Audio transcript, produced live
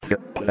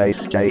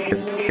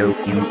PlayStation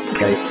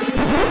UK.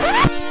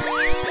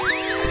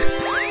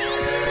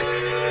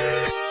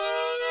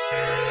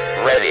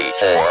 Ready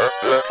for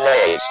the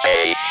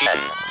PlayStation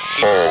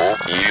Show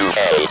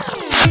UK.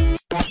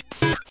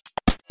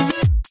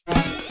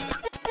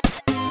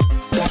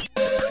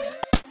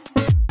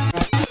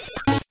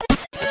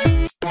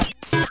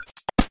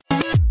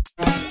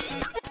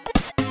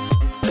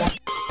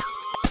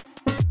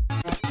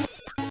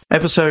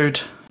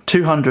 Episode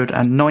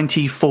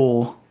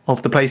 294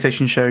 of the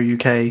PlayStation Show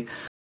UK.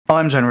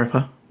 I'm Zone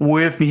Ripper.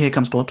 With me here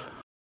comes Bod.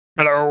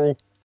 Hello.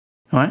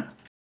 Alright?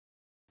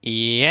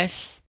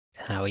 Yes.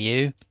 How are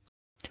you?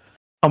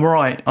 I'm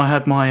alright. I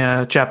had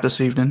my jab this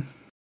evening.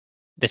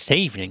 This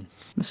evening?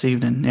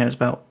 Yeah, it's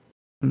about,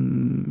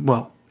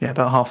 about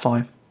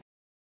 5:30.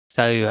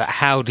 So,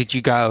 how did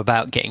you go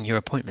about getting your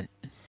appointment?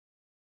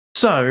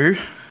 So,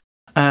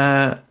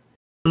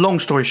 long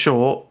story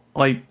short,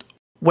 I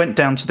went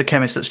down to the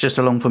chemist that's just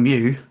along from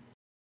you,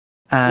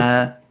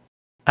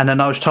 and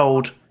then I was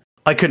told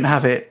I couldn't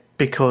have it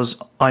because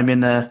I'm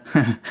in a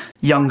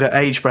younger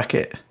age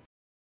bracket,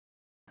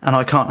 and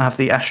I can't have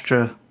the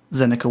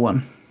AstraZeneca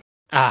one.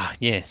 Ah,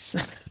 yes.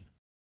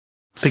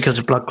 Because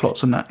of blood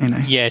clots and that, you know.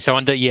 Yeah, so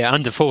under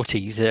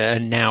 40s are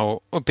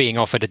now being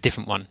offered a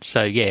different one.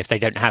 So, yeah, if they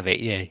don't have it,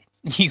 you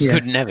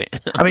couldn't have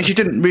it. I mean, she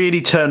didn't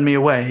really turn me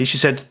away. She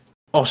said,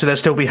 obviously, they'll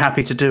still be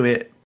happy to do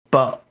it,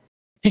 but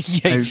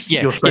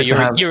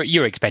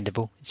you're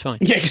expendable. It's fine.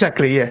 Yeah,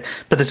 exactly, yeah.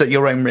 But it's at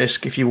your own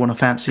risk if you want to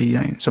fancy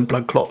some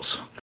blood clots.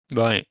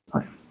 Right.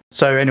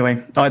 So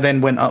anyway, I then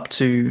went up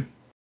to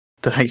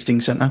the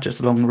Hastings Centre,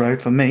 just along the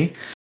road from me.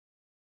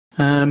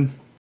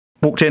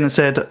 Walked in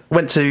and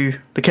went to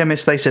the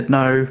chemist, they said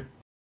no,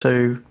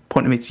 so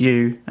pointed me to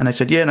you, and they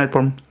said, yeah, no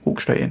problem,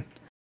 walk straight in.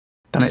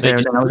 Done it there,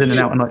 and then I was in and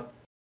out in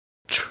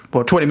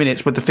 20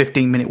 minutes with the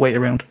 15-minute wait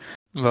around.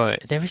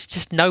 Right. There is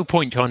just no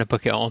point trying to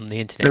book it on the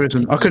internet. There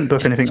isn't. I couldn't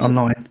book anything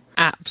online.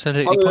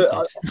 Absolutely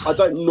pointless. I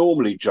don't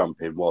normally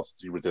jump in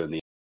whilst you were doing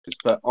the interviews,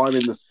 but I'm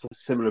in a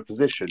similar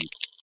position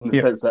in the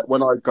sense that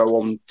when I go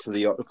on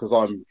to because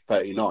I'm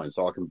 39,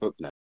 so I can book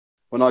now.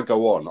 When I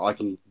go on, I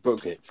can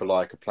book it for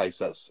like a place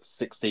that's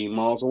 16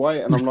 miles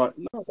away, and I'm like,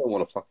 no, I don't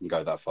want to fucking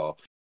go that far.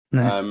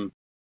 No.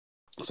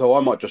 So I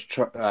might just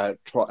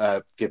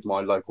try give my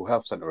local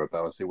health centre a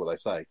bell and see what they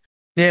say.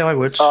 Yeah, I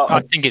would.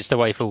 I think it's the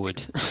way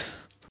forward.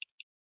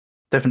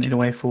 Definitely the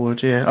way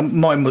forward, yeah.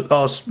 Mine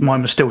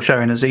was still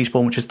showing as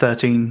Eastbourne, which is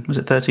 13, was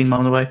it 13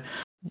 miles away?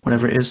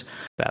 Whatever it is.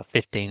 About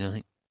 15, I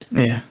think.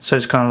 Yeah, so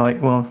it's kind of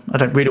like, well, I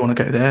don't really want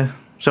to go there.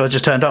 So I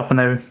just turned up and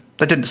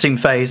they didn't seem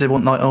phased. They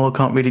weren't like, oh, I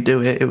can't really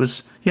do it. It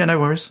was, yeah, no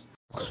worries.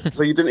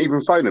 So you didn't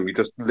even phone them, you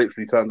just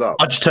literally turned up?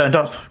 I just turned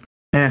up,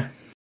 yeah.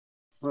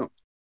 Oh.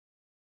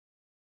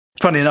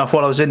 Funny enough,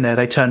 while I was in there,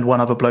 they turned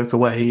one other bloke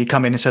away. He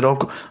come in and said, oh,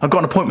 I've got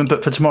an appointment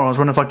booked for tomorrow. I was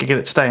wondering if I could get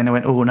it today. And they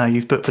went, oh, no,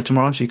 you've booked for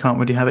tomorrow, so you can't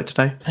really have it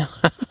today.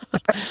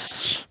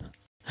 It's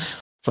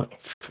like,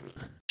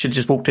 should have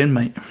just walked in,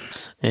 mate.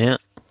 Yeah.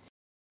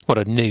 What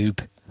a noob.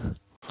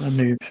 A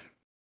noob.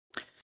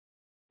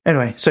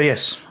 Anyway, so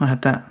yes, I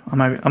had that.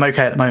 I'm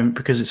okay at the moment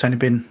because it's only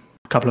been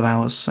a couple of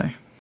hours, so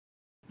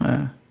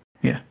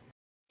yeah.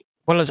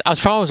 Well, as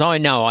far as I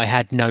know, I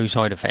had no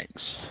side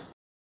effects.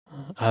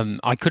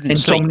 I couldn't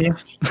Insomnia?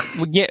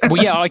 sleep.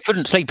 Yeah, I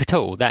couldn't sleep at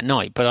all that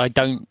night, but I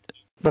don't...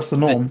 That's the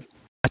norm.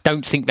 I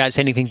don't think that's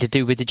anything to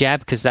do with the jab,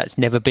 because that's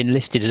never been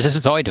listed as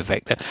a side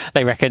effect.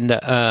 They reckon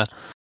that,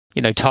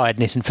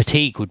 tiredness and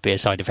fatigue would be a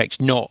side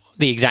effect, not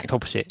the exact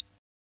opposite.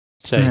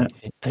 So,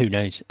 Who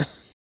knows?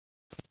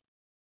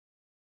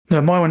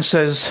 No, my one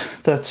says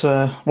that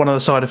one of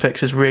the side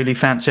effects is really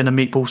fancying a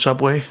meatball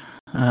Subway.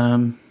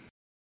 And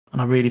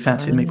I really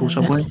fancy a meatball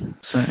Subway.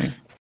 So I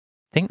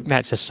think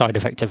that's a side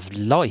effect of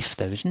life,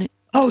 though, isn't it?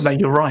 Oh, no,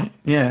 you're right.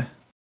 Yeah.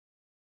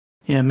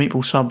 Yeah,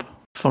 meatball sub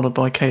followed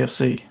by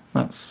KFC.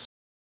 That's...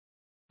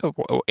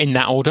 In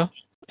that order?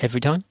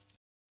 Every time?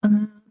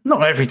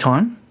 Not every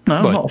time. No,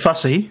 I'm not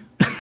fussy.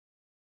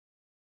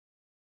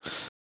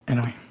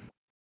 Anyway.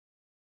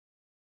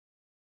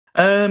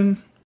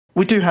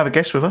 We do have a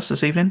guest with us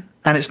this evening,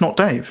 and it's not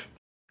Dave.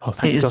 Oh,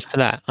 thank God for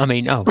that. I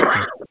mean,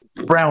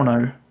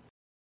 Browno.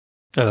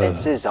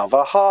 It's his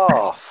other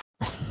half.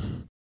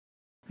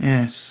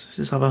 Yes, it's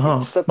his other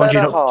half. It's the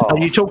better half. Are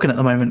you talking at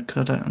the moment?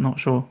 Because I'm not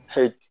sure.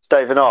 Who,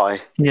 Dave and I?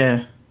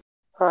 Yeah.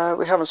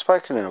 We haven't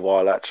spoken in a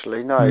while,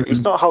 actually. No,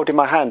 he's not holding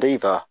my hand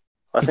either.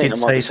 He did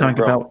say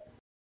something about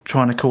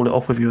trying to call it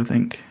off with you, I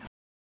think.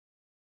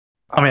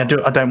 I mean,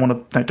 I don't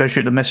want to... Don't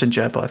shoot the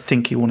messenger, but I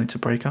think he wanted to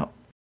break up.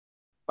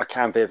 I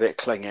can be a bit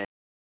clingy.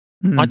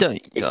 I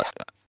don't...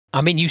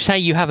 I mean, you say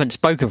you haven't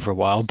spoken for a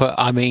while, but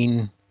I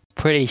mean,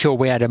 pretty sure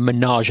we had a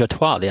menage a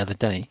trois the other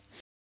day.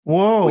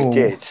 Whoa. We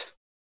did.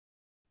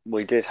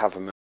 We did have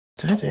a...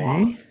 Did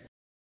he?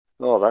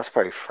 Oh, that's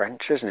very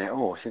French, isn't it?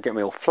 Oh, you get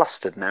me all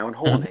flustered now and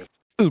horny.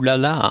 Ooh la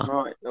la.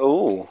 Right.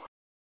 Oh.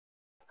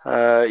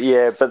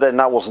 Yeah, but then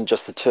that wasn't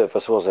just the two of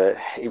us, was it?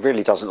 He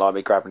really doesn't like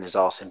me grabbing his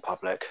arse in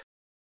public.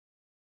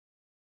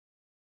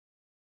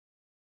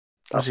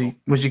 Was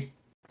he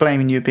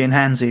blaming you being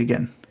handsy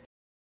again?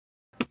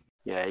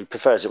 Yeah, he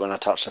prefers it when I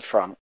touch the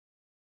front.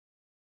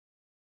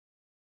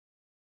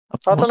 Of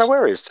I don't know course.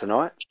 where he is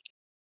tonight.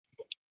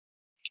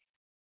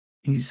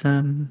 He's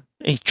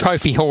He's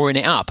trophy whoring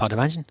it up, I'd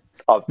imagine.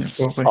 yeah,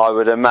 probably. I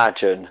would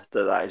imagine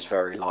that is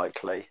very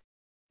likely.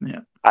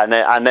 Yeah. And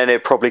then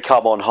it'd probably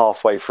come on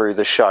halfway through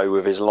the show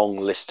with his long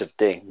list of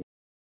dings.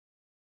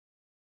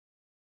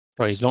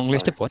 Sorry, his long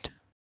list of what?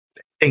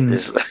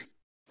 Things.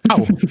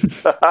 Oh,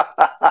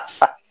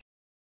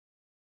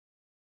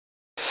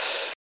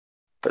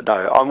 But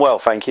no, I'm well,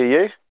 thank you.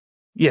 You?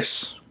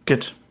 Yes,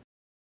 good.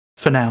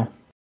 For now.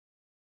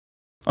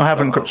 I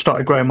haven't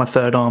started growing my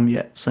third arm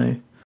yet, so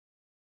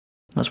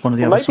that's one of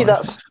the Well, other side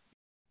effects.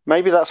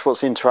 maybe that's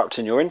what's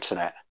interrupting your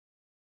internet.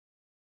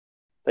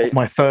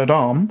 My third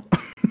arm?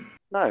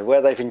 No,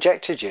 where they've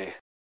injected you.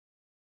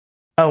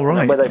 Oh,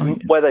 right. Where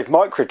they've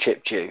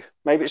microchipped you.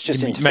 Maybe it's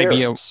just maybe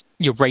interference.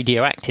 you're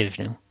radioactive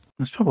now.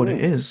 That's probably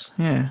what it is.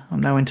 Yeah, I'm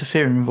now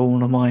interfering with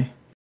all of my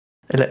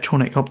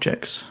electronic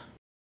objects.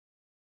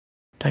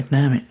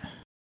 Damn it.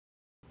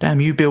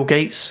 Damn you, Bill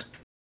Gates.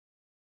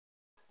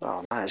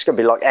 Oh man, it's going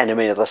to be like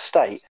enemy of the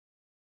state.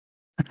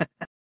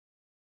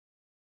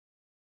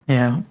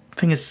 Yeah,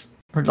 thing is,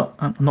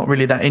 I'm not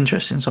really that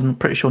interesting, so I'm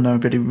pretty sure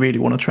nobody really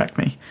want to track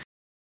me.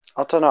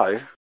 I don't know.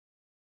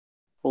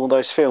 All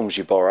those films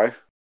you borrow.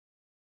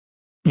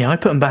 Yeah, I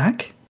put them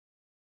back.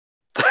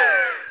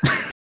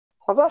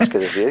 Well, that's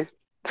good of you.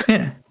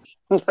 Yeah.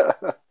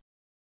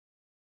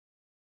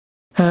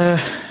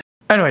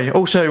 Anyway,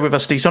 also with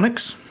us,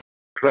 D-Sonics.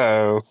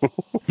 Hello.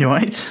 You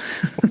right?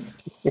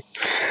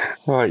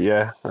 Right,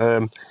 yeah.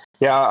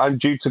 I'm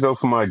due to go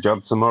for my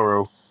job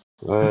tomorrow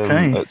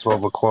Okay. at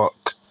 12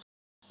 o'clock.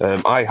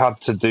 I had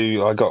to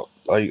do,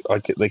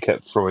 they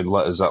kept throwing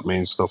letters at me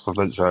and stuff.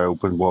 Eventually I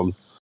opened one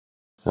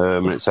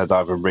and it said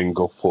either ring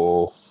up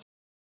or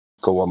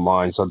go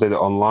online. So I did it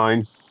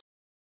online.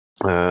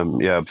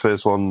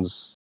 First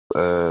one's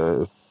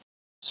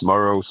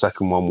tomorrow.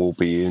 Second one will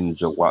be in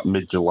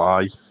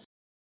mid-July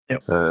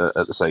Yep.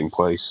 at the same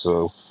place.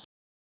 So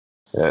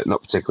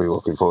not particularly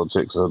looking forward to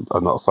it because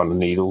I'm not a fan of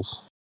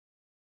needles.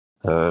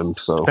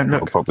 So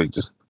I'll probably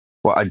just.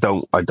 Well, I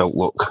don't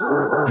look.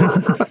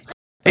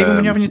 Even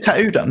when you're having your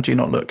tattoo done, do you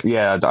not look?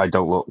 Yeah, I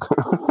don't look.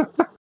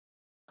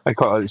 I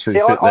quite literally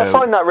See, I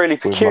find that really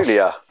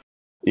peculiar.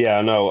 Yeah,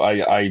 I know.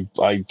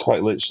 I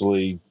quite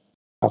literally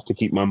have to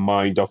keep my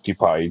mind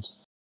occupied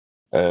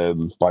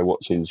by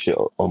watching shit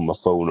on my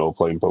phone or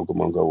playing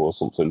Pokemon Go or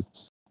something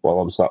while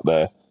I'm sat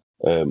there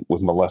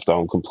with my left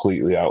arm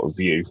completely out of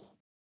view.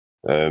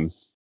 And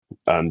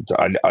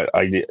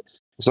I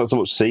it's not so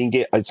much seeing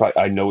it, it's like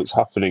I know it's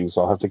happening,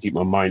 so I have to keep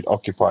my mind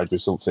occupied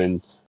with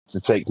something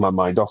to take my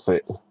mind off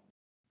it.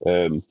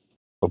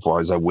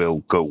 Otherwise I will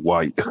go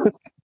white.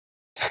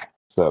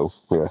 So,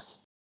 yeah.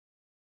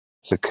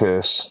 It's a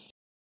curse.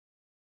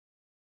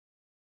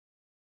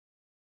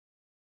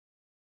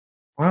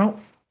 Well,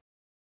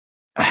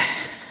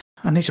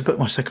 I need to book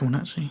my second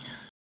one, actually.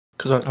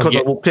 Because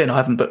I walked in, I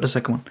haven't booked the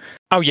second one.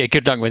 Oh, yeah,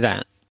 good luck with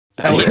that.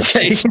 Oh,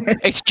 okay.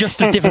 It's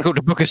just as difficult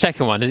to book a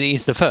second one as it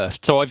is the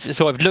first. So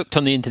I've looked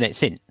on the internet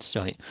since,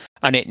 right?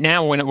 And it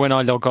now when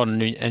I log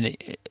on and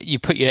you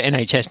put your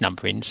NHS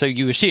number in, so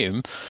you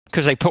assume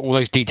because they put all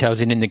those details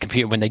in the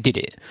computer when they did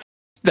it,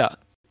 that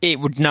it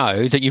would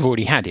know that you've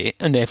already had it,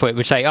 and therefore it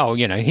would say, oh,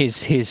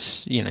 here's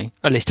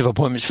a list of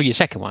appointments for your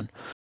second one.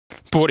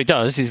 But what it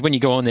does is when you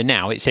go on there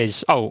now, it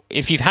says, oh,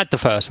 if you've had the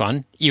first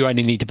one, you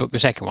only need to book the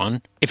second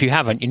one. If you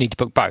haven't, you need to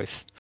book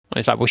both. And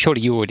it's like, well,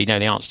 surely you already know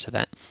the answer to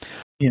that.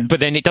 Yeah. But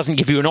then it doesn't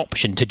give you an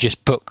option to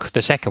just book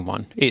the second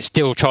one. It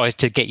still tries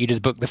to get you to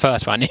book the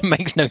first one. It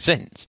makes no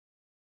sense.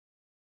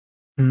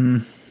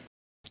 Mm.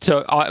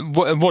 So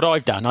what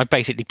I've done, I've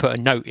basically put a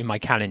note in my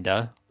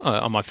calendar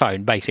on my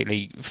phone,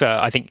 basically for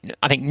I think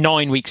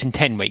 9 weeks and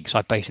 10 weeks.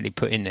 I've basically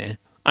put in there,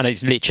 and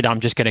it's literally I'm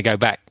just going to go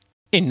back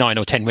in 9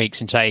 or 10 weeks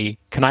and say,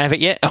 "Can I have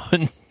it yet?"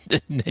 and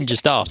then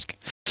just ask.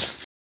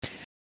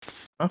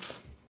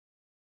 Rough.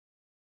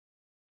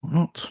 Or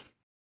not?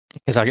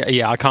 Because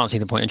I can't see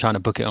the point in trying to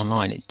book it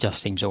online. It just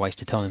seems a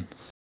waste of time.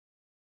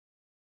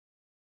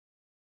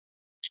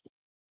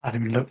 I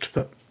hadn't even looked,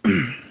 but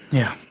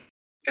yeah.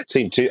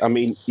 I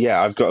mean,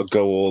 yeah, I've got to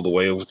go all the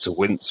way over to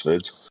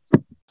Winsford,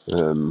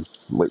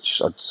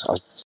 which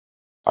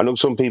I know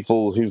some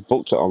people who've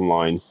booked it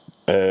online,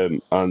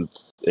 and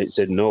it's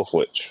in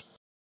Northwich.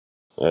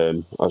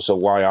 So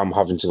why I'm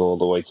having to go all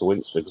the way to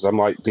Winsford, because I'm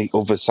like the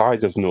other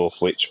side of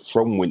Northwich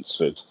from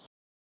Winsford.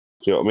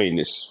 Do you know what I mean?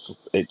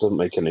 It doesn't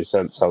make any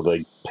sense how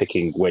they're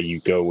picking where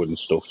you go and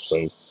stuff.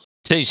 So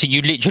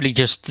you literally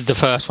just the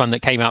first one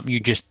that came up, you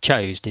just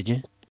chose, did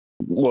you?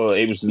 Well,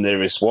 it was the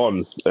nearest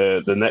one.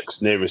 The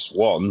next nearest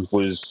one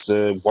was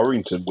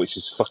Warrington, which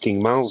is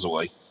fucking miles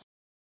away.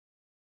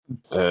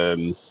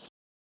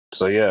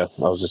 So yeah,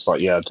 I was just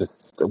like, I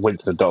went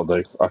to the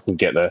doctor. I can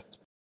get there.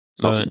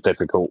 It's not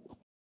difficult.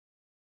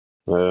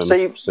 My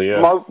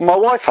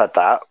wife had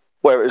that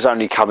where it was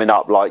only coming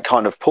up like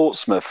kind of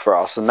Portsmouth for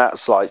us, and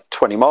that's like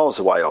 20 miles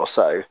away or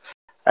so.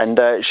 And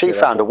she Yeah,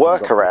 that's found a what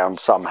comes up with. workaround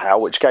somehow,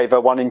 which gave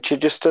her one in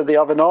Chichester the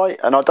other night.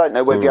 And I don't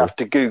know whether you have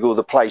to Google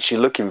the place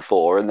you're looking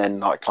for and then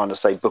like kind of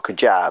say book a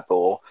jab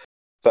but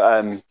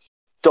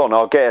Don,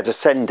 I'll get her to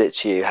send it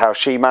to you how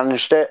she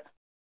managed it,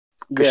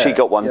 because she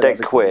got one that'd dead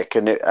be cool. quick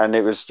and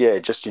it was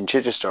just in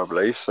Chichester, I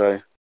believe. So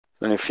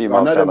only a few I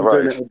miles know they down the were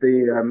doing road. it at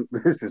the.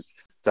 This is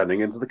turning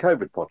into the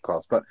COVID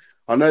podcast, but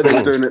I know they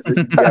were doing it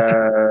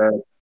at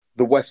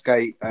the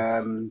Westgate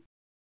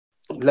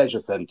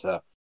Leisure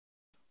Centre,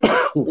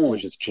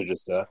 which is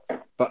Chichester.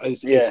 But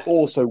it's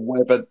also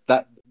whether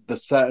that the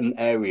certain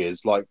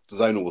areas, like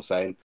Zonal was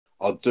saying,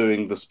 are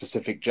doing the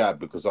specific jab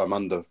because I'm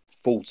under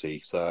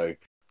 40, so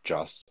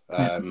just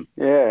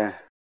Yeah.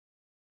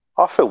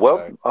 I feel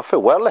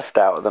well left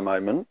out at the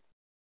moment.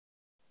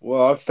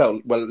 Well, I've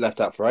felt well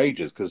left out for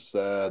ages because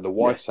the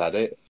wife's had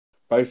it,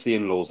 both the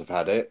in-laws have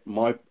had it,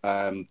 my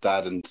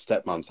dad and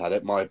stepmom's had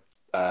it, my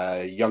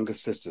younger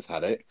sister's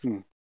had it.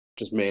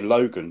 Just me and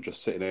Logan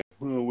just sitting here.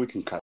 Oh, we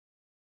can cut.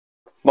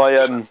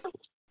 My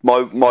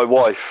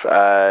wife,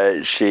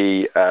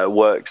 she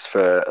works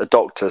for a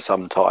doctor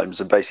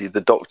sometimes, and basically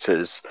the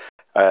doctors,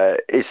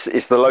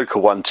 it's the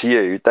local one to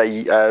you.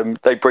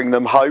 They bring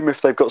them home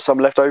if they've got some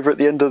left over at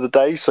the end of the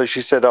day. So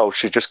she said, "Oh,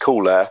 she'd just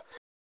call her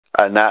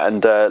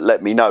and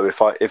let me know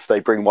if they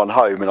bring one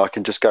home, and I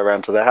can just go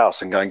around to their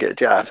house and go and get a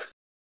jab."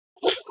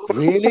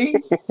 Really?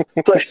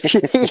 So,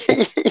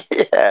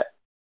 yeah,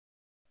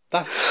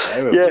 That's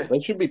terrible. Yeah.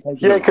 They should be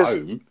taking them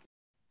home.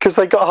 Because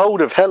they got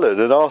hold of Helen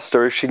and asked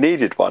her if she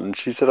needed one.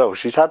 She said, "Oh,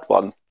 she's had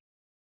one."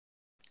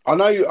 I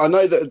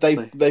know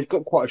that they've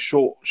got quite a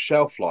short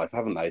shelf life,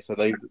 haven't they? So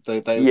there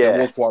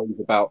was worries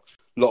about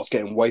lots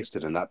getting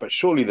wasted in that. But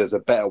surely there's a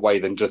better way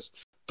than just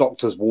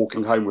doctors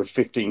walking home with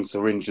 15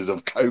 syringes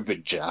of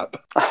COVID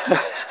jab.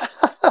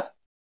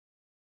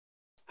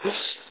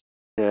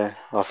 Yeah,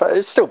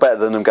 it's still better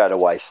than them going to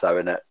waste, though,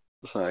 isn't it?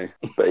 So,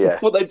 but yeah,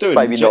 what they're doing,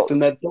 maybe injecting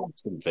not. their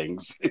dogs and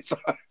things.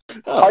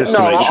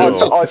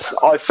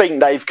 I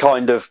think they've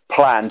kind of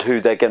planned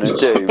who they're going to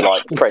do,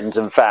 like friends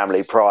and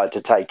family, prior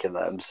to taking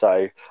them.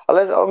 So,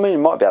 I mean, you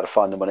might be able to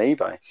find them on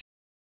eBay.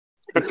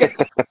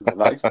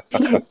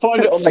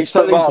 Find it on the Facebook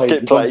selling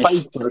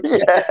Marketplace. pages on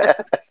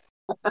Facebook.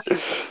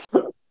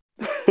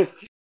 Yeah.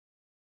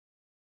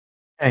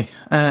 Hey,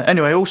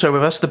 anyway, also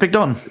with us, the Big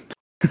Don.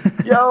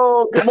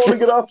 Yo, good morning,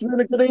 good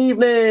afternoon, and good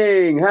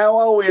evening. How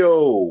are we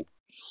all?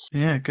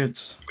 Yeah, good.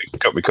 We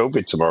got me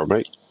COVID tomorrow,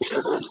 mate.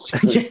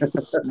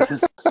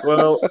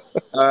 Well,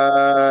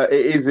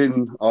 it is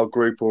in our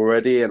group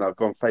already, and I've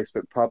gone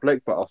Facebook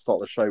public, but I'll start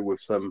the show with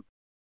some.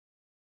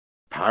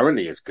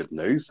 Apparently, it's good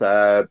news.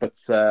 But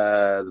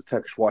the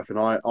Turkish wife and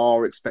I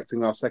are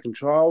expecting our second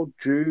child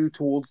due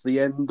towards the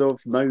end of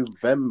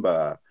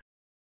November.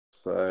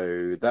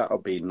 So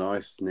that'll be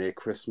nice near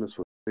Christmas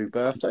with 2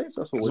 birthdays.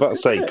 That's I was always about to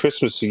say, good.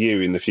 Christmas for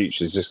you in the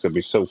future is just going to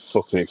be so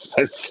fucking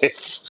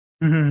expensive.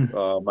 Mm-hmm.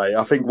 Oh, mate,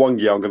 I think one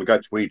year I'm going to go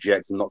to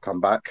EGX and not come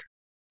back.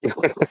 I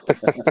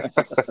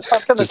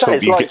was going to say,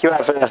 it's like you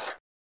have a...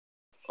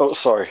 Oh,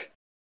 sorry.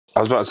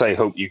 I was about to say,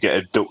 hope you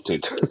get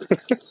abducted.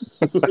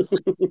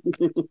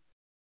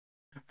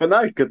 But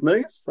no, good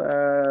news.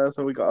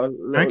 So we got a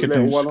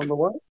little one on the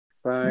way.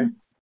 So,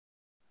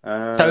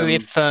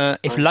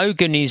 if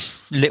Logan is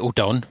Little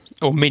Don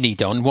or Mini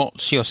Don,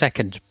 what's your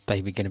second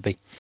baby going to be?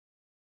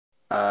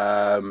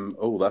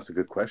 Oh, that's a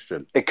good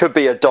question. It could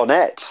be a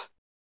Donette.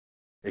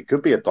 It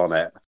could be a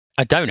donut.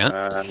 A donut?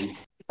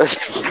 A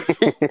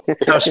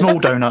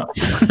small donut.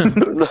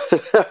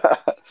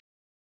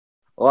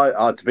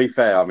 To be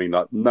fair, I mean,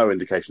 like, no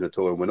indication at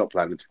all, and we're not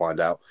planning to find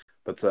out.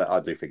 But I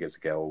do think it's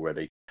a girl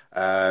already.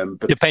 But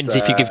depends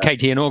if you gave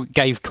Katie an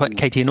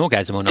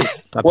orgasm or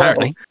not.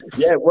 Apparently,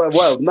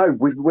 Well, no,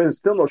 we're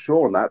still not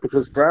sure on that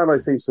because Brownlow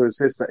seems to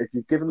insist that if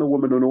you've given the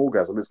woman an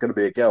orgasm, it's going to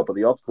be a girl. But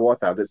the article I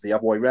found is the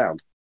other way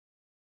round.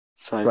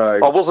 So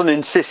I wasn't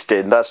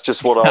insisting. That's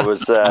just what I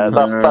was.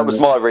 That was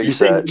my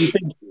research. You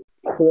seem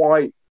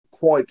quite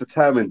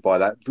determined by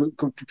that,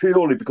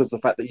 purely because of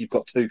the fact that you've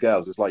got 2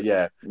 girls. It's like,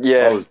 I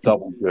was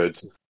double good.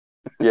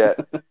 Yeah,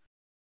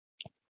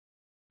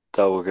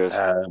 double good.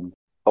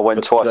 I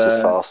went twice as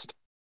fast.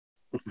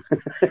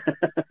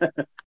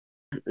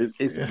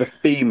 It's the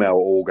female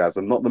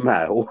orgasm, not the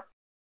male.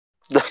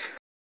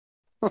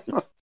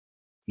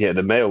 Yeah,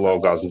 the male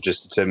orgasm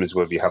just determines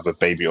whether you have a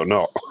baby or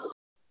not.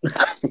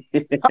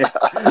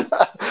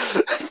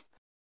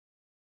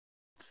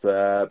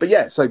 But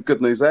yeah, so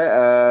good news there.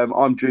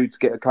 I'm due to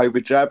get a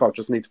COVID jab. I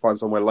just need to find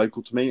somewhere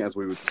local to me, as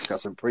we were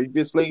discussing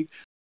previously.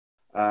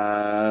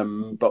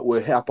 But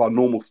we'll hit up our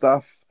normal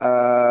stuff.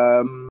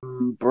 Browno,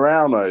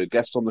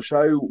 guest on the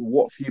show.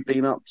 What have you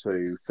been up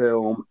to?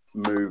 Film,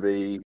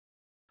 movie,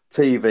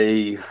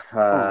 TV,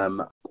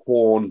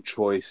 porn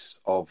choice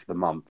of the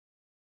month?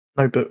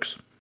 No books.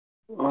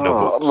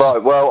 Right.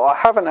 Well, I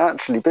haven't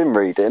actually been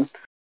reading.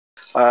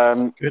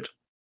 Good.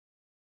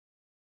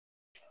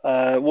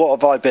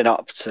 What have I been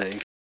up to?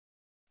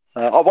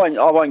 I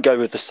won't go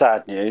with the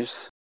sad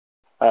news.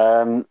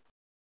 I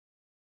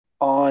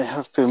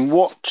have been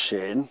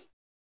watching.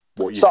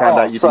 What you found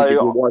out you didn't give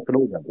your wife an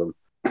orgasm?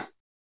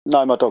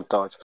 No, my dog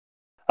died.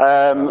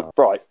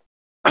 Right.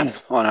 I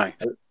know.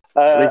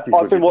 least he's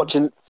I've with been you.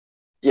 watching.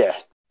 Yeah.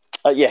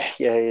 Yeah,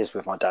 he is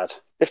with my dad.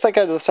 If they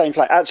go to the same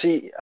place,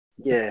 actually,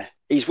 yeah,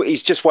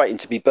 he's just waiting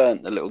to be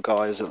burnt. The little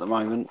guy is at the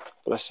moment.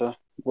 Bless her.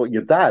 What,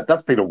 your dad?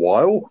 That's been a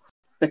while.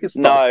 It's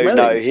not No,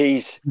 smelling.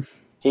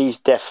 he's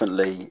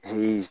definitely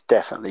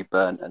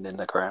burnt and in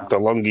the ground. The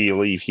longer you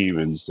leave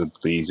humans, the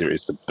easier it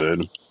is to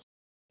burn them.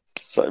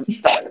 So,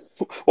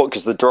 what?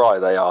 Because the dry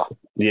they are.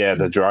 Yeah,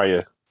 the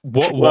drier.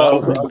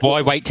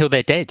 Why wait till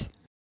they're dead?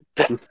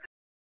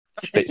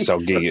 Bit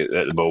soggy at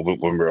the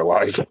moment when we're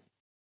alive.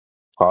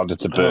 Harder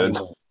to burn.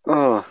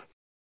 Oh.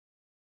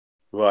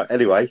 Right,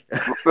 anyway.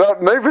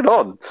 Right, moving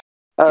on.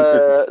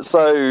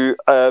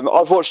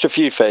 I've watched a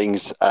few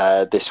things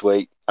this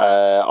week.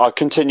 I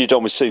continued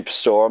on with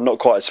Superstore. I'm not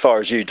quite as far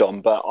as you,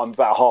 Dom, but I'm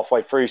about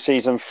halfway through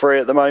season 3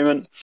 at the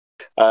moment.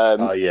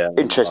 Yeah.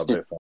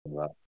 Interested.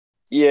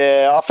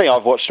 Yeah, I think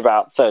I've watched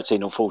about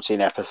 13 or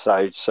 14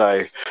 episodes,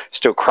 so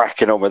still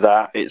cracking on with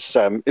that.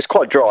 It's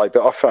quite dry,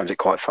 but I found it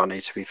quite funny,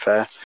 to be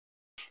fair.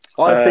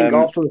 I think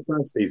after the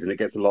first season, it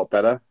gets a lot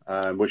better,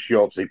 which you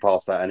obviously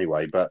passed that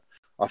anyway, but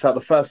I felt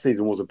the first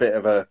season was a bit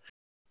of a,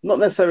 not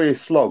necessarily a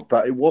slog,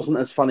 but it wasn't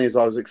as funny as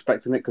I was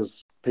expecting it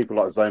because people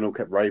like Zonal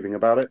kept raving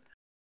about it.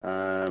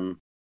 Carry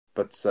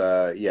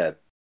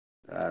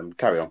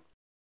on.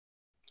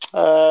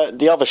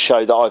 The other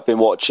show that I've been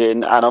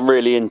watching and I'm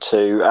really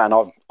into, and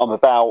I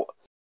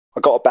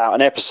got about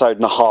an episode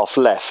and a half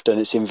left, and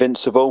it's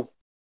Invincible.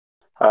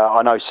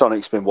 I know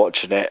Sonic's been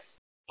watching it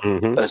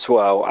as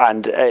well,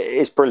 and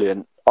it's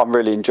brilliant. I'm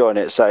really enjoying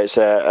it. So it's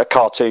a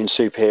cartoon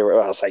superhero.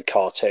 Well, I say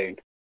cartoon.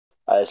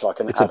 It's like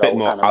It's a bit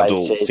more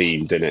adult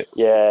themed, isn't it?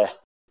 Yeah,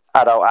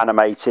 adult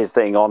animated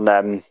thing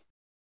on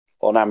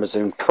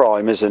Amazon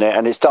Prime, isn't it?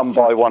 And it's done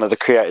by one of the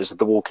creators of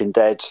The Walking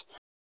Dead.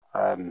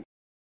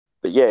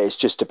 But yeah, it's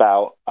just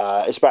about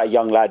a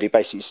young lad who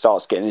basically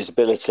starts getting his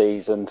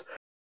abilities and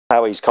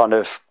how he's kind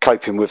of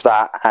coping with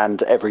that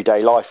and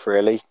everyday life,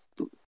 really.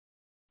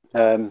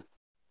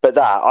 But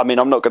I'm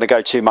not going to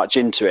go too much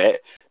into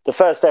it. The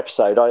first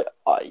episode, I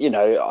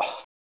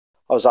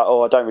was like,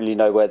 I don't really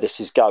know where this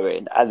is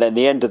going. And then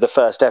the end of the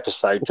first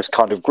episode just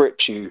kind of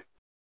grips you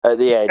at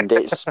the end.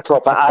 It's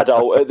proper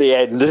adult at the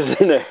end,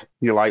 isn't it?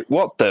 You're like,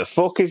 what the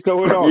fuck is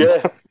going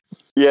on?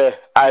 Yeah.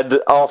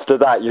 And after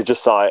that, you're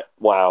just like,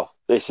 wow,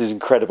 this is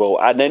incredible.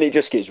 And then it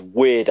just gets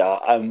weirder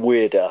and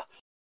weirder.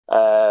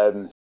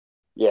 As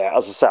I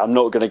say, I'm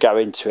not going to go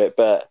into it,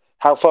 but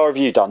how far have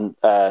you done,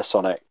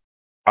 Sonic?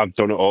 I've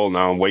done it all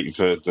now. I'm waiting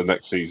for the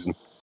next season.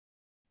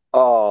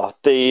 Oh,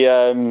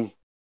 there's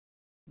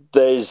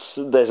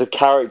a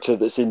character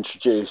that's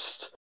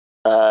introduced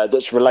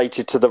that's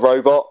related to the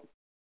robot,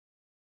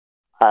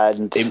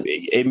 and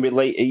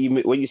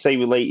when you say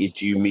related,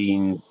 do you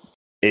mean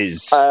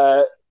is?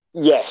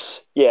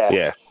 Yes, yeah.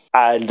 Yeah.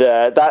 And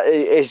that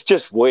is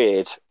just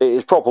weird. It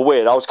is proper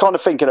weird. I was kind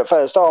of thinking at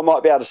first, I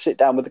might be able to sit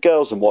down with the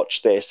girls and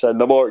watch this. And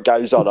the more it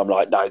goes on, I'm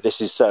like, no, this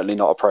is certainly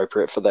not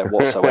appropriate for them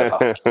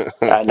whatsoever.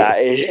 And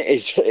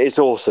it's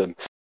awesome.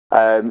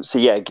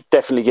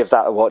 Definitely give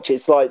that a watch.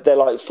 It's like they're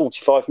like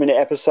 45-minute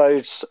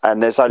episodes,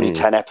 and there's only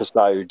 10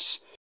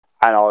 episodes.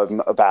 And I'm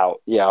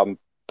about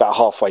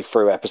halfway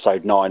through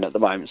episode 9 at the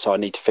moment, so I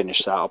need to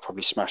finish that. I'll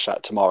probably smash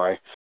that tomorrow.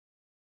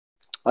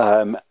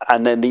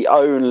 And then the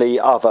only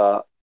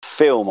other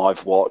film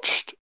I've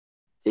watched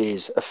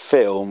is a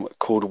film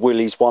called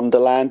Willy's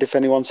Wonderland, if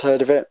anyone's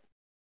heard of it.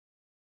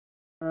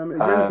 It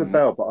rings a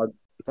bell, but I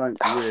don't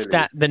really.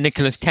 That the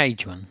Nicolas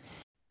Cage one?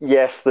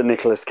 Yes, the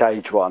Nicolas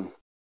Cage one.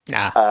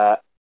 Nah.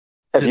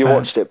 Have you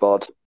watched it,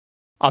 Bod?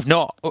 I've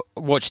not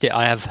watched it.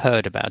 I have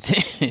heard about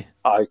it.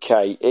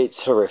 Okay,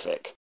 it's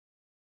horrific.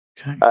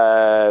 Okay.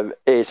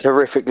 It's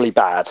horrifically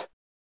bad.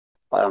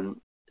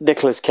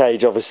 Nicolas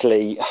Cage,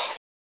 obviously,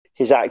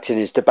 his acting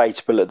is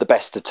debatable at the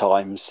best of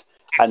times.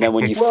 And then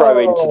when you throw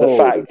into the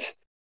fact,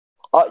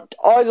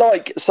 I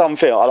like some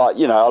film. I like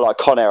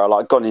Con Air. I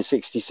like Gone in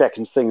 60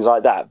 Seconds, things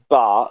like that.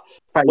 But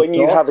when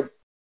you have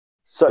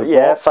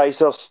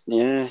Face Offs,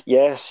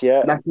 yes.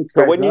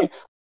 But when you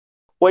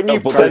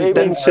put him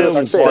into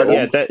a film,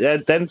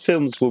 them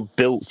films were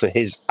built for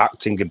his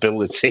acting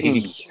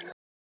ability.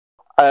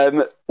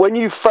 When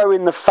you throw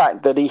in the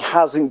fact that he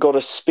hasn't got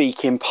a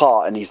speaking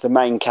part and he's the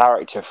main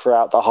character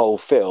throughout the whole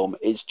film,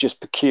 it's just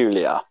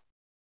peculiar.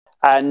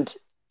 And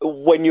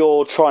when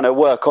you're trying to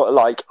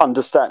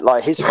understand,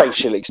 his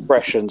facial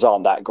expressions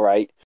aren't that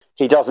great.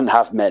 He doesn't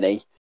have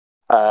many,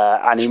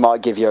 and he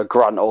might give you a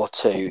grunt or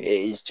two.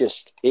 It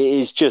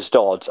is just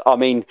odd. I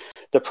mean,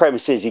 the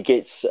premise is he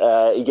gets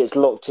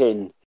locked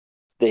in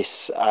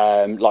this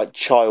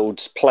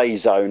child's play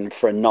zone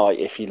for a night,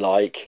 if you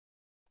like,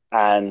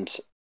 and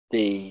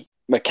the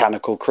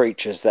mechanical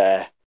creatures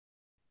there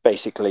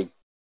basically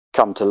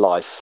come to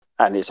life,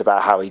 and it's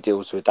about how he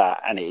deals with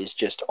that, and it is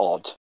just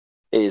odd.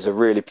 It is a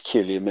really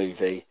peculiar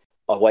movie.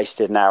 I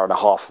wasted an hour and a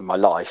half of my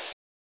life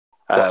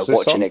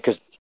watching it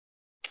because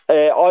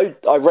I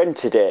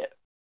rented it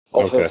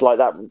off of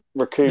that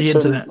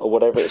Rakuten or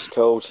whatever it's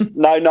called.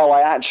 No,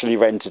 I actually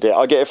rented it.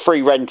 I get a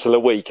free rental a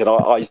week, and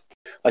I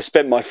I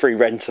spent my free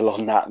rental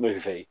on that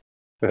movie.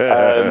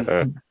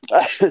 I'd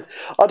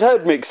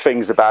heard mixed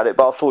things about it,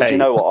 but I thought, Hey. you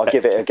know what, I'll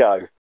give it a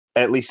go.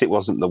 At least it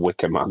wasn't The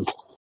Wicker Man.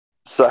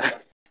 So,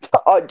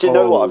 do you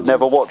know what? I've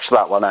never watched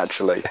that one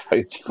actually.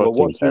 It's Well, fucking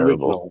watch the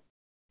terrible. original.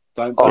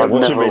 Don't Oh, Yeah, I've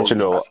watch the never watched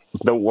original.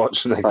 Don't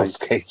watch the Nicolas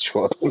Cage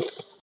one.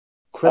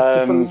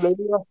 Christopher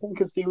Lee, I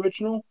think, is the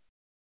original.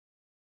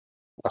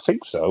 I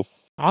think so.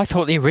 I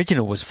thought the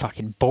original was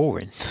fucking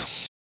boring.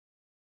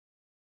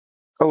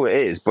 Oh, it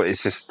is, but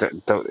it's just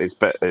it's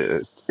better.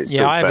 It's Yeah,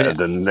 still I better haven't-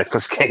 than the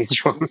Nicolas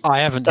Cage one. I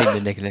haven't seen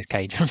the Nicolas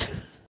Cage one.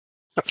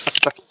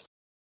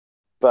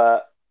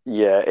 But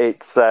yeah,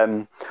 it's.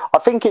 I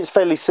think it's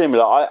fairly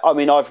similar. I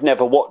mean, I've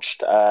never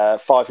watched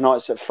Five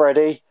Nights at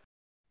Freddy,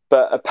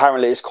 but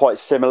apparently it's quite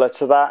similar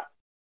to that.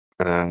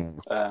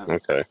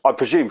 Okay. I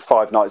presume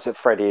Five Nights at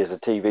Freddy is a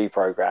TV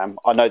program.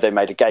 I know they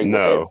made a game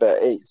with No. it,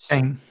 but it's.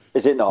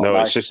 Is it not? No,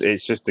 it's just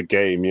a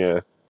game. Yeah.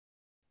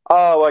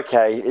 Oh,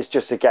 okay. It's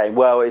just a game.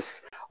 Well,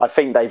 it's. I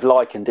think they've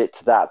likened it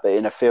to that, but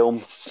in a film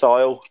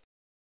style,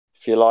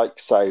 if you like.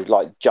 So,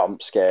 like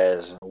jump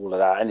scares and all of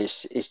that, and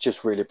it's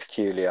just really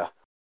peculiar.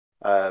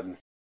 But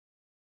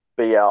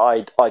yeah,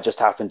 I just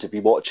happened to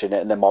be watching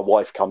it, and then my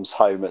wife comes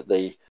home at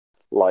the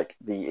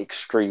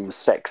extreme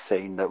sex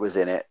scene that was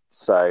in it.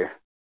 So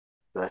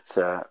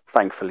that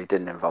thankfully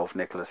didn't involve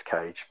Nicolas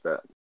Cage,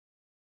 but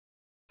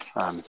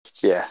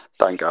yeah,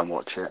 don't go and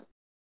watch it.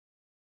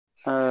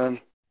 And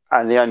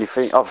the other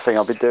thing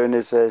I've been doing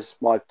is there's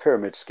my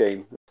pyramid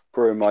scheme,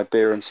 brewing my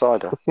beer and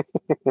cider.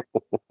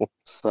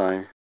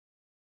 So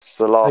it's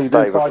the last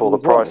day before the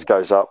price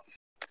goes up.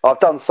 I've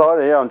done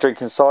cider, yeah, I'm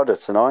drinking cider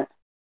tonight.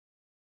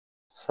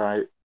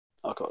 So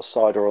I've got a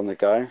cider on the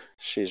go.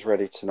 She's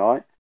ready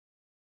tonight.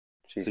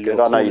 She's So good.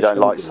 you're I know you don't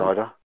like Cornish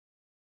cider.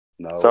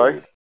 No. Sorry?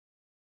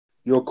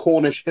 You're a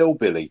Cornish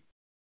hillbilly.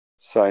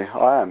 So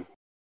I am.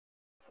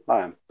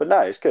 But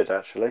no, it's good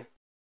actually.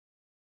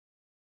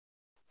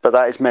 But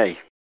that is me.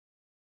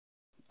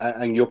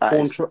 And your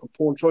porn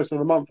choice of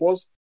the month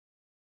was?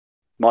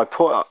 My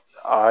porn.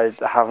 I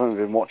haven't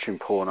been watching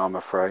porn, I'm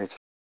afraid.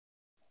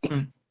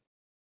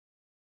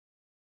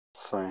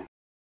 So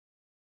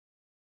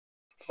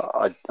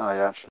I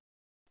actually,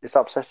 it's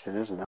upsetting,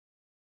 isn't it?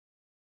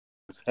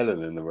 Is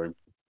Helen in the room?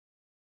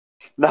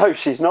 No,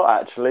 she's not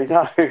actually.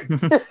 No, I She's like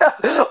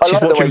the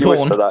way watching you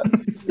porn. whisper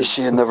that. Is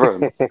she in the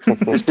room?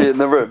 Is she in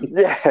the room?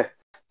 Yeah.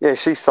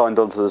 She's signed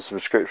on to the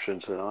subscription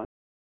tonight.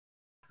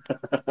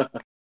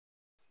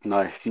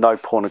 No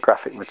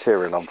pornographic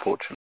material,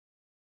 unfortunately.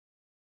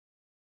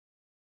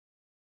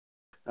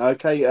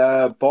 Okay,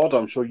 Bod,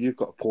 I'm sure you've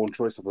got a porn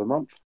choice of the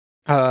month.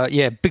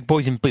 Yeah, Big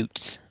Boys in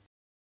Boots.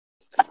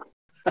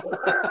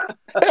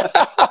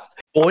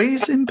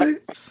 Boys in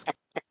boots?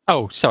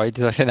 Oh, sorry,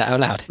 did I say that out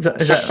loud?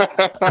 Is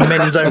that a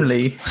men's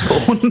only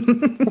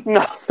porn?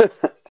 No.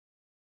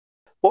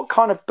 What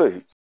kind of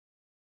boots?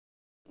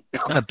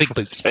 Big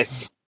Boots.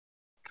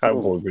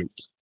 Cowboy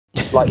boots.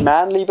 Like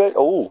manly boots?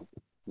 Oh,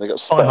 they got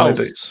High spurs.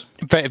 boots.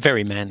 Very,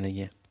 very manly,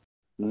 yeah.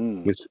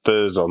 With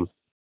spurs on.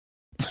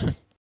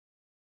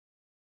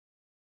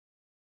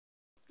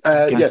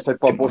 Yeah, so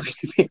Bob, what have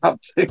you been up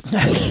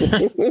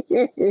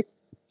to?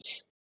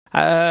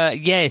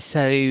 Yeah,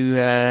 so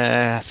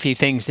a few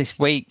things this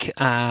week.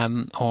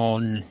 On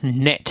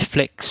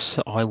Netflix,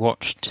 I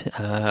watched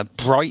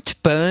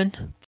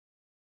Brightburn.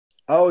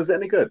 Oh, is it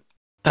any good?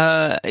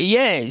 Yeah,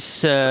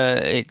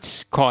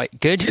 it's quite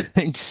good.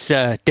 It's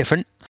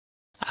different.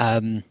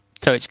 So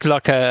it's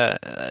like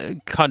a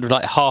kind of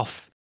like half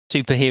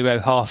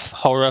superhero, half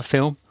horror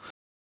film.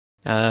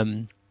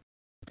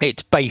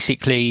 It's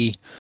basically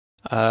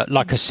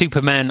like a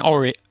Superman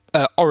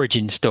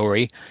origin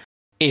story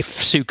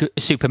if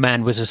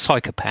Superman was a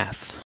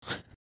psychopath.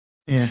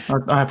 Yeah,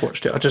 I have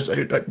watched it. I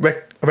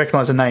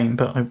recognise the name,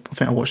 but I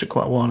think I watched it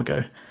quite a while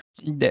ago.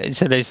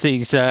 So there's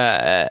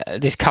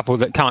this couple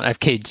that can't have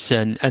kids,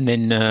 and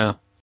then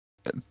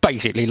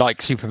basically,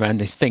 like Superman,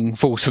 this thing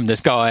falls from the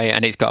sky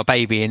and it's got a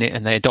baby in it,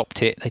 and they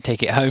adopt it. They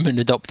take it home and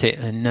adopt it,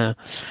 and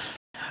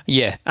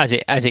yeah, as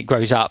it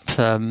grows up,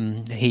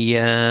 he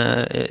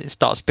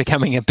starts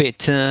becoming a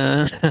bit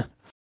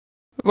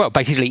well,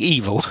 basically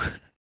evil.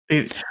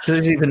 Is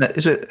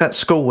it at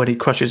school when he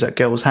crushes that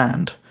girl's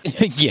hand?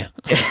 Yeah.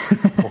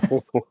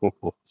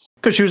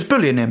 Because she was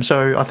bullying him,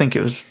 so I think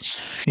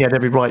he had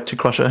every right to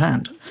crush her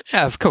hand.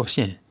 Yeah, of course,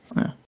 yeah.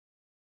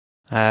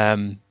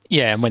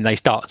 Yeah, and when they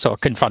start sort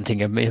of confronting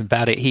him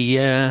about it, he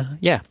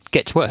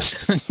gets worse.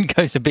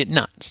 Goes a bit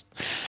nuts.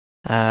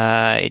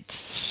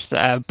 It's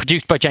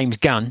produced by James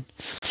Gunn.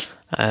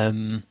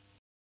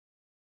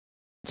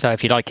 So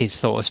if you like his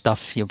sort of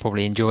stuff, you'll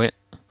probably enjoy it.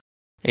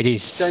 It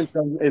is. James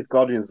Gunn is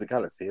Guardians of the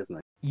Galaxy, isn't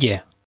he?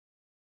 Yeah.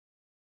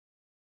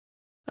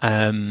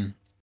 So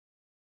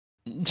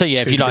yeah,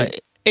 if you like,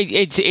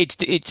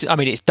 it's. I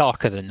mean, it's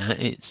darker than that.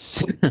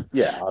 It's.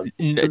 Yeah.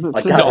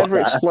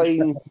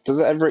 Does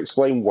it ever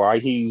explain why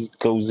he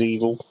goes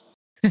evil?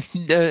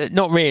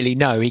 Not really.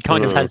 No, he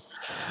kind of has.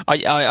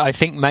 I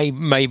think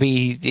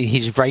maybe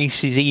his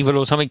race is evil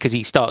or something because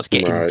he starts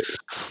getting. Right.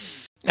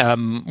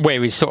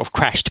 where his sort of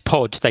crashed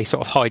pod, they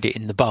sort of hide it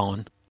in the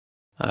barn.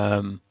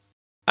 And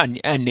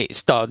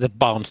the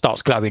barn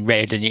starts glowing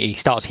red, and he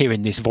starts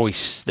hearing this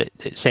voice that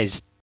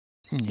says,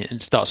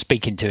 and starts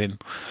speaking to him.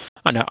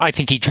 I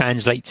think he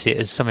translates it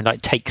as something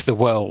like "take the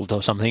world"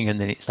 or something, and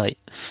then it's like,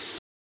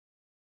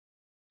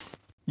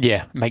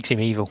 yeah, makes him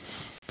evil.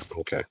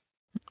 Okay.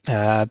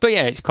 But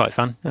yeah, it's quite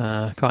fun.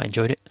 Quite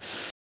enjoyed it.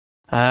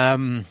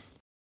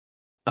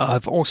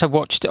 I've also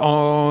watched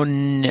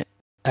on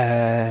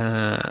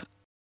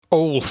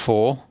All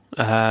Four.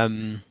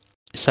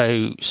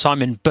 So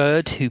Simon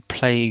Bird, who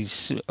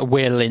plays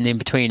Will in The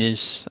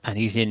Inbetweeners, and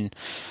he's in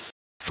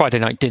Friday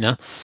Night Dinner.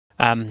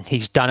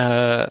 He's done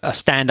a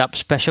stand-up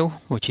special,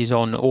 which is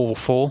on All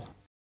Four.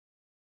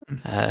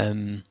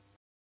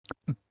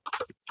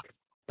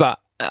 But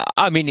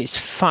I mean, it's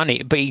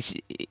funny, but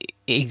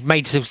he's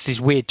made this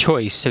weird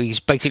choice. So he's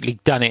basically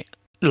done it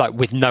like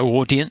with no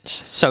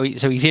audience. So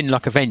he's in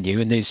like a venue,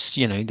 and there's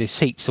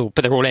seats,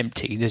 but they're all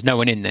empty. There's no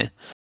one in there.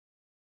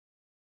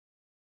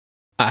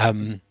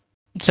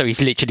 So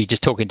he's literally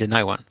just talking to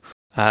no one.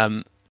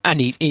 And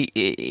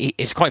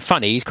it's quite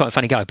funny. He's quite a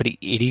funny guy, but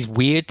it is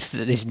weird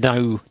that there's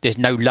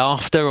no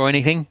laughter or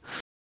anything.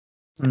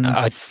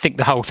 I think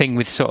the whole thing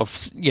with sort of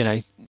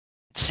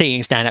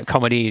seeing stand-up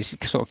comedy is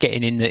sort of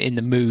getting in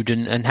the mood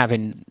and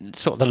having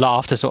sort of the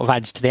laughter sort of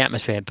adds to the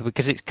atmosphere. But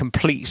because it's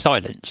complete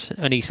silence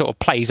and he sort of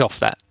plays off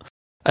that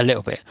a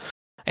little bit,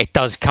 it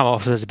does come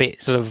off as a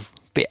bit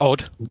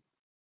odd.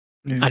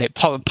 Yeah. And it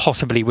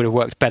possibly would have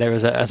worked better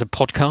as a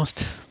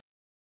podcast.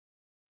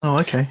 Oh,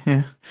 okay,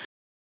 yeah.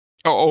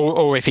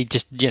 Or if he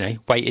just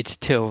waited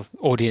till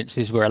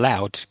audiences were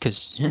allowed,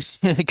 because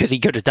he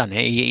could have done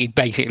it. He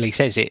basically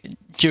says it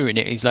during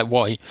it. He's like,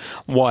 why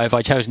have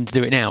I chosen to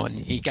do it now? And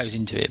he goes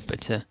into it.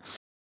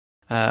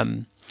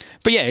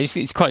 But yeah,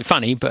 it's quite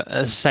funny. But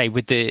as I say,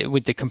 with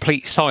the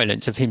complete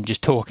silence of him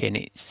just talking,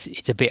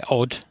 it's a bit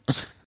odd.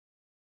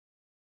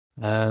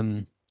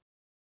 And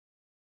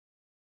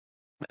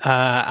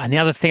the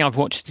other thing I've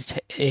watched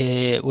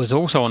was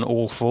also on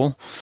All Four.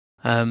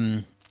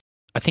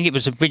 I think it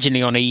was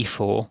originally on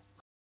E4,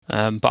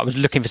 but I was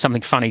looking for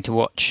something funny to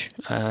watch.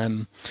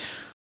 And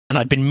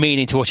I'd been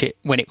meaning to watch it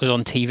when it was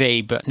on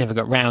TV, but never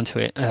got round to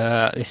it.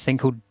 This thing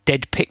called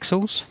Dead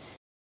Pixels.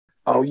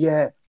 Oh,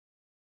 yeah.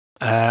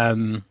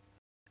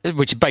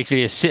 Which is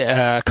basically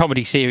a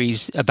comedy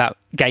series about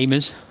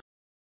gamers.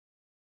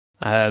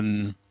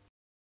 And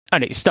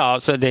it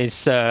starts, so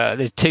there's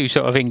two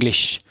sort of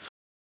English...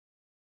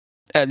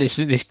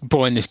 this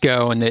boy and this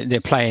girl, and they're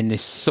playing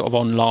this sort of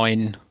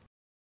online...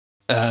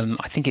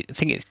 I think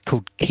it's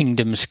called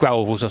Kingdom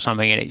Scrolls or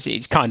something, and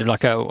it's kind of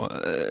like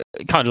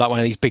one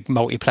of these big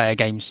multiplayer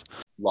games,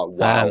 like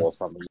WoW or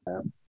something.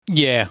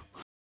 Yeah.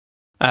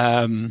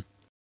 And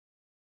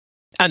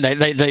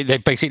they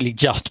basically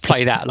just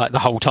play that like the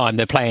whole time.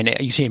 They're playing it.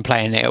 You see them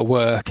playing it at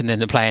work, and then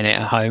they're playing it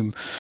at home,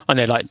 and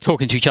they're like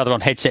talking to each other on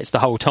headsets the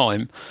whole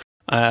time.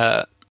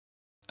 And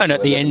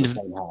at the end of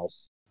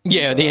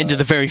at the end of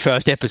the very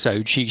first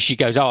episode, she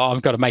goes, "Oh,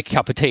 I've got to make a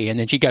cup of tea," and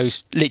then she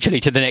goes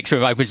literally to the next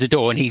room, opens the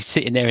door, and he's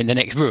sitting there in the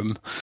next room.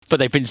 But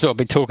they've been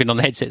talking on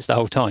the headsets the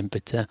whole time.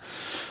 But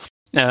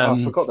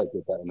I forgot they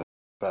did that in the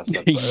first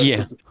episode.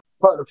 Yeah.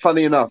 But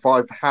funny enough,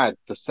 I've had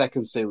the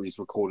second series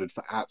recorded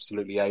for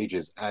absolutely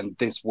ages, and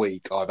this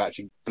week I've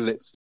actually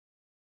blitzed.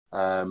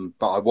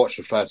 But I watched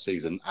the first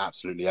season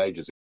absolutely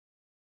ages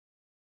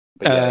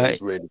ago. But yeah,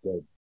 it's really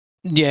good.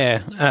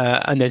 Yeah,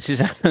 and there's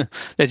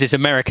this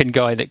American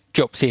guy that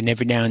drops in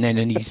every now and then,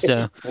 and he's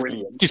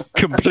just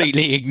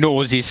completely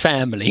ignores his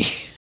family.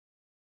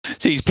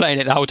 So he's playing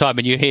it the whole time,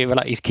 and you hear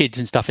like his kids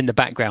and stuff in the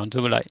background.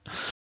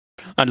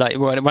 And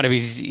one of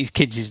his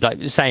kids is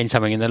like saying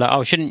something, and they're like,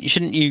 "Oh, shouldn't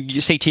you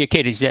see to your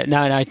kid?" He's like,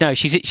 "No,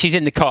 she's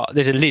in the cot.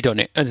 There's a lid on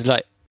it." And it's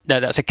like, "No,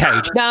 that's a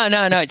cage." No,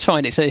 it's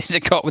fine. It's a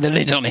cot with a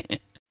lid on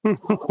it.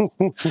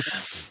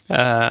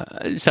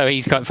 So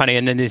he's quite funny,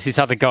 and then there's this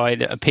other guy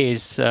that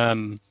appears.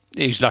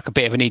 Who's like a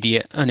bit of an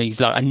idiot, and he's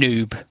like a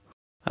noob,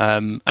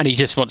 and he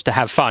just wants to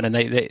have fun, and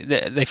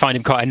they find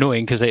him quite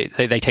annoying because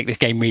they take this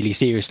game really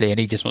seriously, and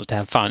he just wants to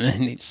have fun,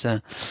 and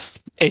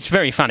it's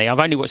very funny.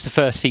 I've only watched the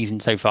first season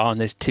so far, and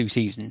there's 2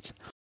 seasons.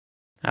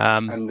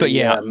 But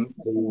yeah,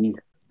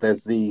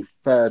 there's the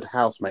third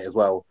housemate as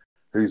well,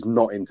 who's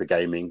not into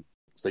gaming.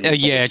 So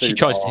she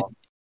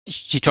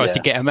tries to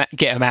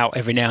get him out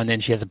every now and then.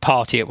 She has a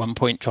party at one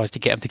point, tries to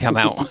get him to come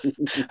out,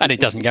 and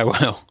it doesn't go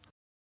well.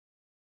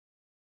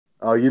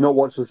 Oh, you not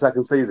watched the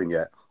second season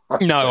yet?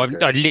 That's no,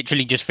 I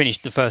literally just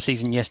finished the first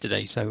season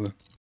yesterday. So,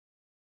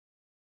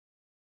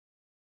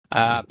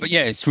 but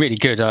yeah, it's really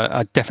good.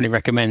 I definitely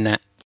recommend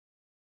that.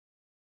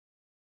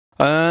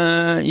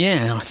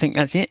 Yeah, I think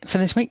that's it for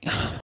this week.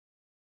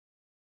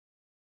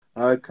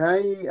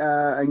 Okay,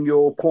 and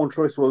your porn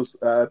choice was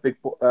Big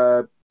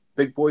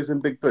Boys in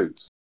Big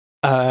Boots.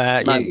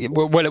 Yeah,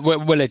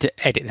 we'll edit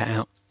that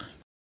out.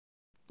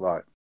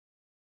 Right.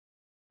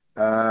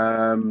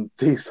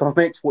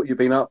 D-Sonics, what you've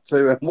been up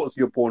to, and what's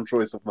your porn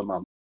choice of the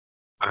month?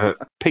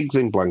 Pigs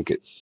in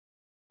blankets.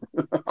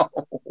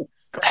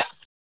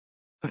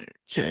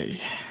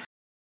 Okay.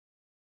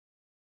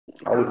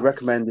 I would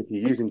recommend if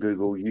you're using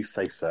Google, you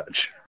say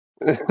search.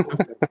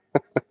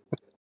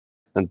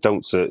 And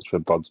don't search for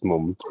Bod's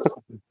mum.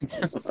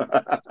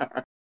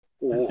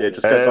 Yeah,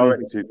 just go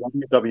directly to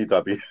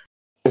www.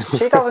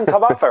 She doesn't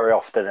come up very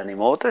often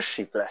anymore, does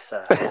she? Bless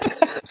her.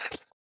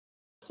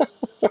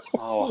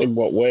 Oh, In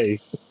what way?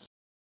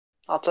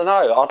 I don't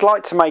know. I'd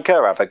like to make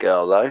her have a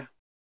girl, though.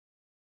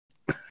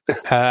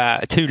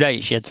 Too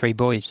late. She had 3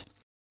 boys.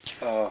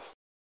 Oh,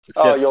 She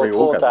had your 3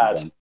 poor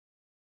orgasms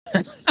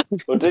dad.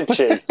 Or did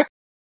she?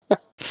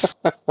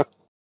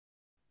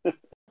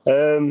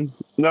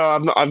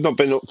 No, I've not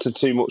been up to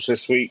too much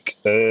this week.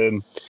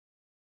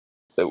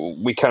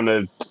 We kind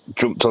of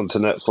jumped onto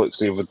Netflix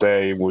the other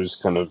day. Was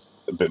kind of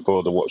a bit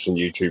bored of watching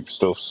YouTube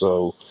stuff,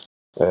 so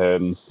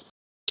and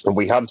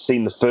we had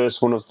seen the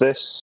first one of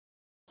this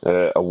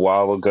a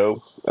while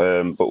ago,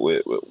 but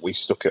we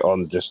stuck it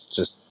on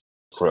just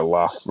for a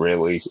laugh.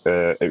 Really,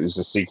 it was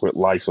The Secret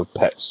Life of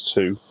Pets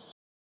 2.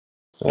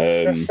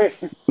 It's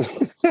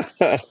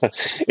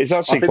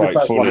actually quite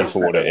funny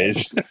for what it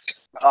is.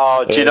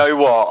 Oh, do you know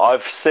what?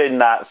 I've seen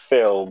that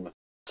film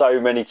so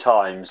many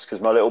times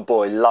because my little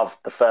boy loved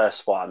the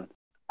first one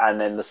and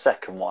then the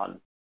second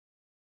one.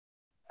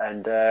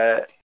 And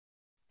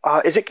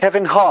is it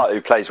Kevin Hart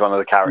who plays one of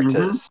the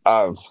characters?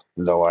 I have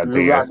no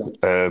idea.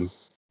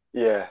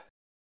 Yeah.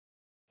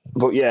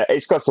 But yeah,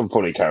 it's got some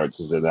funny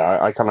characters in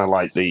there. I kind of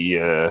like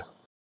the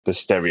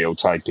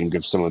stereotyping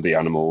of some of the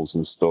animals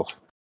and stuff.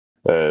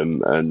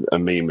 And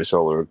me and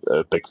Michelle are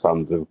big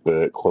fans of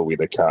Chloe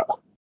the cat.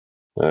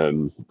 I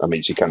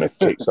mean, she kind of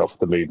kicks off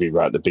the movie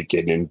right at the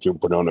beginning,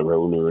 jumping on her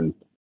owner and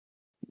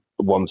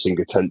wanting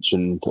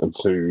attention and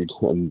food,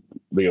 and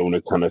the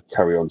owner kind of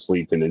carry on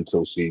sleeping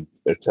until she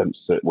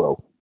threatens to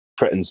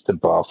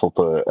barf up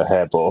a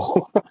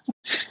hairball.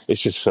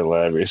 It's just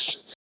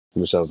hilarious.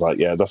 Michelle's like,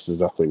 yeah, that's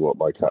exactly what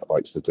my cat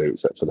likes to do,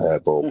 except for the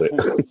hairball bit.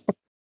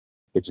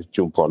 They just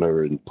jump on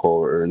her and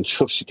paw at her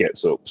until she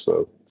gets up.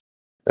 So,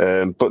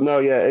 but no,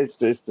 yeah,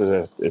 it's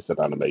an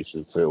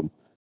animation film.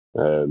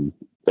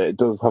 It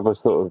does have a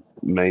sort of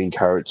main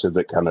character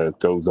that kind of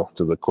goes off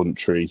to the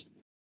country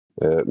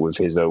with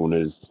his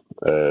owners.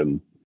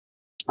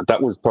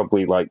 That was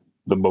probably like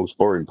the most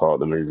boring part of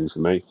the movie for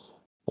me.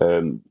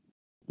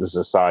 There's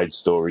a side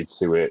story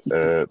to it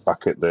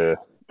back at the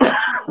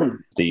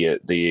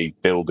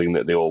building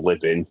that they all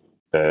live in,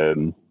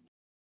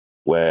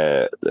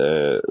 where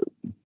the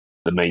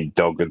main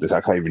dog of this,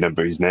 I can't even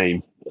remember his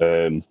name,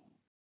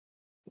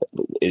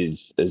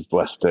 has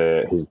left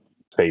his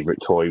favourite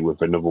toy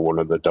with another one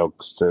of the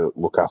dogs to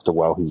look after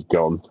while he's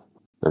gone,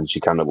 and she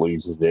kind of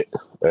loses it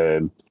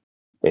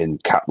in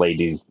Cat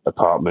Lady's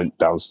apartment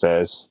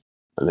downstairs,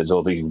 and there's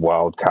all these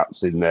wild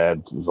cats in there.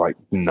 There's like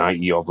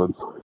 90 of them.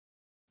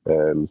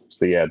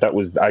 So yeah,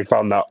 I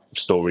found that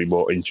story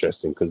more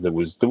interesting because there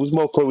was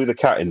more Chloe the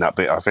cat in that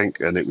bit, I think,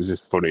 and it was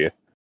just funnier.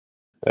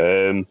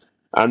 And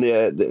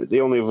yeah, the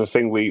only other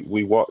thing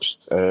we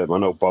watched, I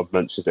know Bob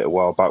mentioned it a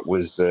while back,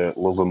 was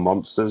Love and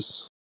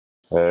Monsters.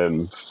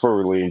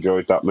 Thoroughly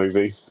enjoyed that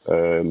movie.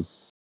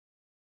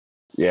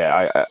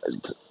 Yeah,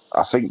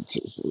 I think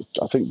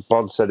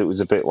Bod said it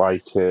was a bit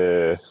like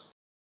the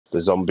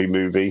zombie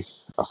movie.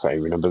 I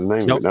can't remember the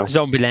name of it now.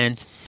 Zombieland.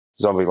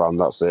 Zombieland,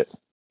 that's it.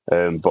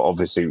 But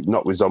obviously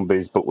not with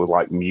zombies, but with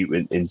like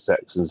mutant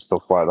insects and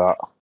stuff like that.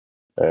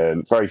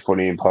 Very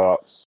funny in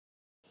parts.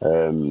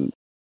 The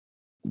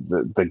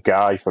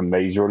guy from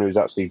Maze Runner is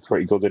actually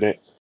pretty good in it.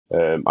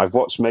 I've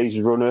watched Maze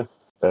Runner.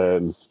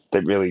 Didn't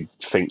really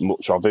think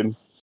much of him.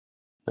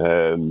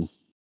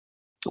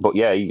 But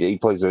yeah, he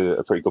plays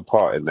a pretty good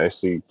part in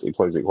this. He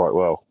plays it quite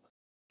well.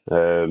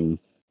 And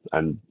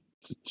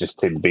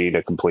just him being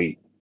a complete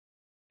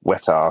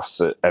wet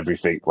ass at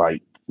everything,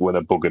 like when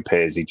a bug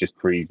appears, he just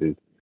freezes.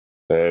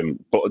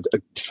 But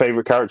a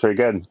favourite character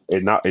again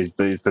in that is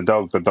the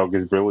dog. The dog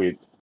is brilliant.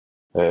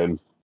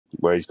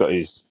 Where he's got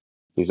his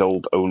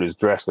old owner's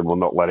dress and will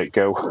not let it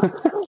go.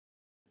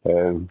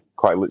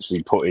 Quite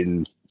literally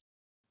putting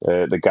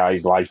the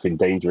guy's life in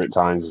danger at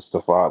times and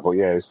stuff like that. But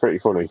yeah, it's pretty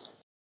funny.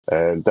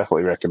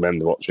 Definitely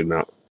recommend watching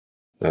that.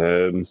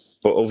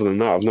 But other than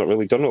that, I've not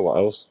really done a lot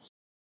else.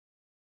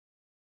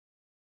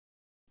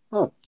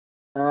 Oh,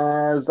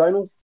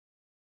 Zonal?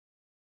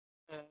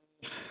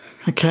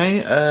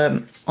 Okay,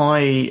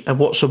 I have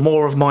watched some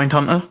more of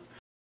Mindhunter.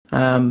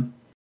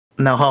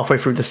 Now halfway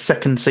through the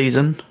second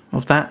season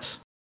of that.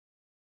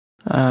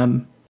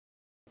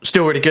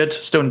 Still really good.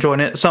 Still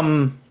enjoying it.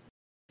 Some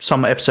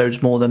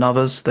episodes more than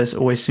others. There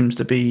always seems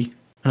to be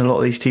in a lot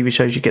of these TV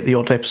shows. You get the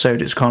odd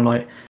episode. It's kind of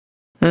like,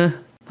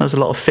 there's a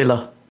lot of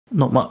filler.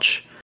 Not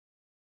much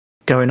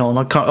going on.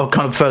 I kind of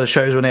prefer the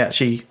shows when they're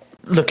actually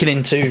looking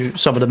into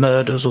some of the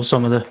murders or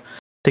some of the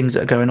things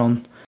that are going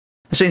on.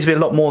 There seems to be a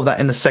lot more of that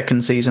in the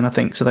second season, I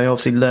think. So they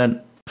obviously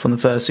learnt from the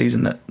first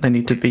season that they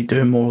need to be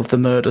doing more of the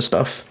murder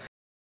stuff,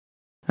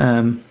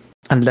 and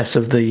less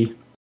of the.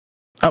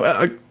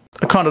 I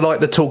kind of like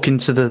the talking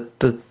to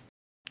the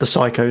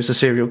psychos, the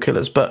serial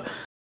killers, but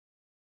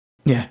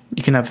yeah,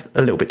 you can have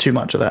a little bit too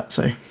much of that.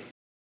 So,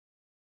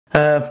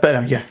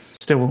 but yeah,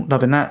 still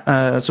loving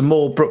that. Some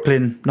more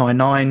Brooklyn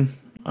Nine-Nine.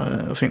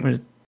 I think we're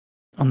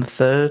on the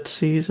third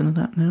season of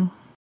that now.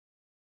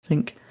 I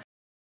think.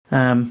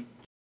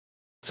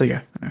 So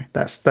yeah, anyway,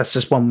 that's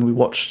just one we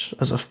watched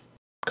as a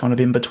kind of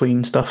in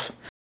between stuff.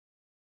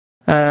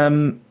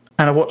 And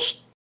I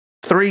watched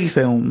 3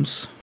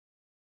 films.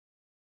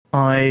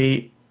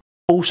 I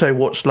also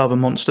watched Love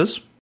and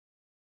Monsters.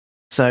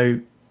 So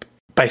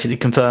basically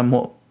confirm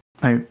what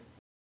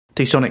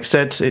D-Sonic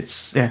said.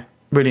 It's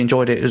really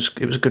enjoyed it.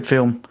 It was a good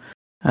film.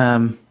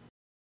 I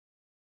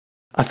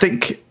don't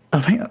think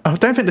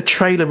the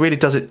trailer really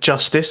does it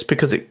justice,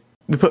 because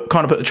we put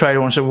the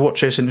trailer on, so we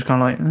watch this and it's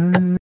kind of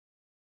like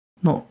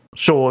not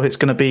sure if it's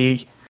going to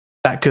be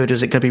that good.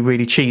 Is it going to be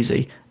really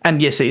cheesy?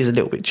 And yes, it is a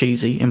little bit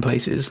cheesy in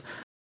places,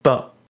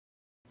 but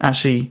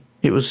actually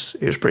it was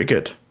pretty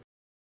good.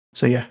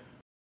 So yeah,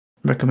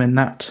 recommend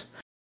that.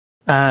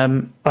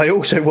 I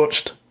also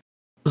watched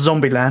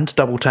Zombieland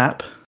Double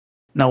Tap.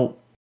 Now,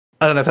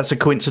 I don't know if that's a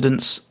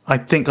coincidence. I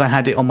think I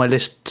had it on my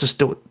list to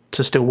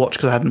still watch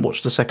because I hadn't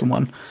watched the second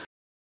one.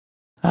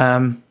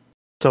 So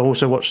I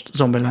also watched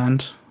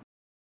Zombieland,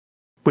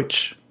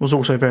 which was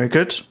also very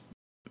good.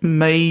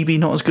 Maybe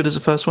not as good as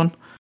the first one,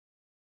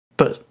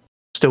 but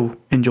still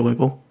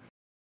enjoyable.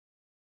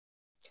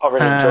 I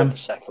really enjoyed the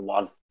second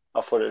one.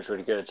 I thought it was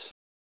really good.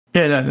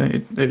 Yeah, no,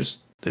 it was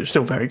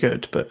still very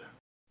good, but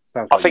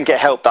I think it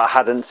helped that I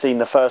hadn't seen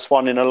the first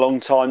one in a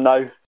long time,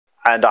 though,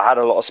 and I had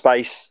a lot of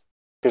space,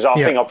 because I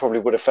think I probably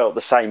would have felt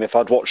the same if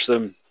I'd watched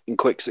them in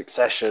quick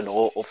succession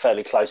or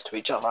fairly close to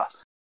each other.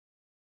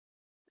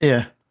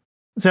 Yeah.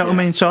 So, I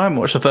mean, so I haven't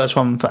watched the first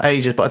one for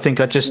ages, but I think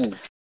I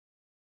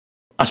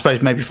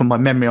suppose maybe from my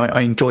memory,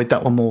 I enjoyed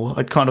that one more.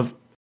 I kind of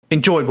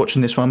enjoyed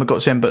watching this one. I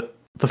got to the end, but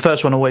the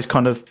first one always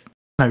kind of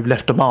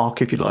left a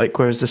mark, if you like,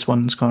 whereas this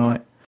one's kind of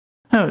like,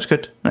 oh, it's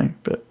good. No,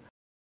 but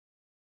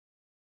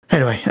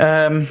anyway,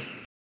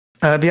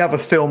 the other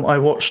film I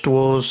watched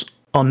was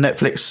on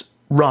Netflix,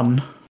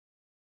 Run.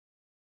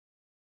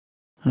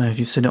 I don't know if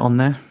you've seen it on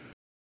there.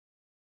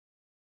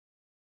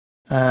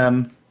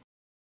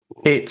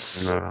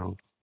 It's no,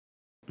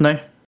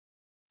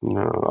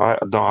 I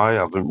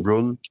haven't.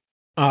 Run.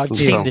 I've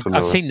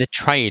seen the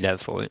trailer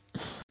for it.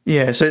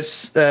 Yeah, so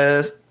it's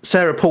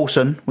Sarah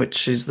Paulson,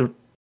 which is the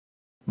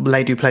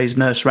lady who plays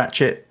Nurse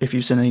Ratched. If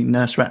you've seen any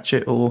Nurse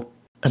Ratched or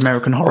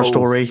American Horror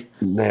Story.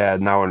 Yeah,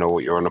 now I know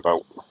what you're on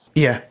about.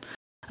 Yeah.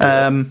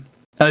 And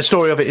the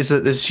story of it is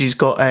that she's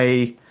got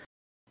a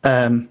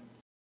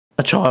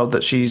child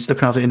that she's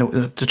looking after.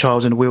 The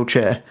child's in a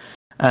wheelchair,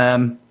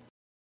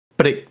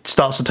 but it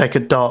starts to take a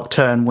dark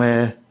turn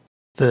where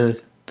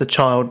the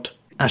child,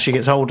 as she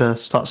gets older,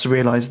 starts to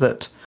realise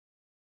that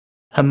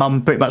her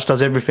mum pretty much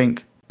does everything,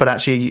 but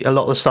actually a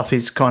lot of the stuff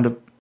is kind of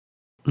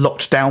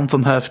locked down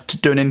from her to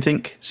doing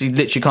anything. She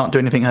literally can't do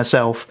anything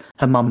herself.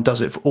 Her mum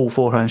does it all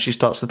for her, and she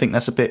starts to think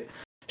that's a bit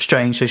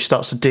strange. So she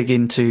starts to dig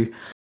into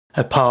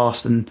her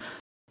past and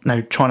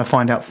trying to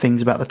find out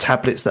things about the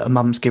tablets that her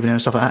mum's giving her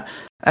and stuff like that.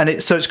 And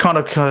it's kind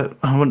of,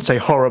 I wouldn't say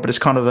horror, but it's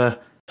kind of a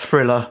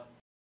thriller.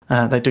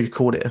 They do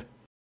call it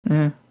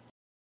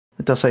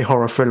it does say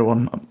horror thriller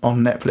on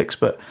Netflix,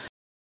 but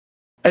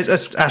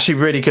it's actually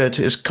really good.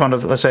 It's kind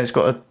of, let's say, it's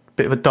got a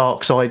bit of a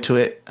dark side to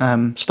it.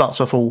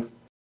 Starts off all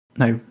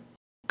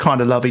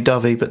kind of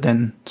lovey-dovey, but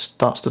then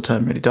starts to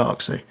turn really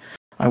dark. So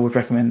I would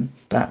recommend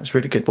that. It's a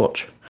really good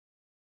watch.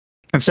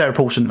 And Sarah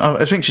Paulson,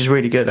 I think she's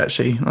really good,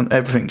 actually, on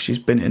everything she's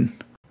been in.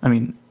 I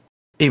mean,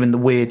 even the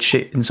weird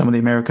shit in some of the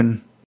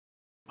American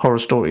Horror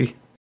Story,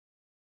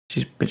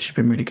 she's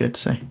been really good.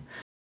 So,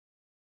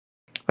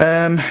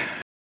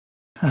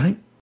 I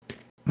think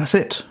that's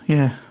it.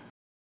 Yeah.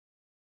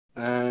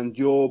 And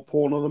your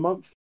porn of the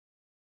month?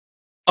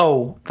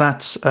 Oh,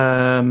 that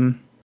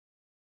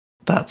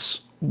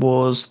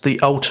was the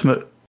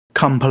ultimate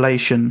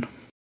compilation.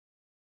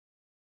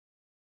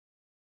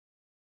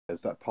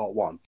 Is that part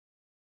 1?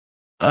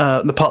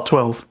 The part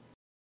 12.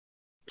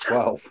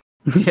 12.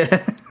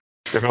 Yeah.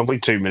 They're only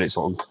 2 minutes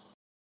long.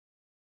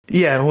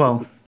 Yeah,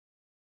 well,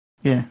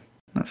 yeah,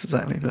 that's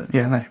exactly that.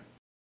 Yeah, no.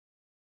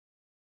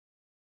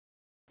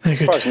 I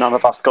suppose none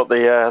of us got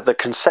the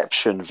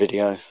conception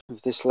video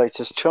of this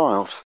latest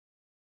child.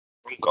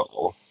 I got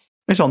all.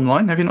 It's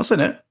online. Have you not seen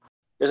it?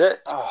 Is it?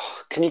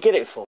 Oh, can you get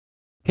it for?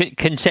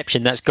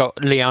 Conception. That's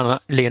got Leonardo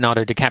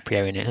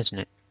DiCaprio in it,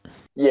 hasn't it?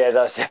 Yeah,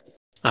 that's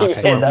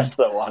Okay. yeah, that's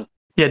the one.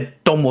 Yeah,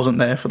 Dom wasn't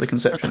there for the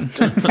conception.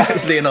 It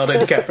was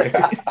Leonardo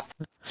DiCaprio.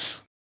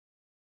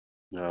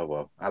 Oh,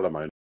 well,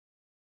 alimony.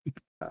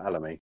 I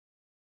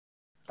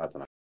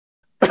don't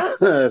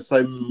know.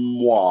 So,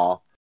 moi.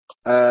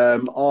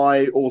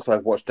 I also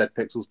have watched Dead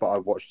Pixels, but I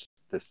watched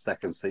the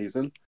second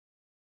season.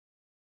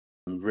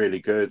 Really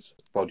good.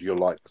 Bod, you'll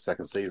like the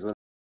second season.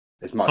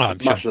 It's much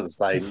of the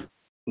same.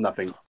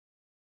 Nothing,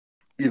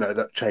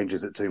 that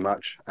changes it too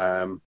much.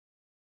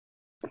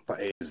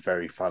 But it is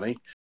very funny.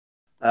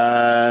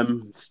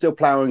 Still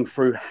ploughing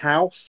through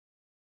House.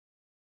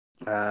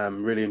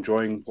 Really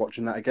enjoying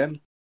watching that again.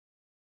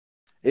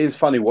 It is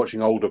funny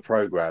watching older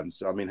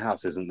programs. I mean,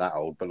 House isn't that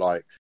old, but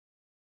like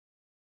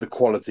the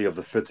quality of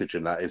the footage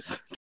in that is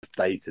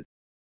dated.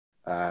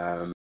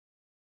 But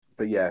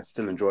yeah,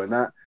 still enjoying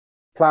that.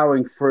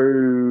 Plowing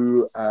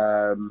through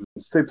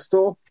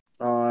Superstore.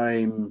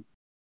 I'm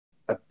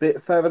a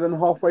bit further than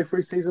halfway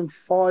through season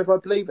 5, I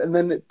believe, and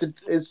then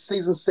is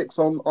season 6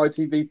 on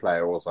ITV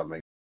Player or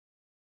something?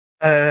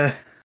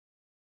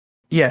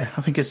 Yeah,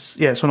 I think it's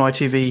on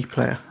ITV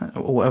Player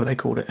or whatever they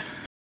called it.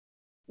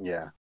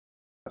 Yeah,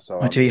 so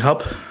ITV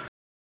Hub.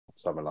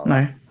 Something like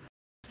No,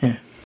 that.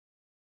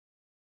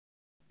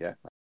 yeah.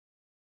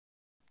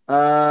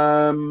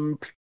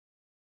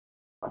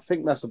 I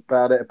think that's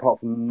about it, apart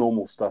from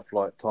normal stuff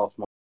like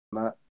Taskmaster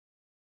and that.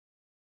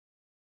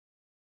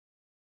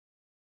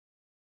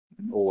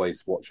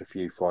 Always watch a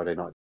few Friday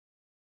night.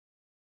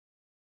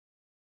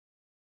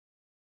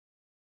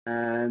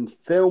 And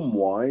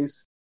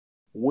film-wise,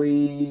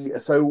 we've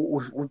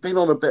been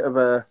on a bit of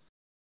a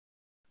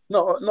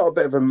not a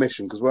bit of a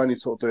mission, because we're only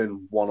sort of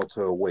doing 1 or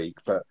 2 a week,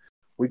 but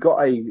we got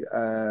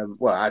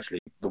actually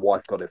the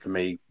wife got it for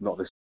me, not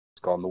this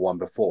one, the one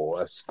before,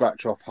 a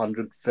scratch off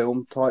 100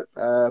 film type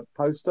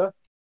poster.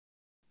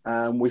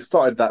 And we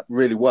started that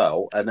really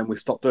well, and then we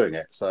stopped doing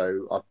it.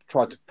 So I've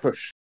tried to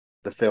push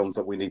the films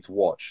that we need to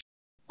watch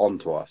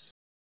onto us,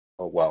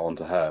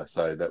 onto her,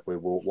 so that we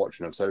were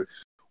watching them. So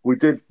we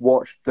did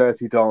watch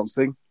Dirty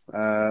Dancing.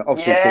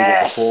 Obviously seen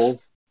it before,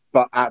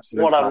 but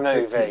absolute what a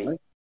classic, movie! you know?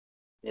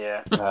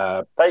 Yeah.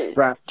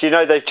 Brad, do you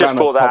know they've just Brad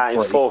brought that out in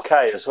top 3.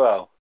 4K as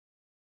well?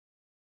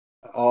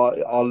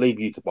 I'll leave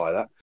you to buy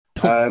that.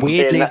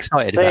 Weirdly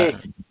excited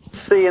about it.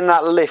 Seeing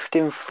that lift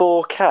in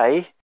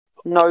 4K,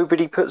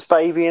 nobody puts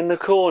baby in the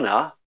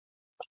corner.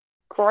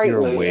 Great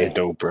You're movie. a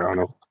weirdo,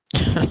 Browno.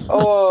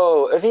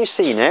 Oh, have you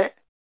seen it?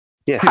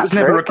 Yeah. It was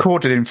never Patrick?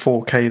 recorded in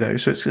 4K though,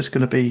 so it's just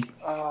going to be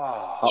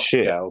Oh,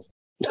 Shit. upscaled.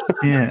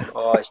 yeah.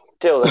 oh, it's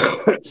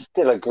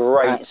still a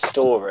great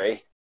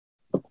story.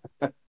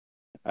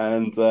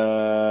 And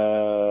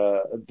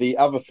the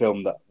other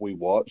film that we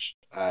watched,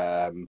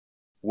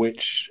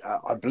 which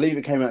I believe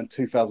it came out in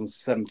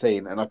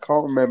 2017, and I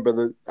can't remember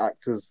the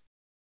actor's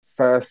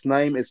first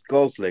name. It's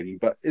Gosling,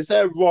 but is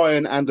there a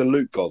Ryan and a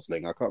Luke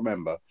Gosling? I can't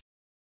remember.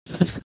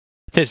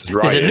 There's a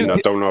Ryan, I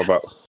Luke, don't know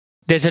about.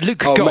 there's a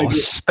Luke Oh, maybe-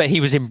 Goss, but he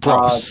was in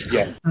Bros.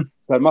 Yeah,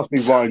 so it must be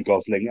Ryan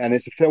Gosling, and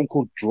it's a film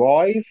called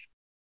Drive.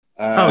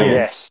 Oh, yeah.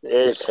 Yes, it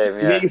is him.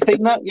 Yeah, Yeah. you've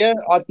seen that? Yeah,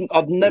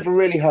 I'd never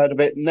really heard of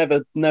it,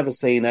 never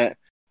seen it,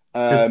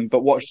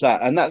 but watched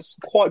that, and that's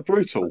quite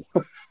brutal.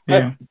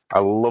 Yeah. I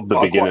love the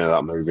beginning of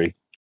that movie.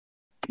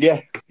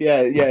 Yeah,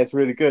 it's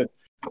really good.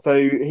 So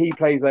he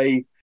plays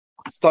a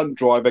stunt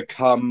driver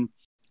come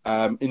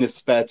in his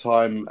spare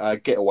time,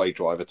 getaway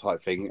driver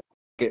type thing.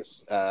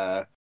 Gets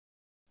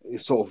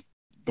sort of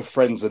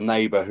befriends a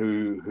neighbour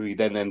who he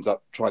then ends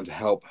up trying to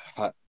help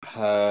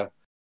her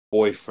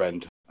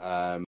boyfriend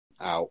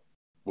out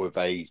with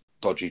a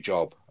dodgy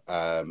job,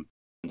 and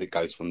it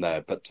goes from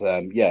there. But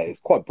it's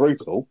quite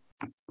brutal.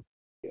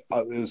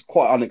 It was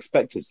quite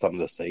unexpected, some of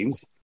the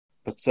scenes,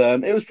 but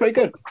it was pretty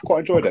good. Quite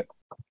enjoyed it.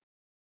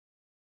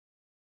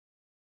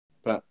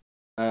 But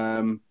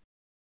I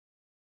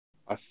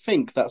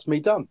think that's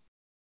me done.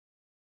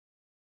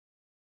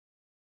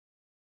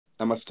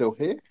 Am I still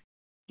here?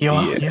 You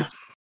are, Yeah. yeah.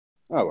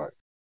 Oh, right.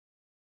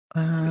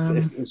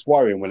 It's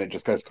worrying when it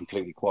just goes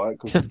completely quiet,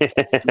 because you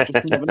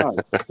just never know.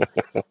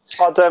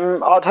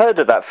 I'd heard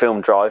of that film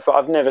Drive, but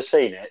I've never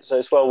seen it, so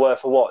it's well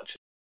worth a watch.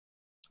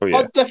 Oh yeah.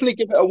 I'd definitely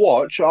give it a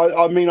watch.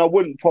 I mean, I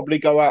wouldn't probably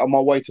go out of my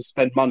way to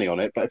spend money on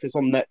it, but if it's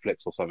on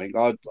Netflix or something,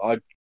 I'd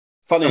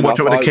funny And enough, watch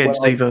it with the kids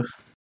either.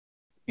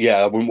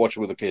 I wouldn't watch it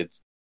with the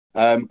kids.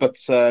 But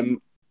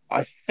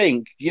I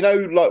think,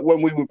 like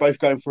when we were both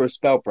going through a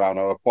spell, Brown,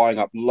 I was buying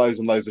up loads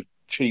and loads of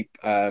cheap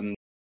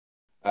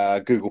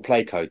Google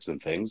Play codes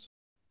and things.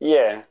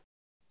 Yeah.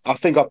 I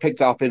think I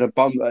picked it up in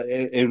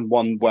in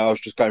one where I was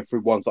just going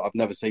through ones that I've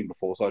never seen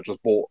before, so I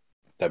just bought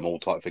them all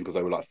type thing because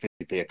they were like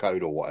 50p a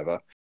code or whatever.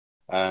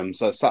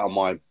 So it sat on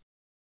my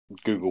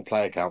Google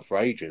Play account for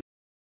ages.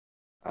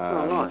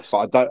 Nice.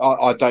 But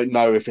I don't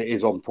know if it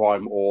is on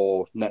Prime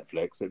or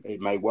Netflix.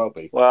 It may well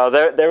be. Well,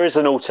 there is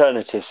an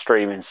alternative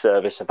streaming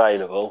service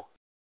available.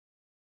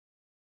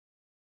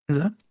 Is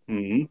that?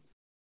 Mm-hmm.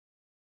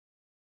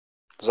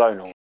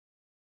 Zonal.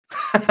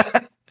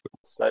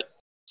 So,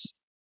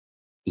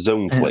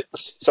 Zoneflix.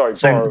 sorry,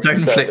 borrowing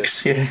Zoneflix,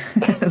 service. yeah.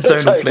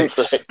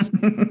 Zoneflix.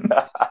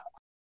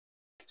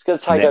 It's going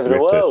to take over the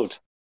Netripper. world.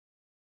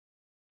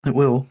 It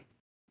will.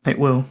 It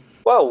will.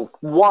 Well,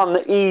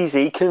 one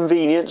easy,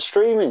 convenient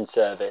streaming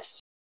service.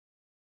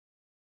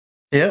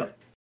 Yeah.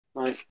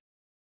 Like,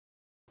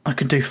 I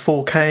can do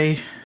 4K.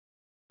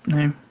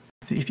 No,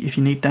 if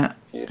you need that.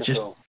 beautiful.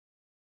 Just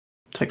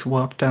takes a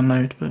while to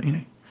download, but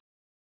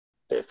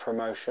Bit of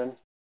promotion.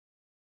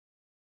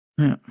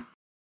 Yeah.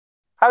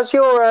 How's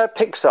your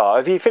Pixar?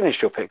 Have you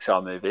finished your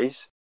Pixar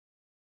movies?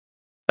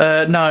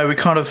 No, we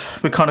kind of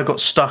got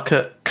stuck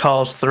at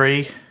Cars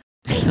 3.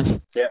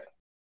 Yeah.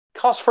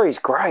 Cars 3 is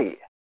great.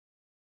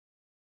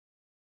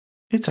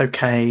 It's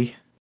okay.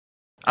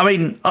 I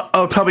mean,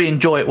 I'll probably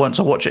enjoy it once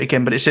I watch it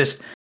again, but it's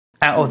just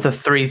out of the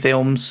 3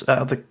 films, out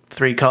of the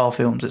 3 car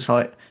films, it's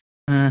like,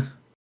 I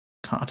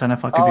don't know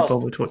if I could be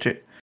bothered to watch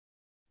it.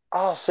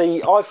 Oh,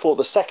 see, I thought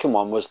the second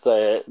one was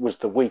the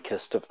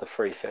weakest of the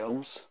three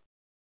films.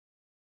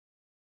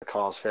 The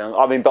Cars film.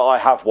 I mean, but I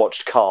have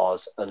watched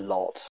Cars a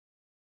lot.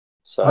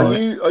 So Are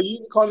you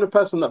the kind of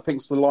person that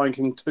thinks The Lion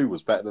King 2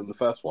 was better than the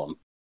first one?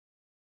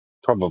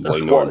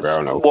 Probably not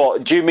Brownell.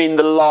 What do you mean,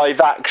 the live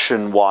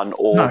action one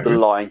or No. the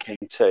Lion King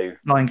 2?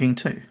 Lion King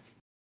 2.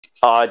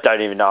 I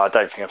don't even know. I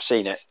don't think I've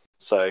seen it.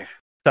 So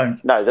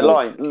Don't. no, the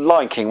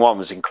Lion King one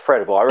was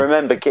incredible. I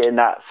remember getting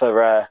that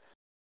for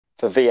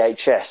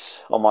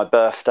VHS on my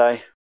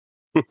birthday.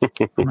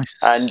 Nice.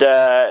 And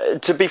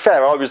to be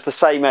fair, I was the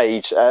same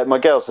age. My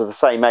girls are the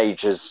same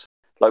age as,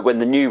 like, when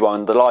the new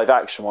one, the live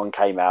action one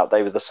came out.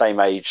 They were the same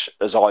age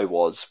as I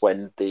was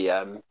when the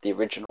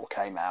original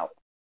came out.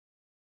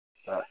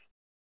 But,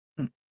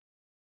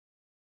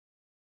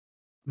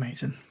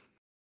 Amazing.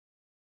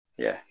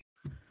 yeah,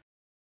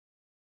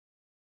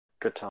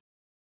 good time.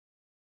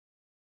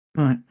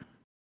 Right.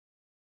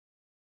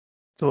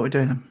 So what are we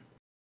doing then?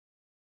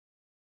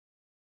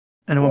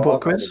 Anyone bought a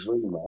quiz?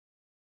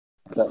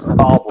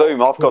 Oh,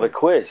 boom! I've got a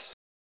quiz.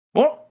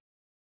 What?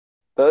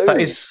 Boom!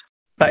 That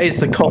is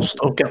the cost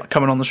of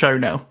coming on the show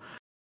now.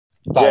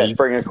 Yes,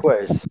 bring a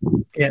quiz.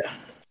 Yeah.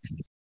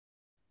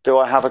 Do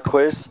I have a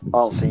quiz?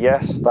 Answer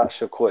yes. That's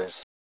your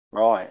quiz.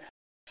 Right.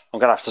 I'm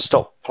gonna have to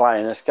stop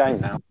playing this game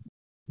now.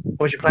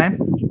 What's your plan?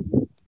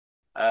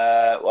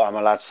 Well, am I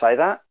allowed to say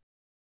that?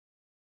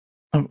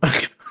 We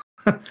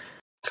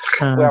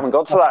Uh, haven't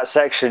got to that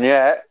section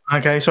yet.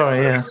 okay, sorry,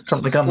 yeah.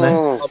 Jumped the gun there.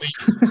 Oh,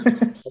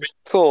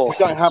 cool. We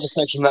don't have a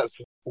section that's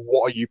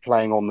what are you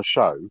playing on the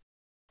show?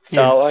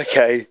 Yeah. Oh,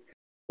 okay.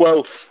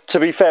 Well, to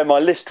be fair, my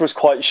list was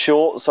quite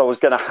short, so I was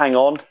going to hang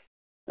on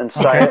and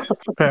say Okay,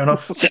 fair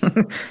enough.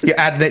 You're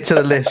adding it to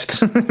the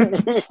list.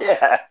 it.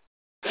 Yeah.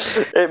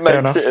 It makes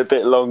enough. it a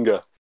bit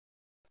longer.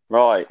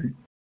 Right.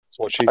 That's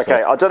what she Okay,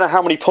 said. I don't know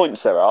how many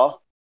points there are,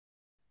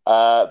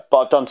 but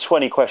I've done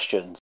 20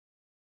 questions.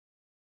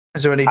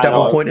 Is there any Hang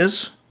double on.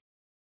 pointers?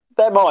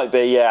 There might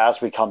be, yeah,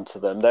 as we come to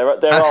them. There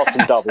are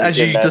some doubles As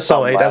in you there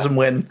decide, somewhere. as and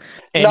when.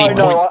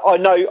 No, I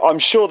know. I'm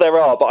sure there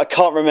are, but I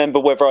can't remember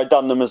whether I'd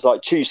done them as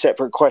like two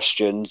separate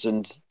questions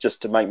and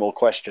just to make more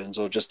questions,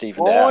 or just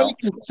even it I out.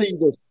 can see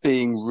this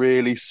being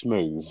really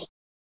smooth.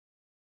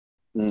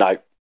 No.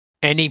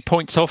 Any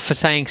points off for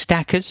saying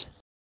stackers?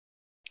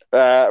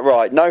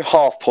 Right. No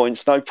half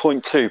points. No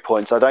 0.2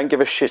 points. I don't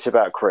give a shit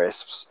about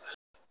crisps.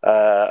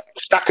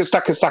 Stackers.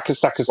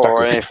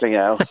 Or anything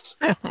else.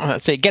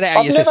 That's it. Get it out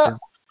of your system.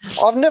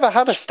 I've never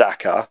had a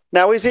stacker.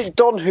 Now, is it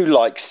Don who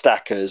likes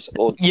stackers,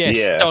 or Yes,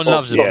 Yeah. Don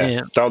loves them. Yeah,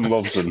 Yeah. Don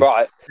loves them.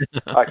 right?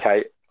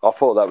 Okay, I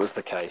thought that was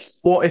the case.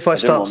 What if I didn't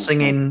start want to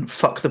singing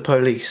 "Fuck the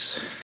Police"?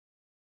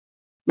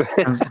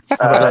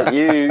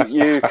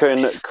 You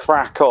can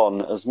crack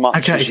on as much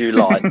Okay. as you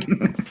like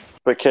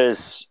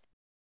because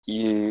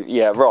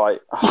right.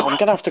 I'm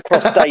gonna have to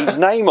cross Dave's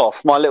name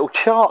off my little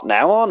chart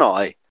now, aren't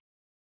I?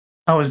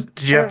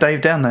 Did you have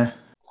Dave down there?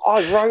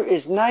 I wrote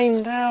his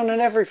name down and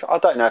everything. I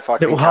don't know if I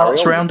can Little carry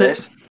hearts on with around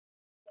this.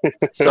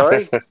 it?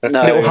 Sorry,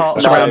 no. Little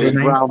hearts no, around his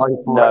name?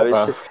 No,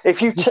 it's,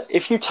 if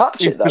you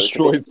touch it though, it's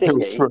a bit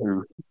sticky.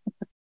 True.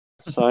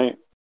 So,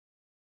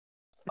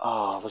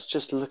 I was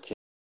just looking.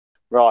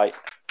 Right,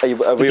 are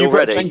we all You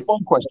ready? ready?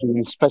 One question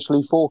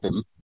especially for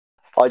him.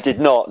 I did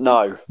not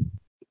know.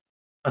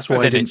 That's why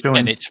I didn't join.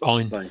 Then it's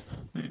fine. Right.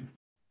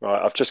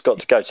 Right, I've just got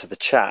to go to the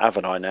chat,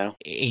 haven't I? Now.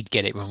 He'd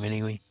get it wrong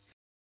anyway.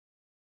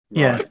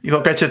 Yeah, Right. you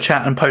got to go to the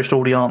chat and post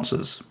all the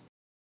answers.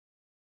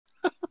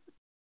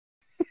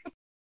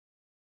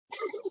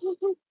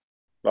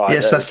 Right.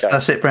 Yes, there we go.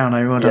 that's it,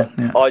 Browno. Well done.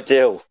 Yeah.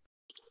 Ideal.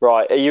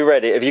 Right, are you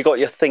ready? Have you got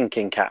your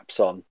thinking caps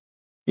on?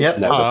 Yep.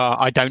 No.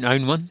 I don't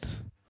own one.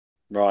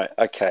 Right,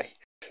 okay.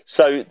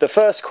 So the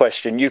first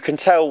question, you can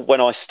tell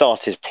when I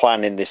started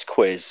planning this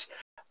quiz,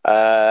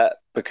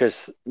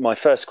 because my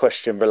first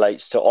question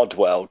relates to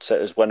Oddworld. So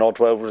it was when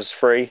Oddworld was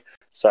free.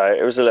 So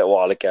it was a little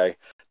while ago.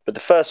 But the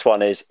first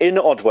one is, in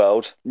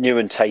Oddworld, New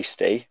and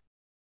Tasty,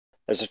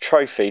 there's a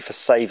trophy for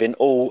saving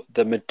all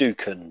the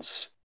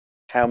Medukans.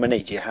 How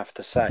many do you have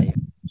to save?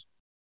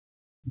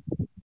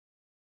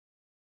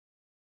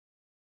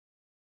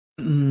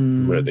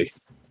 Ready.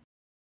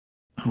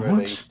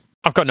 Ready. What?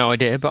 I've got no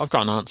idea, but I've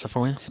got an answer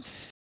for you.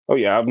 Oh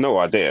yeah, I have no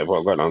idea, but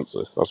I've got an answer.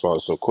 That's why I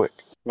was so quick.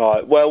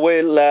 Right. Well,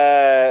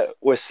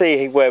 we'll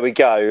see where we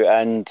go,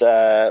 and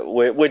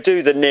we'll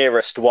do the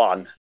nearest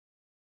one.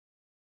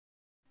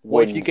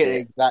 What if you Wins get it. it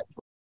exact?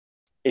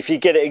 If you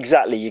get it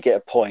exactly, you get a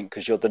point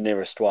because you're the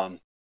nearest one.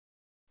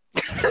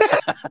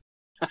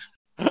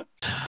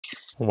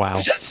 Wow.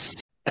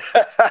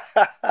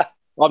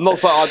 I'm not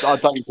saying I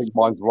don't think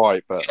mine's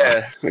right, but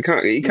You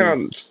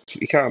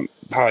can't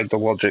hide the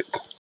logic.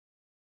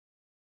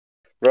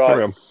 Carry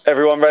Right. on.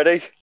 Everyone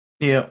ready?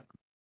 Yeah.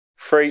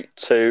 3,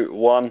 2,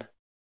 1,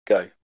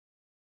 go.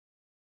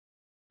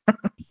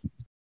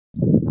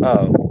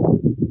 Oh.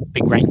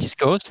 Big Ranger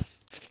scores.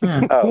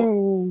 Yeah.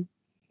 Oh.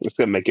 It's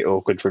gonna make it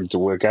awkward for him to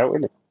work out,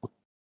 isn't it?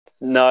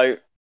 No.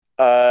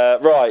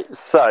 Right.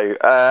 So,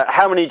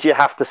 how many do you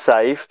have to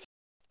save?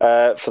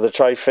 for the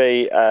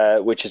trophy,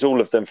 which is all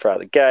of them throughout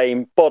the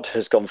game. Bod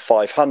has gone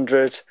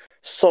 500.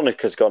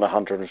 Sonic has gone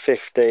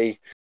 150.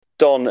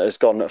 Don has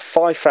gone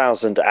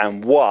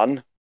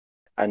 5,001.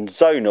 And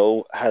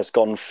Zonal has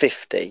gone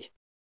 50.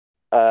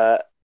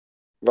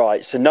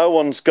 Right, so no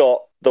one's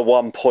got the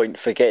 1 point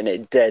for getting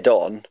it dead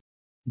on,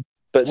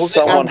 but Was it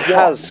someone and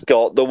has one?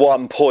 got the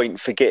 1 point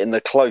for getting the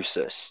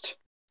closest.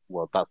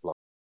 Well, that's like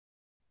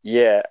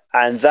Yeah,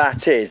 and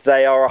that is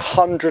they are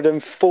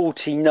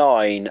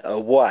 149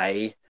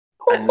 away,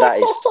 and that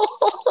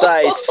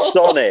is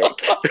Sonic.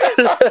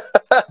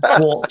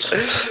 What?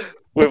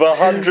 With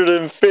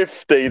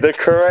 150, the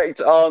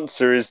correct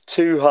answer is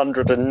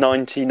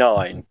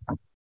 299.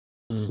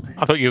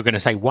 I thought you were going to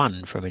say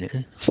 1 for a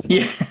minute.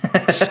 Yeah.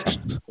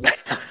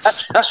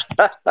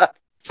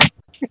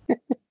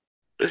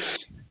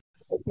 it's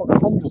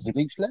like hundreds in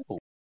each level.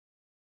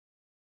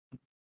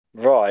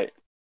 Right.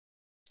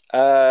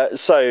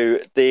 So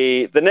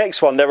the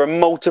next one, there are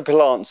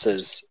multiple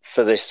answers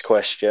for this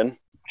question.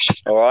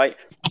 All right.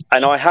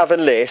 And I have a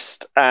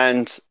list,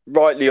 and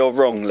rightly or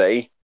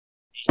wrongly,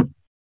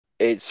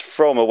 it's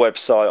from a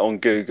website on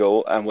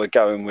Google, and we're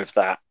going with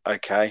that.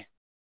 Okay.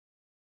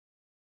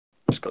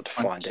 Just got to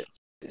find it.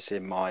 It's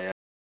in my.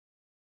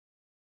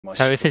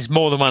 So if there's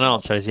more than one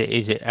answer, is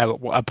it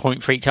a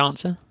point for each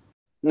answer?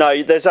 No,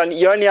 you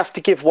only have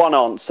to give one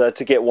answer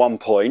to get 1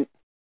 point.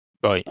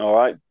 Right. All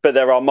right. But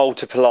there are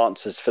multiple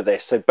answers for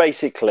this. So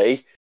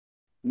basically,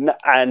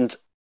 and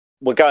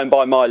we're going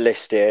by my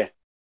list here.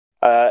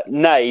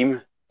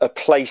 Name a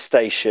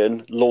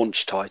PlayStation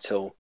launch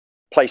title.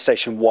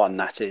 PlayStation 1,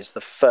 that is,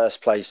 the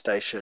first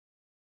PlayStation.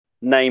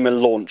 Name a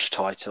launch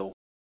title.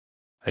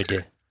 Oh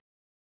dear.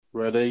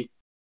 Ready?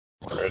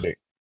 Ready.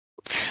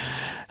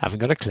 Haven't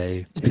got a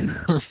clue.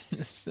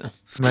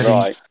 Ready?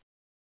 Right.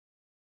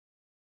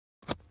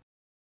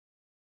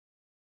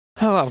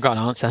 Oh, I've got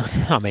an answer.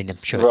 I mean,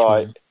 I'm sure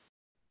Right.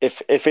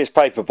 it's If it's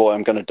Paperboy,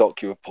 I'm going to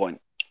dock you a point.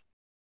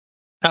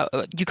 wrong.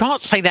 You can't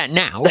say that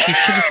now. You should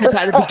have said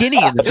that at the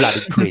beginning of the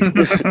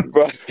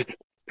bloody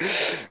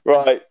quiz.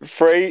 Right.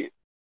 3,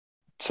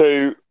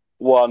 2,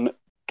 1,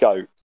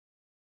 go.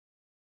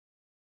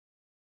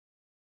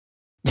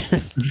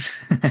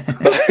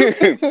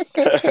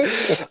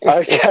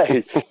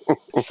 Okay.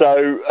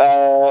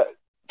 So,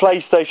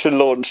 PlayStation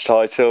launch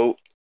title.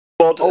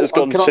 Bod has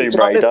gone Tomb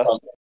Raider.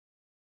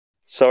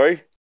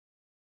 Sorry?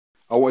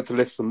 I wanted to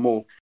list some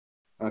more.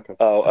 Okay.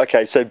 Oh,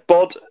 okay. So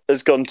Bod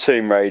has gone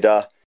Tomb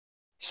Raider.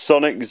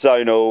 Sonic,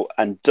 Zonal,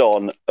 and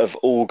Don have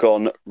all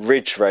gone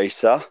Ridge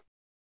Racer.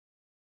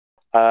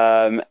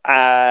 And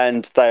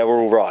they are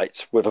all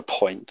right with a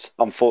point.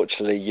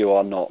 Unfortunately, you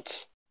are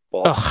not,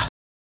 Bod. Oh,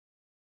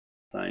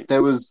 No.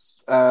 There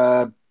was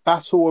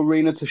Battle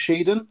Arena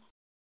Toshiden.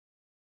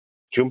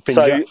 Jumping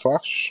So- Jack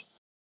Flash.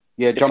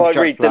 Yeah, If Jump I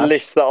Jack read Flash. the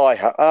list that I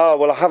have,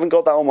 well, I haven't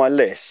got that on my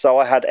list. So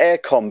I had Air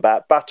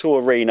Combat, Battle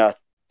Arena,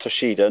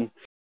 Toshiden,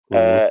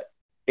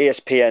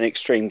 ESPN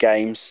Extreme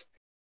Games,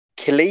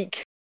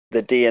 Kileak,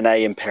 the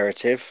DNA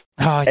Imperative,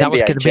 that was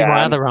NBA going to be my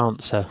Jam. other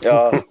answer.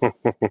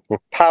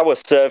 Power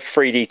Serve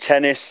 3D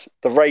Tennis,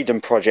 The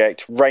Raiden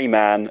Project,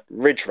 Rayman,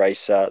 Ridge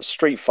Racer,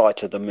 Street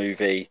Fighter the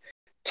Movie,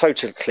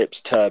 Total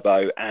Eclipse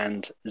Turbo,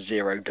 and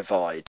Zero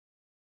Divide.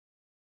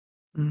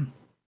 Mm.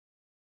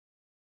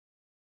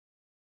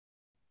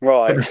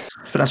 Right.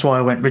 But that's why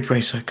I went Ridge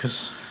Racer,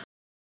 because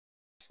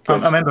I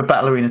Good. remember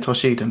Battle Arena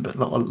Toshiden, but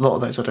a lot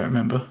of those I don't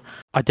remember.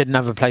 I didn't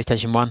have a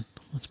PlayStation 1.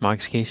 That's my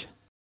excuse.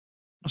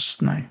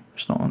 No,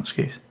 it's not an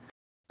excuse.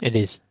 It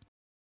is.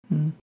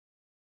 Mm.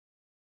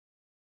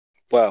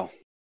 Well,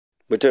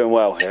 we're doing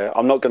well here.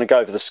 I'm not going to go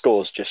over the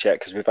scores just yet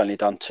because we've only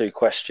done 2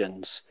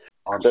 questions.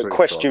 I'm But pretty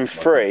question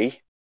sure. 3,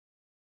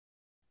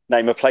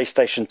 name a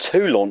PlayStation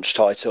 2 launch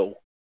title.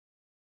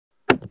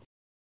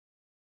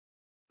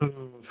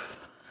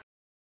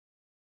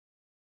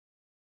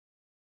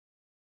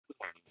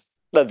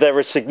 No, there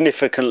are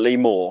significantly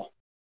more.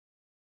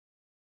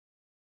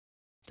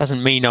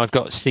 Doesn't mean I've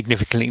got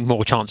significantly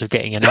more chance of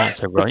getting an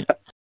answer right.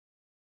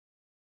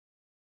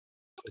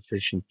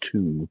 PlayStation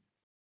 2.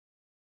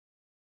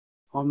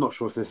 I'm not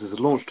sure if this is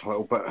a launch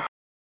title, but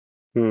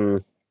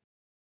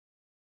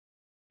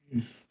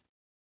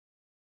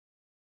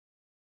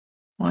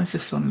Why is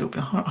this one a little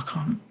bit hard? I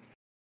can't.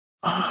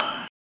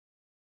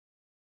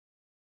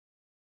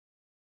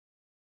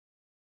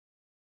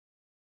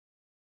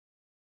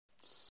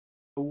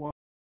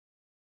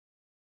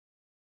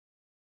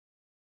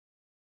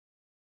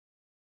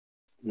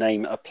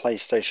 Name a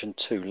PlayStation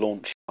 2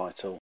 launch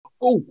title.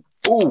 oh,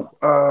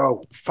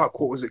 fuck!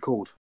 What was it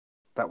called?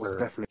 That was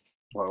definitely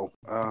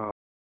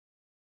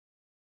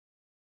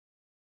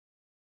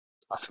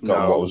I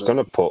forgot what I was going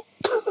to put.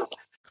 I can't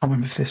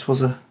remember if this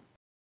was a.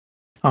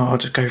 Oh, I'll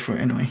just go for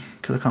it anyway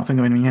because I can't think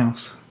of anything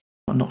else.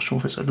 I'm not sure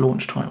if it's a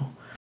launch title.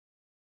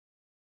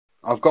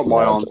 I've got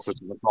my Yeah, answer.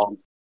 I can't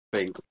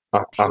think.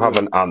 I have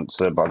an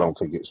answer, but I don't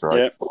think it's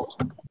right.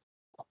 Yeah.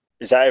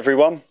 Is that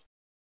everyone?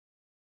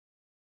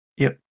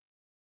 Yep.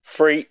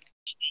 3,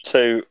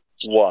 2,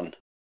 1.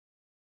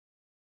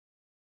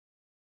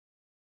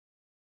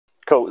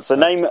 Cool. So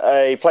name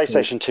a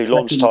PlayStation 2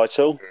 launch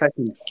title.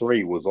 Tekken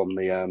 3 was on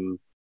the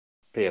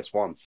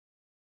PS1.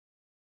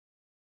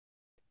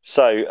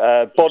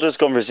 So Bod has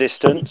gone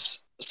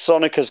Resistance.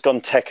 Sonic has gone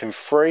Tekken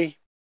 3.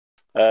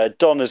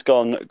 Don has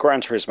gone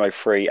Gran Turismo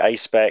 3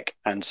 A-Spec.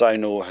 And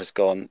Zonal has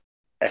gone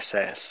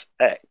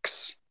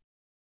SSX.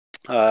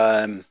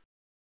 Now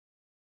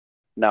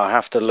I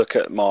have to look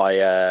at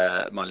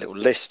my my little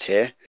list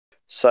here.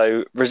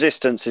 So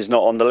Resistance is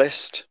not on the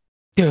list.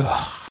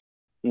 Ugh.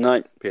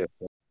 No. PS1.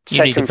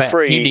 Tekken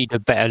 3. You need a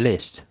better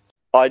list.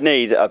 I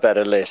need a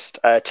better list.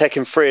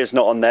 Tekken 3 is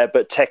not on there,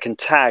 but Tekken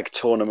Tag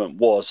Tournament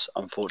was,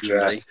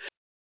 unfortunately.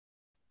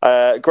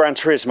 Gran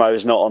Turismo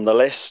is not on the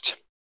list.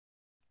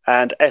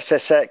 And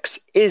SSX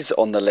is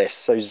on the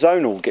list, so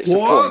Zonal gets a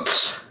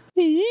point.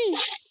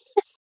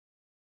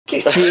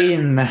 Get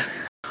in!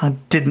 I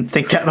didn't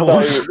think that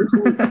was.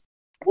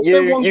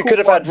 You could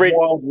have had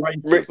Wild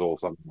Rangers or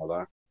something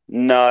like that.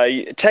 No,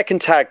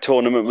 Tekken Tag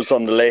Tournament was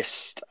on the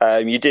list.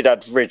 You did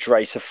add Ridge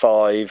Racer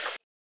 5.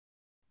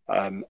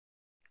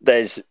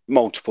 There's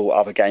multiple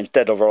other games.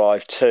 Dead or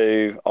Alive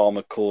 2,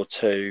 Armored Core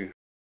 2,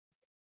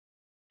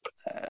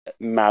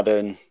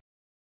 Madden,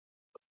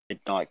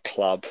 Midnight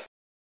Club.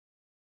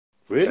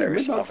 Really?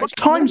 Various Midnight other Club?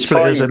 Time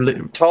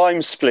Splitters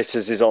Time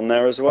Splitters is on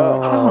there as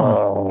well.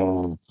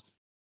 Oh.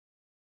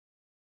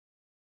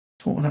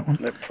 Oh. That one.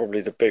 They're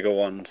probably the bigger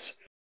ones.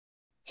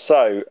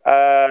 So,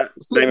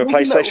 name a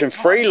PlayStation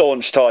 3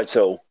 launch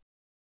title.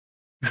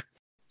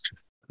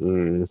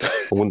 I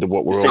wonder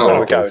what we're See all where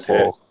we're going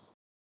going for.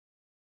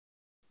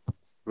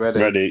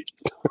 Ready?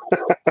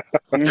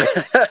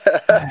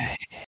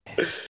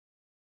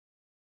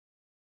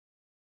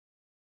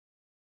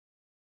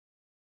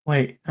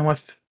 Wait, am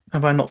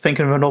I not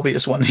thinking of an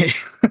obvious one here?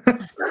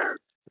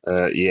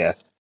 Yeah.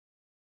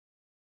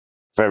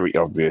 Very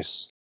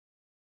obvious.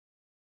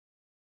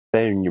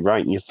 Staring you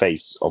right in your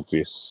face,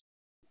 obvious.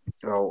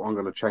 Oh, I'm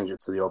going to change it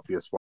to the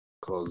obvious one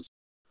because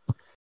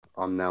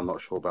I'm now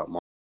not sure about mine.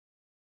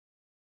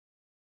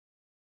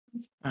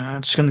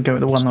 I'm just going to go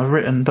with the one I've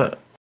written, but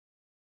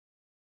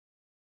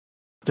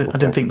I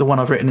don't think the one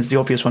I've written is the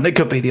obvious one. It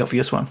could be the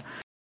obvious one.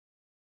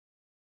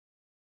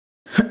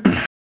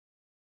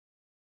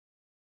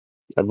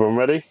 Everyone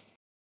ready?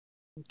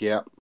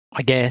 Yeah.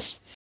 I guess.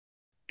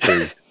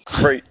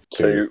 3,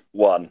 2,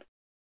 1.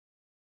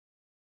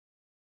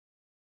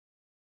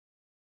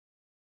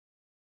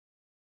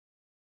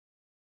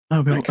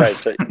 Oh, Okay,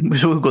 so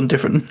we've all gone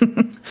different.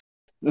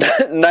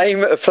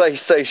 name a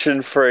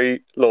PlayStation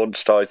 3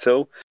 launch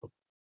title.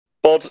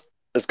 Bod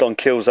has gone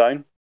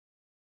Killzone.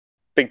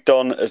 Big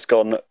Don has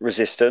gone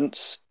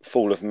Resistance,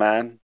 Fall of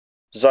Man.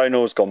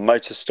 Zonal has gone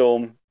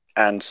Motorstorm.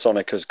 And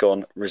Sonic has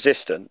gone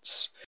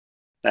Resistance.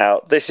 Now,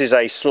 this is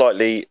a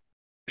slightly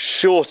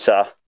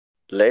shorter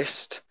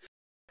list.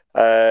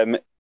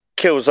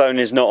 Killzone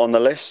is not on the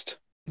list.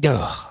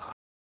 Ugh.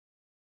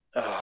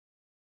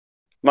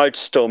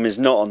 Motorstorm is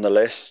not on the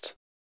list.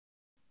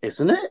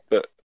 Isn't it?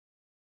 But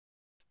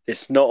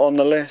it's not on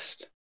the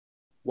list.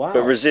 Wow.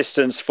 But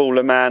Resistance Fall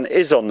of Man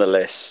is on the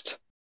list.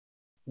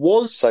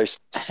 So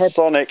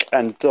Sonic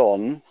and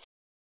Don.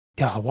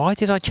 Yeah, why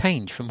did I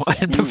change from what I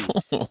had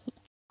before?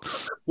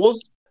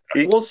 Was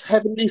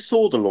Heavenly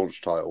Sword a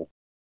launch title?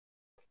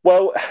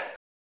 Well,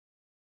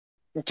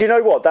 do you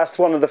know what? That's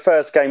one of the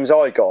first games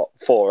I got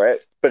for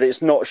it, but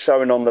it's not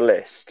showing on the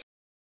list.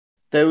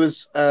 There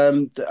was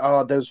one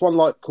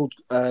like called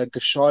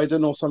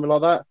Gashiden or something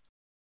like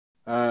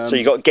that. So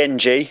you got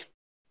Genji.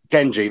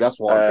 Genji, that's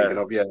what I'm thinking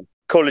of, yeah.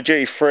 Call of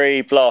Duty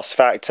 3, Blast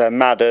Factor,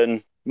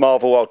 Madden,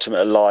 Marvel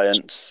Ultimate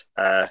Alliance,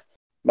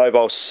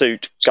 Mobile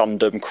Suit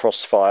Gundam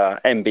Crossfire,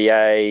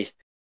 NBA,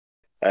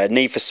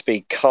 Need for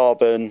Speed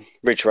Carbon,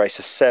 Ridge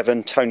Racer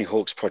 7, Tony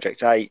Hawk's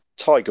Project 8,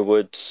 Tiger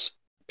Woods,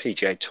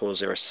 PGA Tour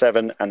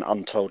 07, and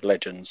Untold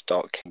Legends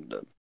Dark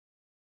Kingdom.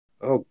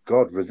 Oh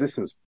God,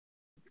 Resistance,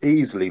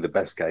 easily the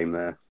best game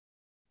there.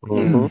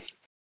 Mm-hmm.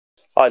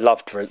 I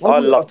loved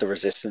the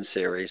Resistance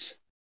series.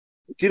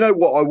 Do you know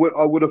what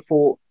I would have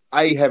thought?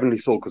 Heavenly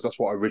Sword, because that's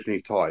what I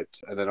originally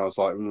typed, and then I was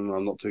like,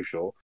 I'm not too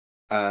sure.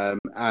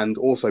 And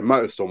also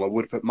Motorstorm, I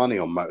would have put money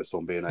on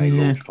Motorstorm being a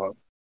launch title.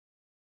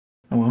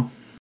 Oh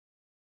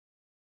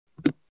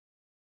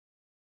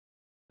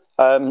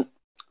well.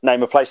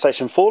 Name a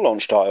PlayStation 4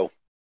 launch title.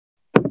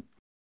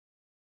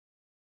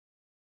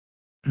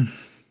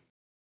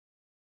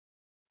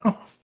 Oh.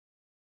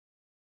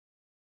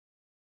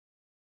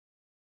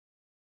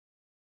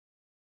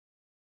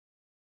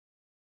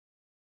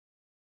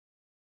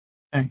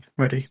 Okay,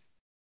 ready.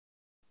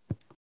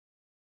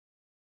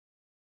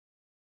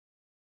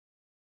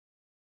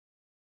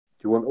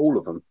 Do you want all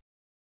of them?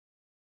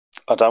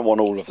 I don't want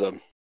all of them.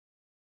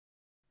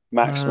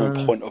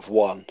 Maximum point of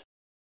 1.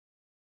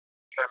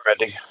 I'm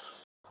ready.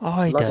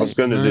 I I was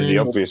going to do the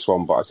obvious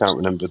one, but I can't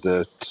remember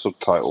the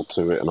subtitle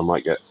to it, and I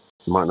might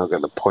not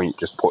get the point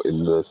just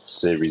putting the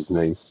series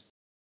name.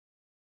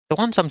 The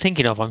ones I'm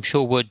thinking of, I'm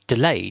sure, were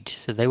delayed,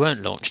 so they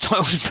weren't launch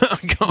titles, but I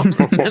can't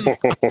remember.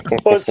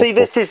 Well, see,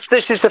 this is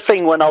the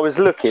thing when I was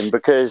looking,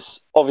 because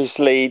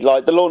obviously,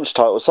 like the launch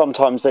titles,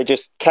 sometimes they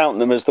just count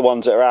them as the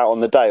ones that are out on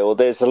the day, or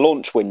there's a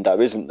launch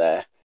window, isn't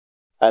there?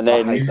 And I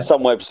then hate that.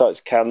 some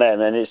websites count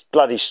them, and it's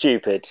bloody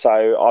stupid.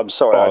 So I'm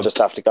sorry, I just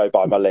have to go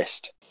by my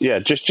list. Yeah,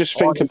 just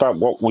think about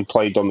what we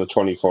played on the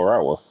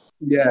 24-hour.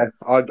 Yeah,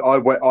 I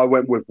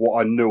went with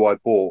what I knew I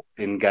bought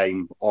in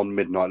game on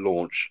midnight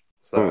launch.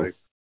 So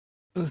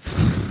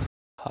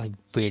I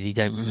really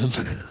don't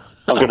remember.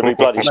 I'm going to be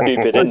bloody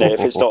stupid, isn't it, if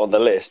it's not on the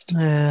list?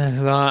 Right,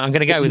 I'm going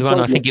to go with one.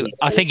 I think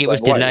it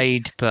was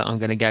delayed, but I'm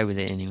going to go with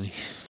it anyway.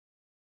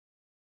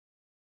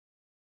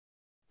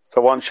 So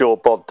once you're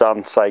bod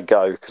done, say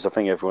go, because I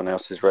think everyone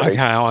else is ready.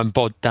 Okay, I'm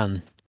bod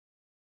done.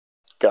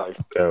 Go.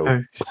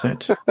 Oh,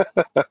 Set.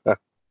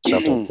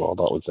 double ball,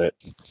 that was it.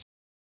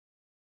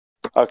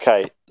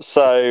 Okay,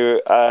 so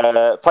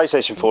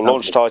PlayStation 4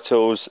 launch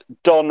titles.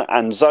 Don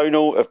and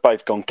Zonal have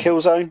both gone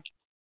Killzone.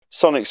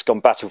 Sonic's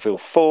gone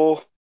Battlefield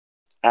 4.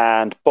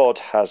 And Bod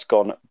has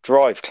gone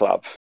Drive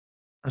Club.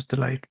 That's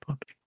delayed. But...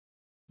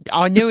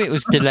 I knew it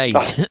was delayed.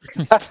 Can't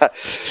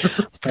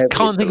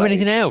think of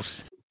anything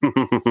else. you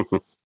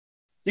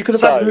could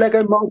have had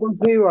Lego Marvel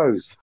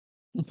Heroes.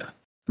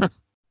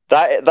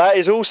 That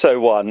is also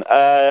one.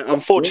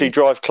 Unfortunately,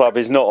 Drive Club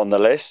is not on the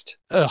list.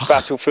 Ugh.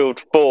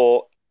 Battlefield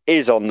 4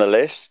 is on the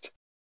list,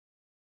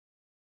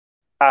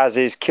 as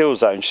is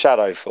Killzone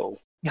Shadowfall.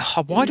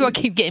 Why do I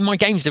keep getting my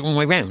games the wrong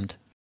way round?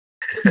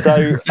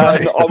 So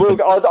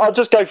I'll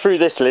just go through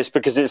this list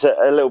because it's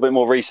a little bit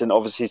more recent,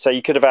 obviously. So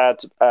you could have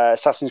had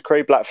Assassin's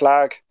Creed Black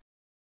Flag.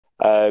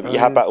 You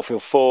had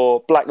Battlefield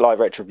 4, Black Light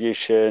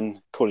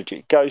Retribution, Call of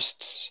Duty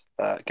Ghosts,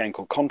 a game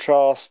called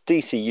Contrast,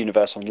 DC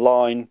Universe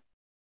Online,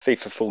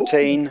 FIFA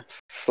 14,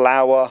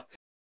 Flower,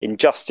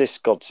 Injustice,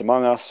 Gods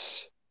Among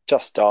Us,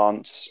 Just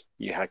Dance.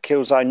 You had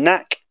Killzone.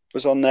 Knack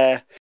was on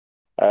there.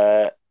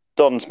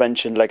 Don's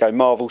mentioned Lego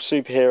Marvel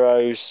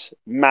Superheroes,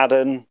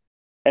 Madden,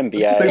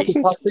 NBA.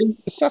 Super Puppy?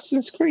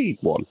 Assassin's Creed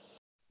one.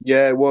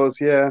 Yeah, it was.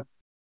 Yeah.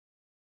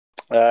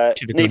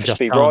 Need for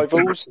Speed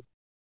Rivals,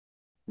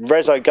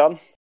 Resogun,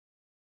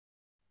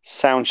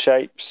 Sound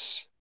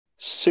Shapes,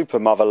 Super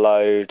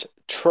Motherload,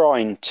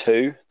 Trine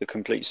 2, The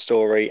Complete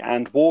Story,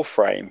 and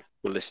Warframe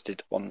were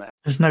listed on there.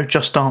 There's no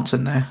Just Dance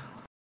in there.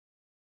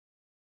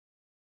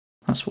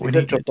 That's what we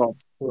need. Just Dance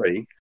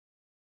 3.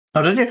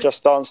 Oh, did you?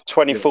 Just Dance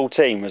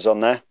 2014 was on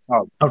there.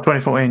 Oh,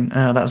 2014.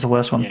 That was the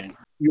worst one. Yeah.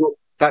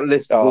 That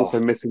list is also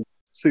missing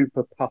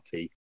Super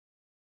Putty.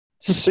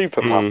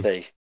 Super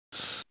Puppy.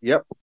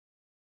 Yep.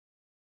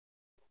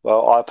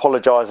 Well, I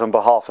apologise on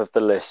behalf of the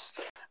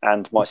list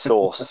and my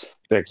source.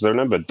 Yeah, because I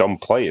remember Dom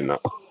playing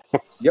that.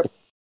 Yep.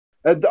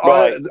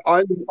 Right.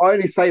 I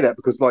only say that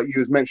because, like,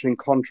 you was mentioning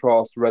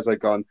Contrast,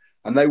 Resogun,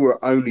 and they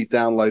were only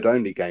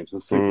download-only games,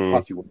 and Super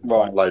Putty was a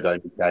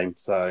download-only game.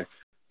 So,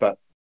 but,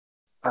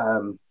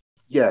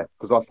 yeah,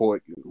 because I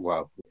thought,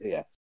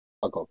 I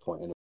got a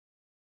point in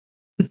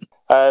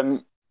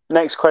it.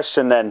 Next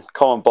question then.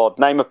 Come on, Bod.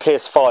 Name a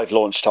PS5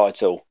 launch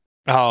title.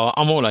 Oh,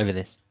 I'm all over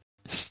this.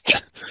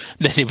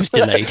 Unless it was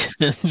delayed.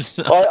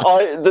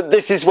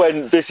 This is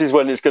when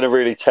it's going to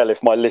really tell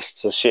if my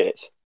lists are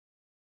shit.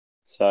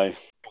 So,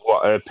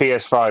 What, a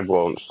PS5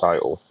 launch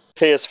title?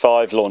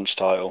 PS5 launch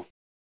title.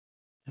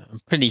 I'm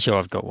pretty sure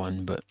I've got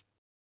one, but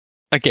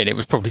again, it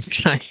was probably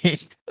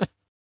delayed.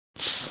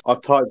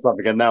 I've typed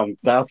something and now I'm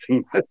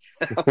doubting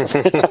myself.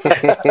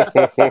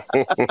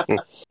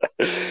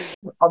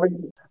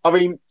 I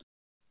mean,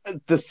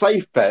 the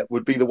safe bet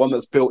would be the one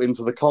that's built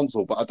into the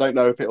console, but I don't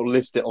know if it'll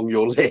list it on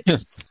your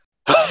list.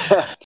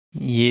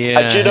 Yeah.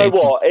 And do you know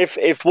what?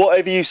 If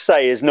whatever you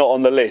say is not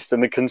on the list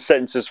and the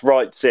consensus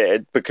writes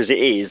it because it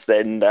is,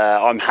 then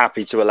I'm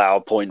happy to allow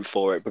a point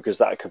for it because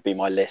that could be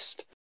my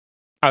list.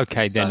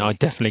 Okay, then I'm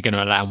definitely going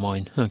to allow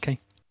mine. Okay.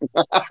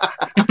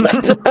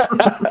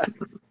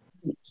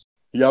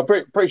 Yeah, I'm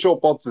pretty sure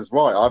Bob's is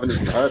right. I haven't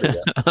even heard it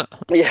yet.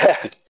 Yeah.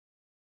 Okay,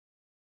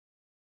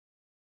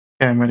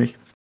 I'm ready.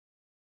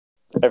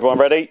 Everyone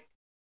ready?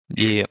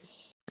 Yeah.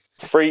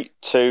 3,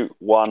 2,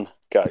 1,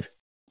 go.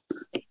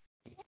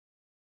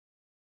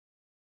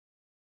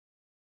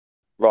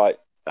 Right.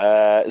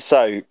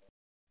 So,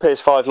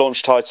 PS5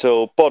 launch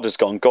title, Bod has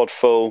gone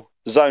Godfall,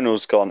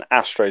 Zonal's gone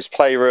Astro's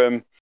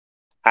Playroom,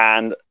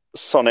 and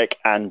Sonic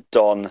and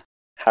Don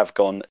have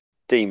gone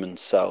Demon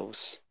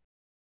Souls.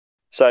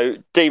 So,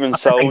 Demon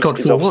Souls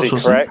is obviously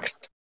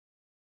correct.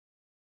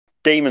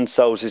 Demon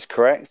Souls is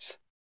correct.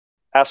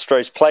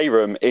 Astro's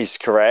Playroom is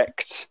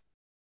correct.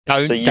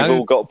 So you've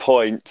all got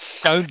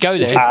points. Don't go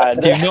there. And...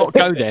 Do not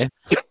go there.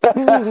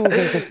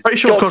 Pretty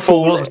sure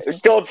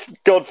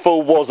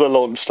Godfall was a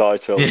launch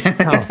title. Yeah.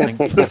 Oh, thank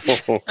you.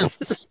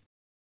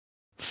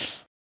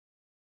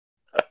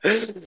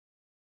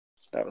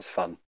 That was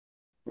fun.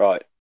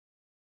 Right.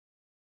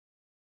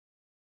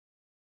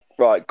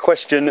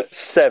 Question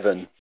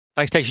 7.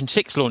 PlayStation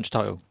 6 launch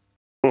title.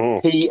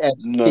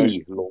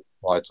 PSP launch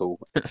title.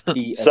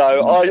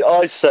 So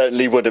I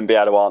certainly wouldn't be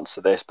able to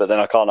answer this, but then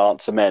I can't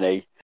answer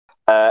many.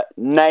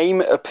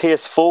 Name a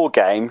PS4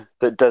 game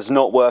that does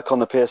not work on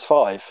the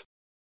PS5.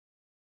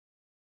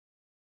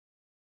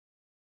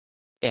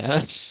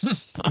 Yeah.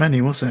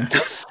 Many, was there?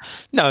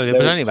 No, there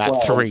was only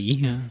about 12.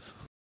 3.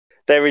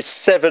 There is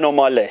 7 on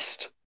my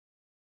list.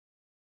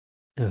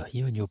 Oh,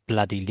 you and your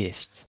bloody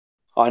list.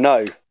 I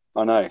know.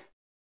 But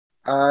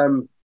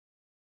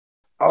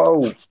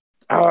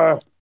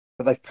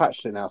they've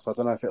patched it now, so I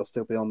don't know if it'll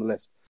still be on the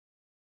list.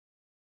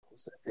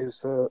 It was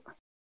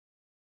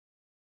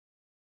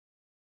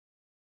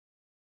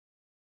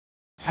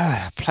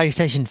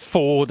PlayStation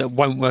 4 that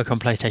won't work on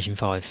PlayStation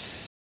 5.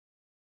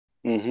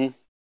 Mm-hmm.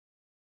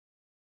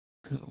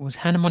 Was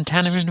Hannah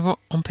Montana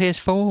on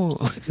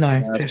PS4?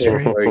 No,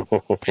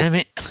 PS3. Damn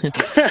it.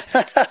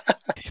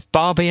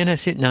 Barbie and a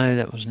sit. No,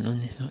 that wasn't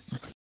on it.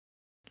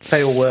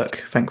 They all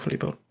work, thankfully,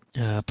 Bob.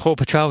 Paw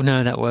Patrol.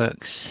 No, that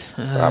works.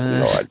 I have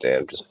no idea.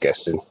 I'm just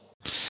guessing.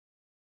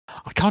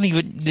 I can't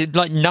even.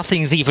 Like,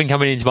 nothing's even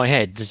coming into my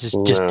head. There's just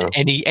No.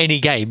 any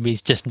game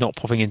is just not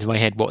popping into my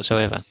head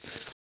whatsoever.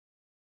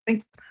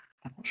 I'm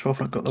not sure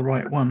if I've got the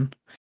right one.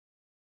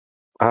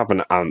 I have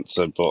an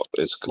answer, but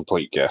it's a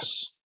complete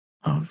guess.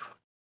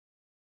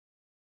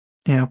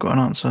 Yeah, I've got an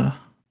answer.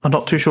 I'm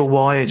not too sure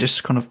why. It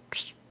just kind of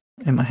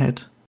in my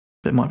head.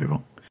 But it might be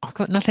wrong. I've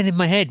got nothing in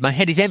my head. My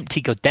head is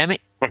empty. God damn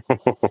it!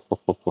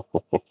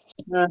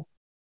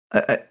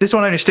 This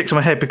one only sticks in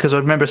my head because I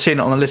remember seeing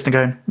it on the list and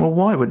going, "Well,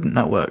 why wouldn't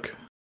that work?"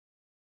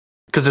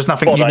 Because there's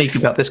nothing unique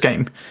about this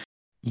game.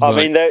 I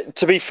mean,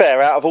 to be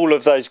fair, out of all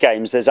of those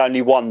games, there's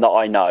only one that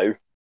I know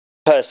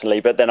personally,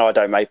 but then I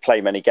don't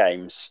play many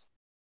games.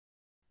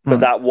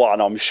 But that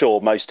one, I'm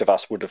sure most of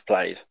us would have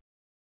played.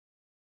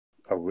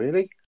 Oh,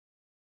 really?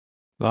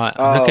 Right,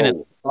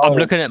 I'm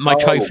looking at my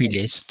trophy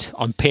list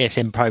on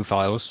PSN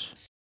profiles.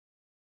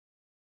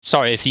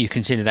 Sorry if you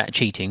consider that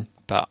cheating,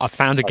 but I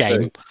found a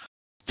game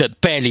that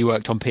barely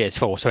worked on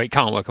PS4, so it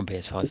can't work on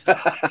PS5.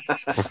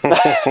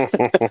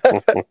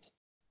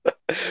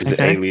 Is it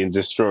Alien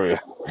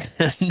Destroyer?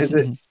 Is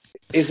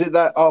it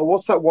that? Oh,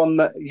 what's that one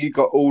that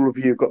all of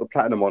you got the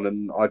platinum on,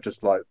 and I just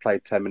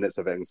played 10 minutes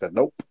of it and said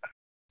nope.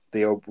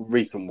 The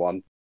recent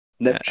one,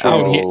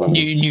 Neptune.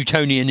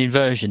 Newtonian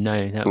inversion.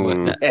 No, that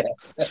worked.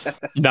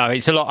 No,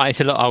 it's a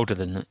lot older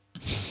than that.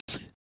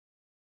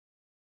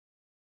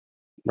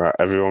 Right,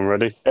 everyone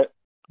ready?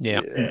 Yeah.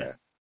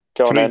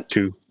 Go on 3, then.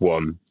 2,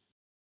 1.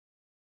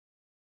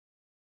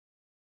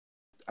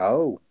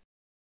 Oh.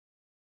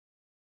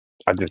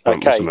 I just thought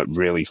it was something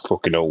really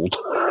fucking old.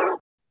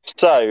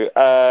 So,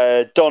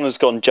 Don has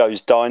gone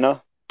Joe's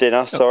Dinner.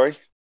 Sorry.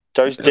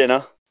 Joe's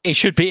Dinner. It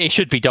should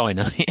be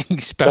Diner.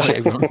 Spell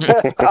it wrong.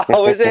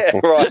 Oh, is it?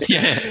 Right.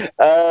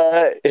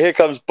 Yeah. Here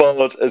comes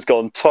Bod has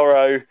gone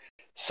Toro.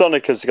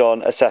 Sonic has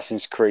gone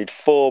Assassin's Creed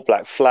 4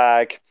 Black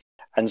Flag.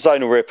 And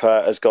Zonal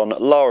Ripper has gone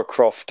Lara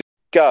Croft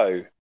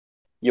Go.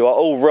 You are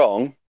all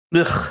wrong.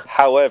 Ugh.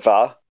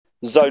 However,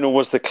 Zonal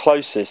was the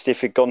closest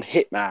if he'd gone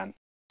Hitman.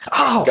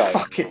 Oh, Go.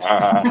 fuck it.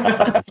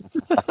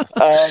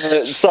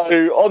 So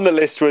on the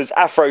list was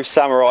Afro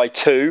Samurai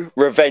 2,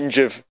 Revenge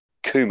of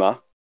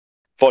Kuma,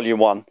 Volume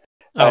 1.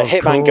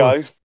 Hitman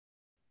Go,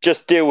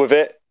 Just Deal With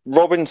It,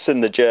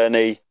 Robinson the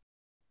Journey,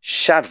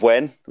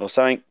 Shadwen or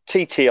something,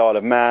 TT Isle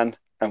of Man,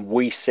 and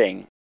We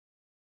Sing.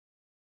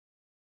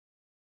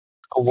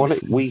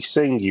 We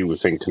Sing you were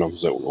thinking of,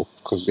 Zonal?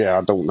 Because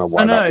I don't know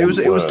why. No, it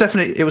was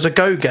definitely a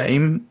Go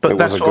game, but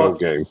that's was a Go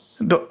game.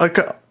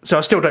 But so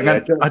I still don't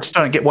know. I just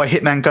don't get why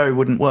Hitman Go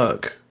wouldn't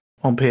work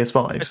on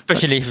PS5,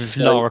 especially if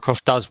Lara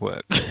Croft does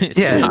work.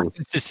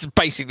 It's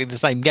basically the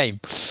same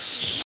game.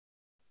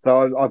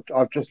 So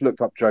I've just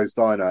looked up Joe's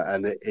Diner,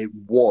 and it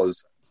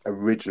was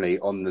originally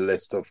on the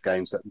list of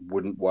games that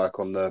wouldn't work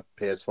on the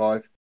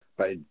PS5,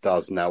 but it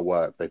does now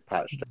work. They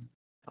patched it.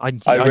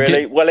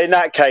 Really? Well, in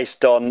that case,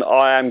 Don,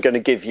 I am going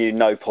to give you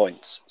no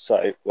points.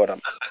 So, well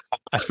done.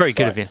 That's very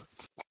good of you.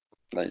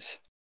 Nice.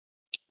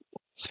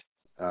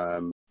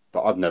 But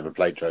I've never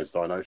played Joe's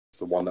Dino. It's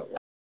the one that I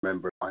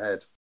remember in my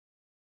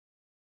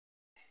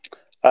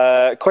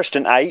head.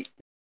 Question 8.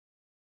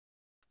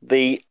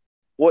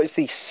 What is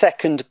the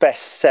second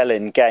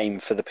best-selling game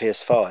for the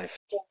PS5?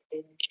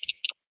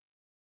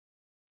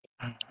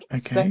 Okay.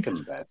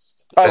 Second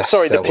best? Oh,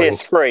 sorry, the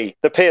PS3.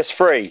 The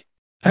PS3.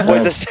 What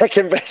is the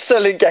second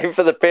best-selling game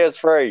for the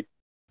PS3?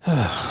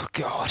 Oh,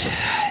 God.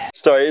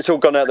 Sorry, it's all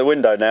gone out the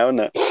window now,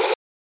 isn't it?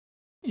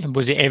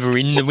 Was it ever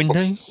in the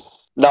window?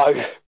 No.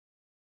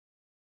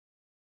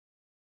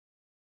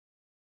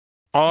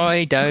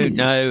 I don't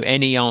know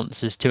any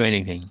answers to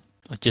anything.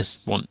 I just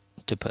want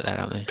to put that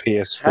out there.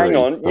 PS3. Hang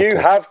on, you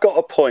have got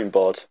a point,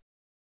 Bod.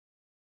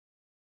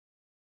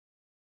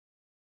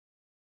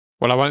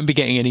 Well, I won't be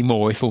getting any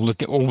more if all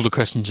the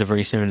questions are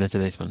very similar to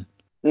this one.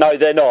 No,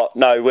 they're not.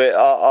 No, we're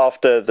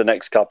after the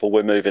next couple,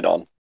 we're moving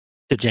on.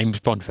 The James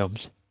Bond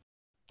films.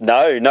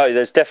 No,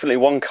 there's definitely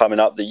one coming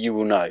up that you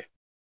will know.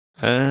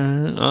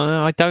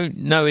 I don't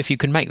know if you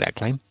can make that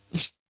claim.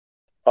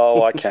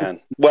 Oh, I can.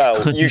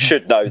 Well, you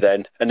should know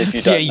then, and if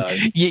you don't know,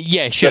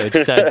 should.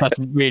 That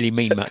doesn't really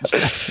mean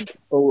much.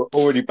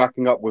 Already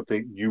backing up with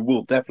you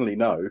will definitely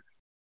know.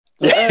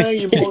 So,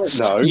 you might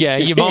know. Yeah,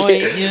 you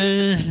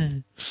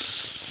might.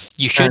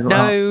 You should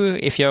know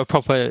if you're a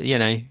proper,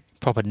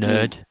 proper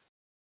nerd.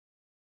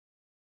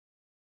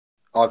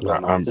 I've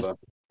got an answer.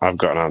 I've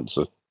got an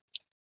answer.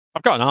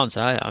 I've got an answer.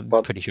 I'm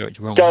Well, pretty sure it's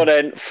wrong. Go on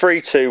then.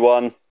 3, 2,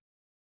 1.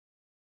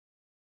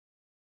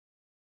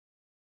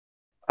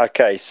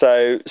 Okay,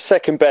 so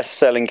second best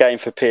selling game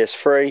for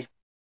PS3.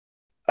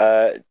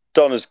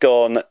 Donna's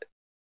gone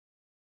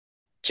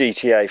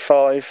GTA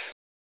 5.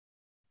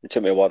 It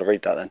took me a while to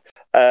read that then.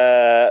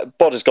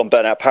 Bod has gone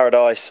Burnout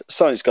Paradise.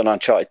 Sonic's gone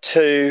Uncharted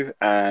 2.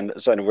 And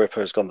Zona Ripper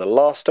has gone The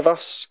Last of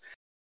Us.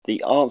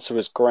 The answer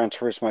was Gran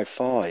Turismo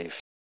 5.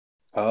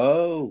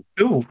 Oh.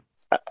 Ooh.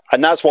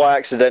 And that's why I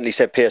accidentally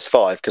said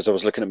PS5, because I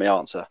was looking at my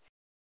answer.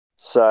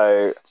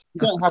 So, You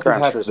don't have Gran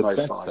to have Turismo the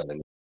best 5.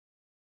 selling.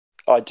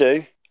 I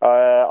do.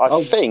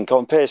 I think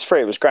on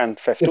PS3 it was Grand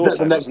Theft Is Auto, that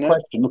the next wasn't it?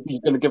 question? Are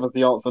you going to give us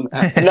the answer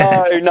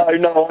now?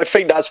 No. I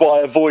think that's why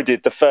I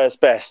avoided the first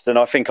best, and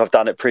I think I've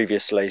done it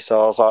previously.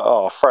 So I was like,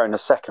 I'll throw in a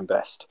second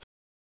best.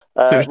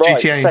 So it was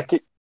Right, GTA second.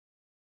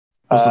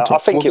 was the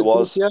top. I think it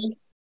was.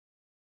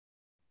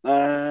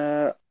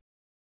 GTA?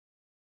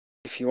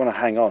 If you want to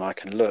hang on, I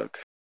can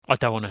look. I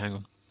don't want to hang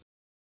on.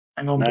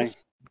 Hang on. No,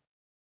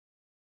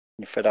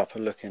 you're fed up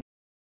of looking.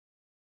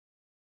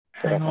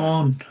 Hang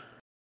on.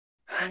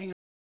 Hang on.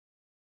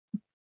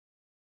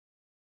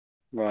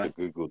 Right.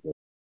 Google it.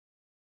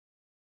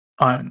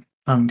 I'm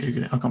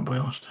googling it. I can't be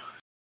asked.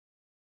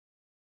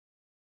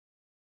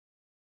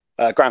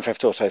 Grand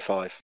Theft Auto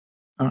 5.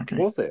 Okay.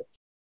 Was it?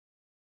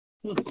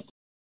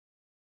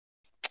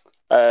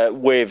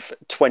 With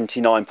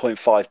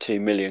 29.52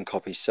 million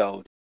copies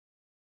sold.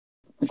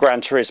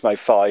 Gran Turismo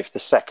 5, the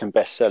second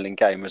best-selling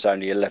game, was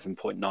only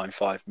 11.95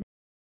 million.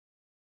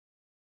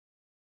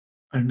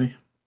 Only.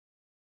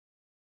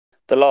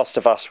 The Last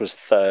of Us was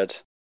third.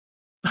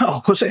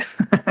 Oh, was it?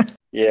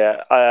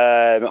 Yeah,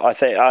 I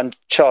think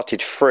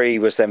Uncharted 3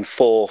 was then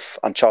fourth.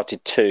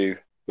 Uncharted 2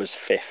 was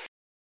fifth.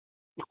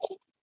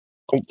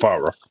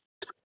 Far.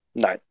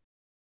 No.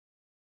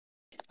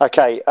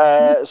 Okay,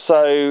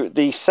 so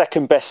the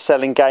second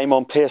best-selling game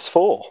on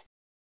PS4.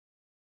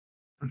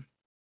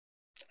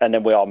 And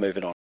then we are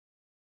moving on.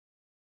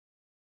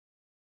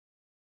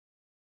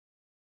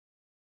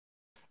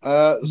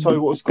 So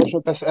what was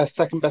the question?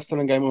 Second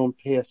best-selling game on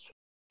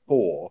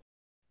PS4?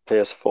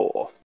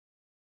 PS4.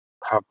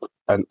 Have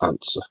an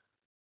answer.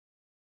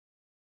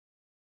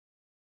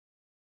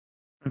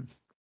 I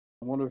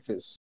wonder if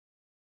it's...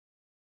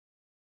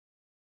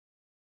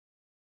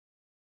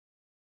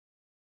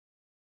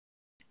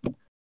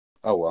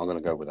 Oh, well, I'm going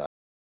to go with that.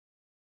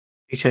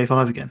 GTA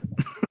 5 again.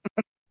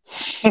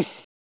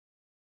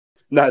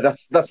 No,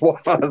 that's what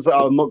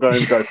I'm not going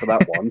to go for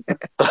that one.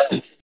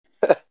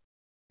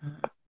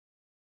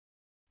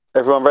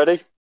 Everyone ready?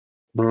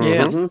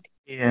 Yeah. Mm-hmm.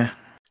 Yeah.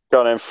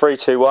 Go on in. 3,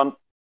 2, 1.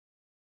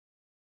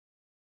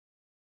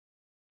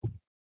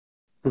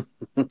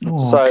 Oh,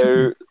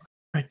 So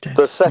Red Dead.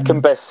 the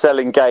second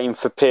best-selling game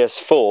for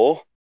PS4,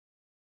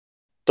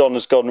 Don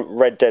has gone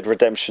Red Dead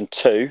Redemption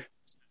 2.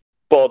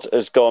 Bod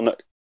has gone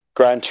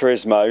Gran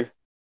Turismo,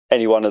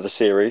 any one of the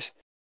series.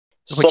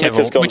 Sonic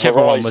has gone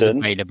Whichever one was Horizon.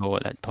 available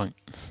at that point.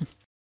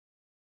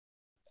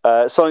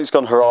 Sonic's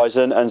gone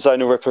Horizon, and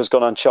Zona Ripper has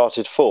gone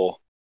Uncharted 4.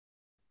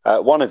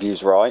 One of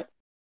you's right.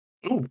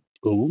 Ooh.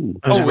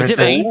 Oh, is it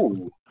me?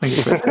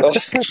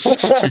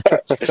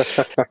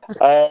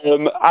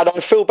 And I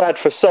feel bad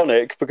for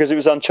Sonic because it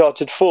was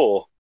Uncharted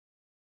 4.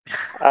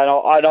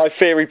 And I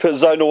fear he put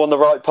Zona on the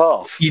right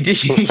path. You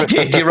did.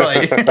 You're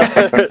right.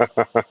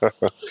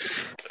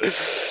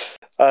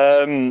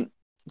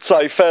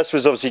 So first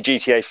was obviously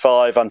GTA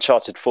 5,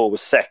 Uncharted 4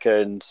 was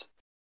second.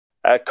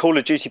 Call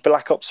of Duty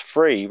Black Ops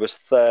 3 was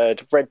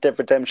third. Red Dead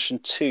Redemption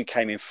 2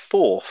 came in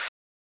fourth.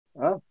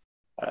 Oh.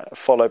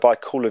 Followed by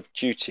Call of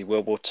Duty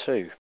World War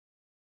 2.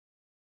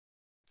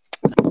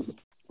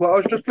 Well, I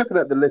was just looking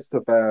at the list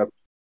of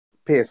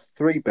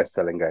PS3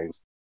 best-selling games,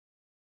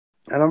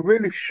 and I'm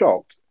really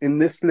shocked. In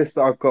this list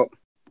that I've got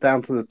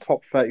down to the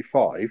top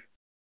 35,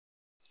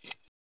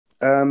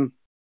 Grand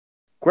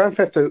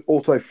Theft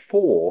Auto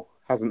 4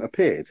 hasn't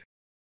appeared.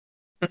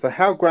 So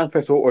how Grand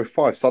Theft Auto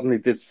 5 suddenly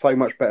did so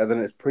much better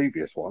than its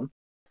previous one?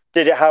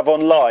 Did it have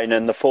online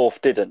and the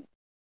fourth didn't?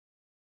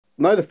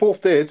 No, the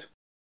fourth did.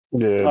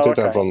 Yeah, it Oh, did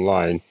have okay.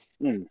 online.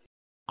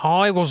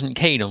 I wasn't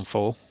keen on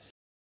 4,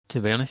 to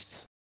be honest.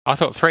 I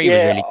thought 3 was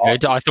really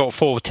good. I thought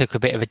 4 took a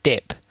bit of a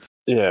dip.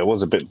 Yeah, it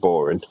was a bit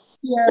boring.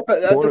 Yeah,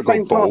 but at Wanna the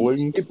same go time,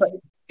 bowling?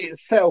 it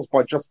sells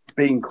by just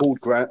being called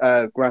Grand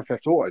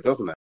Theft Auto,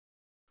 doesn't it?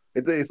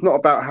 It's not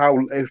about how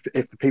if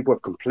the people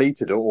have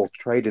completed it or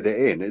traded it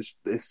in.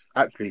 It's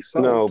actually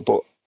sold. No,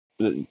 but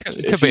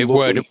It could be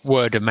word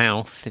of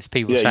mouth if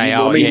people say,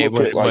 it it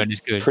weren't as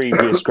good.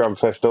 Previous Grand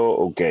Theft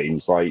Auto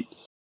games, like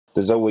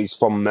there's always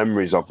fond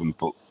memories of them,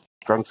 but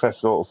Grand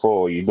Theft Auto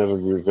 4, you never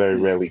very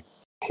rarely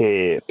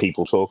hear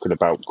people talking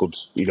about good,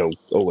 I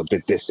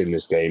did this in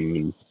this game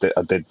and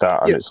I did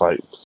that, and it's like.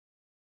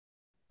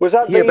 Was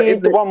that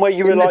the one where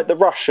you were like the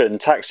Russian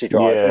taxi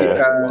driver?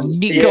 Yeah.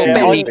 Nico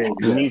Bellic.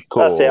 Nico.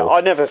 That's it. I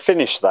never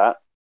finished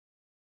that.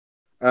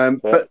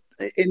 But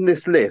in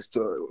this list,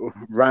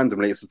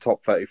 randomly, it's the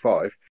top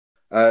 35.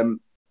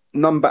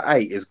 Number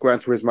 8 is Gran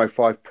Turismo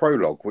 5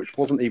 Prologue, which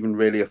wasn't even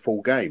really a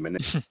full game, and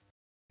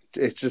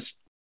it's just,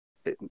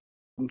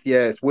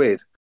 it's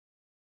weird.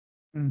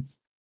 Mm.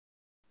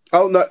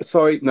 Oh no,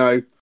 sorry,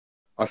 no,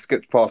 I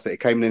skipped past it. It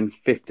came in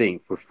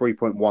 15th with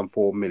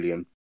 3.14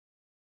 million.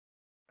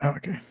 Oh,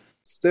 okay.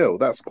 Still,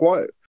 that's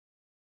quite.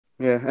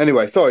 Yeah.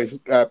 Anyway, sorry,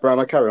 Brown.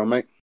 I carry on,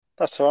 mate.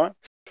 That's all right.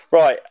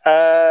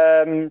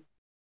 Right.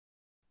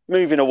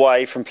 Moving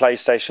away from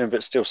PlayStation,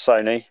 but still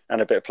Sony and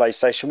a bit of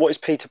PlayStation. What is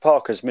Peter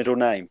Parker's middle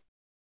name?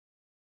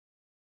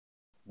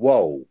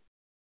 Whoa.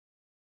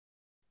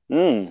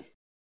 Peter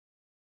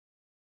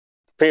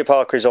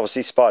Parker is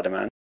obviously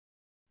Spider-Man.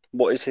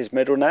 What is his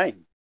middle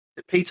name?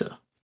 Peter.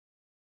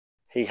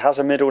 He has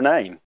a middle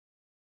name.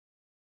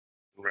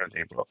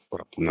 Really, but I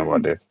have no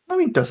idea. No,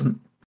 he doesn't.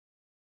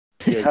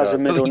 He Yeah, has a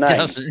does. middle He name.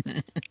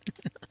 doesn't.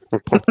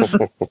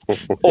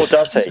 Or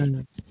does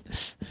he?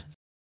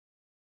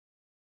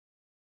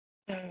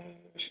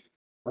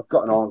 I've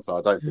got an answer.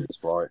 I don't think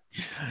it's right.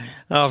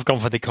 Oh, I've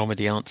gone for the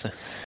comedy answer.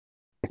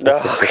 No.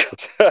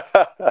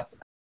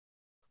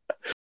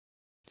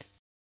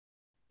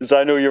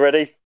 Zonal, you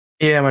ready?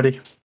 Yeah, I'm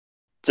ready.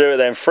 Do it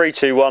then. 3,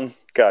 2, 1,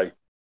 go.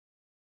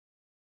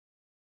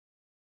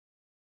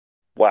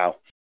 Wow.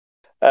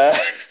 I'm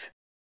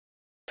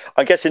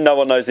guessing no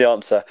one knows the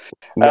answer.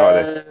 No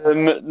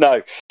idea.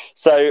 No.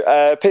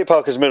 So Peter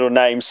Parker's middle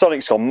name,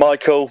 Sonic's gone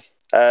Michael.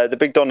 The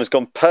Big Don has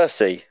gone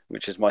Percy,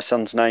 which is my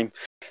son's name.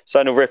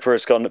 Zonal Ripper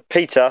has gone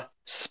Peter,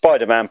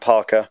 Spider-Man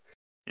Parker.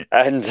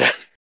 And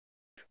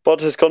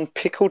Bod has gone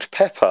Pickled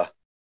Pepper.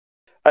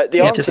 The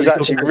answer is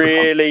actually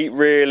really,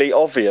 really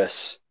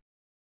obvious.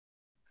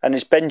 And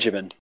it's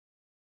Benjamin.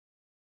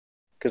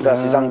 Because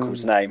that's his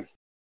uncle's name.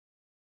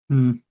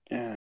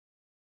 Yeah.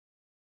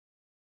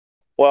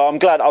 Well, I'm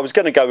glad. I was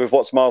going to go with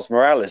what's Miles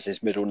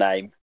Morales' middle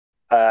name.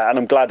 And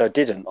I'm glad I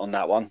didn't on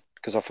that one.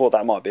 Because I thought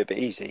that might be a bit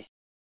easy.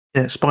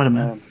 Yeah,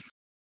 Spider-Man.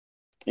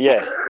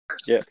 Yeah.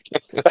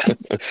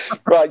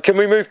 Right, can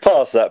we move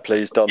past that,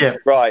 please, Don? Yeah.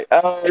 Right.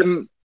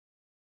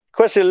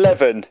 Question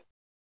 11.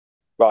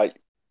 Right,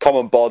 come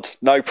on, Bod.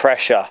 No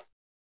pressure.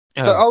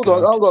 So hold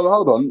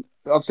on.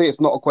 Obviously, it's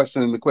not a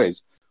question in the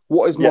quiz.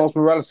 What is Miles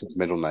Morales'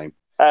 middle name?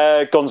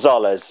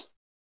 Gonzalez.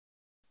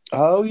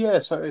 Oh, yeah,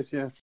 so it is,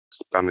 yeah.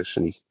 Spanish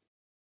and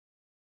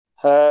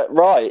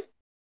Right,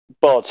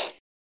 Bod.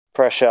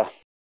 Pressure.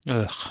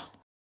 Ugh.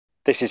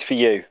 This is for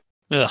you.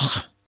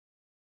 Ugh.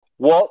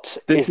 What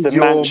is the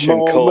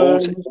mansion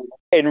called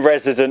in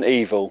Resident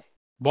Evil?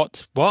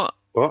 What? what?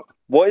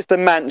 What is the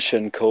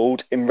mansion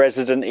called in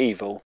Resident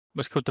Evil?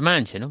 What's called the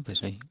mansion,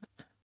 obviously.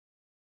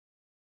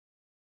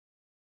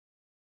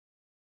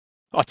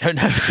 I don't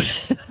know.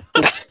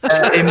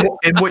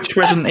 In which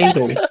Resident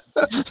Evil?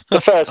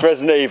 The first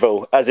Resident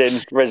Evil, as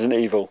in Resident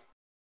Evil.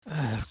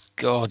 Oh,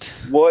 God.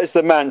 What is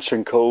the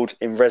mansion called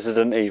in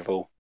Resident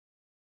Evil?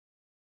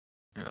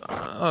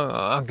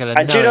 I'm gonna.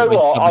 And do you know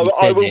what?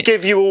 I will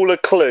give you all a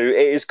clue.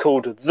 It is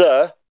called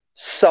the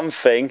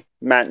something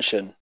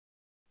mansion.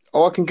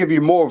 Oh, I can give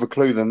you more of a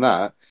clue than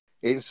that.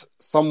 It's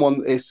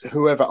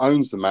whoever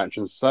owns the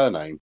mansion's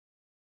surname.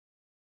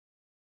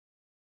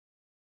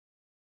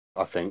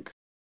 I think.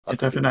 I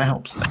don't think that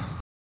helps.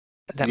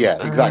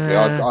 Yeah, exactly.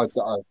 I'm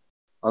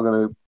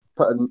going to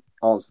put an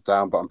answer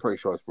down, but I'm pretty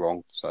sure it's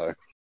wrong. So.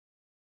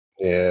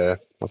 Yeah,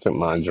 I think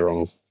mine's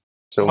wrong.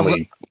 It's the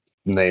only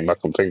name I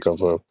can think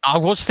of. I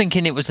was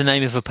thinking it was the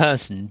name of a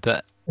person,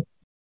 but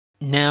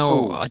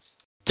now I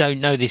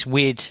don't know. This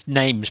weird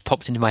name's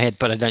popped into my head,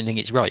 but I don't think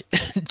it's right.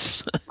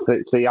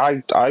 See,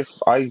 I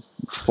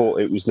thought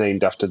it was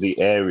named after the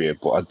area,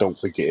 but I don't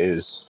think it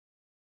is.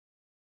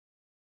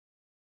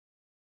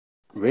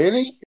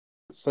 Really?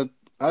 So,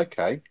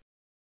 okay.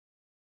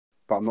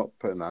 But I'm not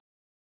putting that.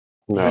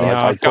 No,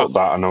 Yeah, I thought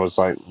that, and I was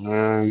like,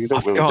 no, you don't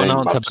I've really got an name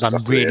answer, maps but I'm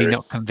after the really area.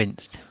 not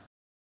convinced.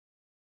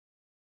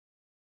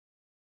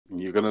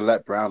 You're going to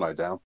let Browno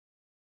down.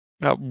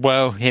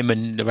 Well, him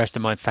and the rest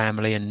of my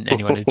family and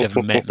anyone who's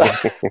ever met me.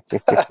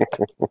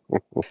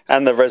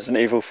 And the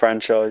Resident Evil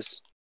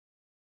franchise.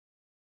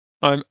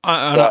 I'm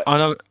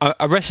a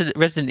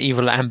Resident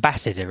Evil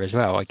ambassador as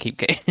well. I keep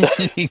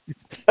getting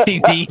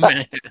these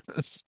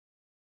emails.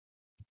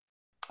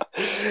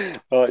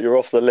 Right, you're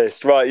off the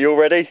list. Right, you all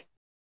ready?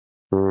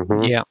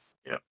 Mhm. Yeah.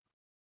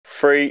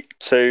 3,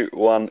 2,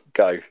 1,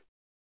 go.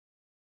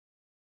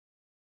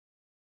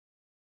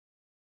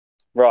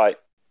 Right.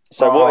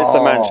 So what is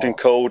the mansion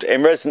called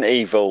in Resident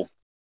Evil?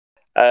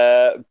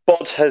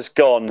 Bod has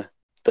gone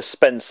the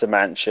Spencer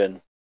Mansion.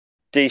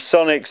 D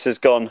Sonics has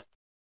gone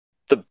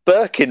the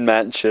Birkin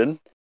Mansion.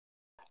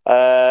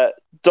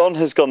 Don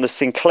has gone the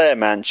Sinclair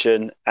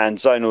Mansion, and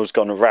Zonal's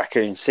gone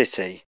Raccoon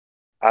City.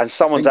 And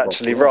someone's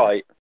actually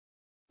right.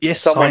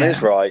 Yes, Someone I is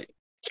am. right.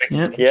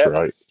 Yeah. Yep.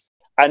 Right.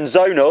 And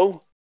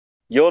Zonal,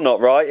 you're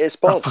not right. It's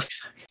Bod.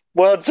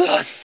 Well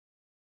done.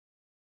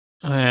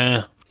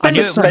 I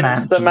knew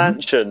Spencer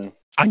Mansion.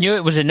 I knew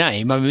it was a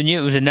name. I knew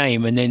it was a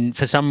name, and then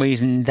for some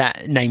reason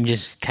that name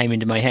just came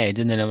into my head,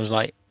 and then I was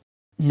like,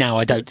 "No,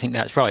 I don't think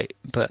that's right."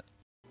 But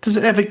Does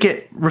it ever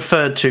get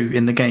referred to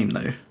in the game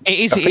though? It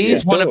is. I It think is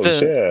it one of does,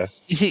 the.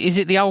 yeah. Is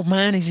it the old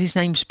man? Is his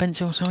name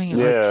Spencer or something?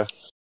 Yeah.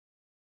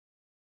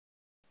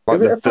 Like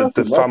Is it a the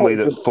person? I family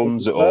thought it that was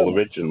funds a it all person.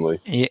 originally.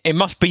 It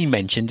must be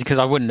mentioned because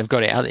I wouldn't have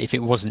got it out if it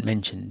wasn't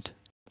mentioned.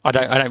 I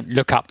don't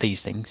look up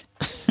these things.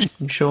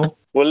 You sure?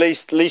 Well,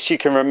 at least you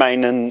can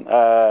remain and.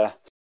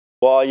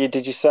 What are you?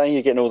 Did you say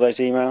you're getting all those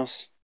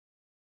emails?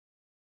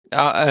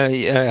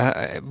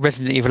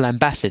 Resident Evil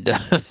ambassador.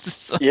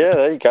 Yeah,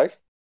 there you go.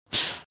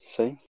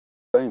 See,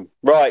 boom.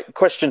 Right,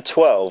 question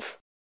 12.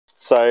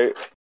 So,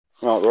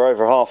 right, we're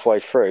over halfway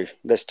through.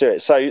 Let's do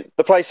it. So,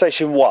 the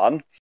PlayStation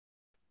 1.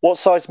 What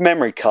size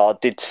memory card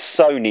did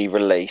Sony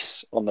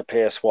release on the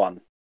PS1?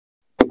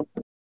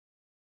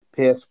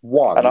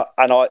 PS1.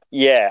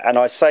 And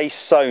I say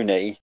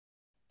Sony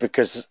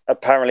because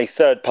apparently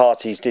third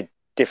parties did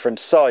different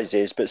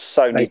sizes, but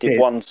Sony They did did.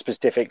 one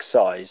specific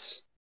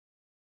size.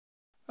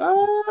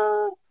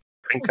 I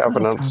think I have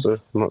an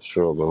answer. I'm not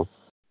sure though.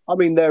 I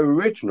mean, they're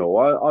original.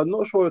 I'm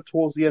not sure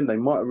towards the end they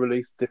might have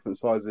released different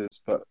sizes,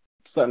 but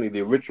certainly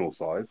the original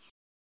size.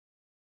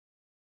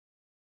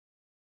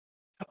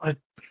 I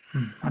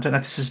don't know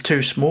if this is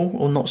too small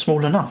or not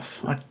small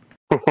enough. I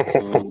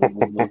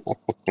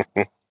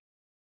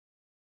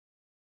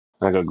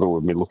gotta go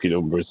with my lucky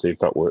number and see if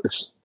that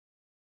works.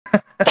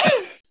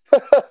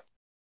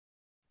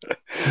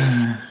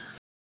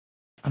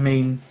 I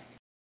mean,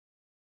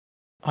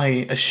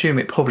 I assume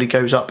it probably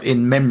goes up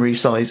in memory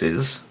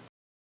sizes,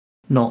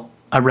 not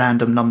a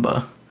random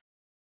number.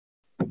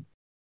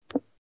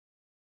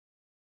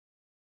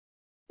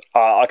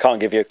 I can't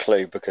give you a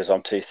clue because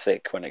I'm too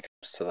thick when it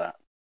comes to that.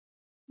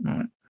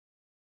 Right.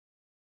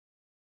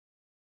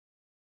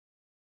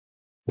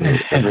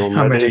 Everyone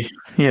I'm ready? ready.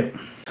 Yep.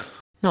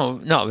 No,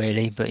 not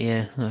really, but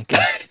yeah. Okay.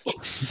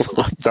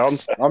 Done?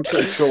 I'm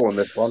pretty sure on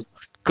this one.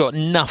 Got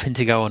nothing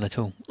to go on at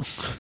all.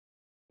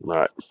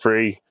 Right,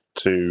 3,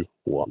 2,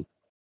 1.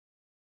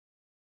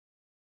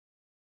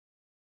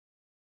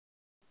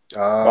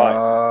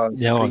 No,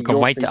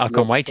 I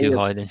can't wait too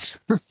high then.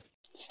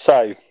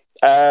 So,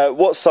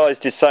 what size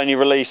did Sony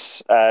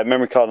release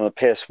memory card on the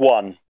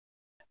PS1?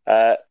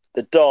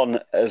 The Don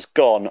has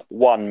gone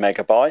 1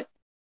 megabyte.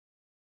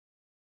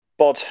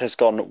 Bod has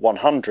gone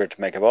 100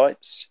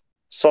 megabytes.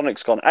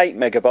 Sonic's gone 8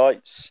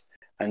 megabytes.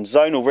 And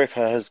Zonal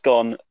Ripper has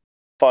gone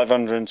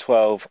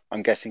 512,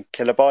 I'm guessing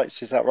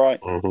kilobytes, is that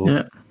right? Mm-hmm.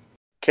 Yeah.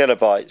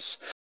 Kilobytes.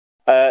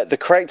 The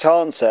correct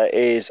answer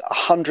is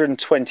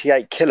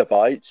 128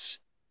 kilobytes,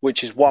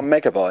 which is 1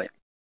 megabyte.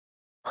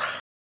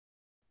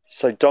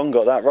 So Don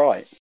got that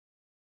right.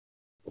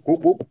 Whoop,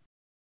 whoop.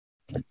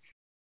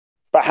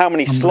 But how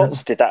many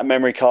slots did that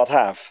memory card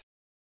have?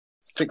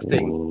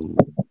 16.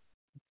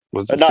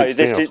 Was it No,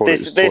 16? I thought it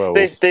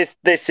was 12.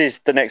 this is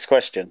the next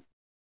question.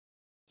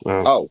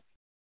 Oh, Oh,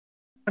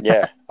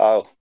 Yeah.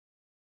 Oh.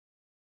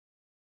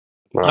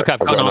 right, Okay, I've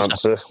got an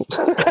answer.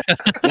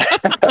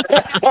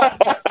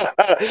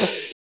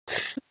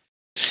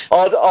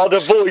 I'd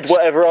avoid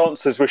whatever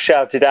answers were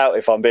shouted out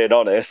if I'm being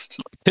honest.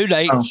 Too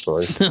late. Oh.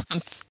 Sorry.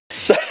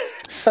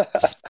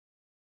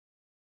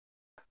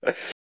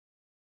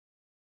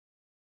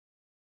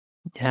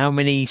 How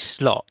many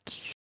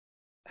slots?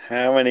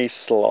 How many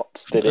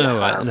slots did it have?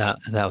 Right,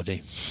 that'll do.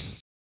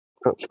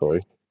 That's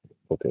sorry.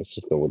 Okay, let's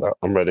just go with that.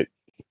 I'm ready.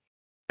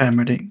 I'm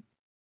ready.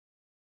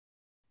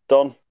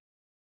 Don?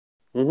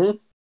 mm-hmm.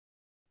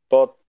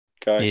 Bod?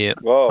 Go. Yeah.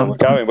 Whoa,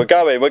 we're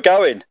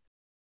going.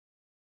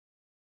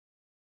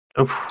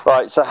 Oof.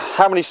 Right, so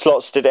how many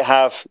slots did it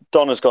have?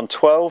 Don has gone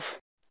 12.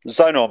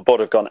 Zonal and Bod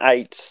have gone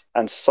 8.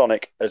 And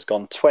Sonic has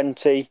gone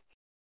 20.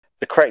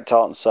 The correct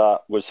answer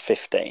was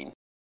 15.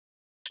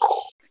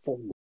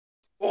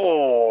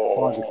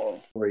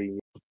 Oh, 3.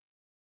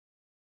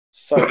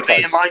 so Were they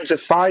in close. lines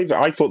of 5?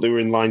 I thought they were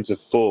in lines of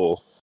 4.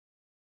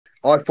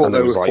 I thought And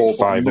there there was was like 4,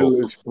 but I 5 knew up. it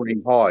was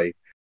 3 high.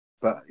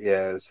 But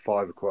yeah, it was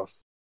 5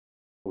 across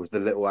with the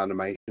little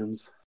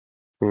animations.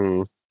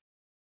 Hmm.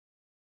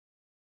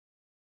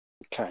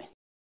 Okay.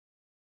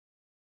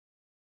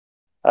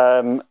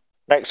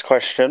 Next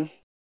question.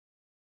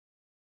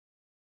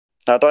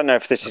 Now, I don't know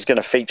if this is going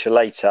to feature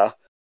later,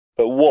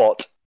 but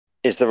what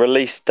is the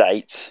release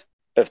date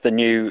of the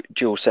new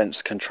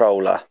DualSense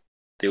controller,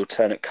 the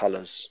alternate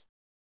colours?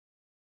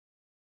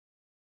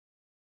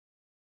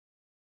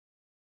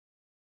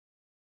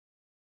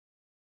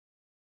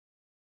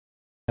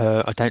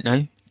 I don't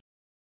know.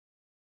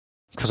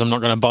 Because I'm not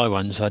going to buy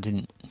one, so I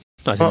didn't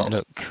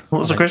look. What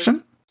was the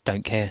question?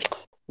 Don't care.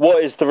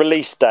 What is the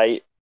release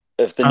date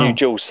of the new Oh.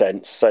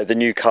 DualSense, so the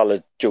new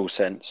coloured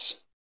DualSense?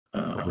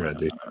 I'm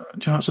ready. Do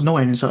you know what's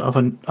annoying is that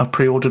I've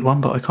pre-ordered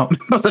one, but I can't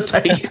remember the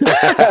date.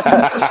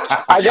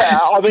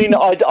 I mean,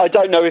 I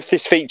don't know if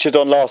this featured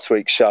on last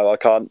week's show. I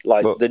can't,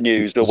 Look, the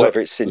news or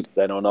whether it's since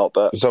then or not,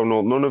 but... So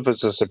no, none of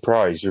us are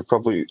surprised. You've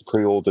probably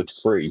pre-ordered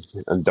 3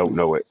 and don't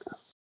know it.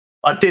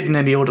 I did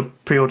nearly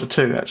pre-order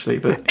 2 actually,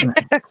 but you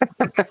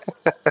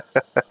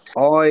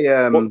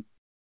know.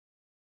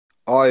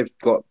 I've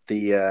got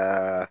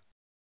the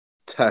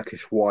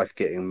Turkish wife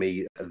getting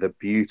me the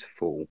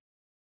beautiful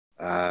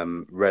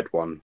red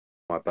one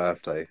my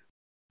birthday.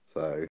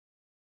 So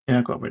Yeah,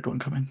 I've got a red one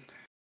coming.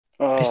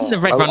 Isn't the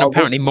Oh, red I- one I was-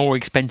 apparently more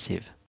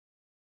expensive?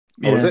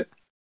 oh, is Yeah. it?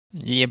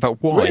 Yeah,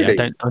 but why? I Really?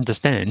 don't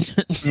understand.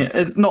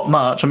 Yeah, not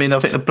much. I mean, I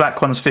think the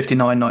black one's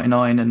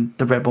 $59.99 and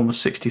the red one was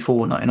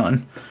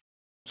 $64.99.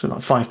 So like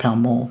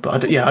 £5 more.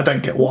 But I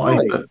don't get why.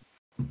 Why? But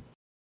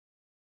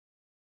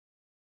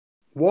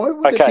Why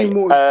would okay. it be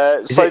more?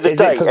 So the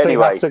date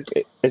anyway.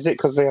 Is it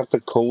because they have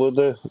to colour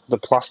the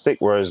plastic,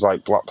 whereas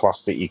like black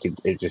plastic,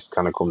 it just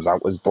kind of comes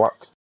out as black?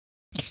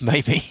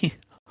 Maybe.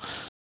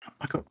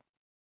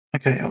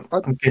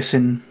 I'm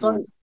guessing.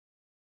 Don't.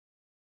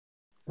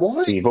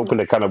 Why? So you've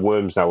opened a can of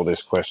worms now with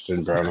this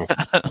question, Brownie.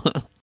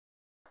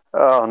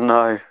 Oh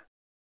no.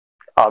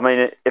 I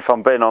mean, if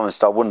I'm being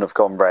honest, I wouldn't have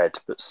gone red,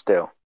 but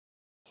still.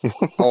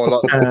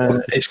 Oh,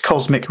 like, It's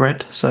cosmic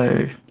red,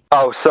 so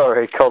Oh,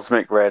 sorry,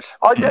 cosmic red.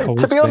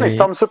 To be honest,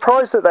 I'm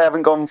surprised that they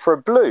haven't gone for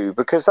a blue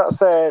because that's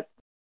their.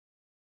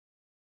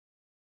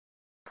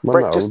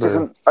 Well, Red just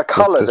isn't a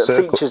colour that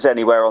circle- features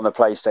anywhere on the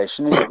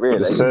PlayStation, is it? Really?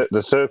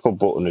 The circle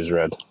button is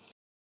red.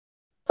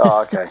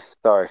 Oh, okay.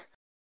 Sorry.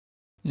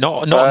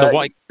 Not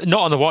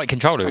on the white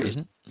controller. It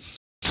isn't.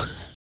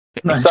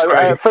 no, it's So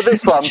grey. for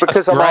this one,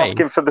 because I'm grey.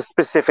 asking for the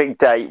specific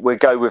date, we'll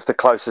go with the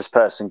closest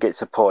person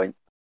gets a point.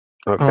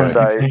 Okay. Right.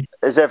 So okay.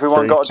 has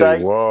everyone 3, got a 2,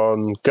 date?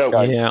 1, go.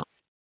 Go. Yeah.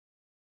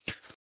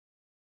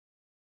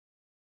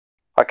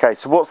 Okay,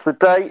 so what's the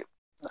date?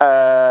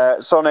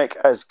 Sonic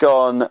has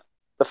gone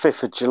the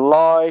 5th of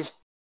July.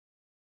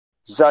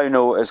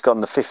 Zonal has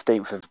gone the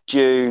 15th of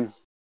June.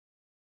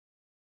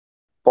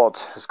 Bod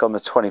has gone the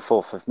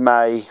 24th of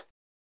May.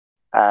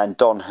 And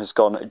Don has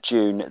gone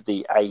June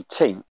the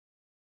 18th.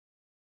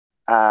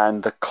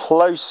 And the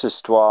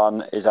closest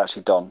one is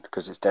actually Don,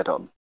 because it's dead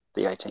on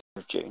the 18th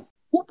of June.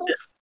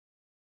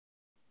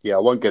 yeah, I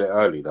won't get it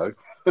early though.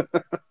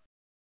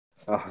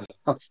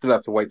 I'll still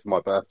have to wait till my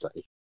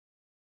birthday.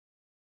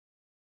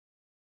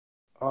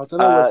 I don't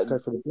know whether to go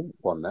for the black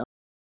one now.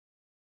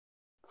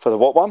 For the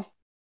what one?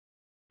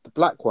 The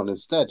black one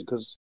instead,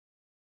 because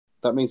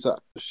that means that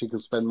she can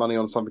spend money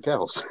on something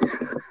else.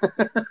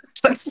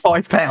 That's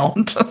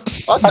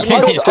 £5. I've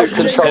got two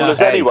controllers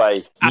Hey.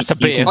 anyway. That's a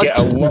You can bit. get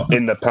a lot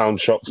in the pound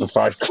shop for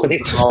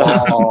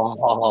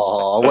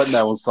 £5. I went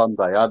there on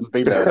Sunday. I hadn't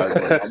been there in over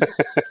a month.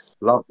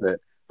 Loved it.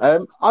 I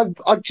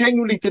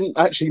genuinely didn't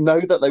actually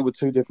know that they were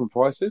two different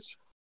prices.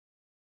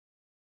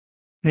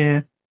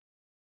 Yeah.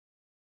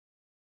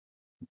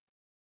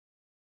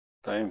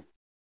 Boom.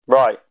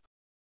 Right.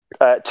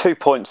 2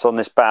 points on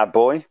this bad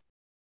boy.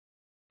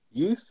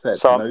 You said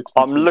So no.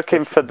 I'm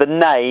looking for the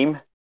name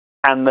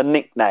and the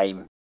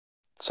nickname.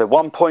 So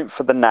 1 point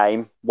for the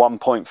name, 1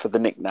 point for the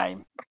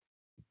nickname.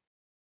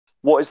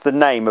 What is the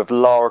name of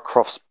Lara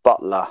Croft's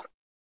butler?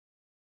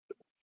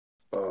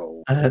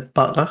 Oh,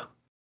 Butler.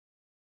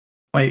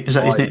 Wait, is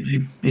that his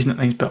nickname? His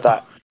nickname's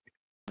Butler.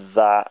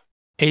 That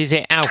Is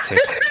it Alfred?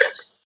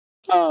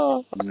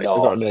 not.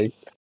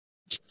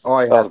 I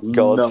Oh, had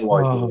God. no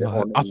idea.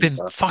 Oh, on I've been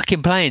either.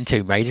 fucking playing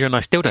Tomb Raider and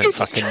I still don't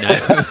fucking know.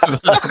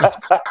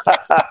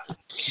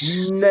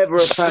 Never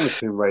a fan of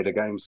Tomb Raider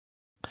games.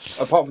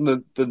 Apart from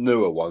the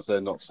newer ones, they're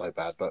not so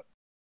bad. But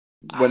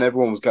when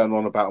everyone was going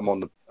on about them on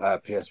the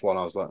PS1,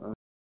 I was like, I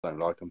don't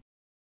like them.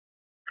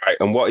 Right,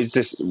 and what is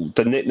this?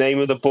 The nickname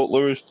of the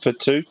butler is for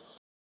 2?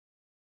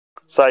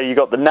 So you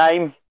got the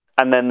name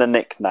and then the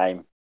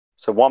nickname.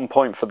 So 1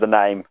 point for the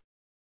name,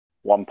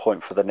 1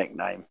 point for the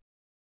nickname.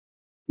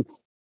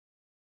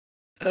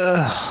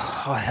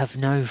 I have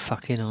no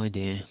fucking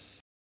idea.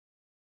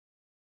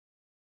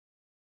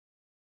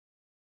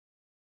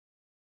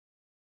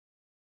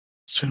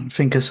 So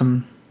think of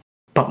some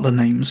Butler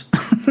names.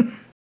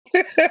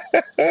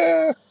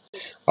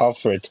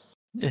 Alfred.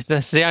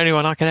 That's the only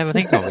one I can ever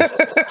think of.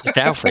 It's just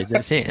Alfred.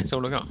 That's it. That's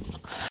all I got.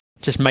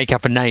 Just make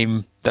up a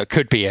name that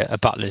could be a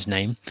butler's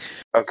name.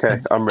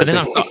 Okay, I'm But ready. then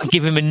I've got to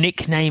give him a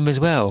nickname as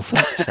well. For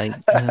fuck's sake.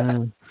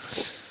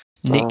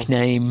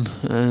 Nickname.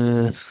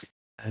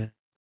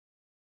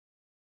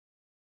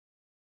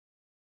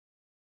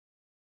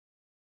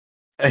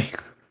 Hey,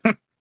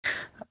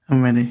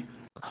 I'm ready.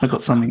 I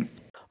got something.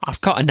 I've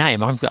got a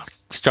name. I'm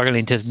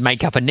struggling to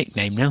make up a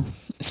nickname now.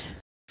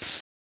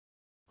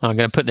 I'm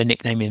going to put the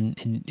nickname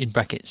in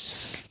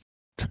brackets.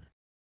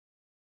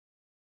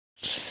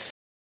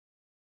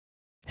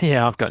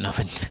 Yeah, I've got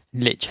nothing.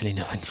 Literally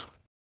nothing.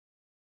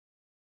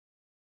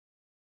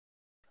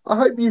 I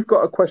hope you've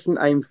got a question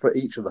aimed for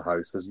each of the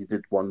hosts, as you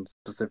did one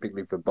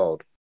specifically for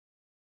Bod.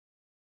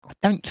 I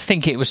don't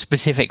think it was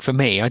specific for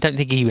me. I don't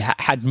think he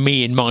had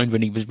me in mind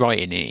when he was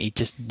writing it. He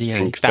just,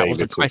 that was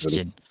the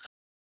question.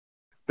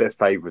 Bit of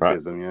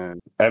favouritism, yeah.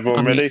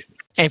 Everyone ready?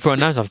 Everyone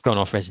knows I've gone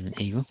off Resident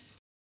Evil.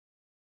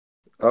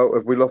 Oh,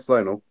 have we lost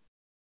Zonal?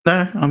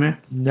 No, I'm here.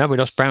 No, we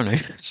lost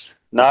Brownie.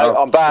 No,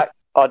 Oh. I'm back.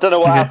 I don't know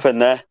what Okay.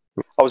 happened there.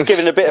 I was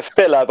giving a bit of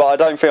filler, but I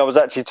don't think I was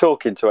actually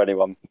talking to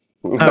anyone.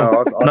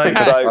 No,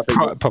 I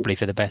think Probably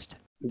for the best.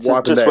 what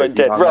happened Just there went is you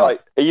dead. hung up. Right,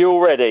 are you all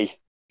ready?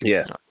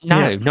 Yeah.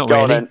 No, Yeah. not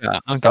Go on really. then.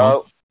 But I'm going.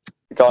 Oh,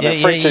 go on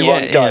then. 3, 2,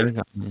 1, go.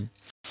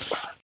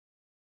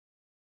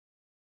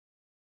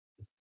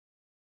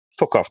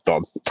 Fuck off,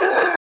 Don.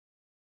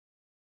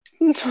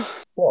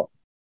 What?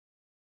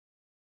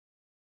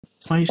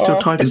 Why are you still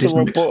typing That's the this?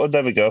 wrong button.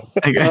 There we go.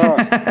 There you go.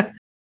 Alright.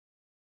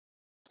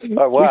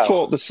 Oh wow! We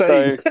thought the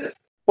same.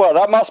 Well,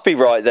 that must be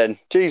right then.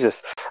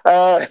 Jesus.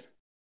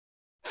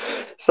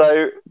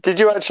 So, did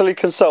you actually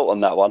consult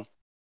on that one?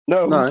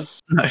 No. No.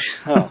 No.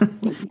 Oh.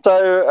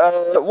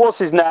 So, what's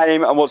his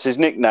name and what's his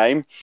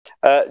nickname?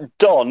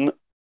 Don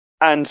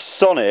and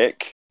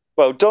Sonic.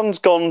 Well, Don's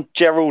gone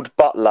Gerald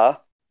Butler,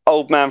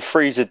 Old Man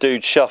Freezer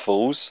Dude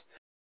Shuffles,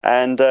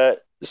 and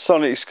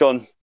Sonic's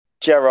gone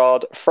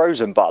Gerard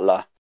Frozen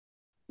Butler,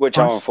 which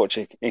I'm Nice.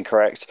 unfortunately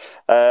incorrect.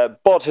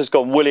 Bod has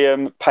gone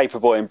William,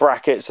 Paperboy in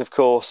brackets, of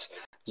course.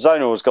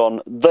 Zonal has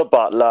gone The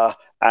Butler,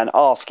 and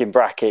Ask in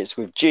brackets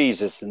with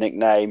Jeeves as the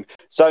nickname.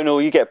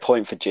 Zonal, you get a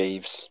point for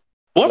Jeeves.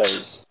 What?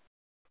 Please.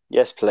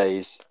 Yes,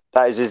 please.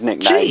 That is his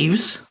nickname.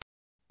 Jeeves?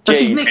 That's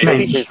his Jeeves.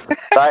 nickname.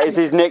 That is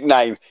his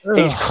nickname.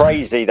 He's Ugh.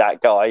 crazy,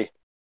 that guy.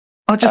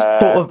 I just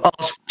thought of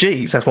Ask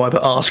Jeeves. That's why I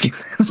put asking.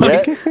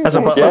 Yeah. As a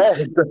butler.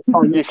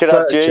 Yeah, you could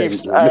have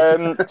Jeeves.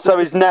 So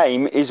his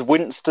name is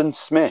Winston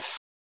Smith.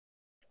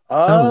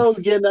 Oh,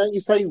 yeah, no,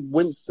 you say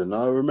Winston.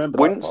 I remember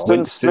that Winston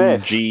part.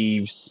 Smith.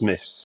 Jeeves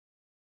Smiths.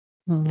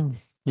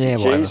 Yeah,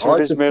 Jeeves whatever. with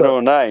his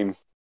middle name.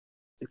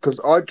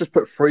 Because I've just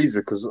put freezer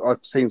because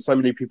I've seen so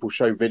many people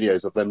show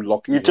videos of them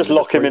locking You just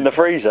lock him in the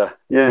freezer.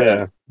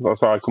 Yeah.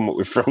 That's how I come up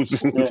with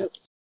Frozen.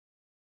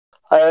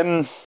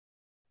 Yeah.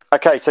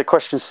 Okay, so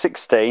question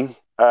 16.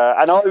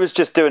 And I was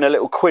just doing a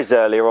little quiz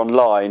earlier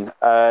online,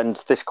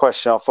 and this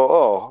question I thought,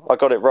 oh, I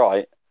got it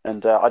right,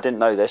 and I didn't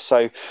know this.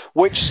 So,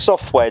 which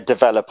software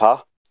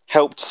developer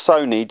helped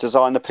Sony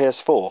design the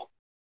PS4?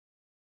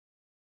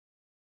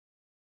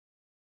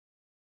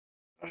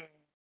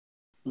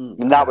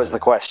 And that was the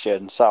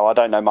question, so I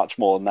don't know much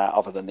more than that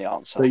other than the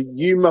answer. So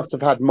you must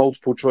have had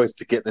multiple choice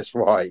to get this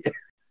right.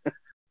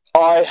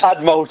 I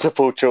had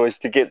multiple choice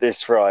to get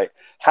this right.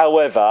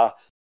 However,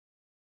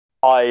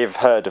 I've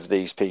heard of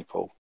these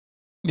people.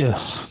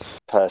 Yeah. So,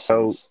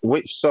 Persons.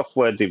 which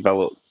software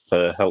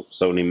developer helped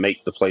Sony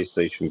make the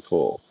PlayStation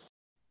 4?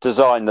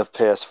 Design the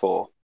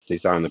PS4.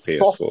 Design the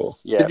Soft- PS4.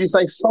 Yeah. Did you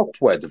say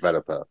software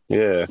developer?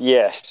 Yeah.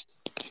 Yes.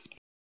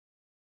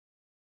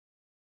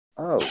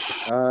 Oh,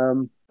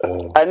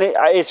 And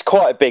it's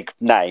quite a big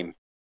name.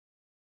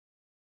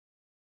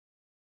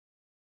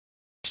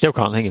 Still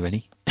can't think of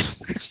any.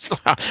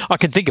 I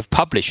can think of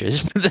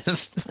publishers.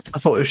 I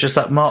thought it was just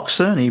that Mark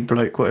Cerny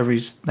bloke, whatever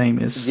his name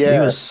is. He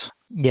Yeah. was,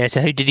 Yeah, so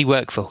who did he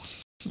work for?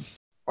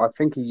 I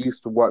think he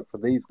used to work for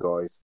these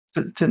guys.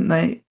 didn't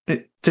they?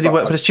 Did he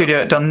work for the studio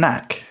that done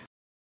Knack?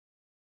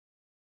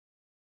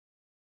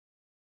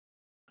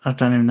 I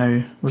don't even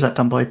know. Was that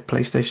done by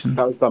PlayStation?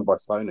 That was done by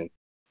Sony.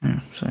 Yeah,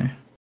 so I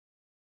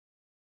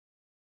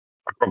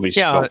probably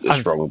Yeah, spelled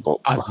this wrong, but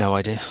I've no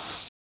idea.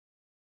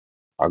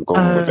 I'm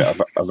going with a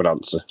bit of an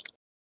answer.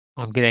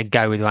 I'm going to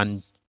go with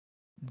one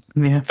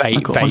yeah, I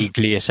got one.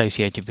 vaguely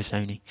associated with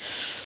Sony.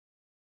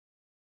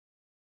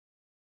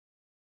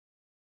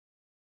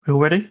 We all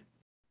ready?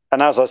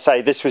 And as I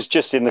say, this was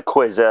just in the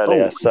quiz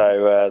earlier,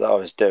 so that I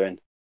was doing.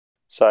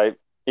 So, are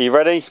you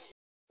ready?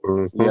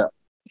 Mm-hmm. Yeah.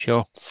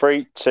 Sure.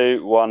 3,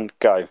 2, 1,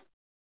 go.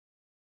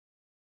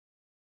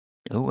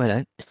 Oh,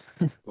 hello.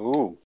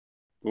 Ooh.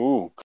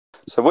 Ooh.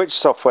 So, which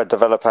software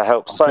developer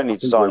helped I Sony think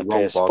design the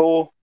you're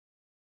wrong,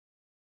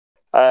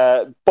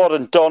 PS4? Bod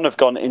and Don have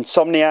gone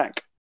Insomniac.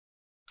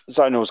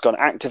 Zonal's gone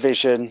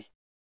Activision.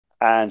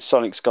 And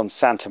Sonic's gone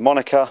Santa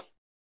Monica.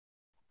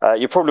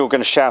 You're probably all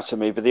going to shout at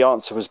me, but the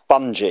answer was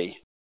Bungie.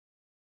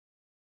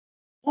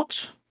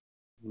 What?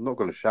 I'm not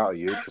going to shout at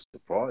you, just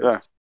surprised. Yeah.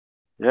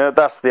 Yeah,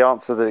 that's the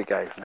answer that it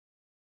gave me.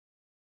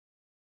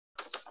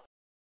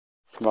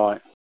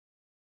 Right.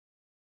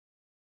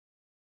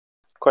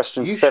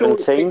 Question You sure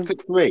 17. it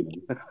ticked it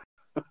green?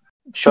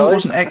 Sure,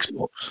 it Sorry? wasn't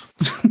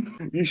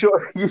Xbox. You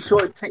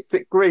sure it ticked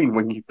it green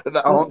when you put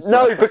that answer?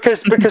 No,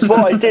 because what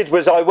I did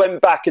was I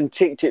went back and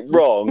ticked it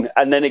wrong,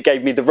 and then it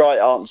gave me the right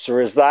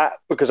answer as that,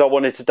 because I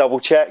wanted to double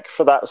check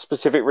for that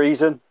specific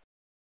reason.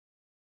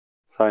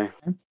 So,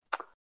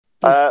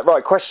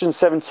 right, question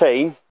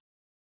 17.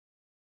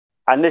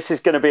 And this is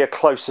going to be a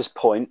closest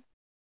point.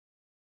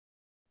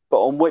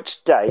 But on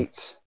which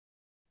date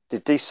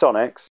did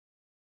D-Sonics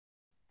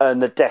earn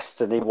the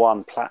Destiny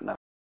 1 Platinum?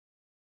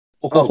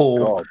 Oh,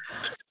 God.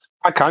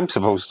 Like I'm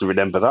supposed to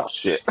remember that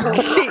shit.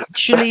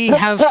 Literally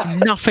have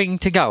nothing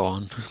to go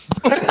on.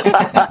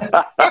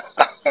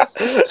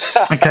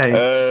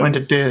 Okay, when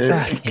did it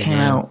fucking came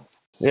hell. out?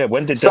 Yeah,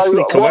 when did So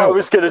Destiny come what I out?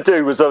 was going to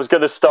do was I was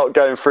going to start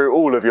going through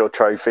all of your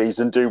trophies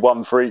and do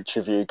one for each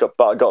of you, but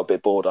I got a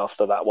bit bored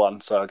after that one,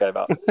 so I gave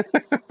up.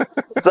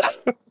 So,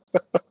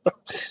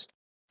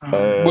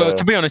 Well,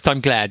 to be honest,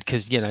 I'm glad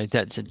because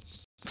that's a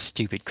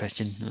stupid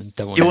question. I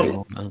don't want You to want- know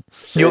more about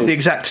You want the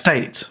exact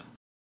date?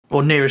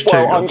 Or nearest to,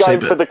 well, I'm obviously,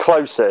 going for the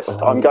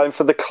closest. I'm going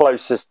for the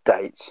closest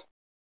date.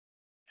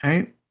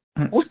 Okay,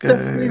 let's What's go.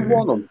 Destiny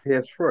 1 on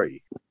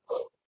PS3?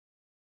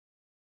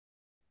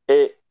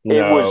 It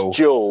was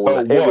dual. Oh,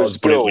 it was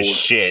but it dual. was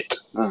shit.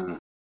 Mm.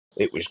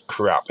 It was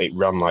crap. It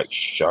ran like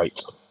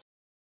shite.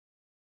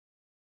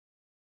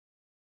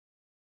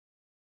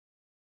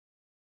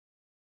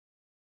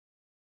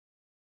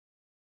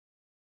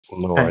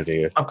 No Okay.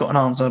 idea. I've got an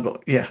answer,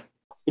 but yeah.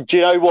 Do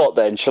you know what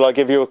then? Shall I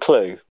give you a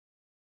clue?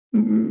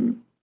 Mm,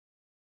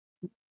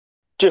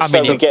 Just I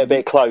so mean, we get a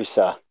bit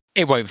closer.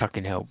 It won't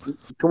fucking help.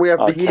 Can we have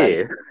the Okay.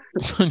 year?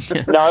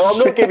 No, I'm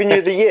not giving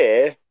you the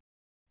year,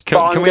 but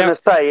I'm can we going to have,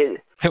 say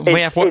it. can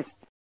we have It's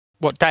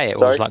what day it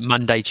Sorry? was? Like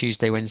Monday,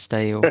 Tuesday,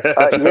 Wednesday, or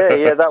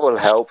yeah, that will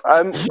help.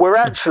 We're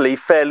actually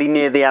fairly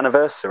near the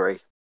anniversary.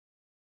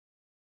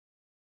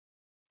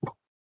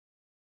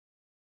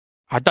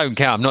 I don't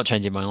care. I'm not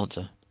changing my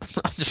answer.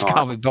 I just All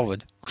can't be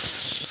bothered.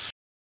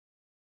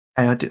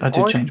 hey, I did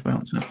I- change my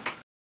answer.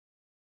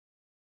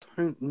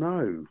 Don't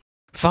know.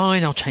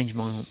 Fine, I'll change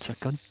my answer.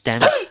 God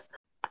damn it!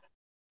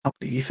 I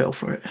believe you fell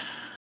for it.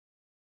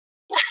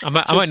 I'm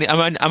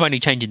only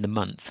changing the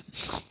month.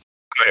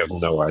 I have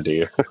no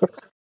idea.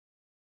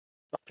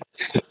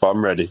 But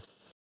I'm ready.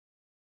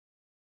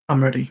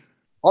 I'm ready.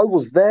 I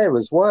was there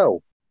as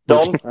well.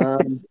 Don,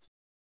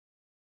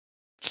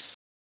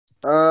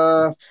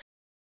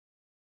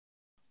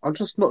 I'm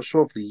just not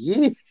sure of the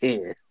year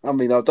here. I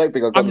mean, I don't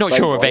think I've got I'm the not date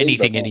sure of right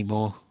anything either.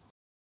 anymore.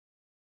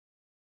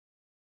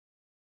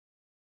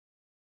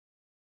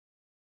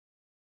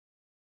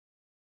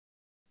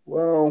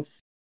 Well,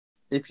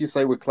 if you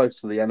say we're close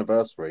to the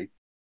anniversary,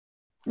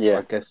 yeah.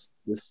 I guess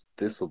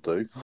this'll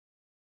do.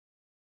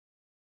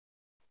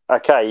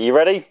 Okay, you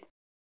ready?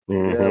 Yeah,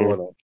 Mhm. why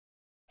not?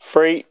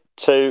 3,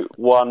 2,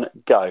 1,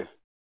 go.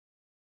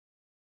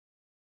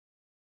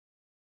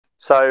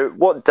 So,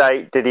 what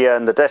date did he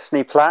earn the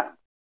Destiny Plat?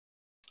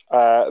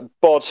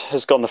 Bod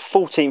has gone the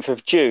 14th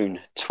of June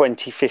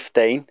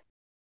 2015.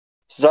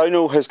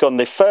 Zonal has gone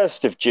the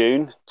 1st of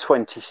June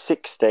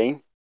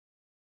 2016.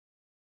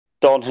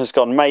 Don has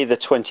gone May the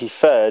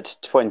 23rd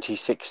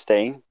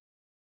 2016.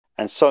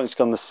 And Sonic's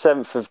gone the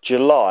 7th of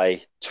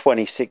July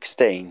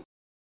 2016.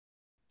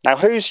 Now,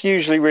 who's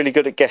usually really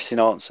good at guessing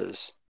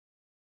answers?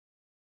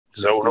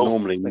 Zonal.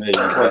 Normally me,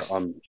 but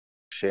I'm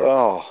shit.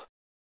 Oh,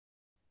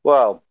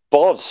 well,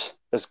 Bod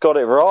has got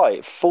it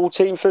right.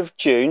 14th of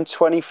June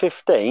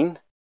 2015.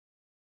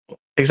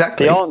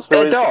 Exactly.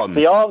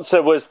 The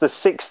answer was the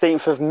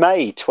 16th of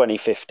May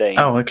 2015.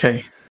 Oh,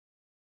 okay.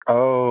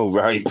 Oh,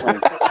 right.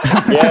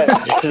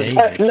 Yeah, Jesus.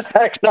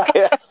 no,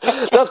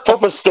 that's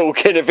proper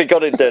stalking if he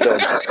got it dead on.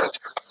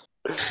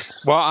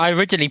 Well, I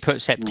originally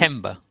put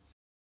September,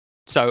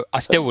 so I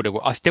still would have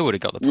got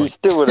the You point.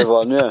 still would have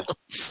won, yeah.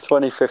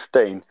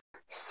 2015.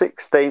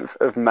 16th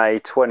of May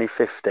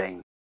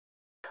 2015.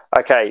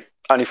 Okay,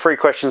 only 3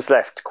 questions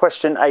left.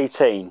 Question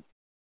 18.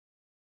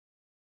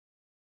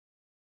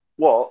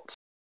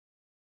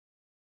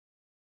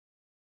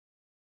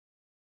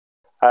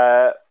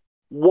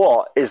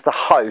 What is the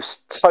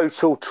host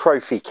total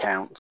trophy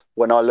count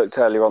when I looked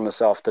earlier on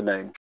this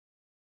afternoon?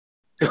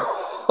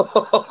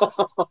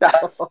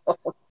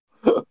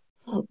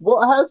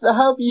 What?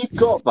 How have you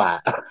got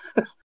that?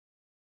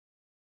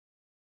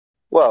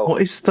 Well,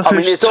 What is the I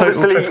mean, host it's total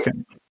obviously- trophy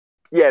count?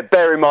 yeah,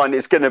 bear in mind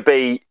it's going to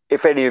be,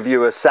 if any of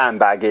you are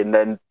sandbagging,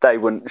 then they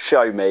wouldn't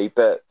show me,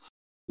 but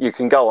you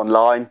can go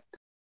online,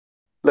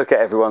 look at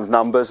everyone's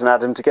numbers and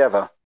add them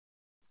together.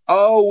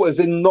 Oh, as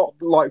in not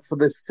like for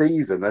this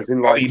season, as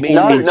in like you mean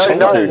No, the no,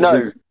 total?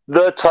 no.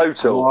 The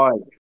total. Right.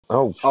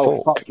 Oh,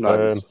 Oh, fuck. fuck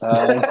knows.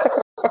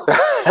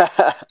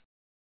 I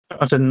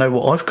didn't know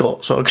what I've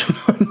got, so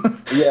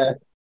Yeah.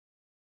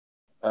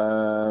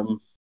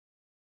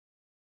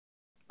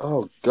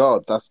 Oh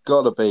God, that's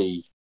got to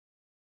be.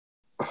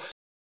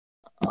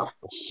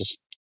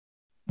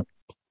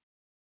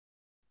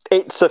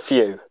 It's a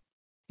few.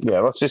 Yeah,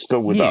 let's just go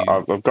with that.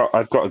 You?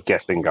 I've got a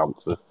guessing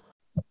answer.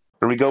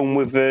 Are we going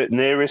with the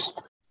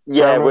nearest?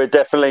 Yeah, Sarah? we're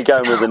definitely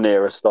going with the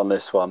nearest on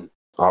this one.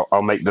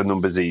 I'll make the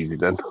numbers easy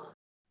then.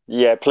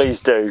 Yeah, please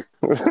do.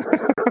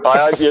 I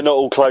hope you're not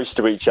all close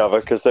to each other,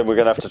 because then we're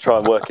going to have to try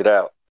and work it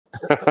out.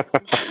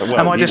 Well,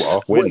 Am I you just-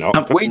 are. We're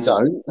not. We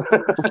don't.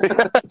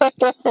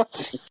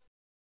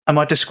 am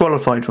I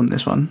disqualified from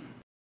this one?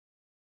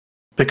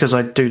 Because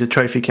I do the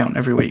trophy count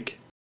every week.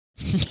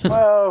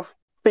 Well,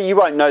 but you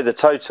won't know the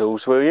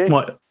totals, will you?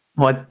 What?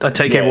 Well, I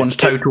take Yes, everyone's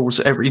totals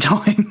every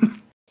time.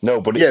 No,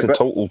 but it's Yeah, the but-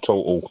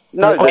 total.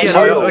 No, Oh, the yeah,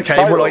 total. okay.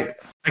 total. Well,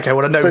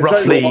 I know So,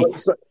 roughly. Yeah,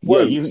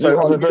 you had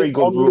are a very you-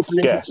 good are you rough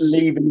guess.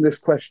 Leaving this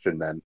question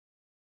then.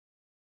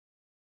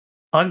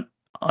 I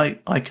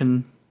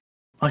can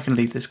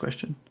leave this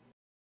question.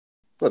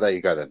 Well, there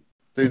you go then.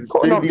 Put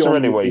an answer honourable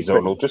anyway, thing.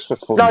 Zonal, just for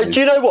fun. No, do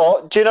you know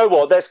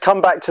what? Let's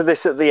come back to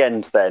this at the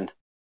end then.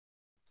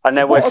 And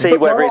then we'll What? see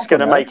But whether my it's going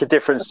to answer now. make a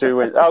difference to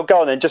win. Oh,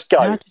 go on then, just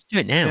go. No, just do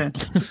it now.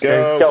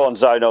 Yeah. Go on,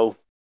 Zonal.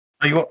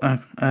 Oh, you what?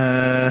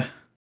 I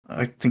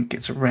think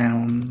it's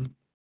around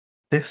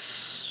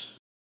this.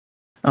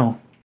 Oh,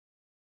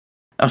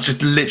 I was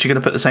just literally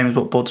going to put the same as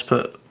what Bod's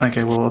put.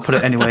 Okay, well I'll put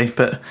it anyway,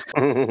 but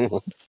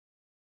I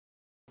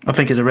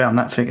think it's around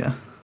that figure.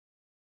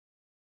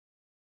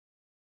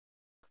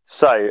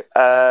 So,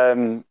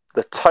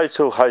 the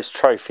total host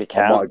trophy I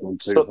might count. have gone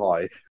too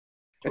high.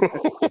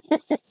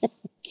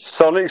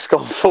 Sonic's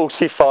gone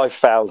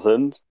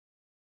 45,000.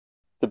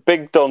 The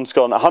Big Don's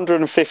gone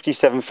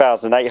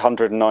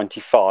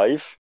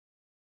 157,895.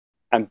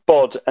 and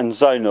Bod and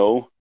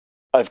Zonal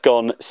have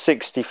gone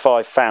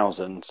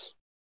 65,000.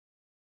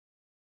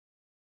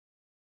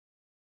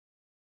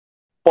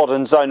 Bod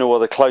and Zonal are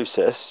the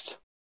closest,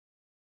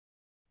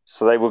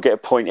 so they will get a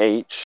point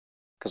each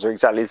because they're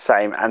exactly the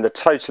same, and the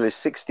total is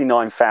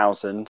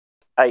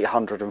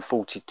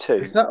 69,842.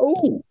 Is that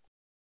all?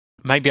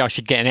 Maybe I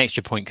should get an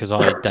extra point because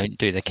I don't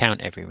do the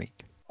count every week.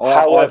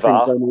 However,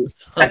 I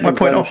Take my think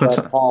point Zonal off. should That's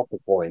have half a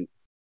point.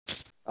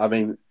 I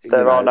mean,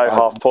 there are no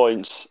half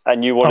points,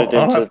 and you wanted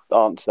him to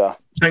answer.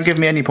 Don't give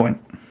me any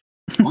point.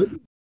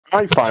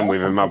 I'm fine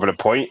with him having a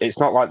point. It's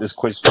not like this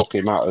quiz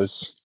fucking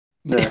matters.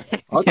 Yeah.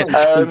 I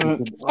don't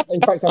think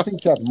in fact, I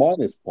think you have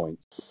minus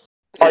points.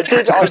 I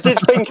did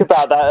think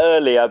about that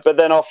earlier, but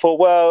then I thought,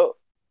 well,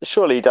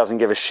 surely he doesn't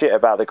give a shit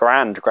about the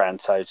grand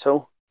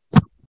total.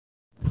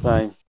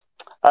 So,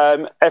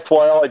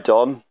 FYI,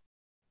 Don,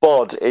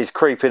 Bod is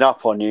creeping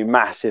up on you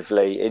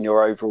massively in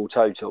your overall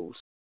totals.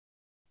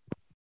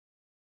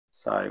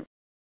 So,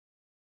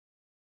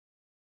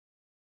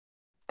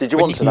 did you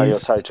want to know your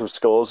total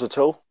scores at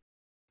all?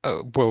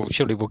 Oh, well,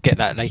 surely we'll get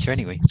that later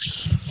anyway.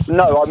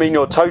 No, I mean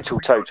your total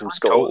scores.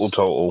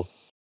 Total. What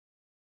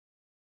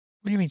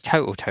do you mean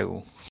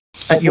total?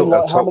 As in,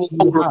 like, how many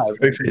you have?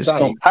 Dave?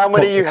 How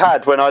many you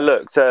had when I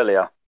looked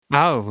earlier?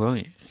 Oh,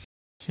 right.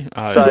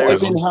 Oh, So- What,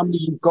 as in how many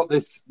you've got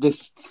this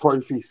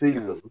trophy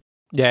season?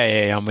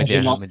 yeah, I'm with As you.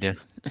 in, like- I'm with you.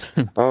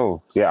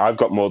 Oh, yeah, I've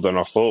got more than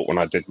I thought when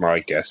I did my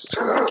guess.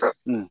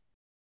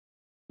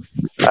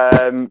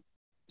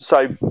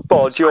 So,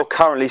 Bod, you're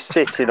currently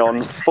sitting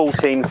on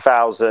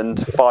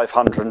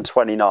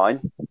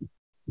 14,529.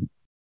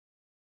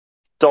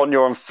 Don,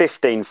 you're on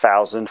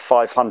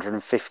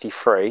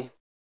 15,553.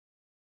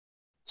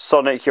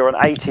 Sonic, you're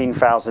on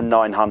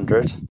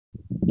 18,900.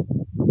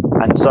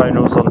 And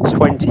Zonal's on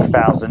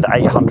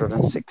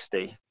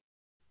 20,860.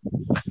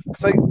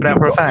 So Out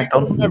for a fag,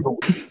 Don.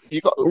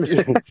 you got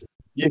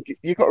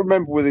to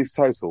remember with these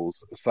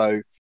totals.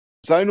 So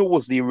Zonal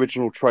was the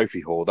original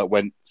trophy whore that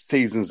went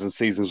seasons and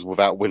seasons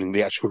without winning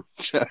the actual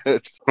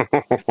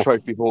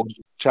trophy whore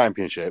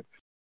championship.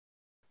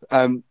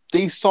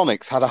 These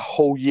Sonics had a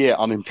whole year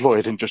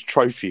unemployed and just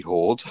trophy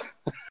hoard.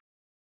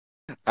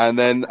 And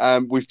then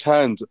we've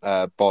turned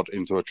Bod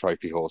into a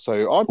trophy whore.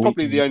 So I'm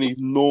probably the only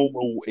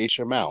normal-ish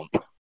amount.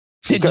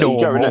 You got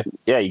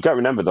to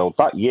remember, though,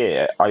 that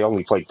year I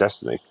only played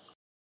Destiny.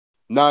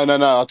 No.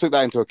 I took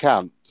that into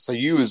account. So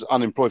you was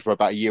unemployed for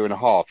about a year and a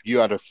half. You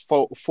had a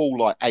full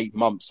like 8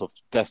 months of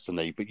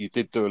Destiny, but you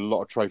did do a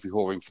lot of trophy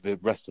whoring for the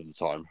rest of the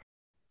time.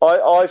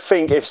 I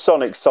think if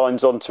Sonic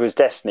signs on to his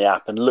Destiny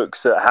app and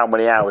looks at how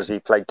many hours he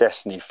played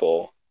Destiny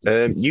for,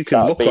 You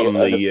can that'd look be on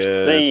an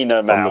obscene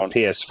on the amount.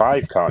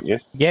 PS5, can't you?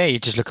 Yeah, you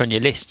just look on your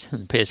list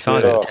on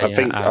PS5. Yeah. it'll tell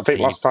you I how think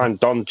many- last time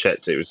Don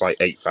checked it was like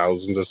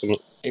 8,000 or something.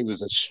 It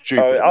was a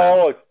stupid amount.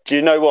 Oh, do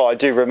you know what? I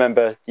do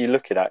remember you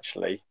looking,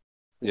 actually.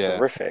 It's Yeah.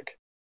 horrific.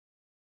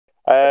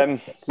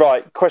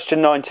 Right,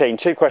 question 19.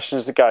 2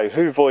 questions to go.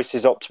 Who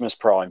voices Optimus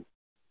Prime?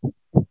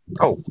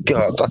 Oh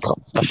God, I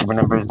can't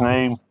remember his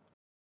name.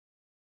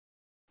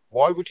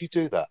 Why would you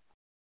do that?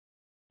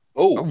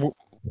 Oh,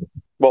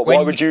 What? When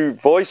Why would you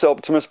voice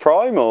Optimus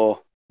Prime, or?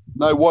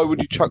 no, why would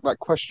you chuck that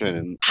question in?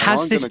 And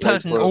Has I'm this gonna go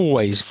person for-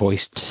 always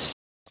voiced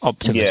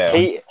Optimus? Yeah.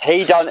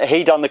 He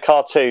done the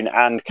cartoon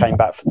and came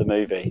back for the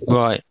movie.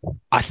 Right.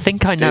 I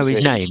think I know Did his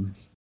he? name.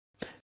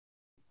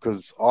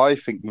 Because I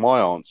think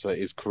my answer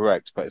is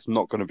correct, but it's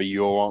not going to be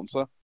your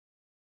answer.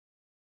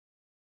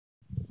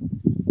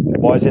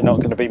 Why is it not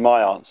going to be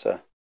my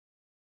answer?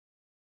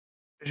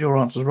 Because your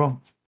answer's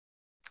wrong.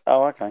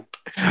 Oh, okay.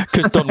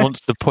 Because Don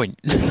wants the point.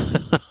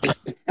 Now,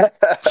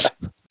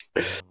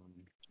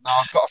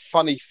 I've got a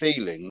funny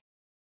feeling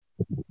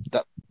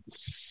that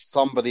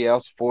somebody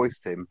else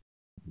voiced him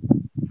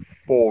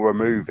for a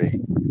movie,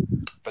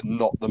 but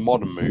not the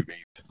modern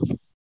movies. I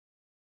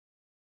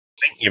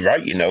think you're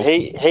right. You know,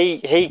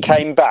 He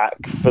came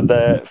back for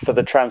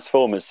the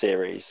Transformers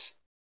series.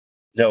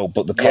 no,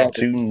 but the Yeah,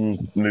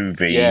 cartoon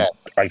movie, Yeah.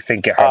 I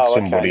think it had Oh,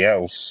 okay. somebody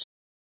else.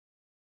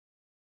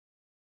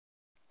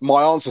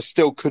 My answer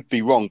still could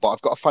be wrong, but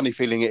I've got a funny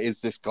feeling it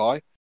is this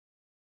guy.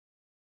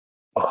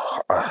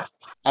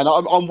 And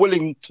I'm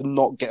willing to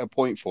not get a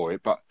point for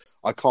it, but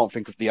I can't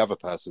think of the other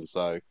person,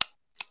 so...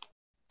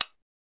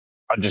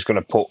 I'm just going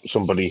to put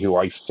somebody who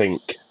I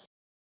think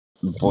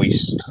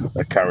voiced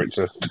a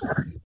character.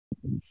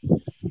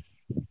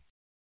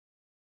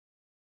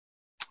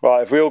 Right,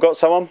 have we all got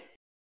someone?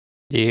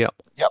 Yeah.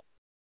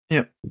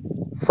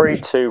 3,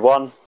 2,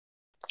 1,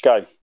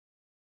 go.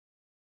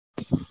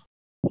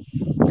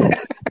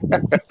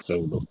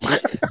 So,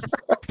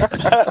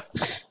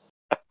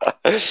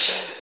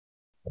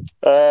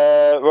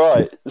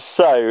 Right,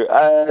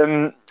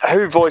 so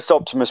who voiced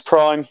Optimus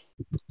Prime?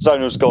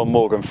 Zonal's gone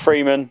Morgan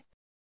Freeman,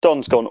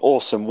 Don's gone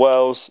Orson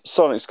Welles,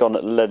 Sonic's gone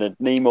Leonard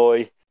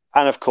Nimoy,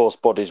 and of course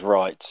Body's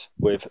right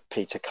with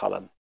Peter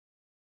Cullen.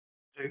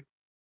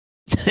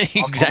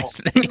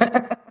 Exactly.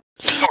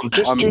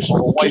 I'm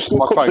away from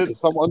my look up phone, the, 'cause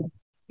someone...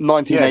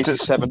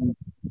 1987,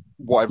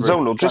 whatever...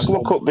 Zonal, just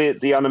look up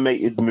the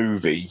animated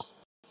movie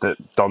that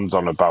Don's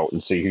on about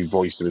and see who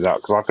voiced him in that,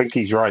 because I think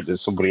he's right that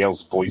somebody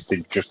else voiced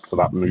him just for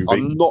that movie.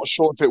 I'm not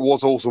sure if it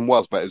was Orson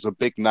Welles, but it was a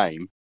big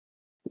name.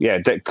 Yeah,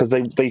 because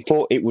they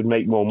thought it would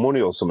make more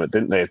money or something,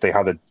 didn't they? If they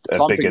had a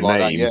Something bigger like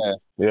name. that,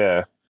 yeah.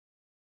 Yeah.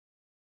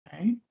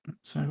 Okay,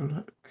 let's have a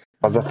look.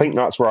 Because I think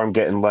that's where I'm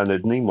getting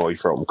Leonard Nimoy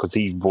from, because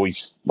he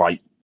voiced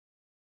like.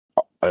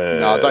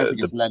 No, I don't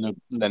think it's Leonard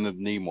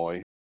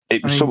Nimoy.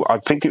 I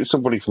think it was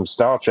somebody from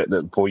Star Trek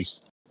that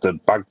voiced the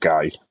bad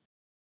guy.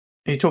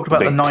 You talked about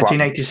the big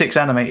 1986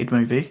 animated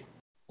movie.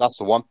 That's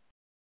the one.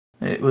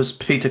 It was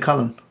Peter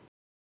Cullen.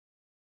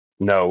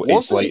 No, Was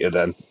it's it? later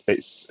then.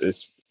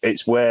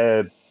 It's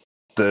where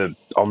the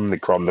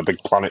Omicron, the big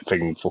planet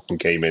thing, fucking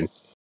came in.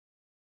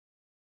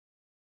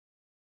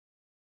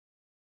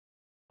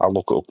 I'll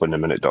look it up in a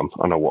minute, Don.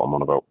 I know what I'm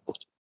on about.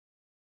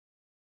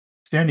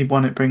 It's the only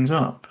one it brings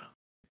up.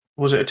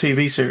 Was it a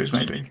TV series,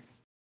 maybe?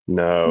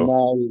 No.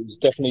 No, it was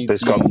definitely.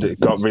 It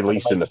got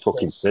released in the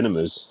fucking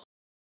cinemas.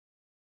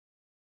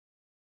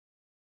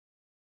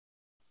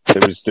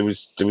 There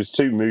was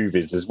two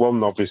movies. There's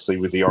one obviously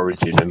with the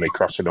origin and they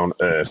crashing on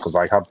Earth, because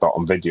I had that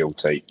on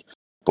videotape.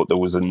 But there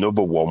was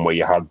another one where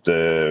you had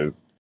the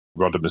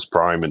Rodimus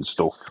Prime and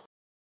stuff,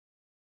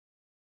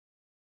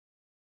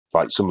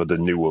 like some of the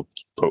newer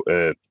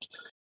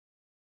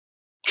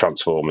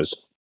Transformers.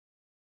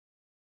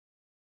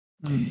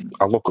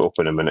 I'll look it up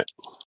in a minute.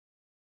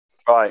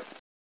 Right.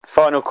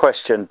 Final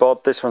question,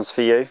 Bod. This one's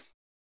for you.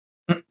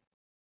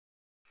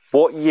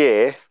 What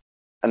year?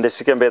 And this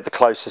is going to be at the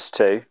closest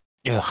to.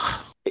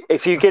 Ugh.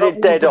 If you get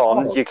it dead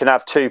on, you can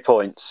have 2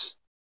 points.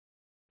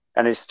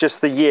 And it's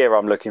just the year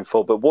I'm looking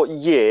for. But what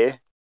year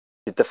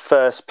did the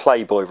first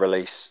Playboy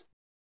release?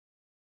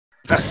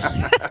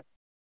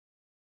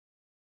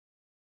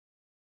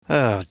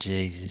 Oh,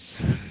 Jesus.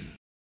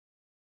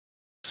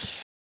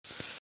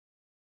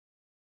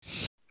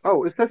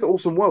 Oh, it says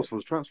Orson Welles for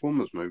the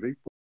Transformers movie.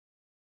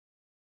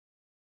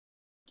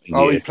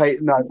 Oh, he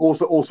played. No,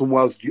 also Orson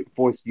Welles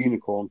voiced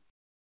Unicorn.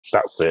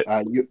 That's it.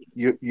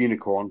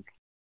 Unicorn.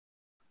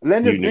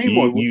 Leonard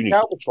Nimoy was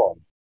Galvatron.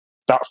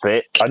 That's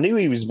it. I knew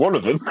he was one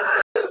of them.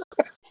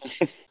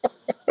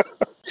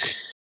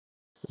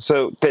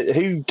 So,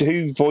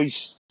 who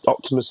voiced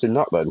Optimus in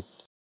that then?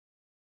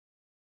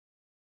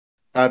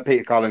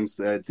 Peter Collins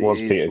was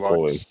Peter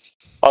Collins.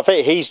 I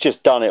think he's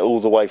just done it all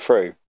the way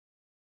through.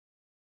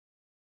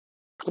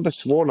 I could have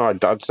sworn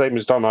I'd same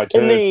as Don. I'd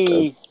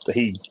heard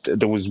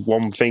there was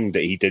one thing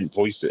that he didn't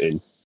voice it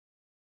in.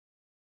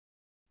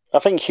 I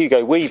think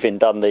Hugo Weaving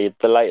done the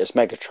latest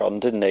Megatron,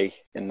 didn't he,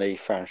 in the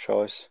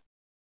franchise,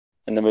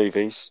 in the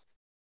movies?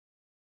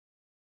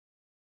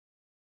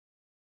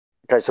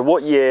 Okay, so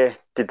what year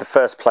did the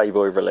first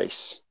Playboy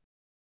release?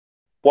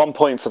 1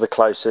 point for the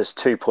closest,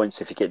 2 points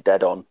if you get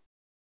dead on.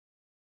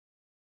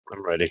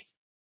 I'm ready.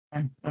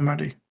 I'm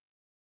ready.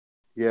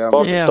 Yeah,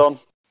 Don,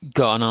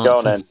 got an answer. go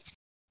on then.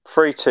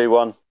 3, 2,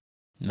 1.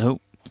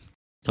 Nope.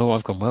 Oh,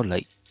 I've gone well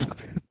late.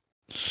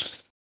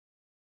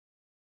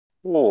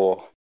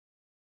 Oh.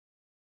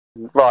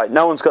 Right,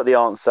 no one's got the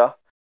answer.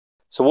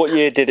 So what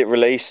year did it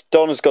release?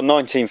 Don has gone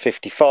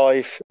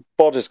 1955,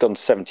 Bod has gone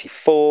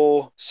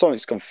 74,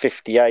 Sonic's gone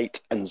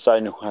 58, and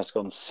Zonal has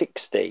gone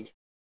 60.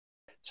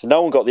 So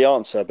no one got the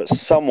answer, but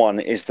someone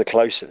is the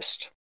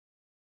closest,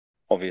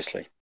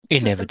 obviously.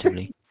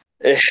 Inevitably.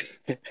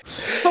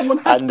 Someone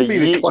has to be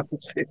the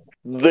closest.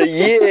 The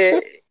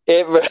year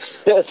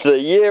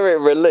it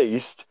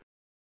released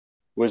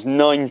was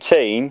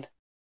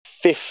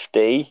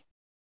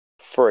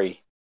 1953.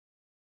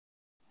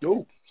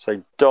 Oh.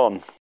 So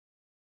Don,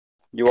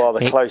 you are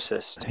the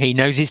closest. He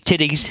knows his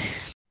titties.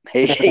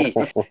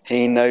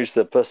 He knows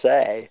the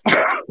pussy.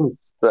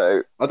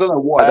 So I don't know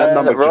why that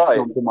number just right.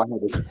 jumped in my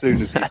head as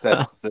soon as he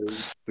said the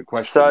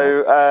question.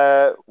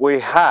 So we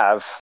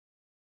have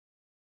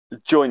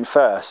joint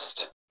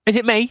first. Is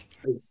it me?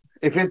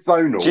 If it's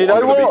zonal, do you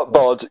know what,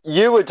 Bod?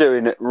 You were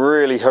doing it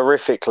really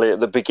horrifically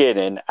at the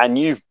beginning, and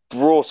you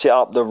brought it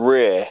up the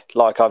rear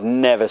like I've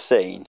never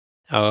seen.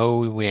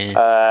 Oh,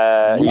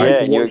 yeah.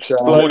 You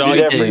exploded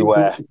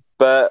everywhere.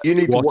 But you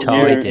need to watch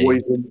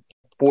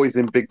boys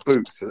in big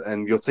boots,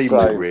 and you'll see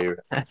my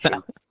rear.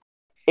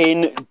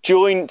 In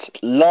joint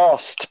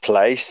last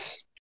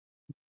place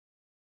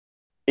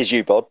is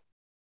you, Bod,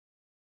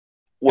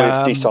 with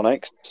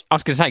D-Sonics. I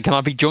was going to say, can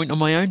I be joint on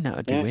my own? That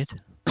would be weird.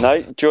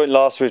 No, joint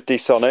last with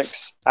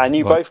D-Sonics, and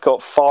you both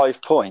got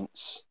 5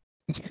 points.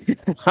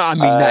 I mean,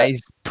 that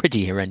is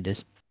pretty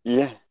horrendous.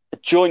 Yeah.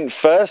 Joint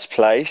first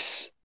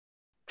place,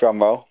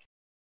 drum roll,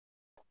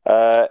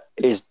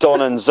 is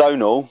Don and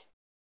Zonal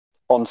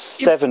on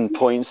 7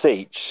 points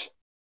each.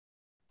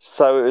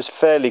 So it was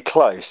fairly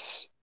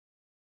close.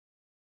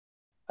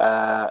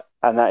 And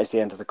that is the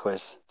end of the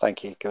quiz.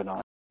 Thank you. Good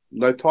night.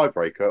 No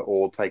tiebreaker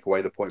or take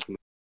away the point from the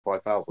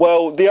 5,000?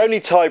 Well, the only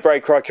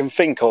tiebreaker I can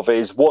think of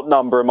is what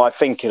number am I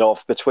thinking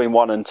of between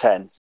 1 and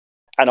 10?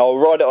 And I'll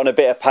write it on a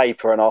bit of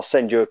paper and I'll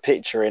send you a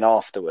picture in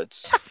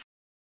afterwards.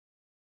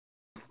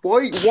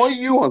 Why are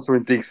you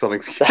answering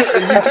D-Sonics?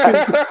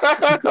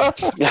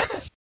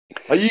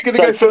 Are you going to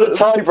So go for the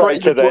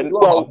tiebreaker then?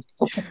 Well,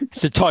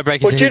 It's a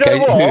tiebreaker Well, to do you know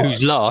what?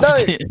 who's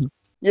last. No.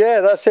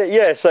 yeah, that's it.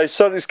 Yeah, so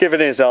Sonic's given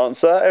his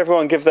answer.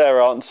 Everyone give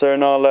their answer,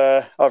 and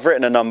I've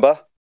written a number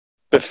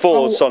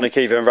before Sonic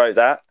even wrote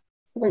that.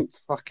 I don't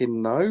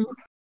fucking know.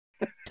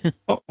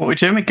 What are we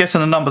doing? We're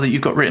guessing a number that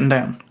you've got written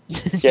down.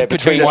 Yeah,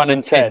 between 1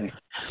 and 10.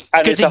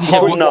 And Good it's a thing you said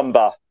whole one-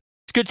 number.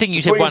 It's a good thing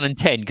you said 1 and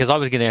 10 because I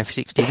was going to have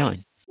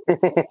 69.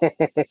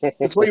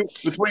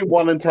 Between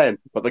 1 and 10,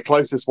 but the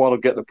closest one will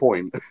get the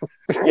point.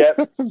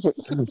 Yep.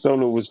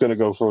 Zonal was going to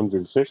go for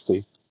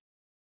 150.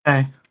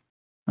 Okay,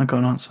 I got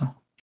an answer.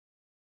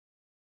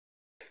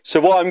 So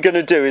what I'm going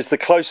to do is the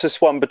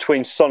closest one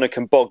between Sonic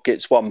and Bod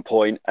gets 1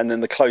 point, and then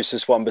the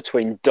closest one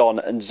between Don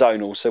and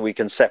Zonal, so we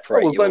can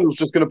separate Well, you all. Zonal's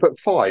just going to put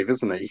 5,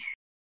 isn't he?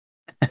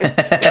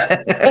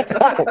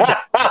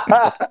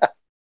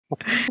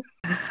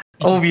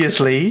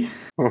 Obviously.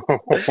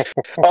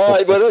 All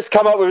right, well, let's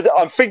come up with...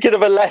 I'm thinking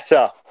of a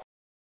letter.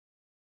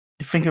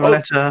 You think of a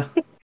letter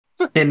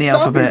in the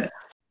alphabet.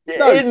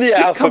 No, in the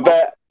just come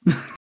alphabet.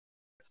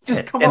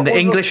 In the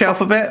English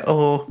alphabet,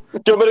 or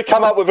Do you want me to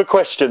come up with a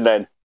question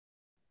then?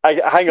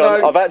 Hang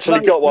on, No, I've actually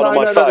no, got one on no,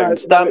 my no, phone. no,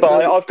 Stand no, by.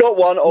 no. I've got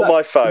one on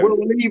my phone. We'll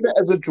leave it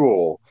as a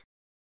draw.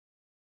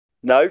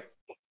 No.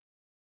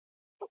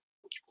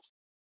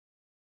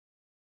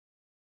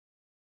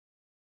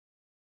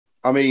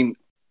 I mean,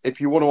 if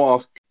you want to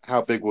ask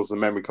how big was the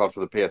memory card for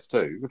the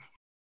PS2,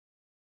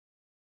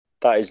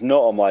 That is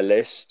not on my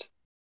list,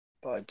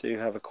 but I do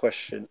have a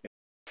question. If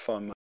I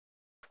find my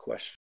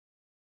question.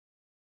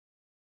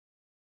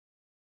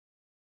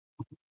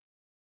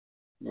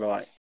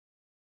 Right.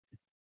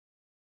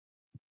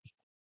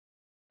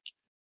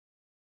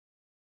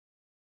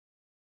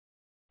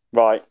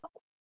 Right.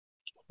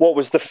 What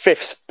was the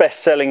 5th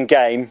best-selling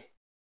game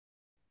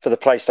for the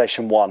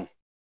PlayStation 1?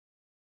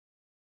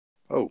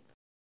 oh,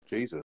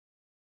 Jesus.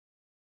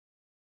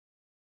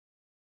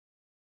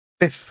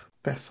 fifth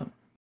best.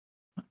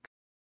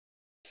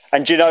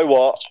 And do you know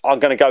what? I'm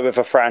going to go with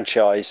a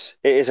franchise.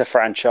 It is a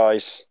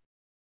franchise.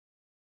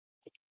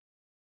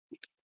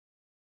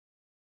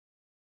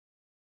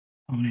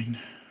 Fine.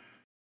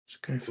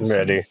 Let's go for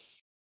Ready?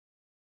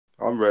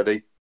 I'm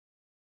ready.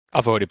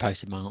 I've already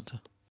posted my answer.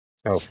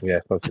 Oh, yeah.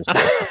 Okay.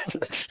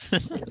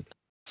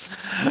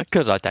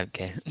 Because I don't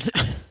care.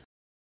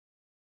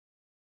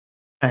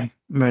 Okay,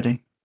 I'm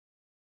ready.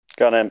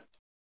 Go on then.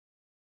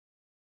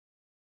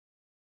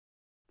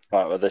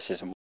 Right, well, this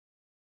isn't.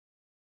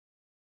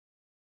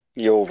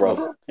 You're all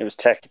wrong. It was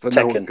So no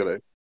one's Tekken. going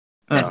to.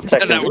 Tekken's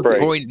that was Break.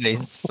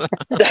 pointless.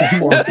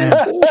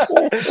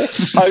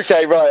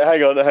 Okay, right,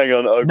 hang on. I've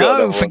got No,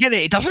 another one. forget it.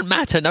 It doesn't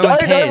matter. No No, one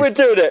cares. we're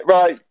doing it.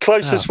 Right,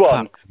 closest Oh,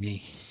 one. fuck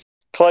me.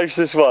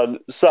 Closest one.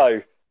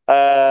 So,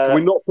 Can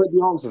we not put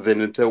the answers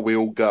in until we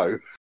all go?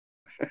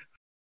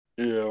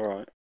 yeah, all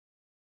right.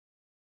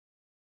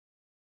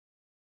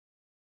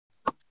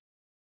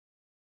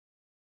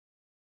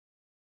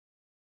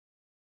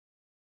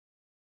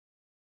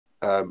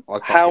 I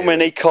can't How hear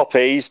many it.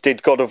 copies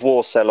did God of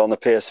War sell on the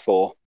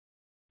PS4?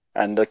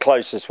 And the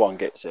closest one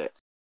gets it.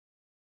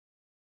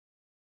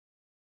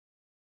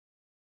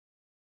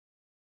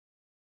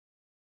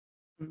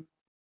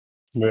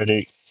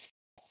 Ready?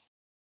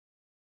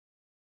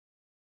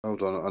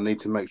 Hold on, I need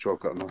to make sure I've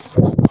got enough.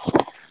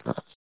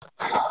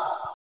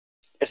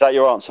 Is that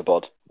your answer,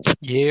 Bod?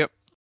 Yep.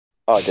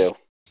 Ideal.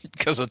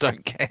 Because I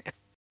don't care.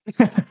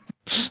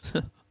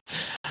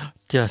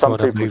 Just Some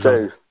what I people move on.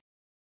 do.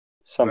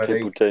 Some Ready?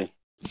 people do.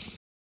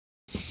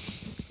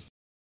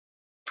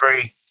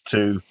 3,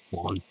 2,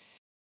 1.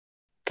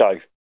 Go.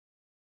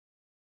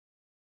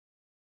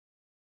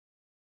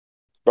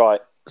 Right.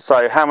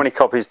 So, how many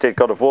copies did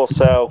God of War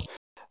sell?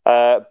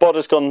 Bod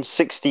has gone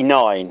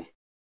 69.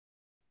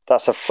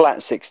 That's a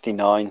flat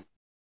 69.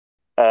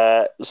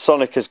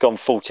 Sonic has gone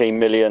 14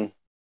 million.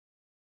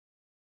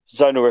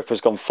 Zonal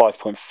Ripper's gone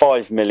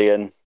 5.5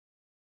 million.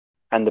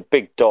 And the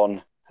Big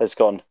Don has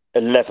gone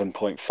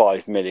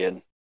 11.5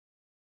 million.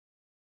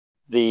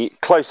 The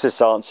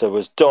closest answer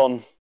was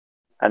Don,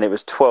 and it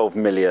was 12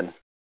 million.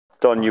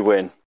 Don, you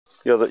win.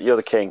 You're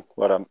the king.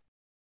 Well done.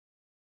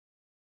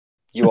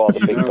 You are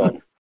the Big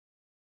Don.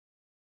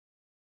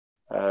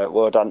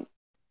 Well done.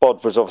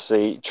 Bod was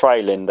obviously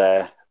trailing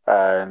there.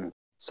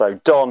 So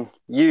Don,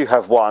 you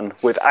have won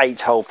with 8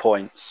 whole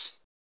points.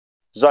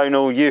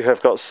 Zonal, you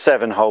have got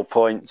 7 whole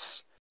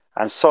points,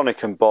 and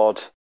Sonic and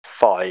Bod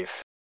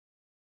 5.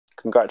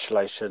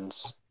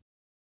 Congratulations.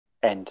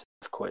 End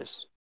of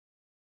quiz.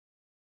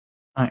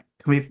 Right,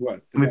 can we Right.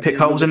 can we pick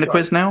holes in the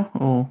quiz now,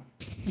 or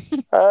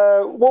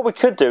What we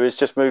could do is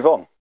just move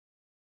on.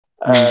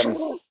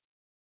 okay?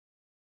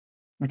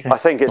 I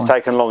think it's fine.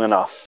 taken long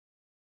enough,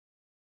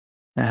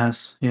 It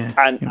has, yeah.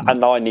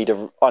 and I need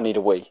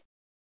a wee,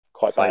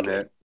 quite Same badly.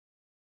 here.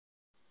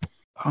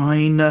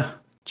 Fine.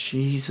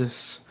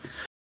 Jesus.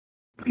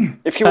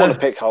 If you want to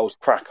pick holes,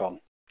 crack on.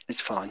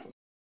 It's fine.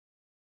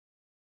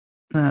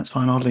 No, that's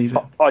fine. I'll leave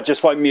it. I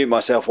just won't mute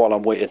myself while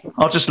I'm waiting.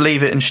 I'll just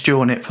leave it and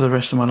stew on it for the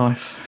rest of my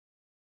life.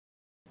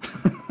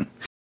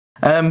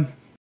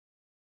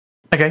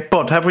 Okay,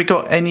 Bod, have we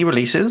got any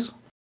releases?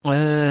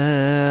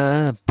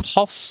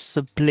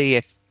 Possibly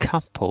a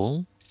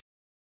couple.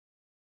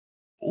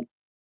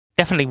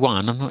 Definitely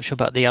one. I'm not sure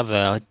about the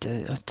other.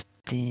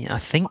 I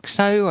think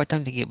so. I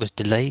don't think it was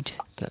delayed,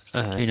 but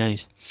who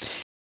knows?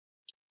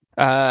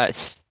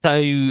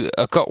 So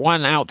I've got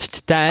one out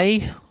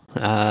today,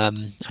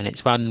 and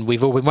it's one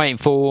we've all been waiting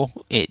for.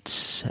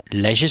 It's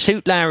Leisure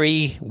Suit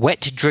Larry: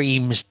 Wet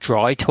Dreams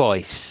Dry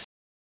Twice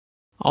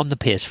on the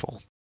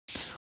PS4.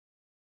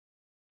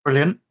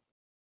 Brilliant.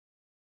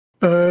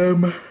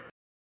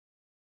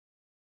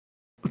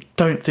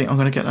 Don't think I'm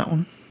going to get that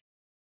one.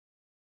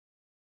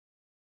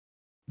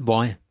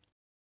 Why?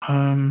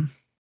 Because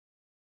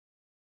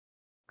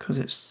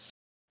it's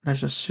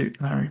Leisure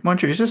Suit Larry.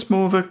 Mind you, is this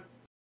more of a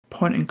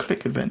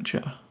point-and-click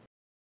adventure?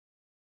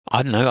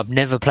 I don't know. I've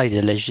never played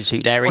a Leisure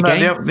Suit Larry Well,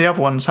 no, game. the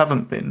other ones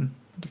haven't been.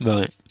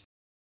 Right.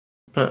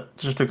 But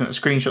just looking at the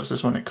screenshots,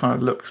 this one, it kind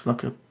of looks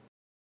like a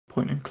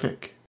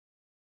point-and-click.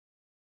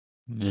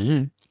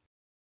 Mm.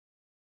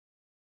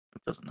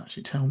 It doesn't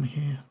actually tell me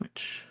here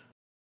which.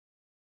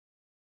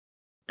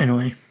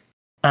 Anyway,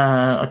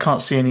 I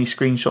can't see any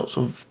screenshots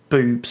of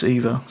boobs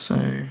either, so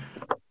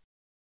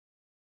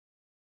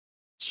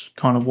it's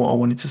kind of what I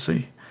wanted to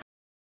see.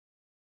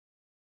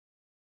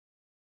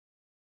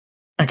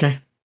 Okay,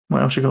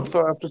 what else you got?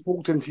 So I've just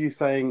walked into you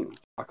saying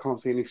I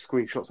can't see any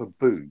screenshots of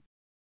boo.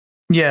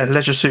 Yeah,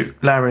 Leisure Suit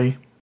Larry.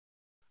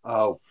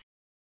 Oh,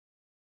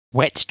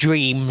 Wet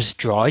Dreams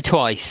Dry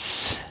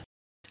Twice.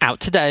 Out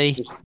today.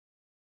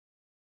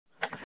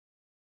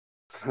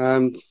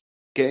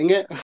 getting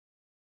it?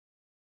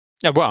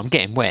 Oh, well, I'm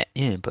getting wet,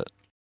 yeah, but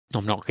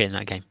I'm not getting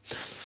that game.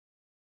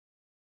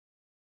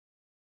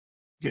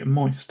 Getting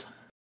moist.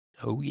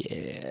 Oh,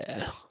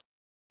 yeah.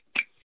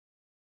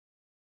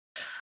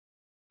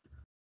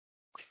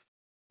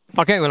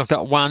 Okay, well, I've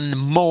got one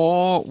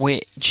more,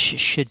 which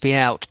should be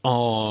out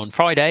on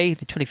Friday,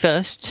 the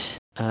 21st,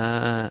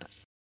 and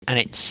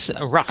it's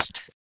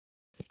Rust.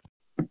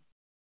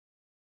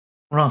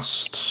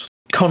 Rust.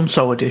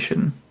 Console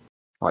edition.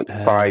 Like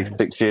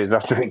 5-6 years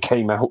after it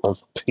came out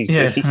of PC.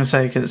 Yeah, I was going to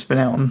say, because it's been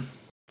out on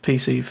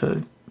PC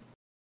for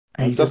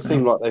ages. It does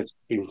seem now. like they've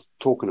been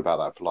talking about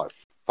that for like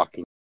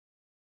fucking.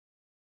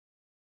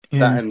 Yeah.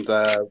 That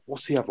and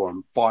what's the other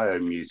one?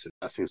 Biomutant.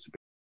 That seems to be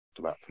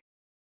talked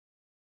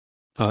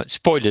about.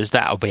 Spoilers,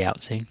 that'll be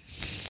out soon.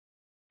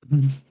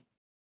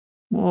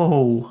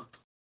 Whoa.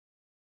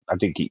 I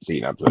did keep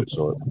seeing adverts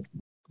for it.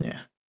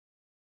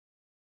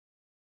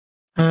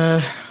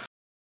 Yeah.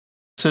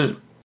 So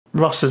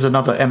Rust is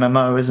another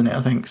MMO, isn't it?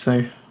 I think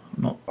so.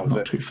 Not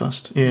too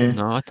fussed. Yeah.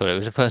 No, I thought it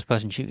was a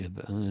first-person shooter,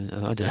 but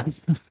I don't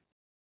know.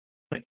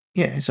 But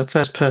yeah, it's a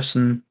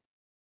first-person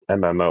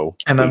MMO.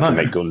 MMO. You can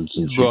make guns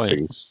and shoot Right.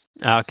 things.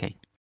 Okay.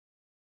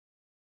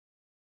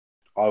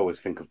 I always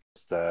think of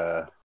just,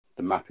 the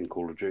map in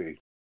Call of Duty.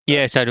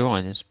 Yeah, so do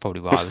I. That's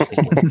probably what I was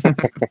thinking.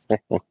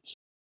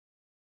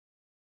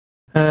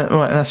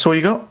 Right, that's all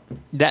you got?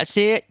 That's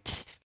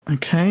it.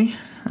 Okay.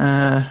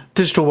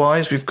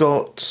 Digital-wise, we've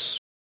got...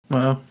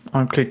 Well,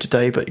 I include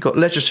today, but you've got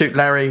Leisure Suit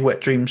Larry, Wet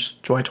Dreams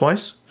Dry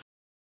Twice.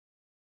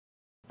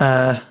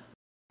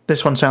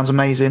 This one sounds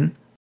amazing.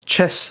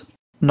 Chess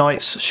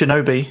Knights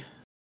Shinobi.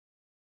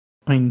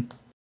 I mean,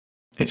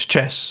 it's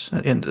chess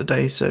at the end of the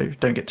day, so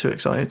don't get too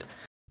excited.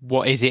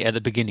 What is it at the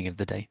beginning of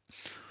the day?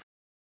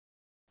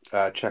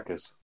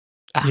 Checkers.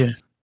 Yeah.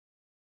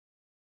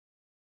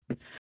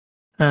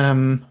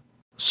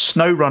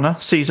 SnowRunner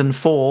Season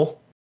 4.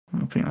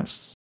 I think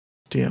that's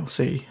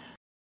DLC.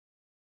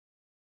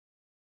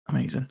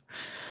 Amazing.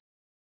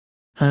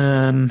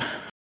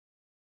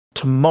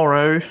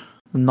 Tomorrow,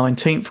 the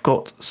 19th,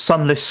 got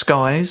Sunless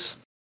Skies.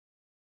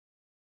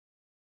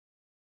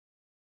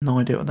 No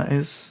idea what that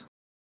is.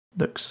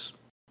 Looks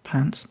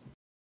pants.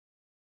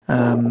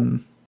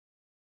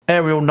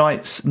 Aerial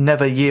Knights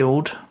Never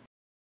Yield.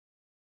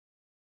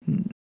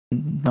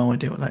 No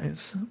idea what that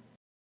is.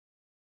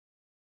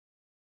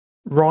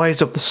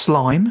 Rise of the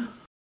Slime.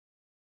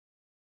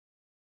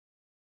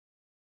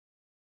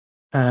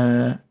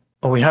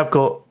 We have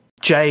got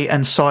Jay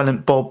and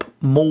Silent Bob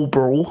Mall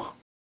Brawl.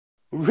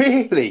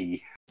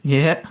 Really?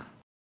 Yeah.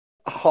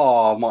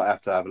 Oh, I might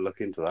have to have a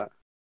look into that.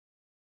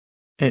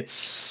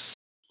 It's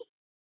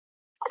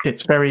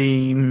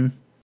very,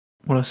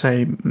 what do I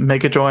say,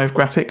 Mega Drive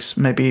graphics,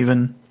 maybe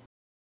even.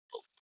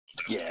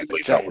 Yeah,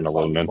 Leave that one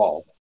alone then.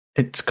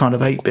 It's kind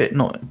of 8-bit,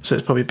 so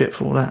it's probably a bit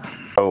for all that.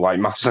 Oh, like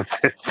massive.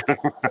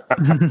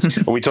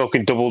 Are we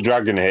talking Double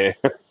Dragon here?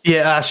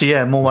 Yeah, actually,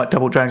 yeah, more like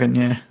Double Dragon,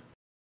 yeah.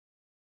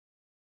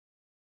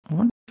 I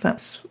wonder if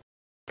that's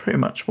pretty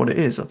much what it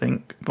is, I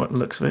think, by the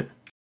looks of it.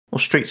 Or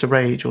Streets of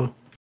Rage, or...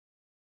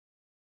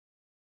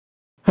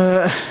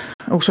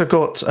 also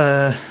got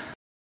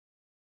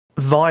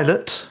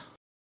Violet.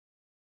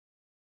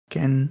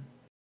 Again,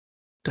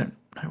 don't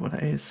know what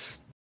that is.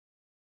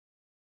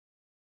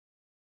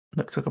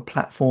 Looks like a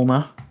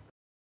platformer.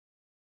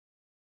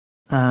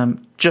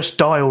 Just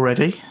Die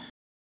Already.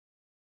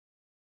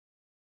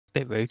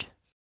 Bit rude.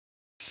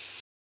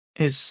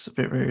 Is a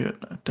bit rude.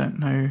 I don't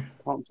know.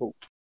 Can't talk.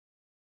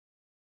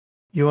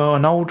 You are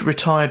an old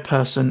retired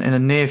person in a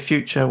near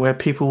future where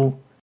people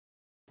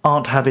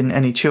aren't having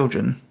any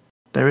children.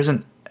 There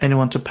isn't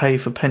anyone to pay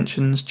for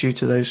pensions due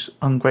to those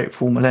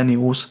ungrateful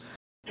millennials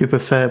who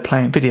prefer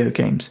playing video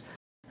games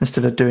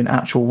instead of doing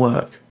actual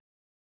work.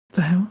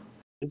 The hell?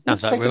 Is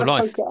Sounds this like taking real a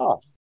life.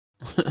 poke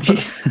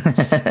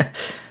at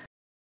us?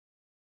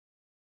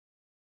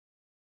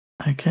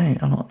 Okay,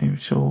 I'm not even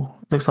sure.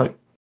 Looks like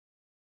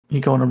you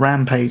go on a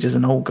rampage as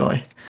an old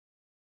guy.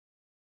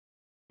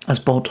 As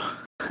Bod.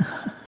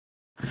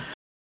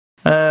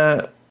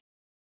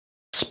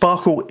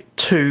 Sparkle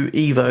 2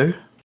 Evo.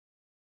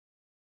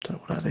 Don't know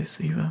what that is,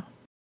 Evo.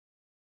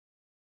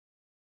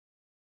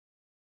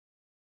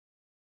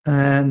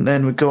 And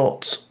then we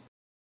got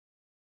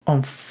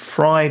on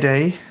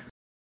Friday,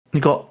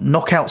 we got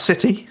Knockout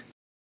City.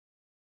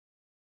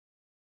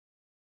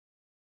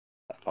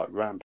 Like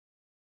ramp.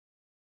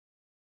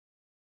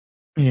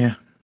 Yeah.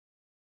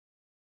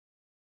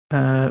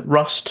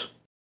 Rust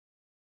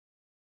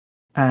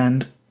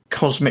and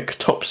Cosmic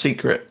Top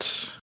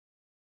Secret.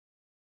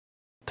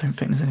 Don't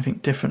think there's anything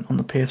different on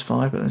the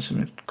PS5, but let's have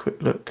a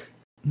quick look.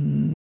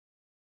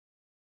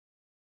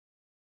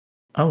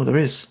 Oh, there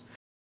is.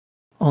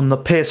 On the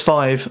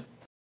PS5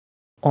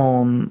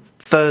 on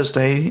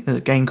Thursday, there's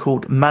a game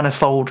called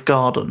Manifold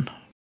Garden.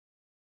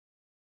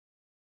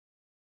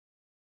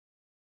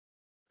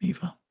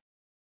 Either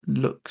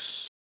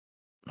looks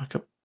like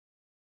a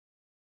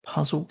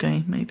puzzle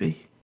game,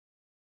 maybe.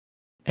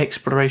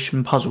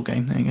 Exploration puzzle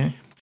game, there you go.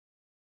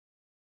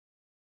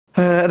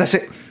 That's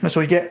it. That's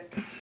all you get.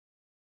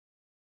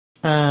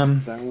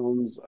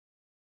 Sounds.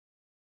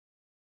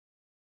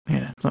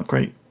 Yeah, not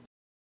great.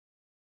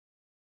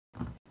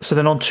 So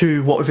then on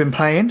to what we've been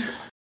playing.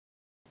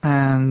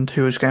 And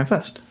who is going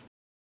first?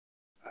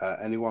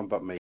 Anyone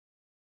but me.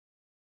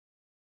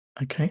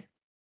 Okay.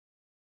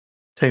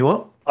 Tell you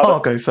what, I'll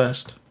go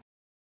first.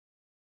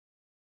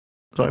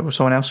 Sorry, was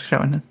someone else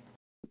shouting then?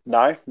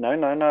 No,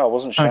 I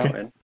wasn't shouting.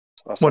 Okay.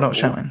 That's Well, not not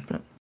cool.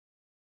 shouting,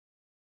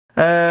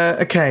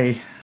 but...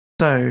 okay,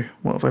 so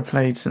what have I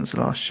played since the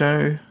last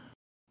show?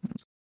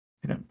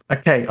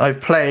 Okay, I've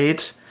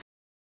played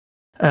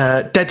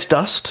Dead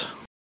Dust.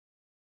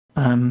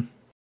 That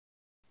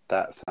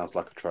sounds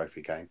like a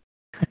trophy game.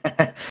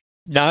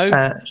 No.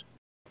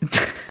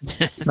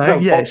 No,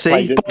 yeah, Bob see,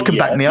 played it, Bob can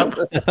back me up.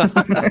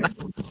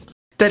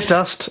 Dead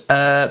Dust,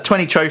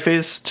 20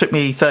 trophies, took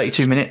me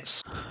 32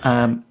 minutes.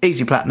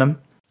 Easy platinum.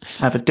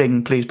 Have a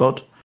ding, please,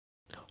 Bod.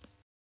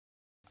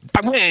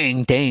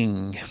 Bang,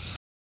 ding.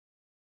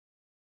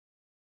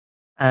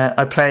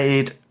 I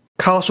played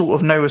Castle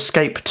of No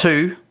Escape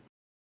 2.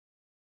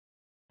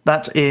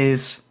 That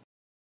is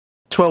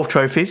 12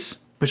 trophies,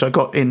 which I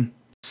got in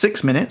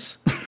 6 minutes.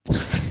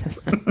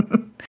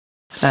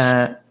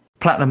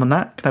 Platinum on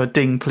that. Can I have a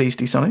ding, please,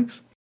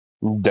 D-Sonics?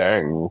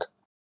 Dang.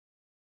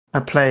 I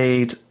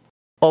played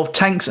Of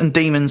Tanks and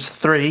Demons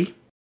 3.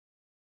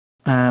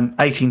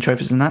 18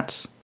 trophies in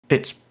that.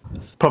 It's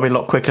probably a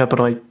lot quicker, but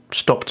I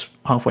stopped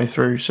halfway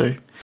through, so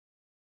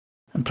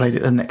and played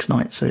it the next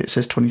night, so it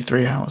says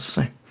 23 hours.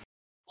 So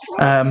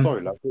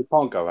Sorry, love, we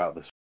can't go out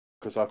this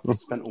because I've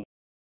spent all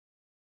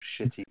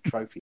shitty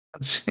trophies.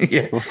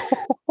 yeah,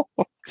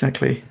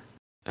 exactly.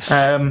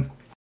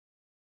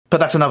 But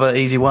that's another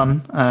easy one,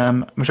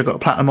 which I got a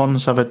platinum on.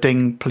 So I have a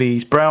ding,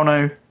 please,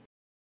 Browno.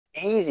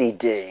 Easy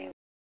ding.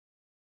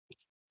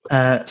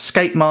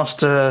 Skate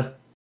Master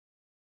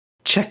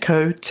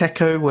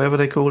Teco, whatever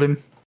they call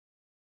him.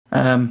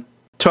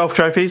 12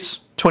 trophies,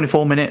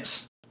 24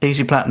 minutes,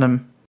 easy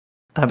platinum.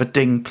 Have a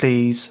ding,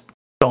 please,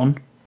 Don.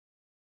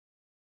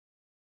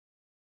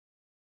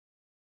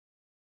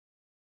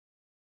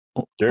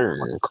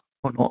 Dang.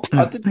 Or not.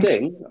 I did Thanks.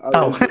 ding.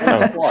 Oh.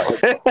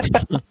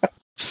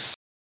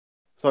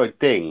 Sorry,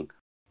 ding.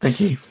 Thank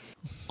you.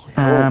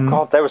 Oh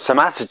God, there was some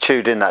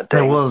attitude in that ding.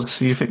 There was.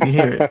 You think you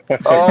hear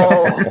it?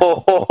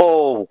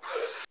 Oh,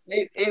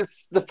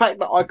 It's the fact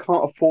that I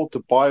can't afford to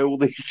buy all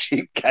these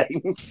cheap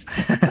games.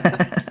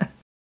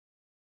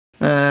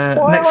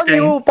 why Next aren't you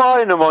game. all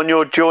buying them on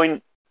your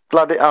joint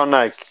bloody? Oh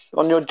no,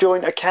 on your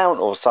joint account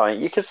or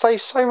something. You could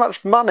save so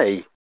much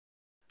money.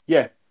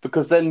 Yeah,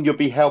 because then you'll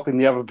be helping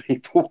the other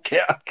people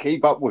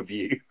keep up with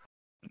you.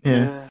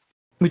 Yeah.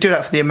 We do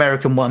that for the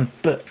American one,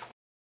 but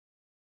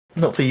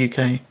not for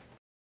UK.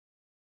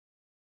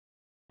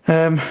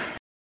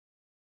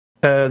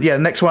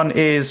 Next one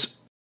is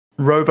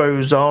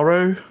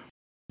RoboZaro.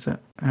 Is that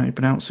how you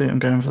pronounce it? I'm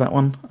going for that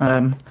one.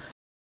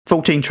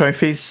 14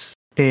 trophies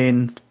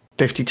in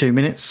 52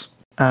 minutes.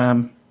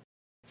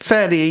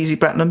 Fairly easy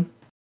platinum.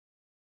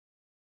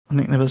 I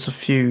think there was a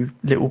few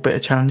little bit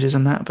of challenges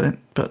in that,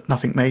 but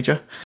nothing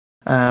major.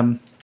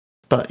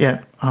 But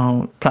yeah,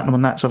 I'll platinum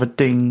on that. So I have a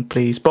ding,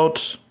 please, Bod.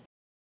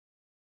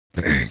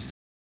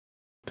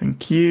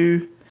 Thank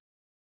you.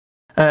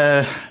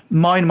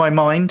 Mine My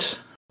Mind.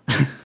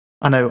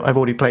 I know I've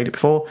already played it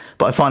before,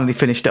 but I finally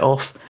finished it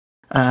off.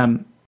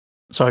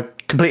 So I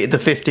completed the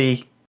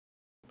 50,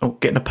 or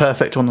getting a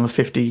perfect on the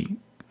 50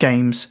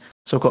 games.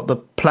 So I've got the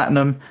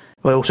platinum.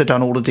 I've also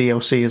done all the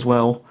DLC as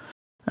well.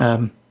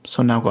 So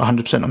I've now got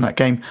 100% on that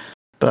game.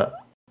 But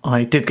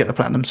I did get the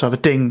platinum, so I have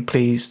a ding,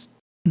 please.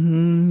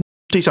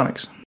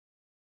 D-Sonics.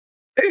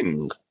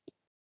 Ding.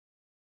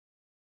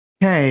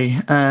 Okay.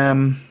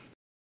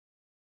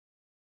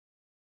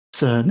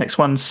 So next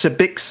one,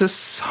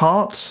 Cybixus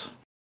Heart.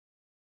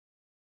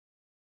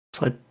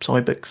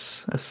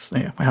 Cybix,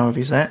 yeah, however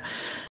you say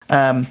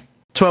it.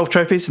 12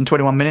 trophies in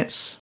 21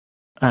 minutes.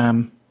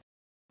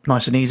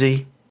 Nice and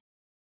easy.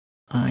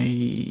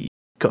 I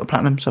got a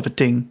platinum, so I have a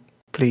ding,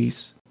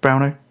 please.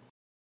 Browno.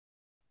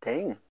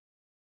 Dang.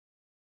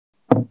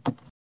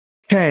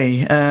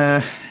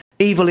 Okay,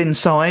 Evil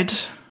Inside.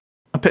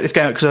 I picked this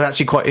game up because I'm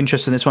actually quite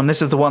interested in this one.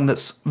 This is the one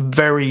that's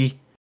very,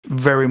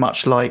 very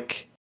much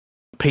like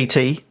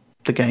PT,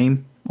 the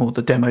game, or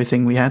the demo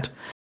thing we had.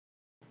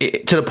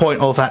 To the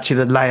point of actually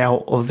the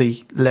layout of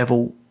the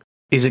level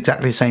is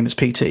exactly the same as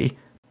PT,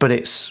 but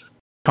it's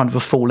kind of a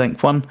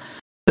full-length one.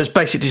 It's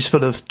basically just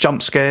full of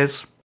jump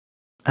scares.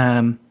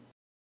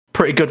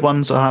 Pretty good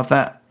ones. I have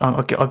that.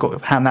 I got to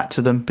hand that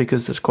to them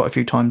because there's quite a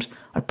few times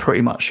I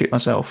pretty much shoot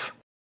myself.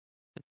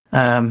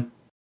 But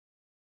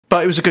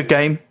it was a good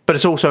game. But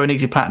it's also an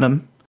easy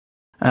platinum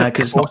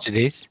because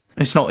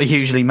it's not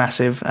hugely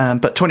massive.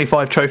 But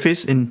 25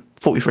 trophies in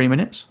 43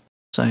 minutes,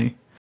 so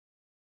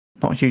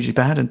not hugely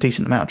bad. And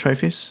decent amount of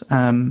trophies.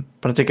 But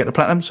I did get the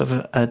platinum, so I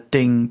have a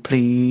ding,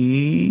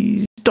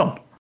 please, Don.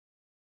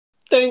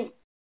 Ding.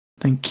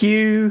 Thank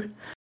you.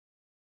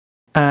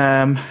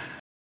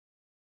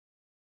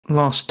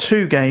 Last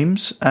two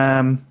games.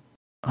 I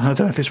don't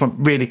know if this one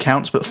really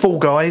counts, but Fall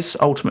Guys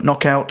Ultimate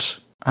Knockout.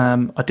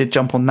 I did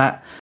jump on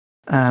that.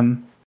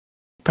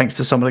 Thanks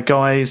to some of the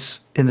guys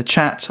in the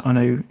chat. I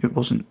know it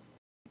wasn't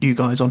you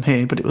guys on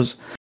here, but it was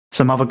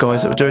some other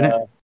guys that were doing it.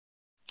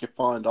 You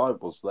find I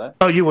was there.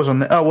 Oh, you was on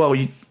there. Oh well,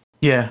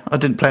 yeah. I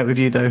didn't play it with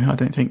you though. I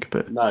don't think,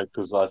 but No,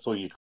 because I saw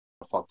you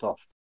fucked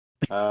off.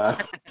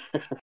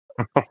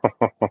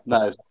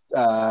 No,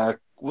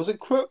 was it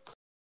Crook?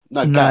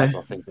 No, Gaz,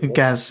 I think.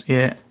 Gaz,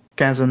 yeah,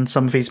 Gaz and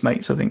some of his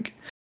mates, I think.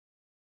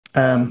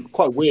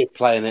 Quite weird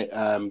playing it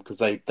because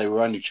they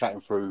were only chatting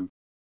through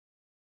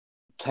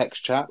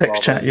text chat.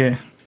 Yeah.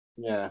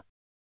 Yeah.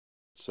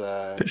 It's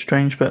a bit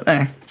strange, but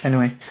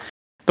anyway.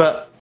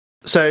 But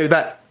so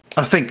that,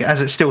 I think,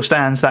 as it still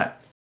stands,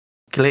 that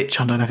glitch,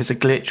 I don't know if it's a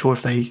glitch or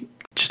if they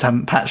just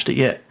haven't patched it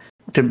yet.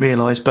 Didn't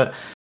realise, but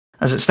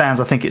as it stands,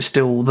 I think it's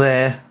still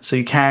there. So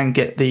you can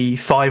get the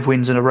 5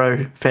 wins in a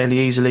row fairly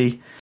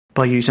easily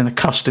by using a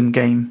custom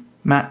game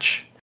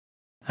match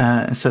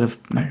instead of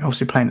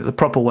obviously playing it the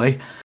proper way.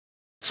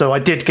 So I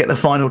did get the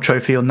final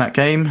trophy on that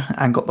game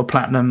and got the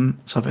platinum.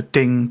 So I have a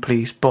ding,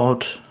 please,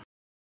 Bod.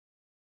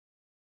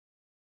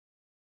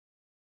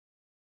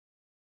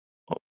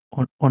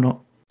 Or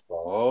not?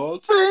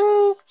 Bod.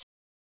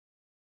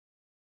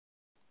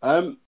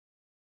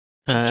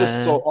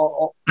 Just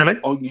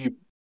on you.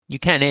 You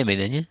can hear me,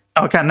 then, yeah?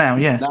 Oh, I can now.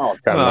 Yeah. Now I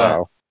can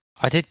now.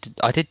 I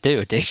did do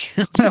a dig.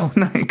 No,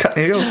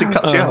 he obviously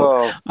cuts you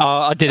out.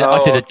 I did a.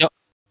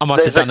 I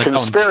must There's have done a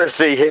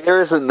conspiracy here,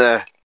 isn't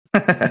there?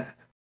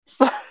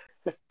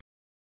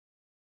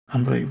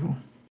 Unbelievable.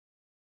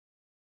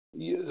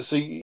 So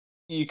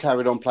you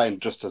carried on playing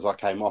just as I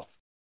came off.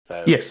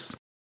 Yes.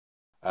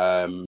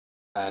 And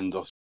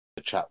obviously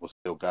the chat was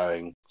still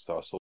going, so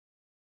I saw.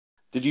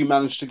 Did you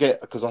manage to get?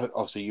 Because I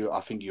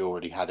think you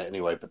already had it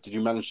anyway. But did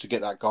you manage to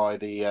get that guy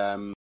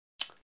the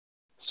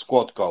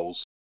squad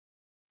goals?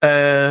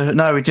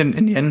 No, we didn't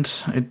in the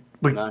end.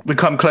 We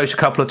come close a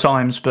couple of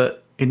times,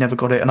 but he never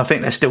got it. And I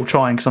think they're still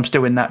trying because I'm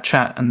still in that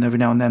chat, and every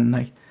now and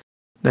then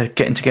they're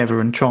getting together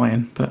and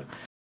trying. But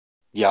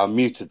yeah, I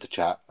muted the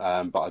chat,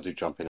 but I do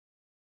jump in.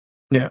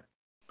 Yeah,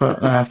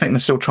 but I think they're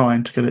still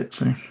trying to get it.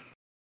 So,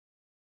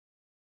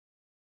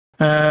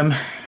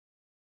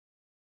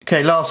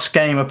 okay, last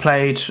game I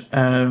played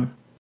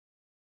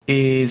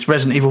is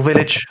Resident Evil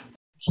Village.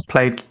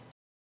 Played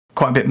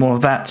quite a bit more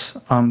of that.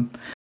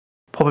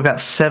 Probably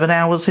about 7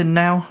 hours in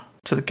now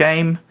to the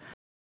game.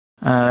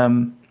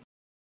 Kind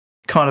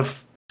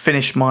of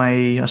finished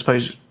my,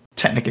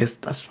 technically,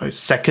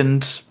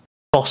 second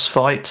boss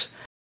fight.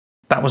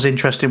 That was an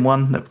interesting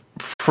one.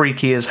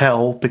 Freaky as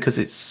hell because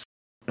it's,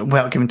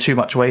 without giving too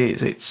much away,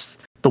 it's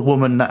the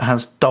woman that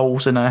has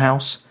dolls in her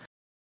house.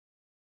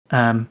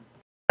 And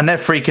they're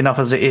freak enough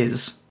as it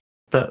is,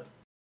 but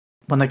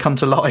when they come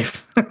to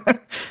life,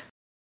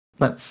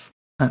 that's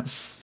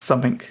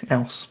something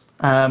else.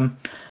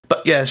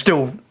 But yeah,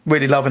 still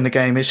really loving the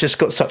game. It's just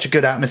got such a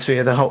good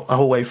atmosphere the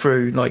whole way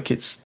through. Like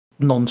it's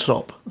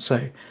non-stop.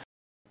 So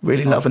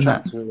really loving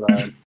that.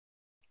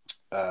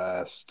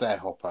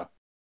 Stairhopper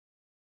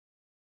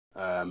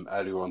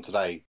earlier on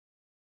today.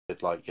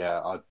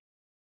 I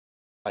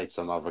played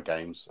some other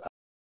games.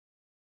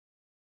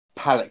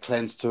 Palette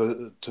cleanse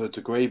to a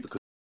degree because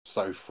it's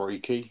so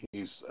freaky. I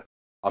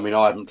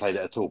haven't played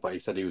it at all, but he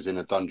said he was in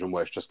a dungeon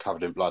where it's just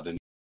covered in blood and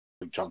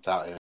he jumped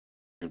out and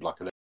it like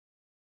a little.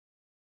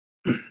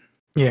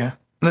 Yeah,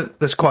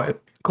 there's quite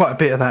a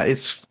bit of that.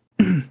 It's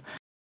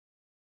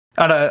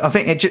I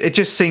think it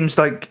just seems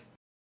like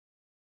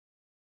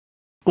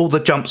all the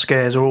jump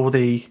scares or all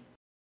the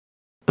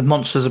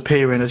monsters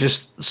appearing are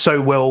just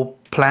so well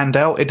planned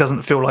out. It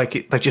doesn't feel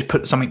like they just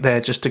put something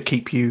there just to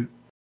keep you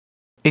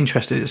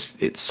interested.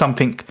 It's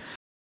something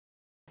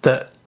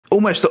that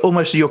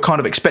almost you're kind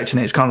of expecting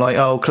it. It's kind of like,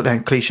 oh,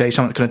 cliche,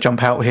 something's going to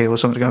jump out here or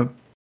something's going to...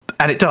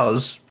 And it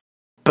does,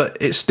 but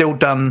it's still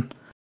done,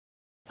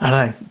 I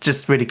don't know,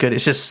 just really good.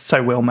 It's just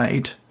so well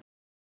made.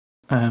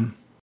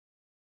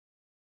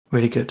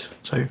 Really good.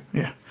 So,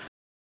 yeah.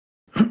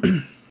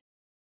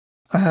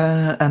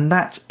 And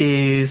that's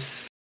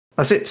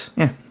it.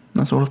 Yeah,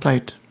 that's all I've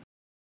played.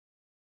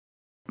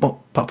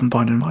 Well, apart from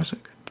Binding of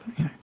Isaac. But,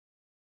 you know.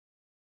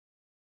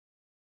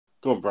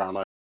 Go on,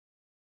 Brown.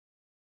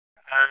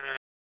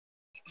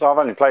 So I've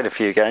only played a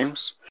few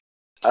games.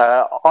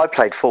 I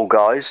played Fall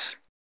Guys,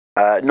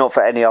 not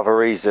for any other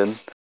reason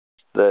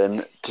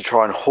than to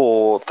try and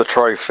hoard the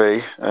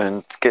trophy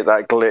and get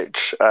that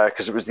glitch,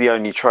 because it was the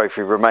only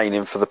trophy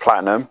remaining for the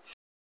platinum.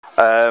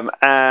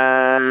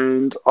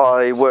 And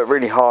I worked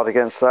really hard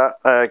against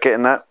that,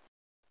 getting that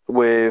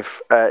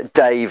with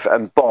Dave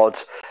and Bod,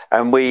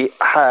 and we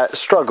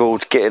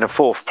struggled getting a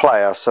fourth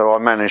player, so I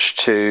managed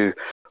to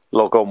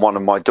log on one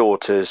of my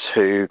daughters,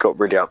 who got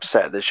really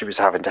upset that she was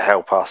having to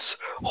help us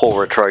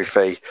haul a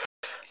trophy.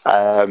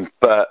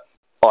 But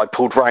I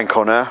pulled rank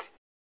on her,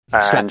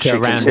 and Slapped her she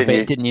around continued. a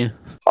bit, didn't you?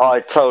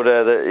 I told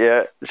her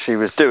that she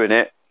was doing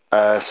it.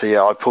 So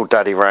yeah, I pulled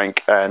daddy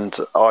rank and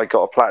I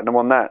got a platinum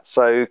on that.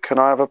 So can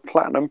I have a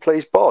platinum,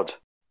 please, Bod?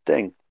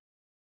 Ding.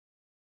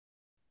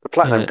 The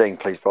platinum ding,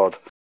 please, Bod.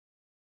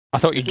 I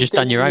thought you'd just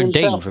done your own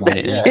ding for a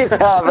minute. Yeah,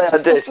 I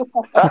did.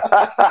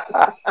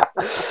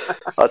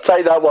 I'll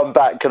take that one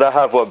back. Can I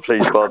have one,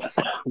 please, Bod?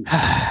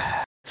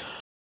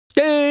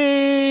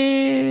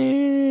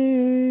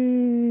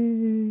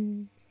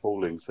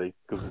 Falling, see?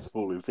 Because it's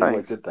falling. See what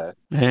I did there?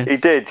 Yeah. He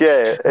did,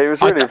 yeah. He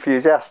was really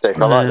enthusiastic.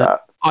 I like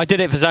that. I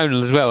did it for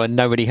Zonal as well, and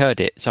nobody heard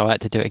it, so I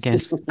had to do it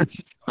again.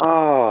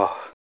 Oh.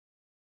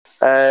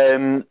 I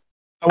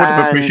would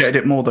have appreciated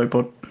it more, though,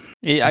 Bod.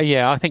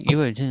 Yeah, I think you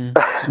would. Yeah.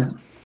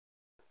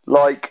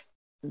 Like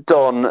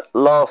Don,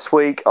 last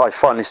week I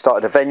finally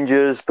started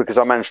Avengers because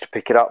I managed to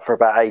pick it up for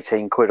about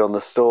 18 quid on the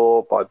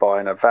store by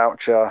buying a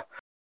voucher.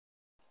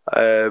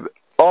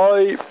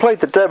 I played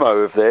the demo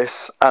of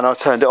this and I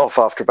turned it off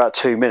after about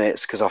 2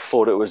 minutes because I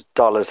thought it was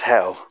dull as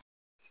hell.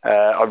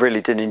 I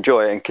really didn't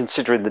enjoy it, and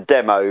considering the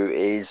demo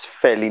is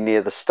fairly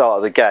near the start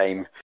of the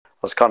game,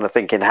 I was kind of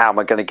thinking, how am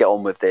I going to get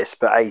on with this?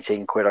 But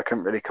 18 quid, I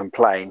couldn't really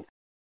complain.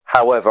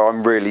 However,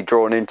 I'm really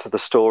drawn into the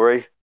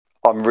story.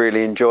 I'm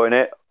really enjoying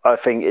it. I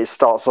think it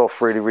starts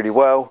off really, really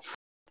well.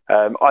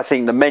 I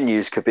think the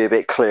menus could be a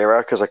bit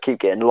clearer because I keep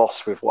getting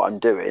lost with what I'm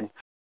doing.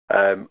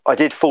 I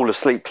did fall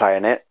asleep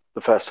playing it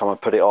the first time I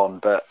put it on,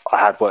 but I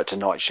had worked a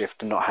night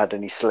shift and not had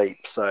any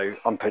sleep, so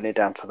I'm putting it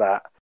down to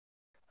that.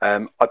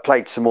 I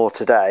played some more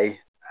today,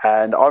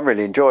 and I'm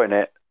really enjoying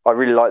it. I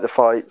really like the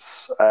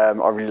fights. I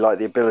really like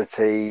the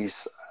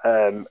abilities.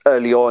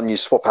 Early on, you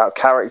swap out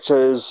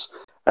characters,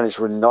 and it's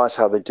really nice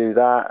how they do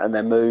that and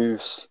their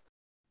moves.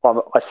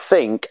 I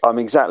think I'm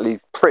exactly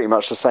pretty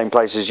much the same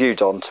place as you,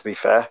 Don, to be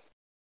fair.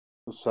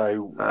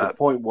 So the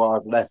point where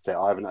I've left it,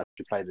 I haven't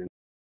actually played in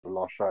the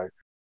last show.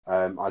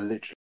 I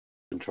literally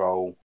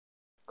control...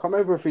 can't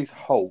remember if he's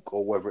Hulk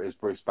or whether it is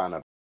Bruce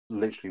Banner.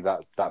 Literally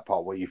that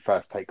part where you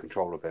first take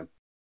control of him.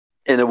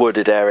 In the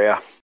wooded area.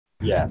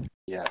 Yeah.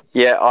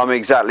 Yeah, I'm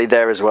exactly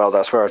there as well.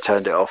 That's where I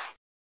turned it off.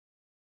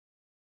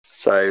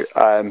 So,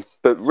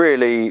 but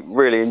really,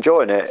 really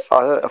enjoying it.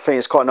 I think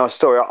it's quite a nice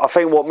story. I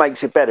think what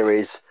makes it better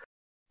is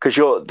because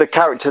the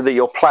character that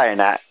you're playing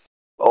at,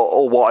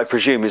 or what I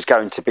presume is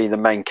going to be the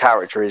main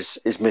character, is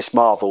Miss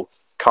Marvel,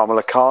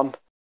 Kamala Khan.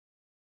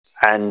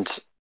 And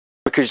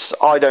because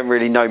I don't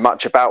really know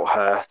much about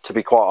her, to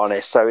be quite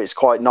honest, so it's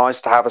quite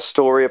nice to have a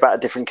story about a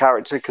different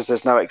character because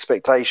there's no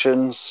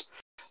expectations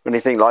or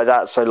anything like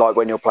that. So like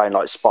when you're playing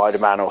like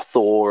Spider-Man or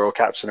Thor or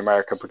Captain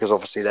America, because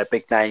obviously they're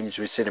big names,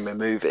 we've seen them in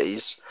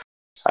movies.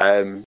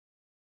 I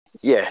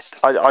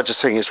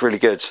just think it's really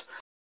good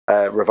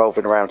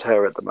revolving around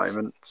her at the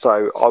moment.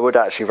 So I would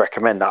actually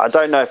recommend that. I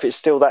don't know if it's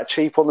still that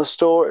cheap on the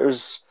store.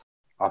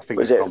 I think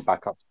it's gone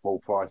back up to full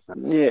price now.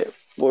 Yeah,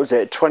 what was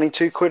it,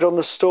 22 quid on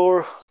the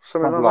store?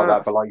 Something like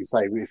that. But like you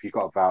say, if you've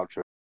got a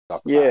voucher,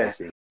 yeah.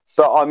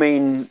 But I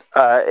mean,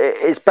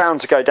 it's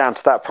bound to go down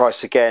to that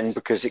price again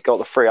because it got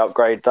the free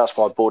upgrade. That's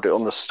why I bought it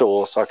on the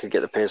store, so I could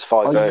get the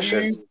PS5 version.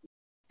 Are you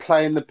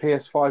playing the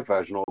PS5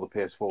 version or the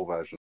PS4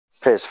 version?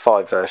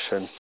 PS5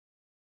 version.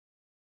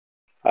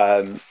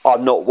 I'm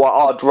not.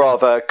 I'd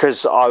rather,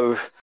 because I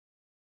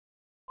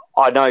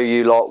know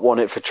you lot want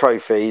it for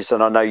trophies,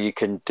 and I know you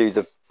can play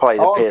the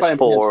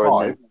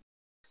PS4 and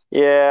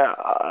yeah.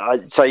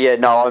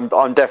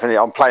 I'm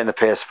definitely playing the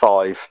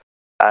PS5,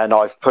 and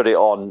I've put it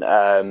on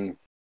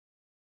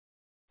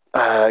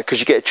because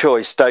you get a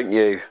choice, don't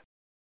you?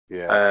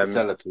 Yeah,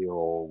 fidelity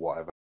or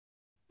whatever.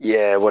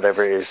 Yeah,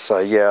 whatever it is. So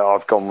yeah,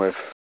 I've gone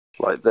with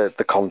like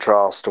the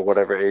contrast or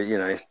whatever it is, you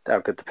know, how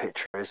good the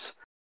picture is.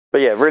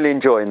 But yeah, really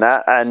enjoying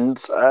that, and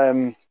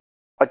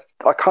I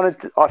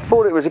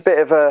thought it was a bit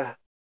of a...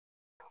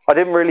 I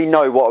didn't really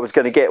know what I was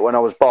going to get when I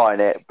was buying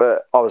it,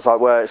 but I was like,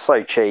 well, it's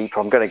so cheap,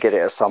 I'm going to get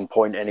it at some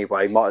point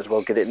anyway. Might as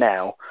well get it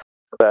now.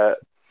 But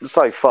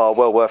so far,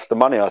 well worth the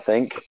money, I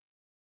think.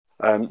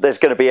 There's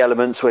going to be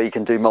elements where you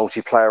can do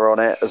multiplayer on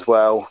it as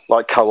well,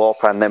 like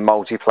co-op and then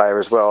multiplayer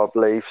as well, I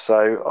believe.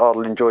 So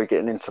I'll enjoy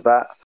getting into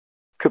that.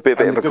 Could be a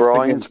bit of a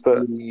grind,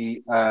 but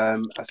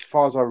as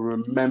far as I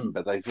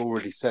remember, they've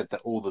already said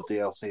that all the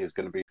DLC is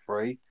going to be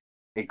free,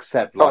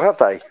 except like have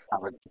they?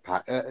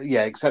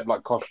 Yeah, except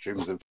like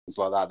costumes and things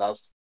like that.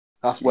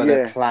 That's where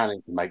they're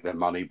planning to make their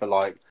money. But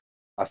like,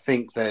 I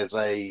think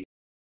I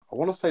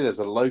want to say there's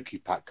a Loki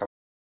pack coming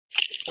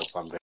or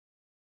something,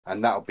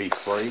 and that'll be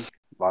free.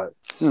 Like,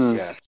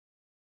 yeah.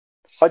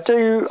 I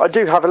do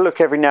have a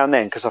look every now and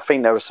then because I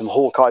think there were some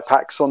Hawkeye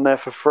packs on there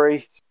for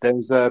free.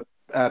 There's a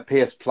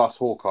PS Plus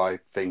Hawkeye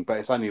thing, but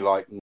it's only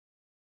like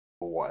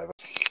or whatever.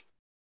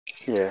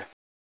 Yeah,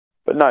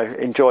 but no,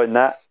 enjoying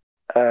that.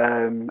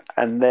 And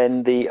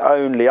then the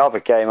only other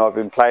game I've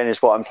been playing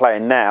is what I'm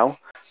playing now,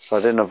 so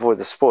I didn't avoid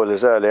the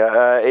spoilers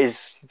earlier.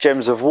 Is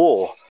Gems of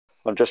War.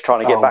 I'm just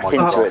trying to get back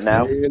into it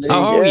now. Really?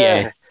 Oh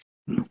yeah.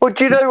 Well,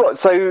 do you know what?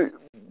 So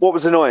what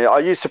was annoying? I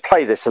used to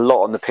play this a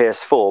lot on the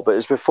PS4, but it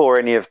was before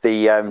any of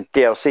the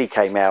DLC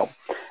came out,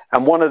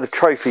 and one of the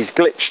trophies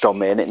glitched on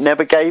me, and it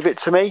never gave it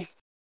to me.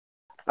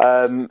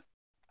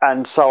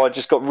 And so I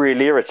just got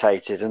really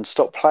irritated and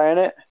stopped playing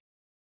it.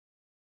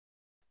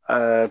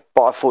 But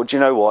I thought, do you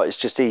know what? It's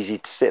just easy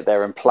to sit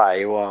there and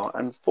play. Well,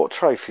 and what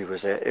trophy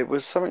was it? It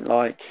was something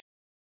like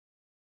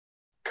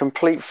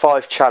complete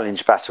 5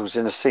 challenge battles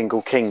in a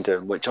single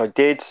kingdom, which I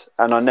did,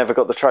 and I never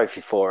got the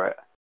trophy for it.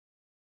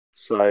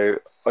 So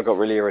I got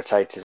really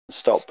irritated and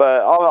stopped.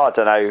 But I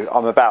don't know.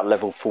 I'm about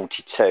level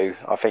 42.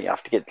 I think you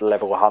have to get to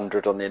level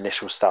 100 on the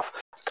initial stuff.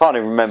 I can't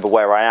even remember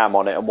where I am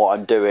on it and what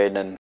I'm doing,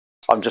 and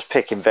I'm just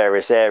picking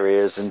various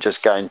areas and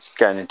just going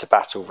into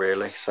battle,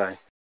 really. So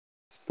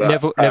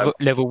level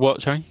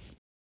what? Sorry.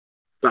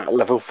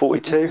 Level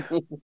 42.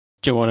 Do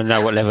you want to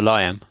know what level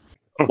I am?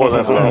 What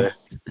level are you?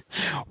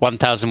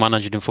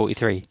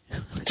 1143.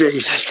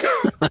 Jesus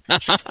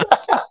Christ.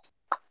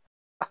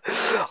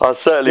 I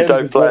certainly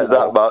don't play it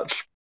that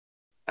much.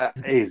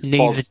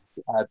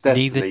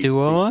 Neither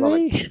do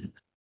I.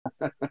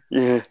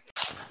 Yeah.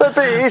 But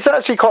it's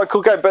actually quite a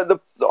cool game,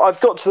 but I've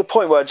got to the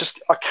point where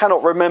I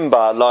cannot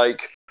remember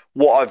like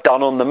what I've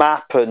done on the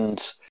map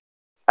and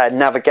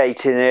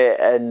navigating it,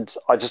 and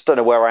I just don't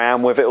know where I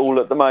am with it all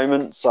at the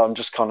moment, so I'm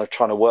just kind of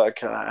trying to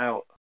work that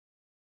out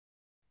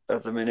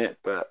at the minute,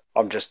 but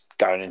I'm just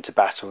going into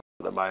battle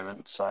at the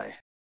moment, so.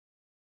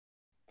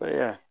 But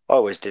yeah, I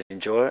always did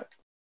enjoy it.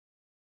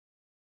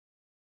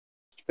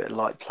 It's a bit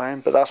light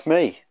playing, but that's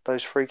me,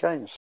 those 3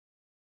 games.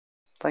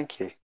 Thank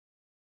you.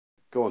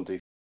 Go on, D.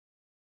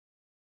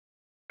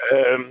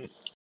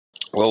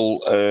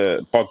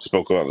 Bod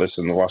spoke about this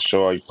in the last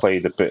show. I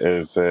played a bit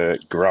of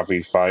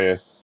Gravity Fire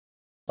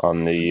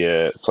on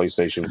the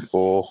PlayStation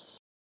 4.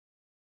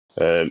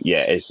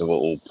 It's a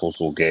little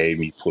puzzle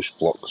game. You push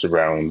blocks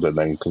around and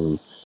then can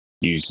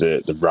use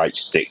the right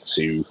stick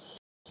to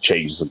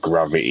change the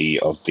gravity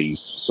of these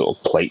sort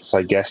of plates,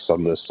 I guess,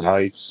 on the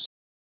sides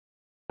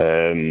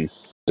to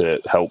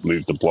help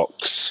move the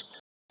blocks,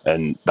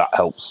 and that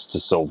helps to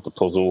solve the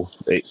puzzle.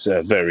 It's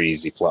a very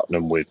easy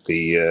platinum with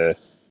the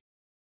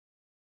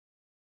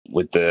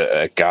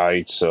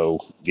guide, so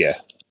yeah,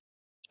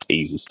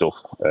 easy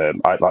stuff.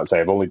 I'd like to say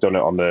I've only done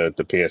it on the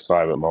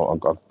PS5 at the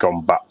moment. I've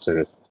gone back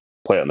to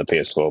play it on the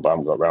PS4, but I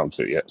haven't got around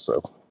to it yet.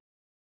 So,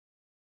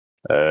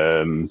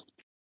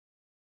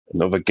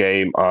 another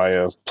game I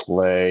have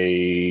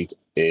played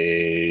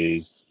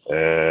is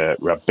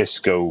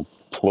Rabisco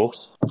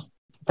Plus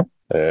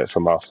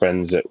from our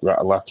friends at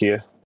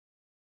Ratalakia.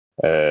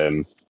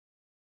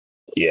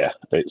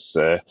 It's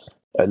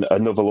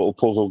another little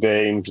puzzle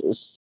game.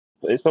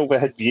 It's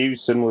overhead view,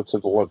 similar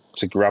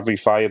to Gravity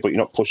Fire, but you're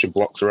not pushing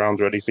blocks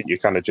around or anything. You're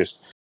kind of just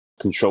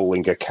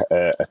controlling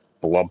a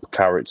blob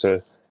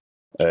character,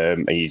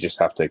 and you just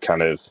have to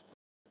kind of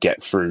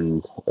get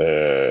through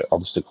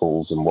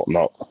obstacles and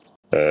whatnot,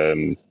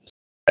 and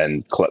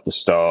collect the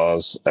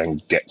stars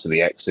and get to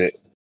the exit.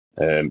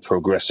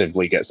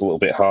 Progressively gets a little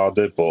bit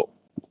harder, but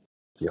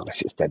to be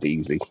honest, it's dead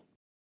easy.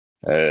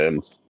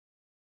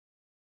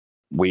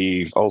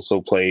 We've also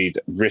played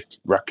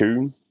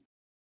Raccoon.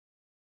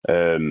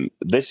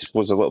 This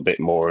was a little bit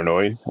more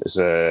annoying. It's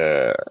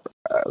a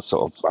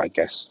sort of, I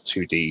guess,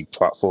 2D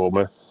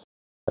platformer,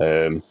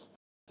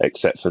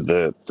 except for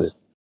the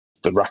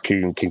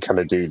raccoon can kind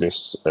of do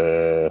this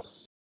sort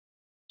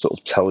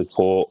of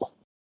teleport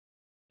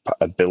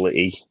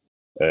ability,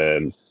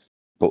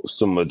 but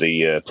some of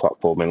the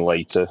platforming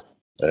later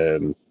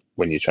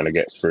when you're trying to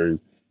get through,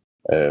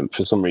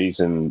 for some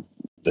reason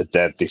the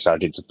dev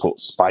decided to put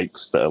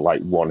spikes that are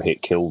like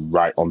one-hit kill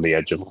right on the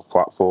edge of a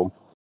platform.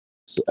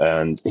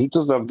 And he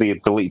does have the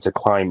ability to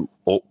climb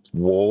up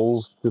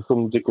walls to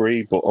some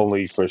degree, but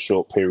only for a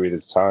short period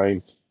of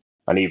time.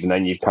 And even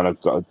then, you've kind of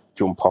got to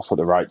jump off at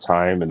the right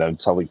time and then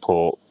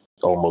teleport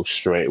almost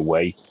straight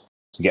away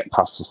to get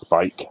past the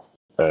spike.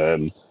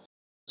 So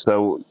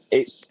So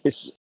it's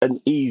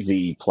an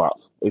easy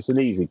It's an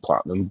easy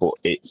platinum, but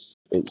it's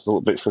a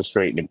little bit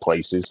frustrating in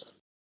places.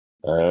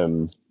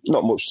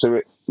 Not much to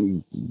it.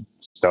 You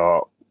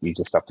start, you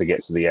just have to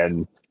get to the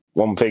end.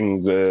 One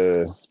thing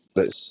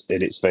that's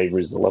in its favour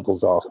is the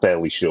levels are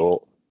fairly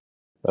short.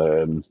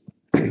 Like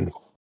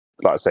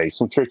I say,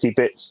 some tricky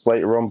bits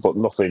later on, but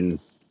nothing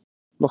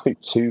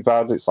too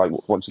bad. It's like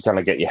once you kind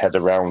of get your head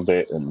around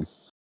it and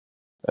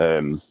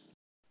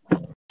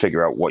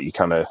figure out what you've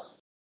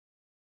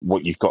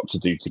got to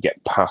do to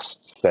get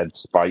past said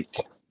spike.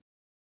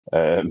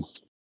 Like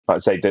I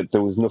say,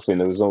 there was nothing.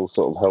 There was no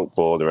sort of help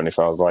board or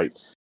anything. I was like,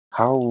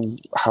 how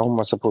am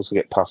I supposed to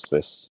get past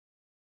this?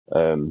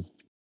 And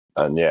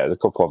yeah, a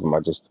couple of them I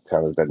just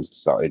kind of then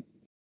started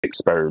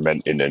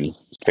experimenting and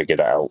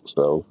figured it out.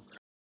 So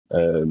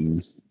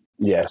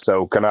yeah,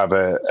 so can I have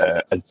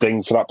a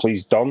ding for that,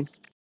 please, Don?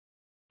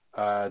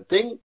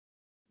 Ding.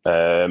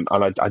 And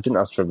I didn't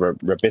ask for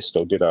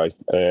Robisto, did I?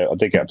 I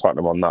did get a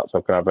platinum on that,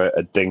 so can I have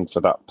a ding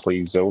for that,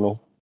 please, Zonal?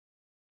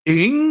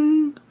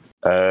 Ding.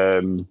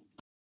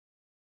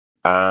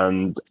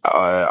 And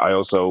I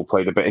also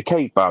played a bit of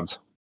Cave Bad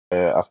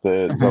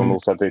after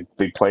Zonal said they'd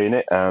be playing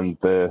it, and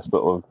sort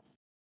of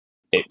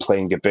it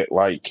playing a bit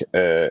like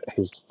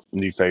his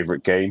new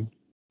favourite game.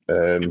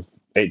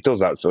 It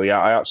does actually.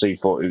 I actually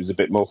thought it was a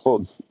bit more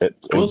fun at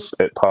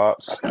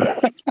parts.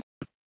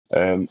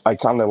 I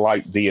kind of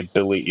like the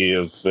ability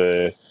of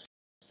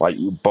like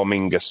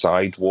bombing a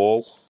side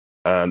wall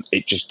and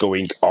it just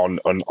going on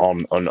and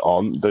on and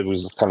on. There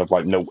was kind of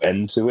like no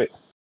end to it.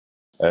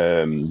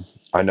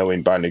 I know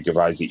in Binding of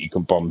Isaac you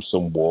can bomb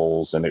some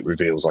walls and it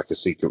reveals like a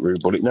secret room,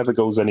 but it never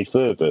goes any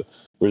further.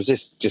 Whereas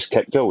this just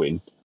kept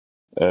going,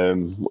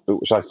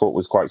 which I thought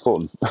was quite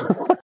fun.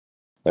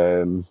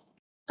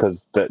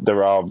 Because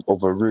there are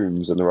other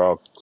rooms and there are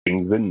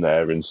things in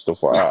there and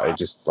stuff like that. It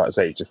just, like I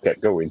say, it just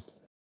kept going.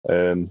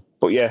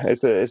 But yeah,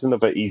 it's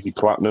another easy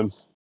platinum.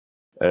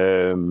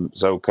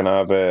 So can I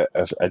have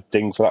a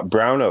ding for that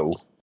Browno?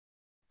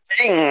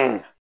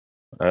 Ding!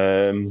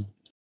 And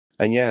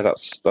yeah,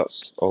 that's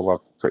all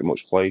I've pretty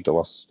much played the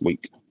last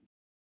week.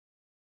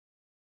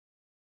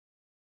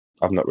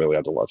 I've not really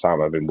had a lot of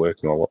time. I've been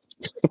working a lot.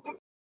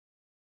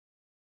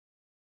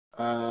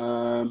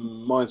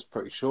 Mine's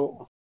pretty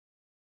short.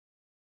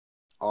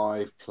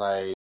 I've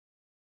played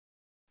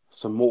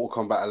some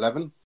Mortal Kombat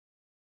 11.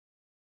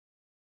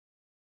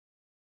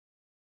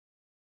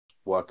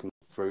 Working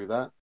through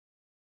that.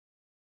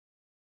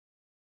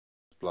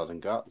 Blood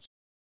and guts.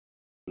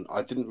 And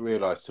I didn't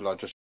realise till I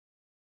just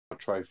got a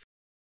trophy.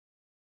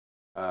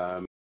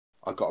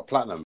 I got a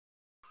platinum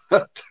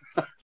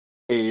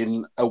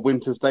in A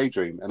Winter's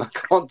Daydream, and I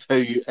can't tell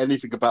you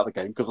anything about the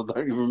game because I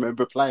don't even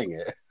remember playing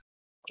it.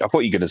 I thought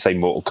you were going to say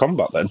Mortal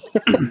Kombat then.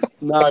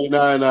 No.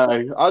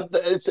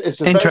 It's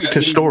a Interactive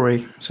very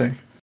story. So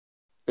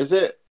is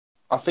it?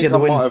 I think Yeah, I the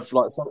might win. have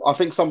I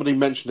think somebody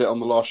mentioned it on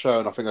the last show,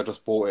 and I think I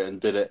just bought it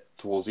and did it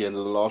towards the end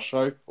of the last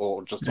show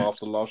or just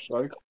after the last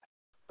show.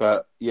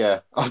 But yeah,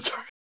 I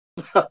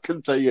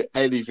couldn't tell you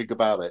anything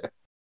about it.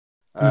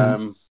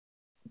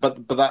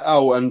 But that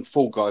and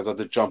Fall Guys, I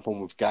did jump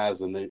on with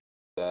Gaz and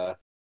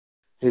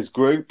his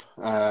group.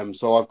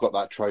 So I've got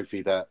that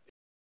trophy, that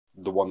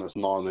the one that's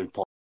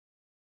non-impossible,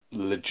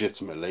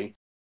 legitimately.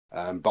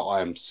 But I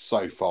am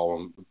so far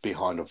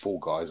behind on Fall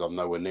Guys, I'm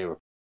nowhere near it.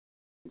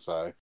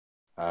 So,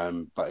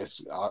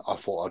 but I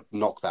thought I'd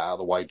knock that out of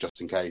the way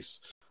just in case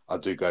I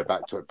do go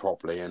back to it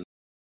properly, and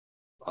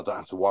I don't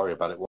have to worry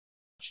about it when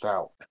it's matched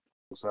out.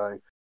 So,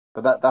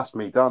 but that's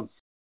me done.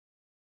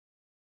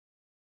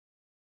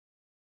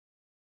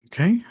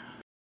 okay.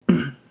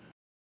 Can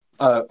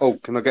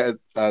I get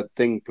a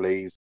ding,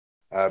 please,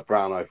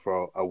 Browno,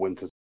 for a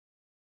Winter's?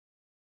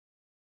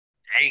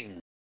 Ding!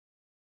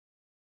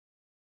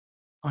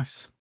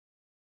 Nice.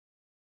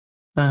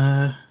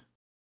 Is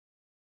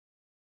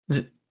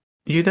it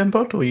you then,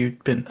 Bod, or you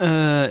been?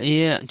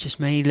 Yeah, just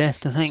me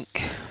left, I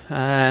think.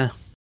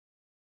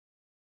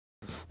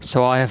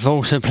 So I have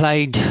also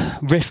played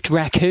Rift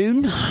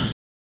Raccoon.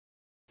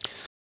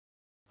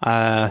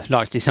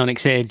 Like Sonic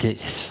said,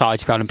 it's a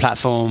side-scrolling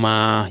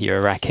platformer. You're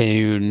a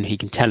raccoon. He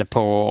can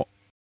teleport.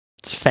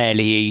 It's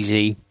fairly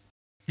easy.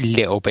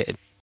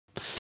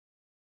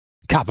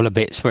 Couple of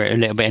bits where it's a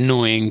little bit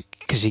annoying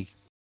because you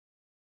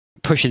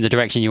push in the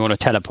direction you want to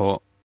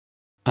teleport,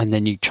 and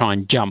then you try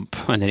and jump,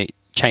 and then it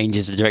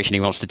changes the direction he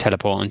wants to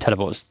teleport and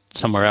teleports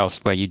somewhere else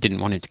where you didn't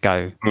want it to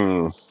go.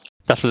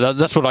 That's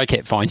what I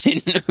kept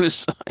finding.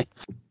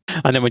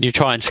 And then when you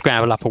try and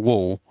scramble up a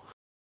wall,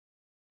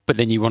 but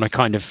then you want to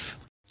kind of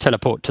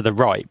teleport to the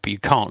right, but you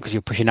can't because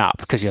you're pushing up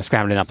because you're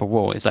scrambling up a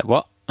wall. It's like,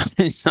 what?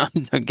 I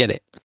don't get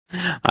it.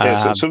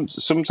 Yeah, so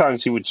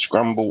sometimes he would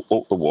scramble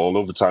up the wall,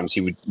 other times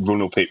he would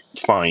run up it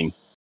fine.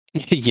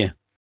 Yeah.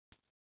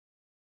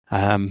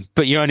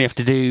 But you only have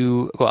to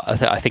do,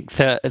 I think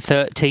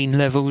 13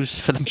 levels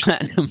for the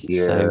platinum.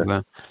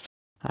 Yeah.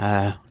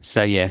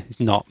 So yeah,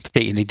 it's not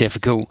particularly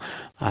difficult.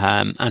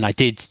 And I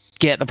did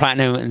get the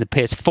platinum in the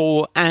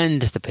PS4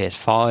 and the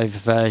PS5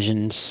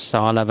 versions. So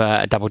I'll have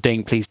a double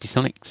ding, please,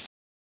 Sonics.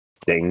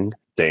 Ding,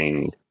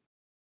 ding.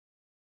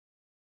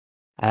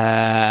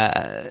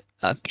 I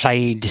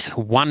played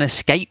One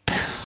Escape.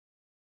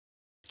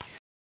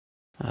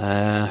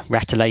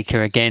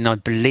 Ratalaker again, I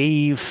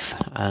believe.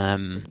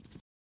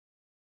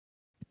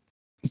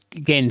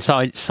 Again,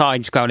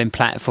 side-scrolling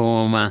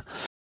platformer,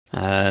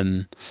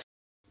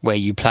 where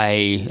you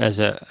play as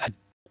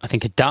I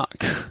think a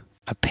duck,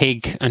 a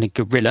pig, and a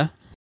gorilla,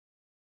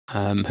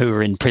 who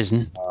are in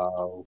prison.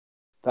 Oh,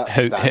 that's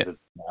standard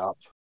now.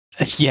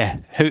 Yeah,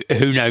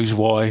 who knows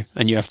why,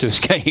 and you have to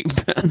escape.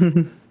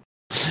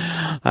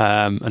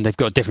 And they've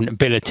got different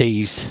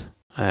abilities.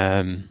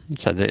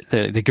 So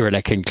the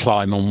gorilla can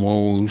climb on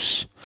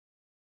walls.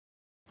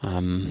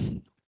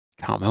 Can't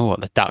remember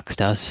what the duck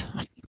does.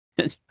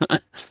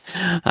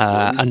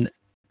 And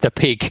the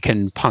pig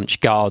can punch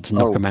guards and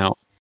knock them out.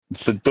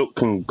 The duck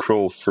can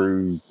crawl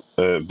through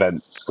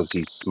vents because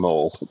he's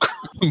small.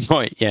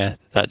 Right, yeah,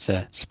 that's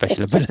a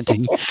special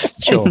ability.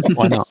 Sure,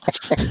 why not?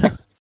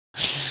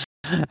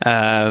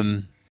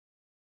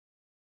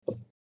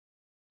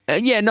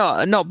 Yeah,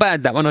 not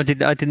bad, that one. I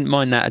didn't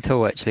mind that at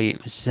all, actually.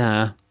 It was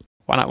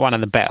one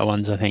of the better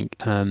ones, I think.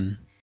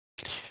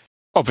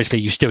 Obviously,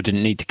 you still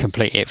didn't need to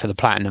complete it for the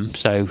platinum,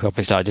 so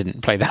obviously I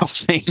didn't play the whole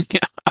thing.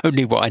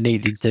 Only what I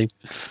needed to.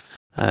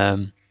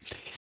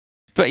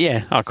 But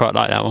yeah, I quite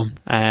like that one.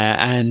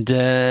 And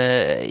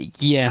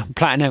yeah,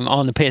 platinum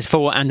on the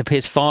PS4 and the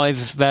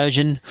PS5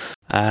 version.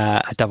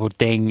 A double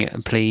ding,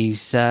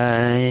 please,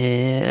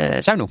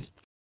 Zonal.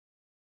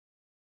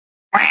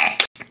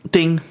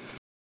 Ding.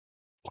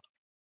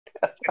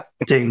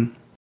 Ding.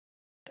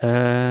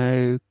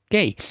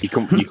 Okay. You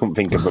couldn't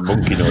think of a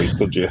monkey noise,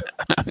 could you?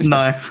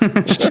 No.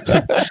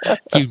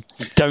 You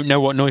don't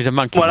know what noise a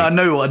monkey Well, I makes.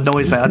 know what a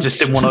noise made. I just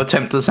didn't want to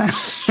attempt the sound.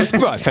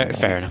 Right,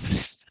 fair enough.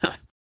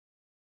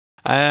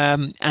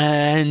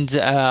 And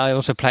I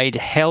also played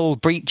Hell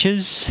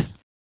Breachers.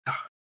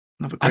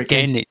 Another great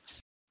Again, game.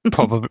 it's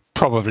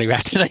probably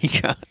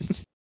Ratalaker.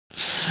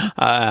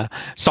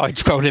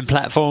 Side-scrolling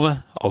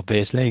platformer,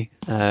 obviously.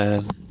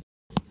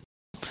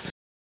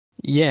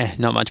 Yeah,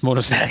 not much more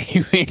to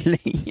say,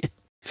 really.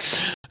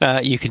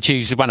 You can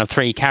choose one of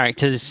 3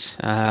 characters,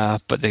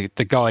 but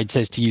the guide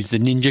says to use the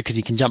ninja because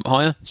he can jump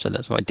higher, so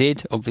that's what I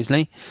did,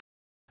 obviously.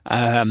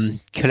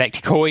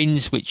 Collect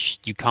coins, which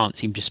you can't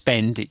seem to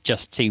spend. They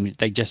just seem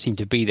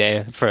to be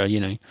there for,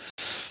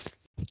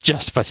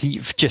 just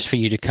for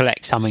you to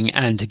collect something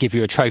and to give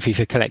you a trophy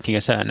for collecting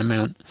a certain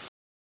amount.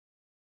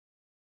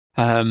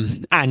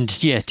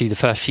 And yeah, do the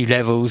first few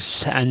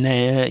levels, and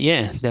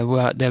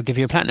they'll give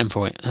you a platinum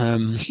for it.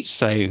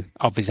 So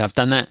obviously I've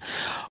done that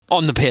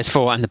on the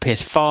PS4 and the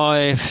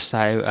PS5.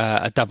 So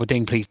a double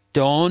ding, please,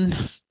 Dawn.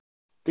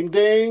 Ding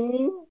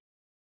ding.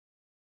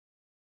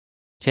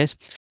 Cheers.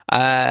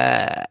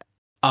 I,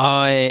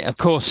 of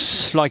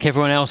course, like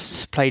everyone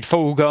else, played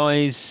Fall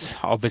Guys,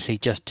 obviously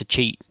just to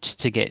cheat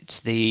to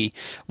get the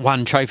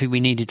one trophy we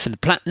needed for the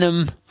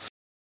platinum.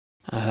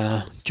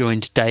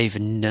 Joined Dave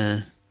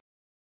and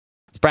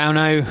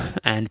Browno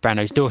and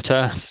Browno's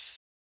daughter,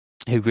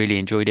 who really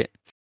enjoyed it.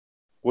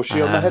 Was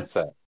she on the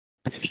headset?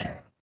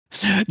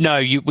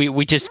 No,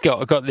 we just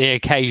got the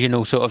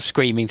occasional sort of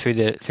screaming through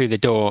the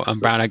door,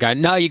 and Browno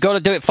going, "No, you got to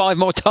do it 5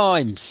 more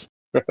times."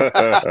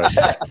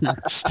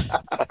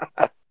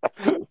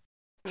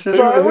 She's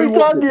like, "Have we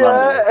done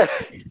yet?"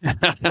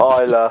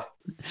 Isla.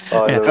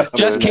 Yeah,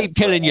 just keep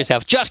killing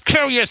yourself. Just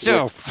kill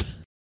yourself.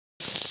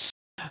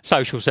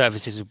 Social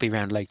services will be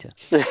around later.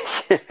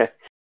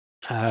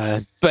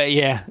 But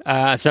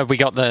yeah, so we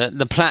got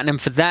the platinum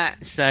for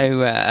that.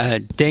 So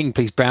ding,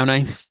 please,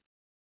 Brownie.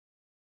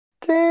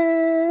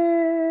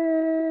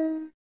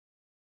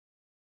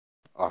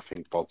 I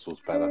think Botzel's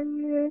better.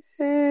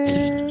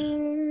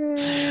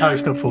 Oh,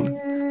 he's still falling.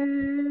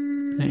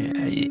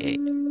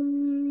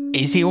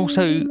 Is he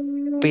also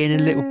being a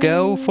little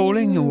girl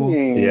falling? Or?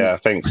 Yeah, I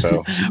think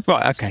so.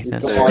 Right, okay.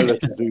 That's Got Isla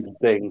to do the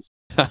thing.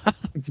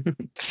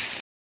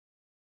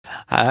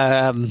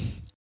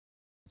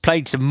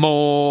 Played some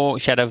more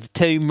Shadow of the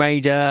Tomb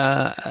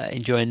Raider,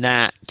 enjoying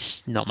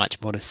that. Not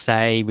much more to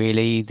say,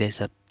 really.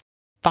 There's a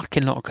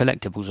fucking lot of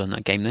collectibles on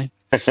that game, though.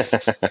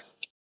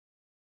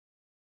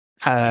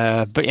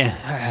 But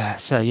yeah,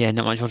 so yeah,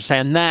 not much more to say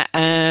on that.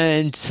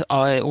 And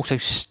I also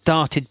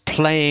started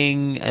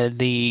playing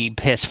the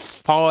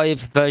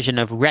PS5 version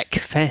of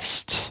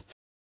Wreckfest,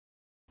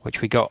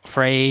 which we got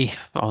free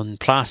on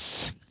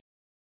Plus.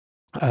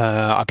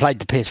 I played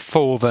the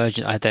PS4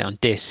 version. I had that on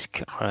disc.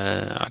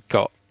 I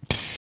got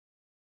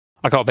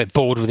a bit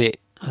bored with it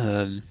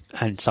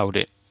and sold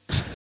it.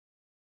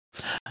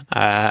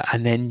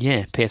 And then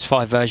yeah,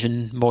 PS5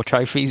 version, more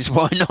trophies.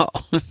 Why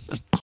not?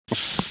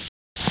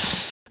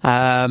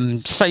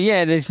 So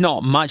yeah, there's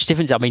not much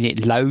difference. I mean,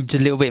 it loads a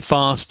little bit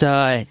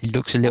faster. It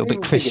looks a little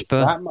bit crisper. It's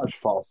that much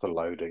faster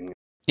loading.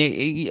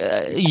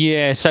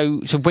 Yeah.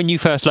 So when you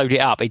first load it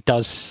up, it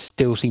does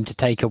still seem to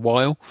take a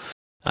while.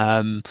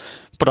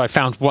 But I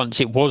found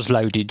once it was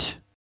loading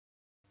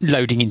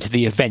into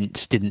the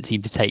events didn't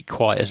seem to take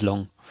quite as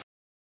long.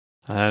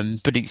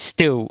 But it's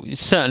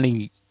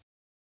certainly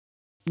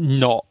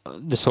not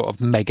the sort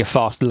of mega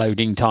fast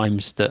loading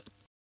times that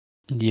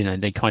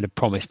they kind of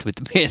promised with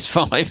the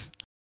PS5.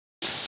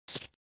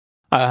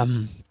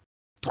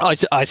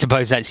 I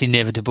suppose that's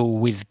inevitable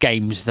with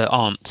games that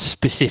aren't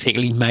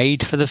specifically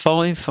made for the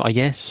 5, I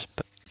guess.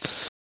 But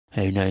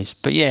who knows?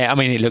 But yeah, I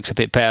mean, it looks a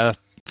bit better.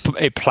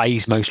 It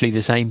plays mostly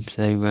the same,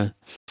 so.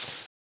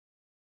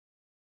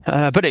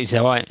 But it's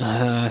alright.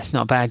 It's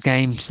not a bad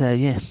game, so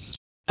yeah.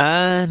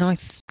 And I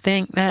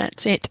think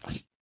that's it.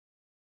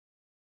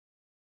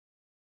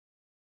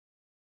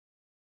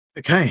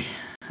 Okay.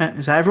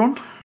 Is that everyone?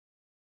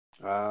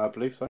 I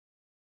believe so.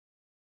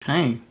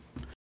 Okay.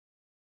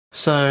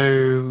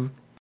 So,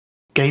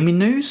 gaming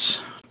news?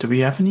 Do we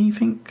have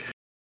anything?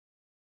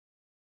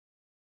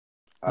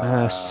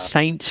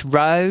 Saints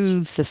Row,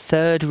 the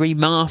 3rd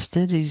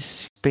remastered,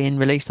 is being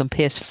released on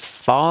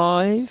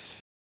PS5.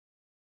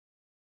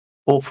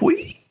 Or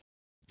free?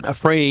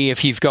 Free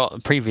if you've got a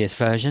previous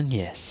version,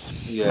 yes.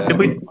 Yeah.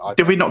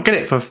 Did we not get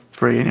it for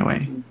free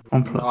anyway?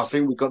 On Plus. I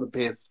think we got the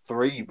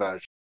PS3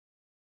 version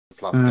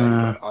Plus game,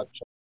 but I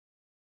checked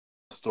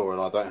the store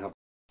and I don't have the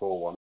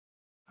 4 one.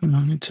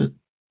 I need to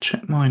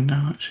check mine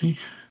now, actually.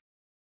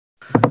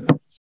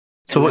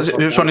 So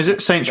which one is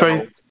it? Saints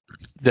Row?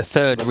 The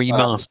 3rd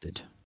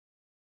remastered.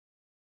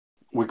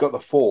 We got the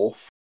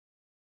 4th.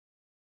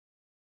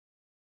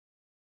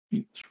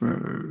 Saints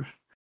Row.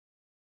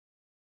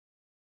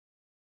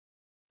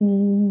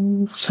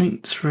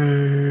 Saints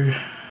Row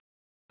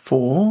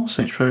 4.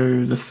 Saints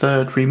Row the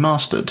 3rd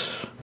remastered.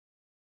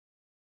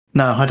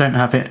 No, I don't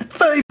have it.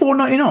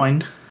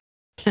 $34.99.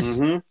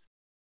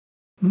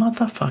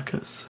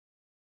 Motherfuckers.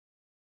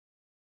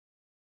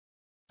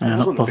 I'm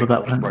not bothered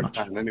about playing that much.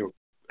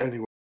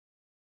 Anyway.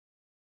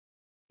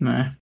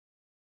 No.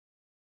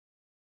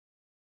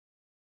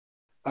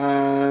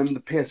 The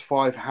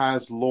PS5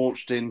 has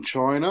launched in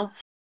China,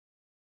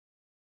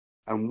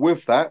 and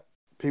with that,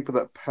 people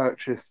that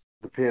purchased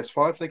the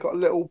PS5, they got a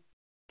little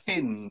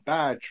pin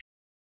badge,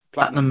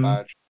 platinum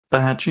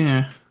badge.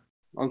 Yeah.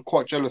 I'm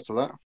quite jealous of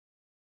that.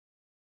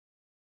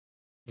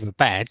 A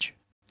badge?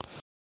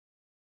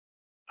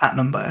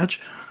 Platinum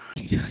badge.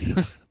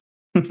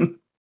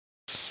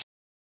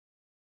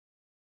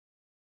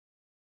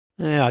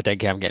 Yeah, I don't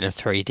care. I'm getting a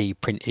 3D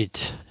printed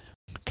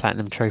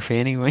platinum trophy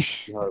anyway.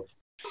 No.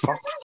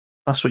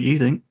 That's what you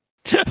think.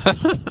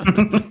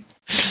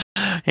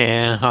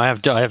 Yeah, I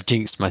have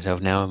jinxed myself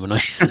now, haven't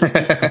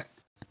I?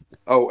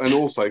 Oh, and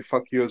also,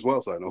 fuck you as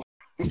well, Zonal.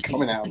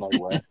 Coming out of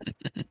nowhere.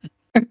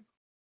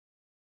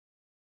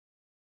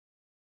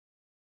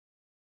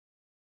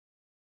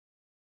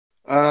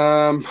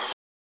 I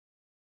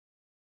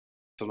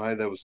don't know,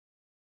 there was...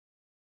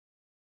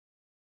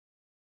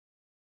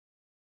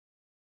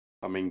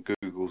 I mean,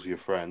 Google's your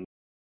friend.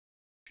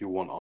 If you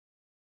want,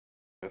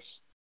 yes.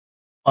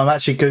 I'm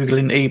actually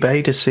Googling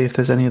eBay to see if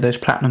there's any of those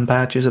platinum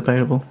badges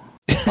available.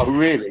 Oh,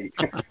 really?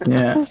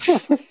 Yeah.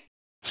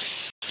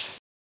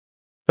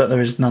 But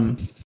there is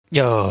none.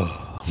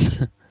 Oh.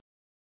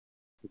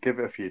 Give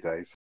it a few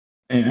days.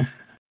 Yeah.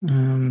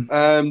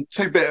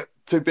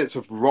 Two bits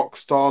of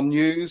Rockstar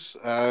news.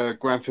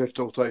 Grand Theft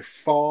Auto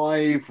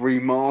 5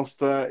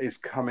 remaster is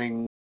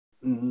coming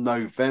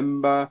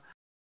November.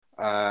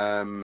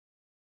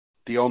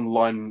 The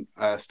online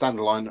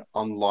standalone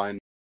online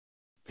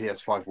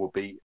PS5 will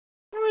be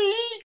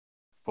free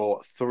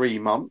for 3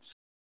 months.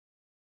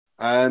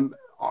 I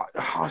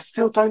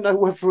still don't know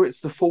whether it's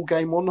the full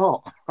game or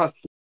not. I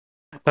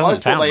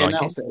thought they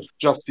announced it as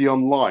just the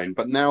online,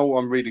 but now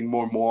I'm reading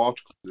more and more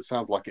articles. It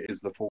sounds like it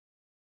is the full.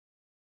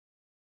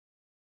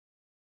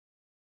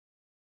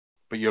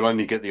 But you'll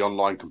only get the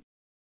online.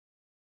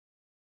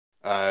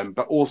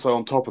 But also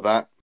on top of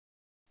that,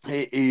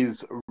 it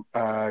is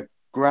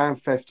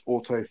Grand Theft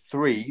Auto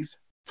 3's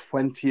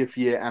 20th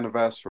year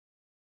anniversary.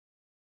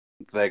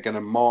 They're going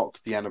to mark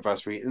the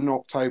anniversary in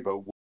October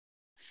with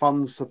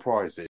fun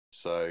surprises.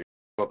 So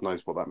God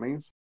knows what that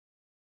means.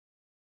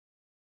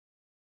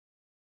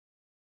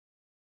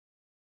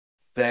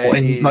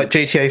 Like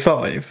GTA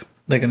 5,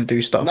 they're going to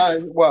do stuff.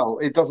 No, well,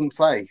 it doesn't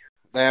say.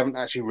 They haven't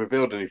actually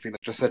revealed anything. They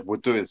just said we're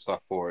doing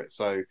stuff for it.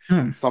 So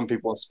some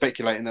people are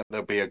speculating that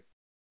there'll be a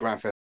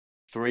Grand Theft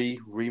 3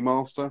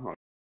 remaster. I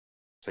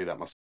see that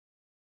myself.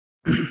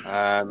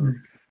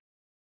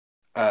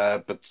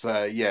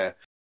 Yeah.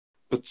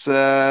 But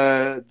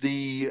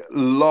the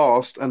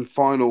last and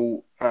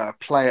final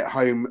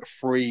play-at-home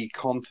free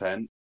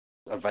content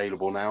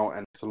available now,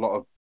 and it's a lot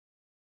of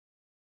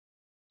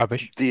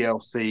rubbish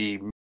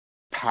DLC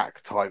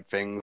pack type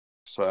things.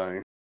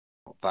 So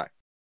not that.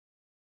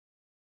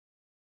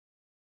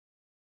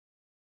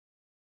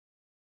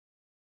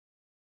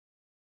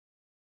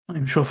 I'm not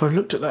even sure if I've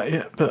looked at that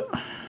yet, but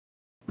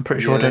I'm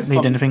pretty sure I don't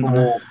need anything on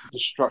there.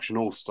 Destruction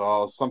All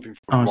Stars, something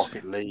from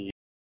Rocket League,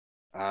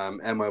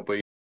 MLB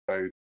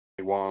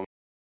 1.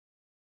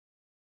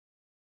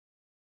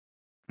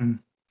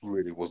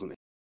 Really wasn't it?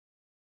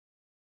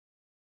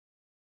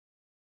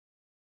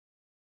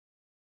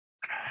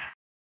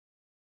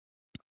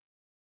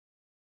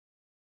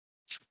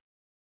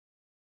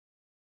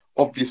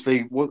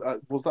 Obviously,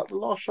 was that the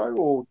last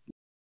show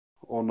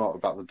or not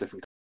about the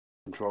different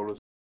controllers?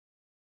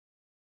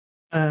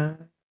 Yeah,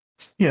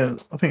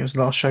 I think it was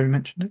the last show we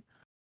mentioned it.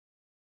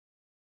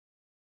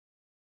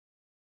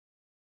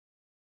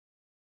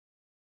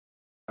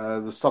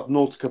 The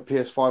Subnautica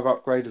PS5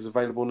 upgrade is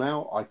available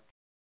now. I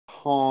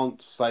can't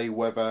say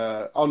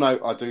whether. Oh no,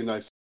 I do know.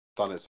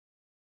 Done it.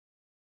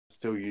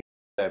 Still use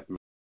dev.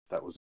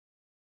 That was.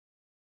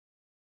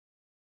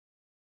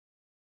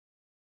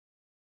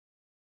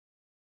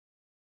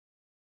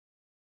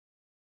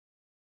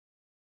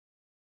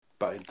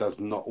 But it does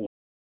not.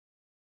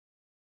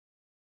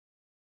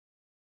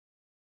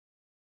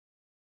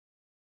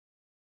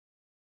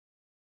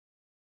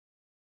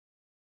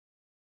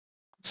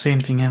 See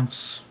anything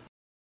else?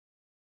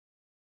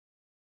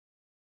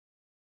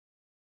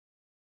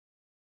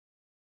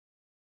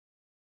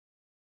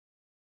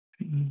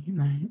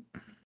 No.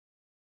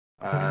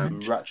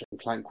 Ratchet and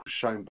Clank was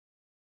shown by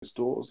his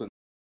doors and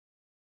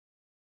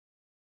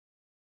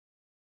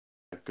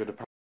good.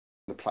 Apparently,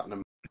 the platinum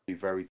would be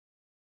very.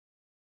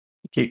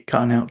 Keep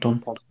cutting out,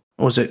 Don. Or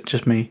was it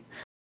just me?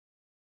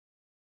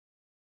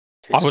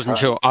 I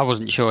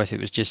wasn't sure if it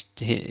was just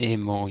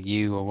him or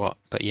you or what.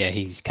 But yeah,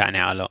 he's cutting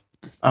out a lot.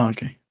 Oh,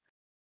 okay.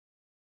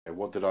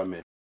 What did I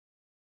miss?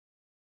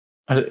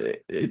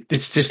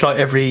 It's just like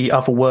every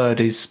other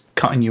word is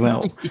cutting you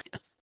out.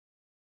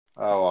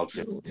 Oh, I'll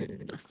get.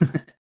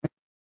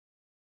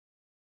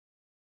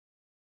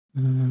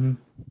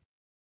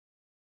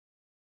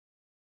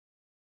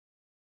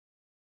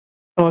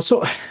 Oh, I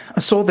saw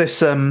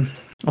this.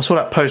 I saw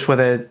that post where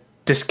they're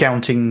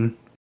discounting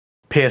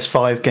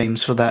PS5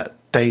 games for that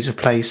Days of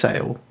Play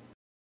sale.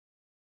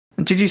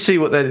 Did you see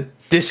what they're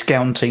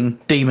discounting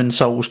Demon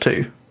Souls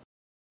to?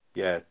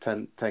 Yeah,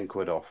 10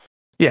 quid off.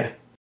 Yeah,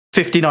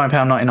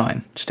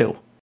 £59.99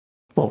 still.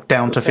 Well,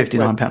 down to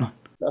 £59.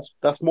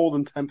 That's more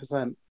than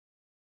 10%.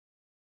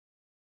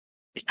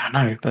 I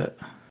know, but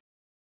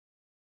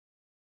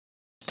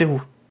still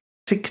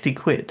 60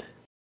 quid.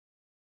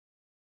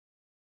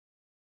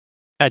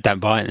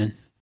 Don't buy it then.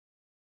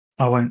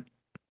 I won't.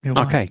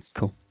 Okay,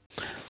 cool.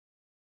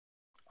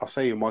 I'll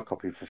sell you my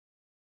copy for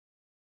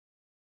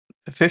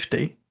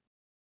 50?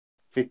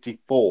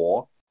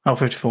 54. Oh,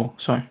 54.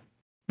 Sorry.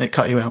 It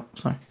cut you out.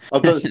 Sorry.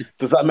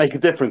 Does that make a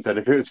difference then?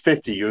 If it was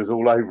 50, you was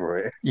all over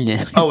it.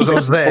 Yeah. I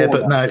was there,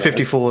 but no,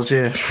 54s,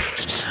 yeah.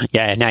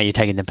 Yeah, now you're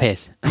taking the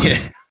piss.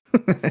 Yeah.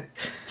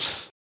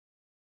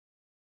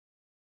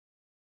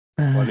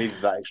 I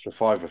needed that extra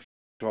 $5 for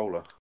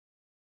controller.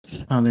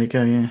 Oh, there you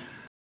go, yeah.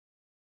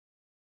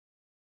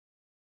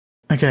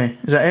 Okay,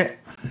 is that it?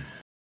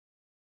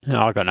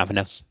 No, I've got nothing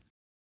else.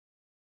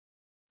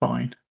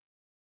 Fine.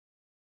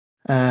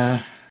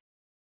 So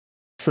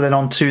then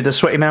on to the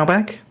sweaty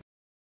mailbag.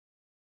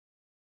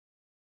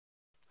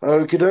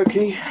 Okie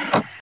dokie.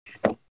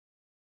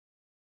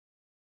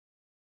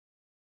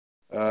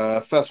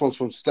 First one's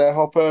from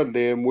Stairhopper,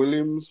 Liam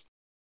Williams.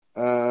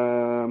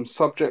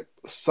 Subject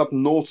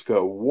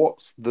Subnautica.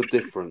 What's the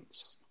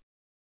difference?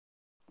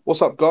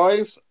 What's up,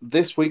 guys?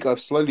 This week I've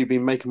slowly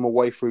been making my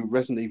way through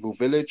Resident Evil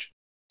Village,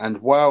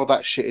 and wow,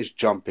 that shit is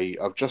jumpy.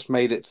 I've just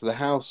made it to the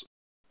house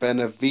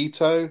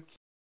Benevito,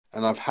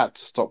 and I've had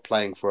to stop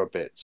playing for a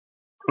bit.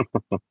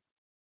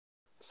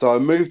 So I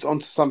moved on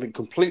to something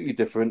completely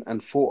different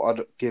and thought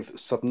I'd give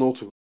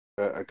Subnautica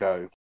a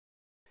go.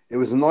 It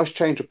was a nice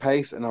change of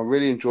pace, and I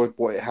really enjoyed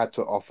what it had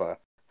to offer.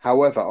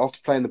 However, after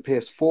playing the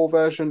PS4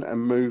 version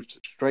and moved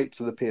straight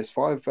to the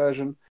PS5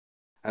 version,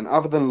 and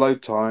other than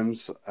load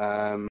times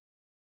and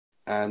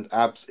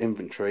abs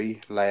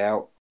inventory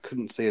layout,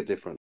 couldn't see a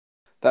difference.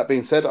 That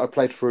being said, I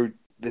played through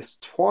this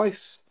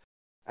twice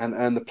and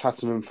earned the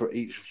platinum for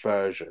each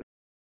version.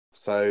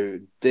 So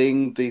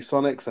ding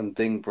D-Sonics and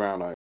ding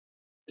Browno.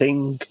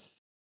 Ding.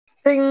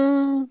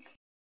 Ding.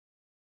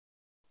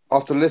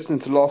 After listening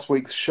to last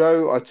week's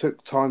show, I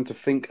took time to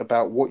think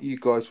about what you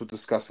guys were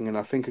discussing, and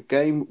I think a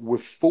game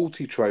with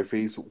 40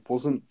 trophies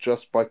wasn't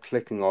just by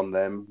clicking on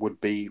them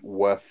would be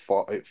worth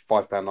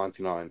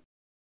 £5.99.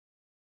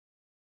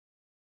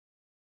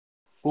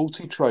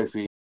 40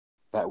 trophies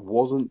that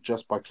wasn't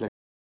just by clicking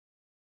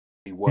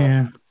would be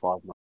worth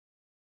 £5.99.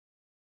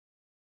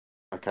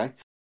 Okay.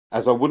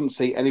 As I wouldn't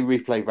see any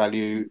replay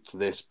value to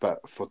this,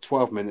 but for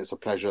 12 minutes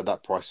of pleasure,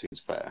 that price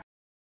seems fair.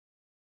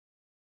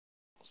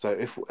 So,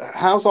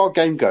 how's our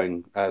game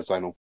going,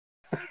 Zonal?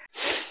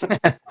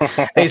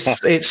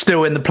 It's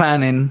still in the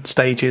planning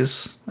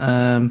stages.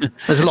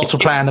 There's a lot to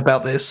plan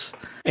about this.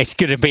 It's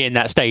going to be in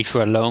that stage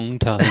for a long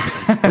time.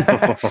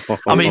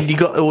 I mean, you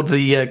got all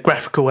the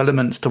graphical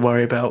elements to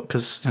worry about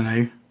because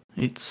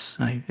it's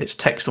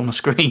text on a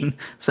screen,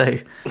 so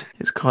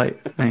it's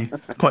quite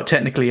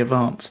technically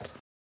advanced.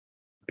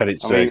 But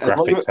it's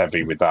graphics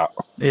heavy with that.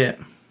 Yeah.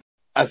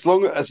 As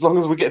long as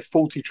we get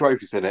 40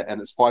 trophies in it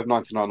and it's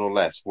 $5.99 or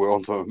less, we're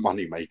onto a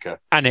money maker.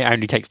 And it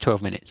only takes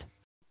 12 minutes.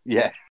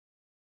 Yeah.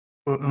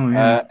 Oh,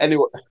 yeah.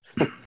 Anyway,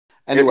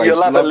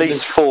 you'll have at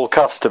least 4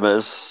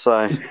 customers.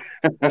 So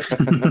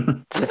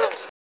I'm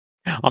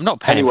not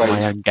paying for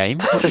my own game.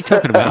 What are you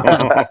talking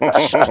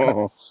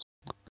about?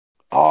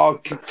 Oh,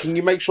 can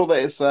you make sure that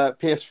it's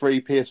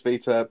PS3, PS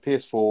Vita,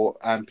 PS4,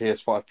 and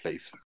PS5,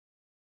 please?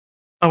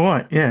 Oh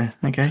right, yeah,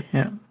 okay,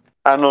 yeah.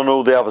 And on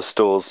all the other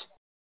stores.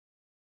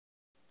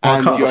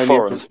 And can't- you The only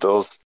foreign have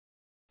stores.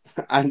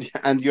 to,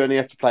 and you only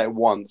have to play it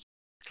once.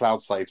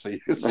 Cloud save, so you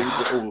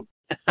syncs it all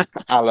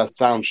a la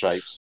sound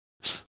shapes.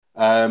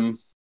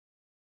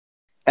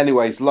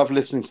 Anyways, love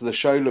listening to the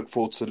show. Look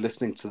forward to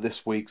listening to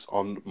this week's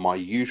on my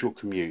usual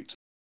commute.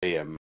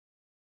 Liam.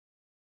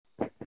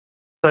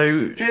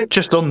 So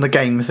just on the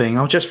game thing,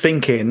 I was just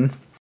thinking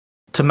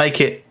to make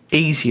it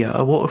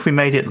easier. What if we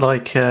made it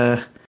like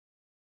the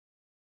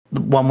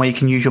one where you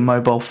can use your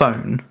mobile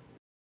phone,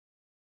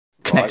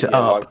 connect it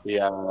up? Like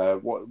the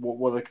what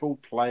were they called?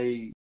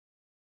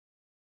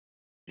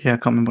 Yeah, I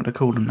can't remember what they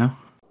call them now.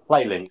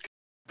 PlayLink.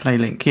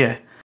 PlayLink, yeah.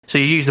 So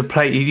you use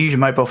you use your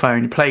mobile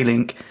phone, your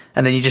PlayLink,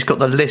 and then you just got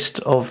the list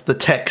of the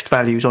text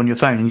values on your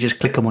phone, and you just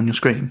click them on your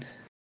screen.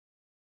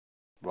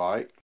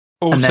 Right.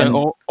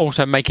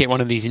 Also make it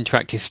one of these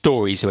interactive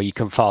stories where you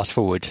can fast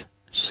forward,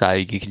 so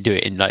you can do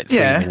it in like 3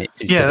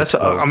 minutes. Yeah, that's.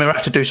 I mean, we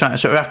have to do something.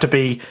 So it have to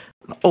be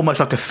almost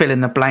like a fill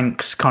in the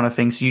blanks kind of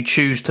thing. So you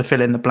choose to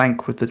fill in the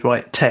blank with the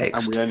right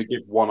text, And we only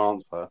give one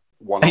answer.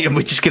 And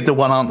we just give the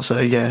one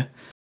answer. Yeah.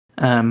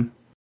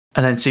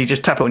 And then so you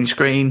just tap it on your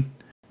screen.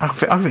 I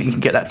think you can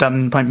get that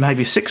done in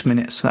maybe 6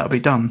 minutes. That'll be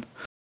done.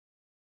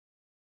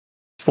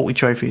 40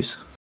 trophies.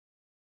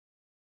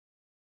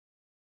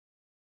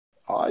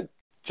 I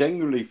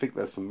genuinely think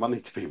there's some money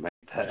to be made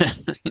there.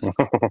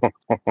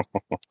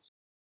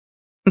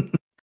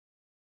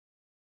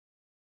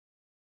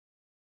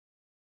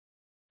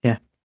 Yeah,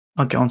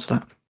 I'll get onto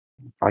that.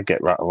 I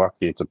get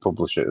lucky to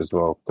publish it as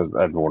well because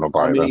everyone will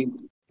buy it.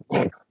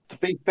 To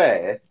be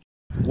fair,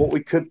 what we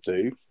could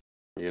do,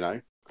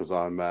 because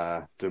I'm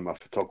doing my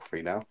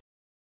photography now,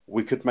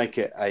 we could make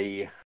it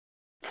a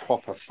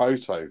proper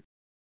photo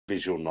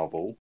visual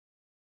novel.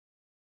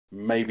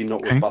 Maybe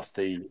not with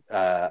busty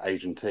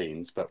Asian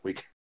teens, but we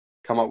can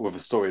come up with a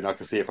story, and I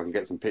can see if I can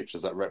get some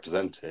pictures that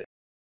represent it.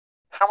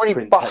 How many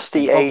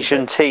busty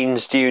Asian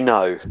teens do you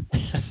know?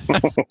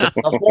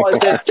 That's what I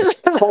said.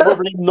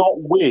 Probably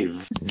not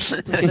with.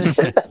 But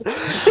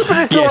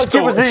it's not like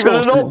it was even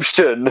an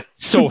option.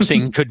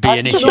 Sourcing could be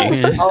an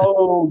issue.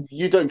 Oh,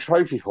 you don't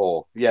trophy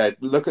whore. Yeah,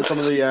 look at some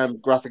of the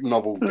graphic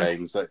novel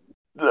games that.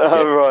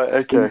 Oh, right,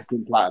 okay.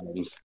 Instant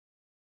platinums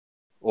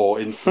or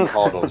instant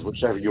hard-ons,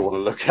 whichever you want to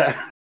look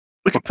at.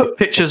 We could put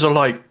pictures of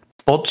like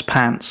Bod's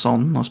pants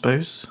on, I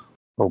suppose.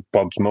 Or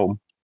Bod's mum.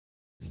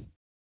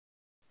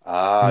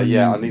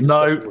 Yeah, I need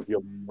No. to sit with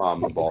your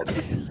mum, Bod.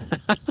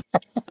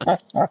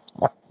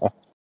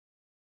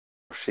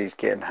 She's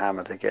getting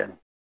hammered again.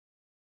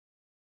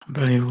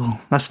 Unbelievable.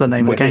 That's the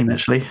name of the game,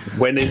 actually.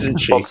 When isn't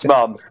she? Bod's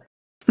mum.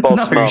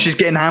 Bod's No, mum. she's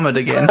getting hammered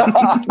again.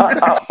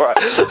 Right.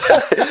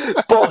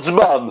 Bod's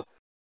mum.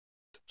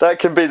 That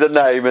can be the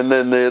name, and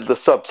then the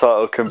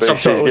subtitle can be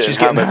She's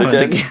getting hammered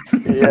again.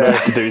 All you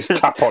have to do is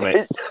tap on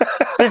it.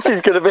 This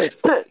is going to be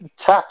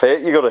tap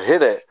it. You got to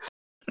hit it.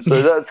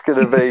 So that's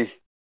going to be.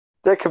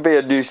 That could be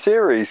a new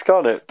series,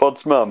 can't it?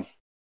 Bod's mum.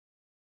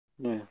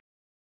 Yeah.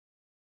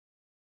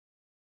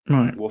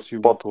 Right. What's your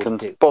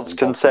Bod's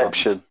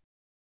conception.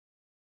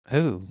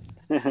 Oh.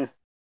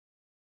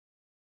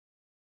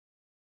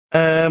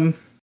 Okay.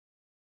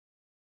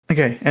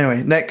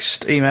 Anyway,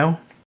 next email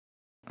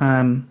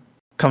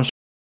comes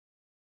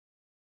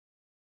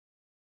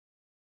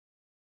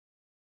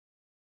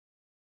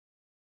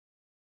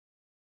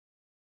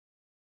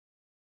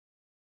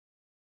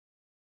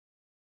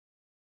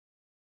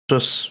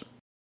us.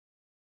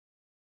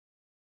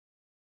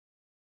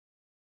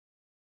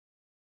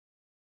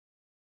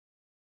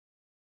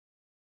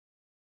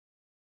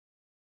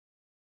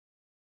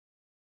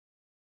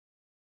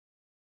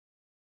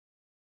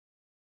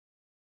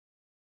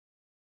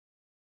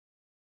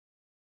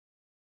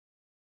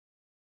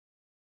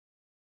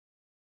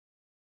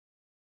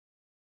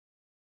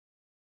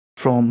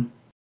 From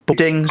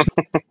Dings.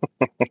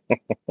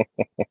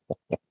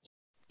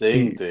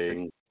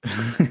 Ding.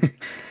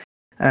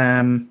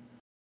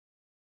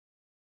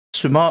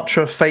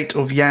 Sumatra, Fate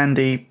of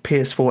Yandy,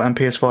 PS4 and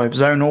PS5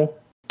 Zonal.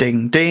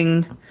 Ding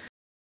ding.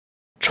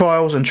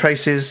 Trials and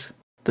Traces,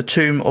 The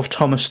Tomb of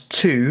Thomas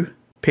 2,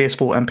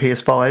 PS4 and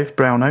PS5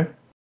 Browno.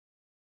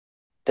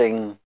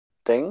 Ding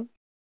ding.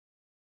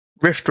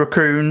 Rift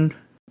Raccoon,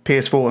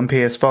 PS4 and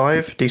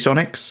PS5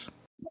 D-Sonics.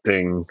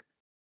 Ding.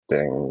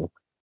 Ding.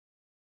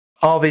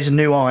 Harvey's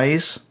New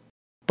Eyes,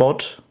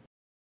 Bod.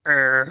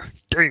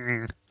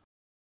 Ding.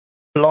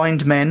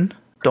 Blind Men,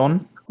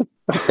 Don.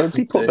 Does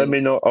he put them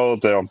in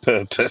order on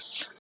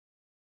purpose?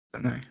 I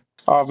don't know.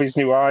 Harvey's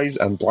New Eyes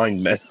and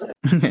Blind Men.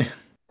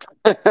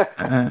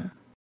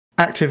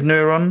 Active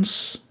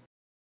Neurons,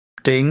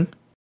 Ding.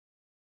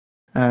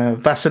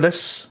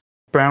 Bacillus,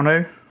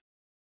 Browno.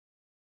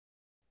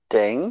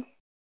 Ding.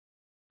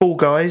 Fall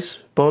Guys,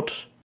 Bod.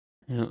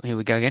 Here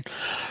we go again.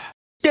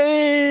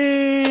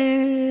 Ding.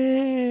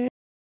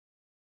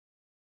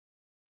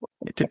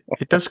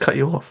 It does cut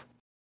you off.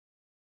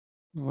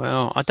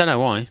 Well, I don't know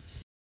why.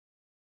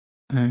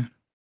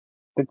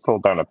 Did fall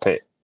down a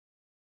pit.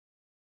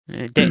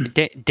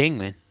 Ding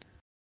then.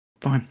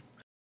 Fine.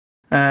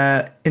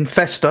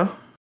 Infesta,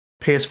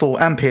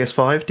 PS4 and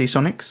PS5,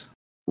 D-Sonics.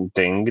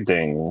 Ding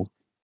ding.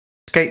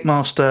 Skate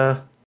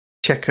Master,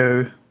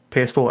 Checo,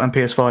 PS4 and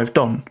PS5,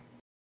 Don.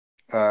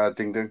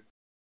 Ding ding.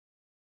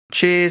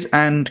 Cheers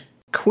and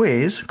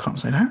quiz. Can't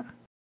say that.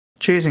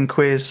 Cheers and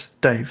quiz,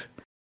 Dave.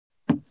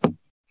 No,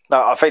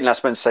 I think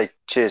that's meant to say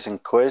cheers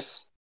and quiz.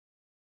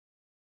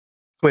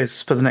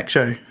 Quiz for the next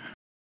show.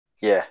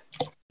 Yeah.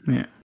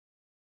 Yeah.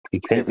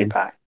 He'll be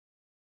back.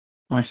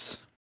 Nice.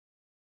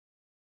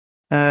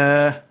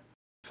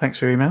 Thanks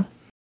for your email.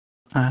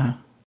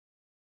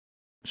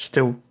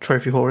 Still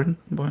trophy whoring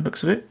by the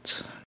looks of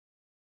it.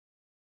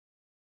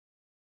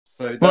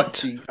 So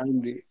that's the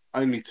only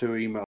 2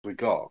 emails we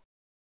got.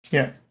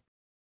 Yeah.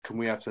 Can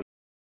we have to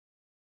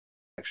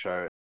next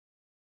show?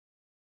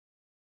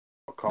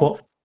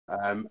 What?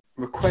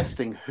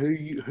 Requesting who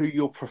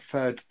your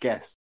preferred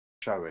guest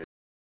show is.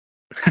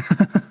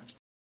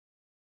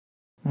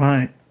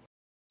 Right.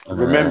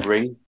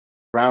 Remembering,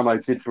 Brownlow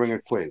did bring a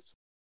quiz.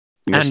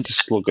 Mr.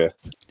 Slugger.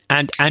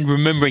 And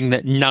remembering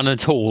that none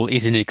at all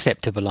is an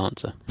acceptable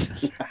answer.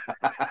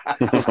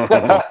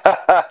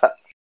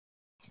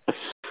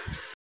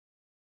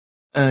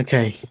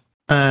 Okay.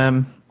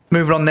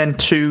 Moving on then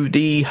to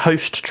the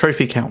host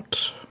trophy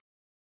count.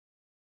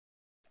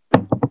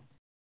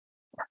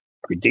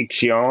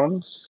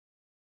 Predictions.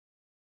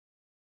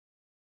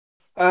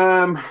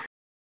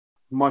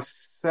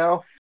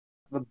 Myself,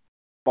 the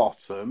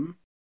bottom.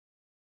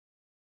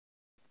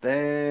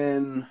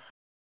 Then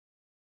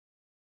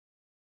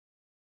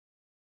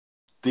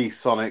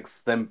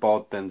D-Sonics, then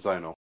Bod, then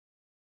Zonal.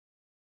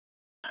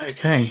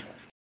 Okay.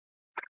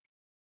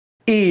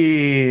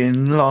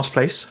 In last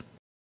place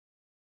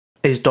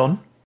is Don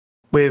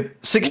with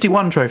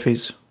 61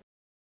 trophies.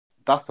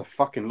 That's a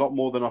fucking lot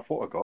more than I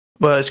thought I got.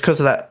 Well, it's because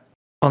of that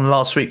on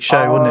last week's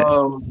show, wasn't it?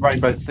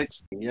 Rainbow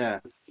Six,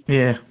 yeah.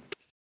 Yeah.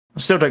 I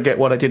still don't get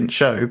what I didn't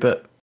show,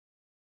 but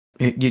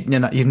you've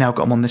now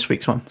got them on this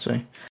week's one. So,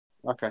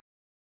 Okay.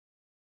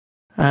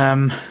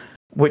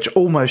 which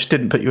almost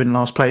didn't put you in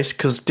last place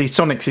because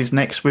D-Sonics is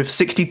next with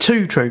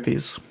 62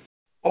 trophies.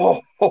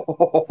 Oh,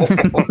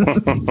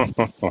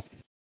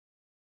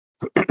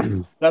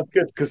 that's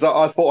good because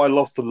I thought I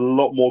lost a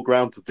lot more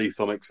ground to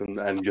D-Sonics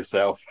and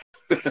yourself.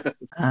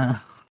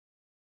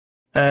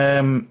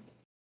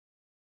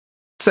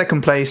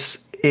 Second place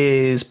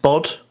is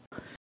Bod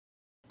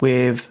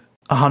with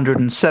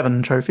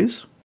 107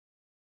 trophies.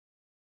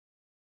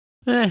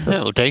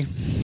 That'll do.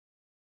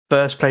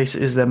 First place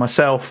is there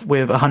myself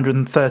with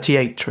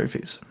 138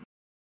 trophies.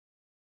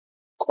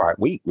 Quite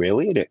weak,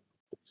 really, isn't it?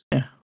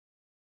 Yeah,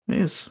 it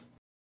is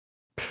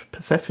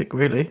pathetic,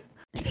 really.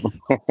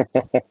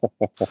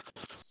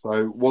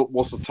 So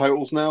what's the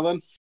totals now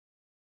then?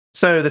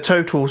 So the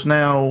totals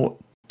now,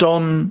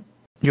 Don,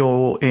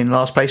 you're in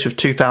last place with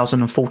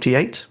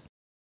 2,048.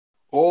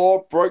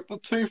 Oh, broke the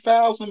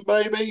 2,000,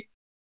 baby.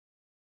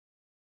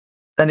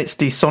 Then it's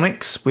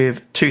D-Sonics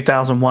with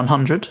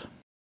 2,100.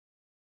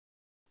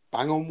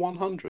 Bang on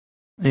 100.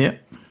 Yeah.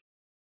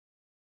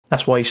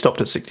 That's why he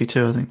stopped at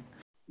 62, I think.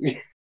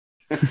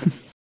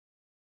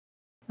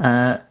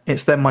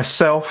 It's then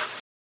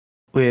myself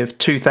with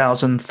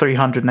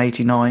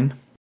 2,389.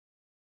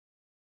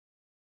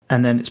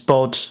 And then it's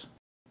Bod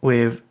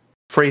with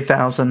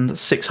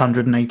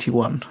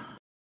 3,681.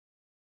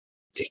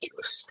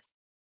 Ridiculous.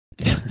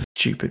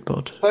 Stupid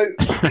Bod.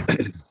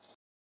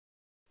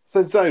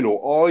 So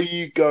Zonal, are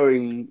you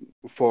going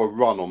for a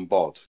run on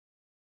Bod?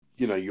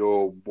 You know,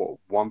 you're,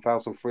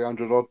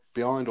 1,300 odd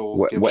behind? Or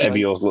Whatever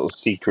your little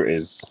secret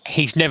is.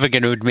 He's never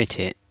going to admit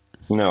it.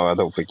 No, I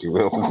don't think he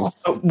will.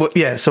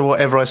 Yeah, so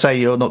whatever I say,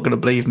 you're not going to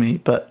believe me,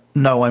 but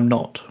no, I'm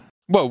not.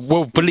 Well,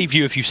 we'll believe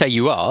you if you say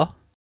you are,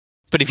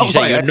 but if you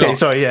say you're not...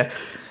 Sorry, yeah.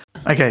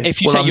 Okay. If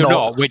you say you're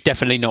not, we're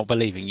definitely not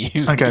believing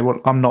you. Okay,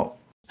 well, I'm not.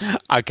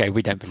 Okay,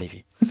 we don't believe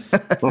you.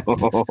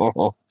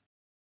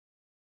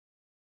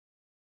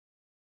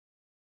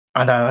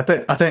 I know,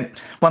 I don't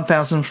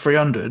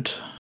 1,300.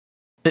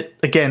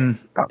 Again,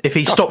 if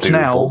he stops doable.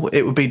 now,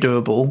 it would be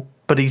doable,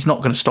 but he's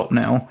not going to stop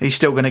now. He's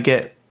still going to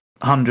get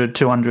 100,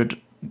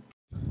 200,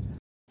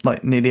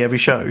 like nearly every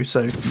show.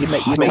 So you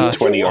make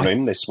 20 on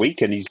him this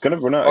week, and he's going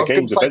to run out of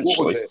games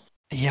eventually.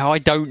 Yeah, I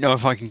don't know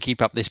if I can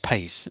keep up this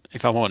pace,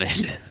 if I'm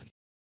honest.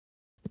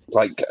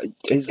 Like,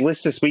 his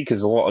list this week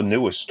is a lot of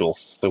newer stuff,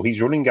 so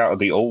he's running out of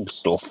the old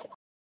stuff.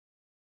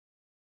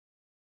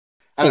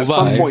 And at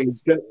some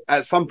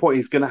point,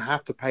 he's going to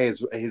have to pay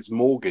his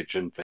mortgage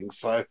and things,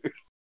 so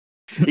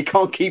he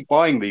can't keep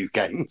buying these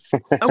games.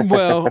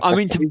 Well, I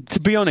mean, to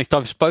be honest,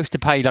 I'm supposed to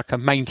pay like a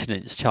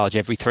maintenance charge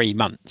every 3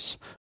 months,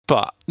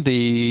 but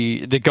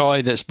the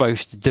guy that's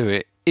supposed to do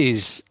it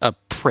is a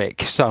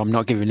prick, so I'm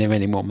not giving him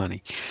any more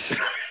money.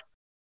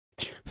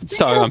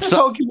 So I'm this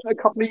argument a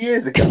couple of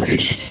years ago.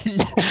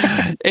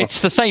 It's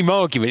the same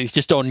argument. It's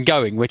just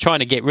ongoing. We're trying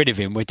to get rid of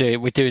him. We're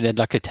doing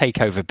like a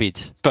takeover bid,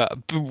 but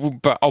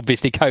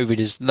obviously COVID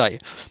has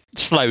like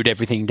slowed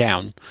everything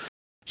down.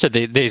 So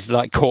there's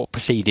like court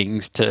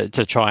proceedings to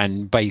try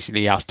and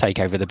basically us take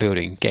over the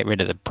building, get rid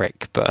of the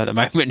prick. But at the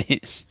moment,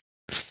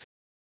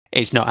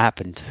 it's not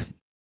happened.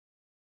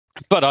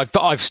 But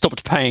I've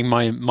stopped paying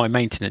my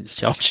maintenance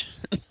charge.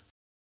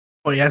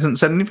 Well, he hasn't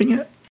said anything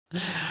yet.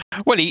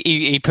 Well,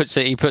 he puts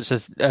a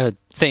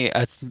thing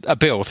a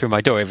bill through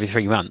my door every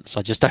 3 months.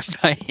 I just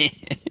don't pay.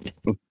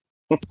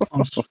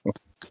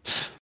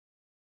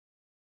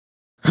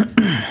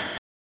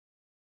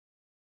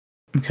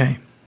 Okay.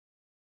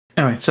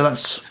 Anyway, so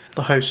that's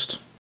the host.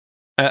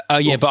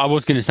 Yeah, but I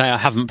was going to say I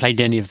haven't played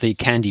any of the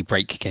Candy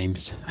Break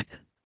games.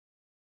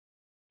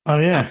 Oh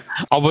yeah.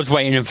 I was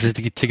waiting for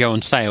it to go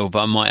on sale, but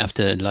I might have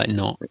to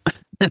not.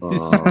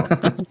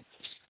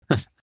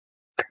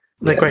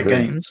 They're great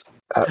games.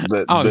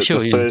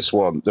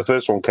 The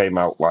first one came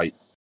out like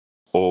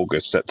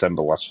August,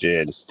 September last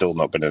year, and it's still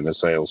not been in a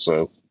sale.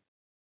 So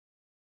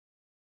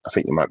I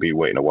think you might be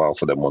waiting a while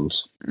for them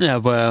ones. Yeah,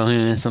 well,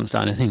 that's what I'm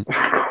starting to think.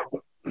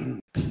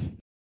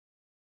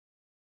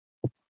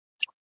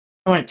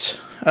 Right.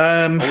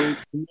 Are we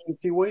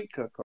community week?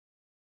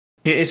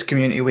 It is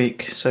community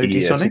week, so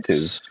Yes, D-Sonics. it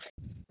is.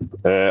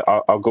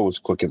 I'll go as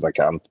quick as I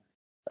can.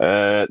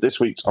 This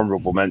week's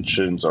honourable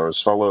mentions are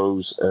as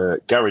follows: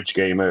 Garage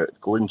Gamer,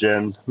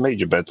 Glingen,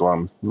 Major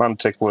Bedlam,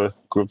 Mantickler,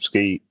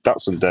 Grubski,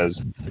 Datsun Des,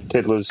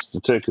 Tiddlers, The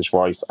Turkish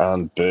Wife,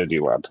 and Birdie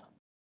Lad.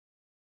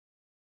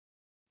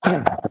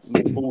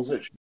 Balls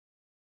itchy.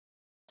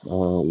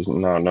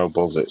 No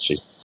balls itchy.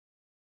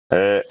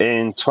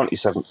 In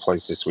 27th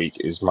place this week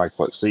is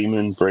Michael X.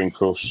 Seaman, Brain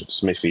Crush,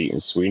 Smithy,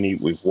 and Sweeney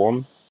with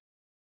 1.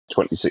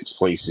 26th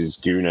place is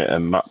Guna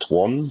and Matt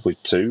 1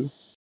 with 2.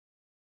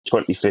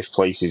 25th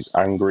place is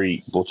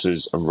Angry,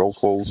 Butters, and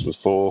Rollfalls with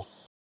 4.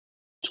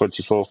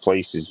 24th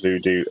place is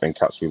Voodoo and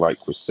Cats We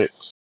Like with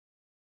 6.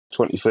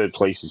 23rd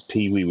place is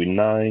Pee Wee with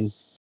 9.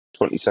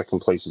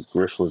 22nd place is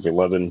Griff with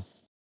 11.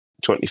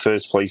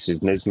 21st place is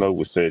Nismo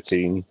with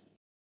 13.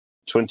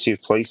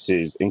 20th place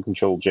is In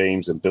Control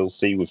James and Bill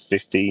C with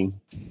 15.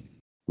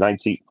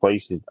 19th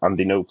place is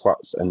Andy No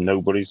Plats and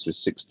Nobodies with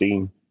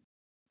 16.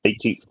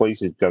 18th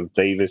place is Gov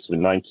Davis with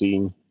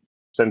 19.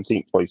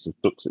 17th place is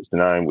Duck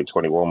 69 with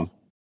 21.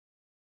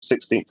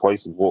 16th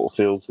place is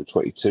Waterfield with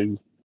 22.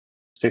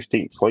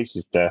 15th place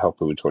is Dare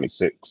Hopper with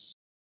 26.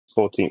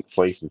 14th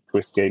place is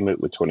Chris Gamer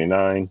with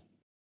 29.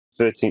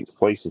 13th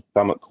place is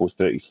Samak with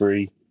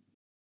 33.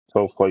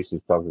 12th place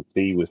is Tazza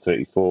T with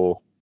 34.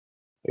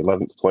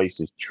 11th place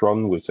is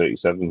Tron with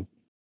 37.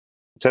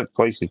 10th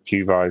place is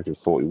Q-Vibe with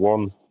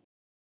 41.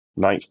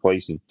 9th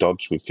place is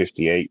Dodge with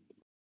 58.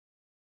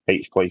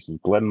 8th place is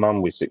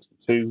Glenman with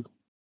 62.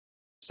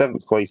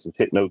 7th place is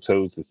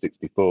Hypnotoes with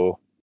 64.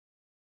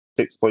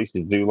 6th place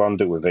is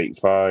Zoolander with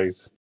 85.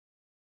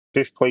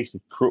 5th place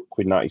is Crook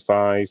with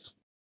 95.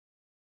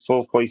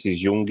 4th place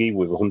is Youngie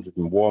with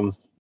 101.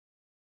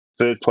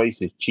 3rd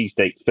place is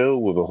Cheesesteak Phil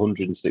with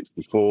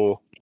 164.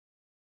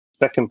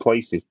 2nd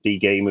place is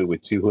D-Gamer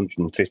with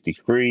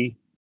 253.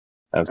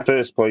 And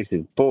 1st place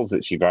is Balls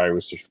Itchy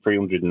Virus with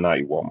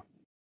 391.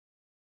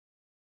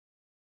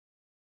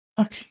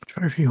 Okay,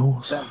 trophy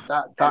horse.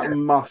 That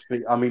must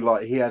be. I mean,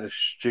 like, he had a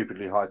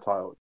stupidly high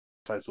total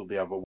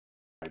the other way,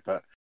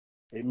 but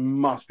it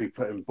must be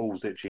putting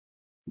Balls Itchy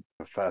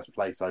for first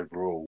place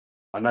overall.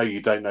 I know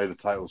you don't know the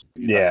titles.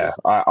 Yeah,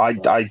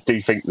 I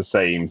do think the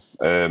same.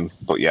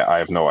 But yeah, I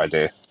have no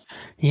idea.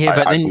 Yeah,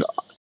 but then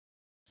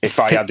if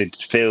I added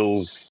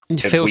Phil's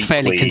weekly,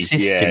 fairly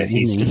consistent. Yeah,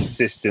 he's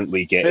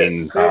consistently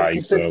getting high.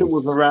 Consistent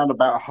with around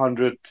about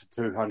 100 to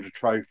 200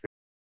 trophies.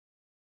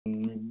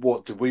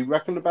 What did we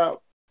reckon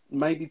about?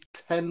 Maybe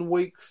 10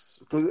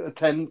 weeks?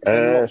 10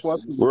 lots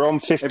worth? We're on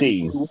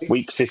 15.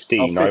 Week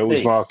 15. I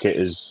always mark it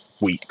as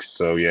weeks,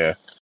 so yeah.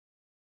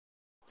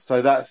 So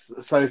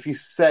if you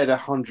said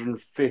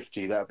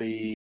 150, that'd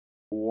be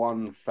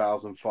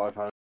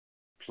 1,500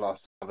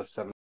 plus another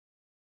 7.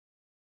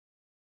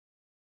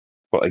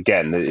 But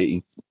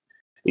again,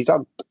 he's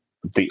had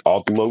the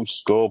odd low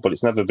score, but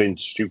it's never been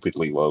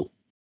stupidly low.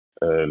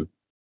 And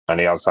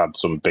he has had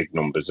some big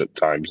numbers at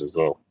times as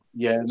well.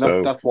 Yeah,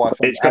 that's why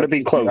it's going to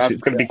be close.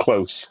 It's going to be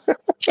close.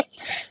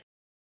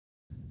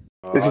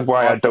 This is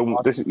why I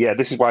don't. This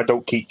is why I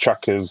don't keep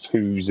track of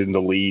who's in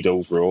the lead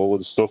overall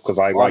and stuff, because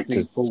I like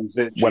to.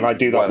 When I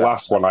do that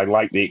last one, I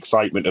like the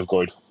excitement of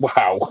going,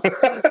 "Wow!"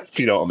 If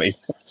you know what I mean.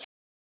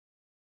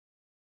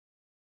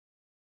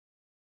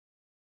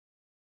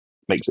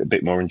 Makes it a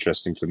bit more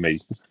interesting for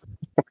me.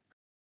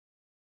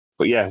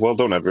 But yeah, well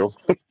done, everyone.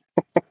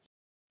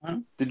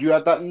 Did you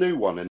add that new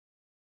one in?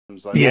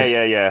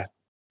 Yeah.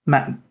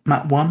 Matt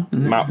 1.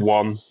 Matt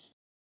 1.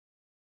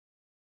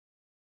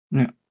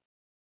 Yeah.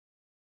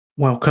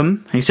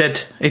 Welcome. He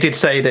did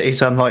say that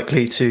he's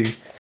unlikely to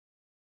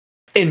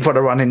in for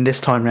the run in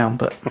this time round,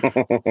 but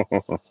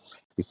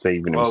he's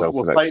saving himself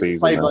for next season.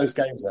 Save those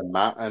games then,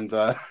 Matt, and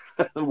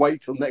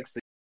wait till next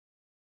season.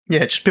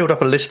 Yeah, just build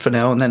up a list for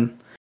now and then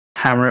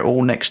hammer it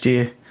all next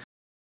year.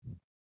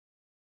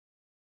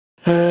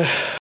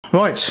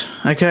 Right.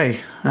 Okay.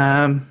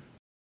 That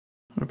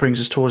brings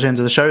us towards the end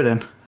of the show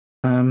then.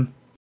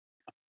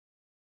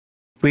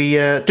 We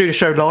do the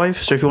show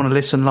live, so if you want to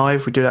listen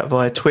live, we do that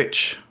via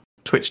Twitch,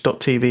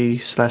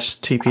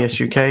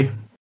 twitch.tv/TPSUK.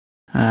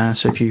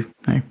 So if you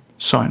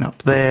sign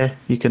up there.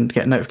 You can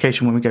get a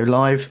notification when we go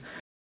live.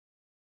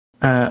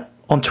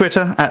 On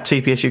Twitter, at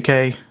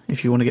TPSUK,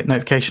 if you want to get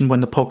notification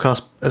when the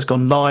podcast has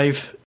gone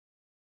live,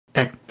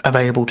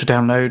 available to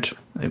download.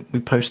 We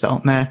post that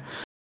on there.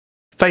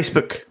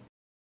 Facebook,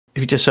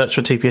 if you just search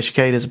for TPSUK,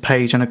 there's a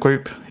page and a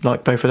group. You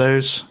like both of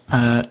those.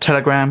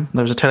 Telegram,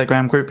 there's a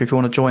Telegram group if you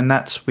want to join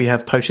that. We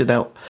have posted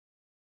out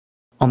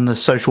on the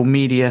social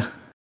media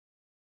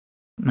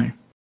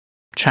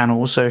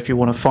channels, so if you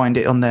want to find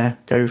it on there,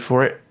 go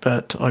for it.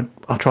 But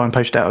I'll try and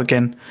post it out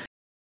again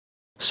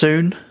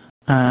soon.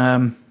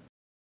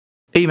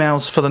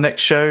 Emails for the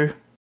next show,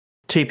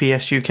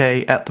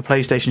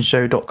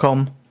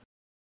 tpsuk@theplaystationshow.com.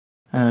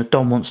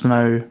 Don wants to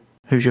know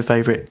who's your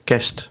favourite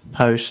guest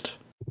host,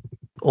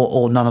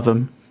 or none of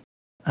them.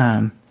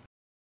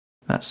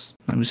 That's,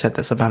 like we said,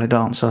 that's a valid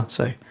answer.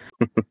 So,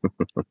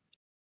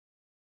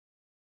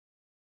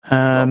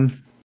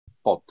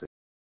 Bod did.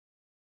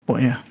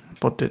 well, yeah,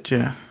 Bod did,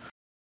 yeah.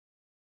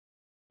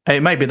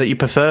 It may be that you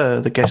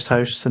prefer the guest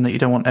host and that you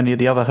don't want any of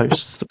the other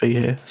hosts to be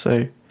here.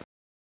 So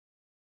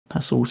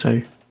that's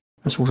also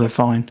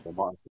fine.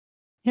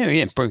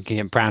 Yeah, bring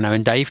Browno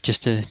and Dave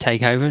just to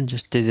take over and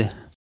just do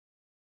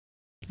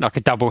like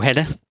a double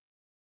header.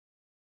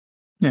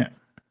 Yeah.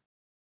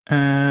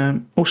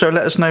 Also,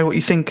 let us know what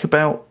you think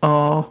about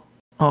our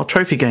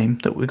trophy game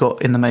that we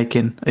got in the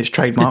making. It's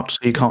trademarked, so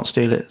you can't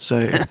steal it.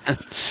 So,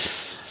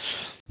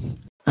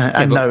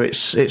 no,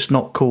 it's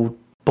not called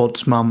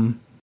Bod's Mum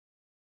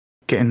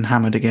Getting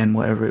Hammered Again,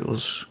 whatever it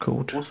was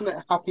called. Wasn't it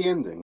a happy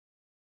ending?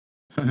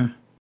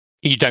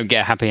 You don't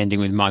get a happy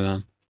ending with my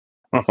mum.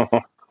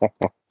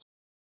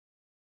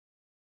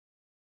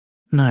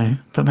 No,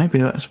 but maybe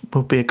that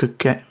will be a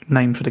good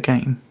name for the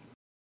game.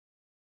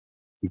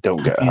 You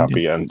don't get a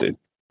happy ending.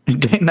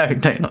 No,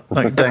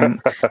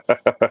 don't.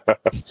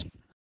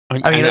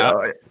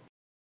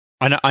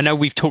 I know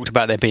we've talked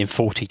about there being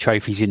 40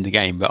 trophies in the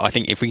game, but I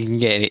think if we can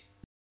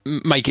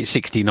make it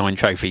 69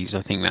 trophies,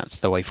 I think that's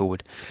the way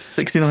forward.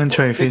 69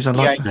 trophies, I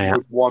like. Yeah.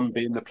 With one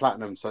being the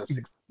platinum, so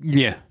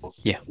 69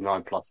 plus the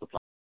platinum.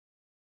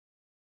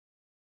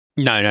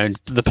 No,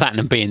 the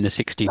platinum being the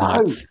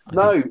 69th.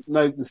 No,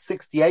 the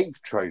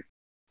 68th trophy.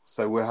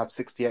 So we'll have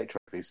 68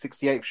 trophies.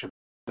 68th should be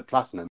the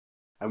platinum,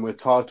 and we'll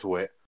title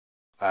it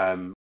I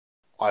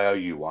Owe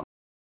You One.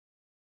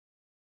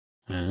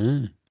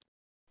 Mm.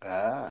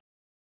 Can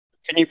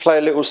you play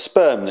a little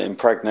sperm that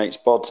impregnates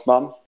Bod's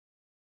mum?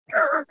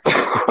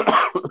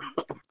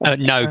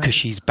 No, because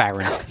she's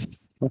barren.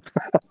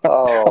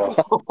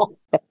 Oh.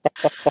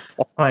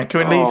 Right, can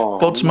we leave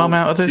Bod's mum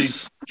out of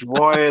this? She's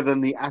drier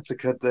than the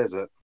Attica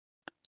Desert.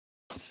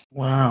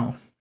 Wow.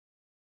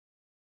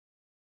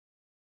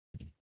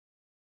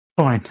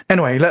 Fine.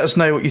 Anyway, let us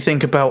know what you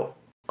think about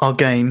our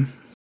game,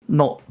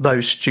 not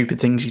those stupid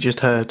things you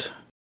just heard.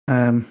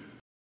 No.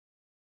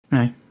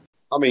 I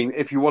mean,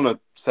 if you want to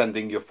send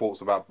in your thoughts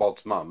about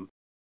Bod's mum,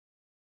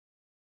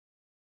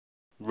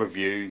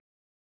 review,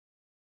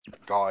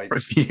 guide.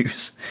 Is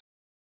Reviews.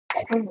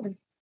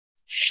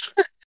 she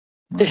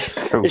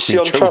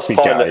on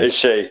Trustpilot, is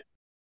she?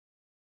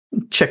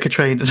 Check a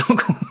trade.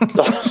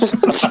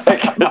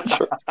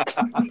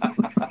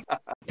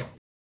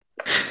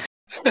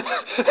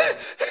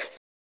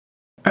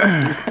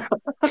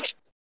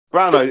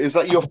 Browno, is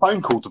that your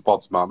phone call to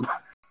Bod's mum?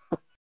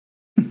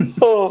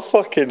 Oh,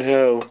 fucking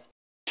hell.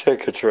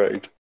 Check a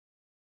trade.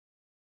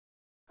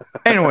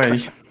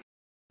 Anyway,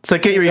 so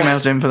get your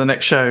emails in for the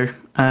next show.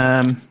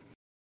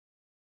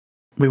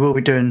 We will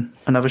be doing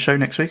another show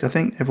next week, I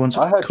think. Everyone's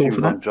I heard cool she for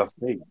was that. on Just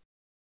Eat.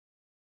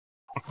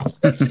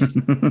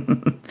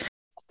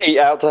 Eat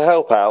out to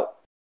help out.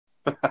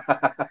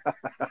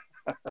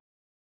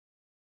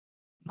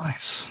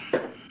 Nice.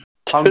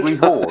 Hungry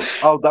Horse?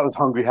 Oh, that was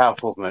Hungry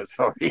House, wasn't it?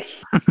 Sorry.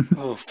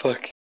 Oh,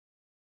 fuck.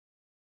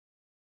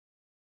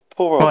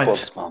 Poor old Right.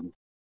 Bod's mum.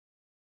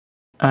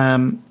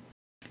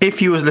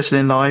 If you was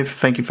listening live,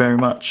 thank you very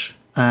much.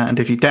 And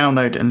if you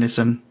download and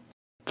listen,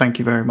 thank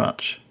you very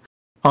much.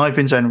 I've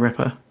been Zona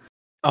Ripper.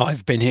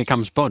 I've been Here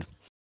Comes Bod.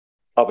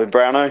 I've been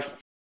Browno.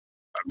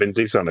 I've been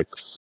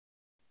D-Sonics.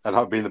 And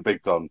I've been the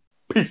Big Don.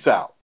 Peace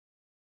out.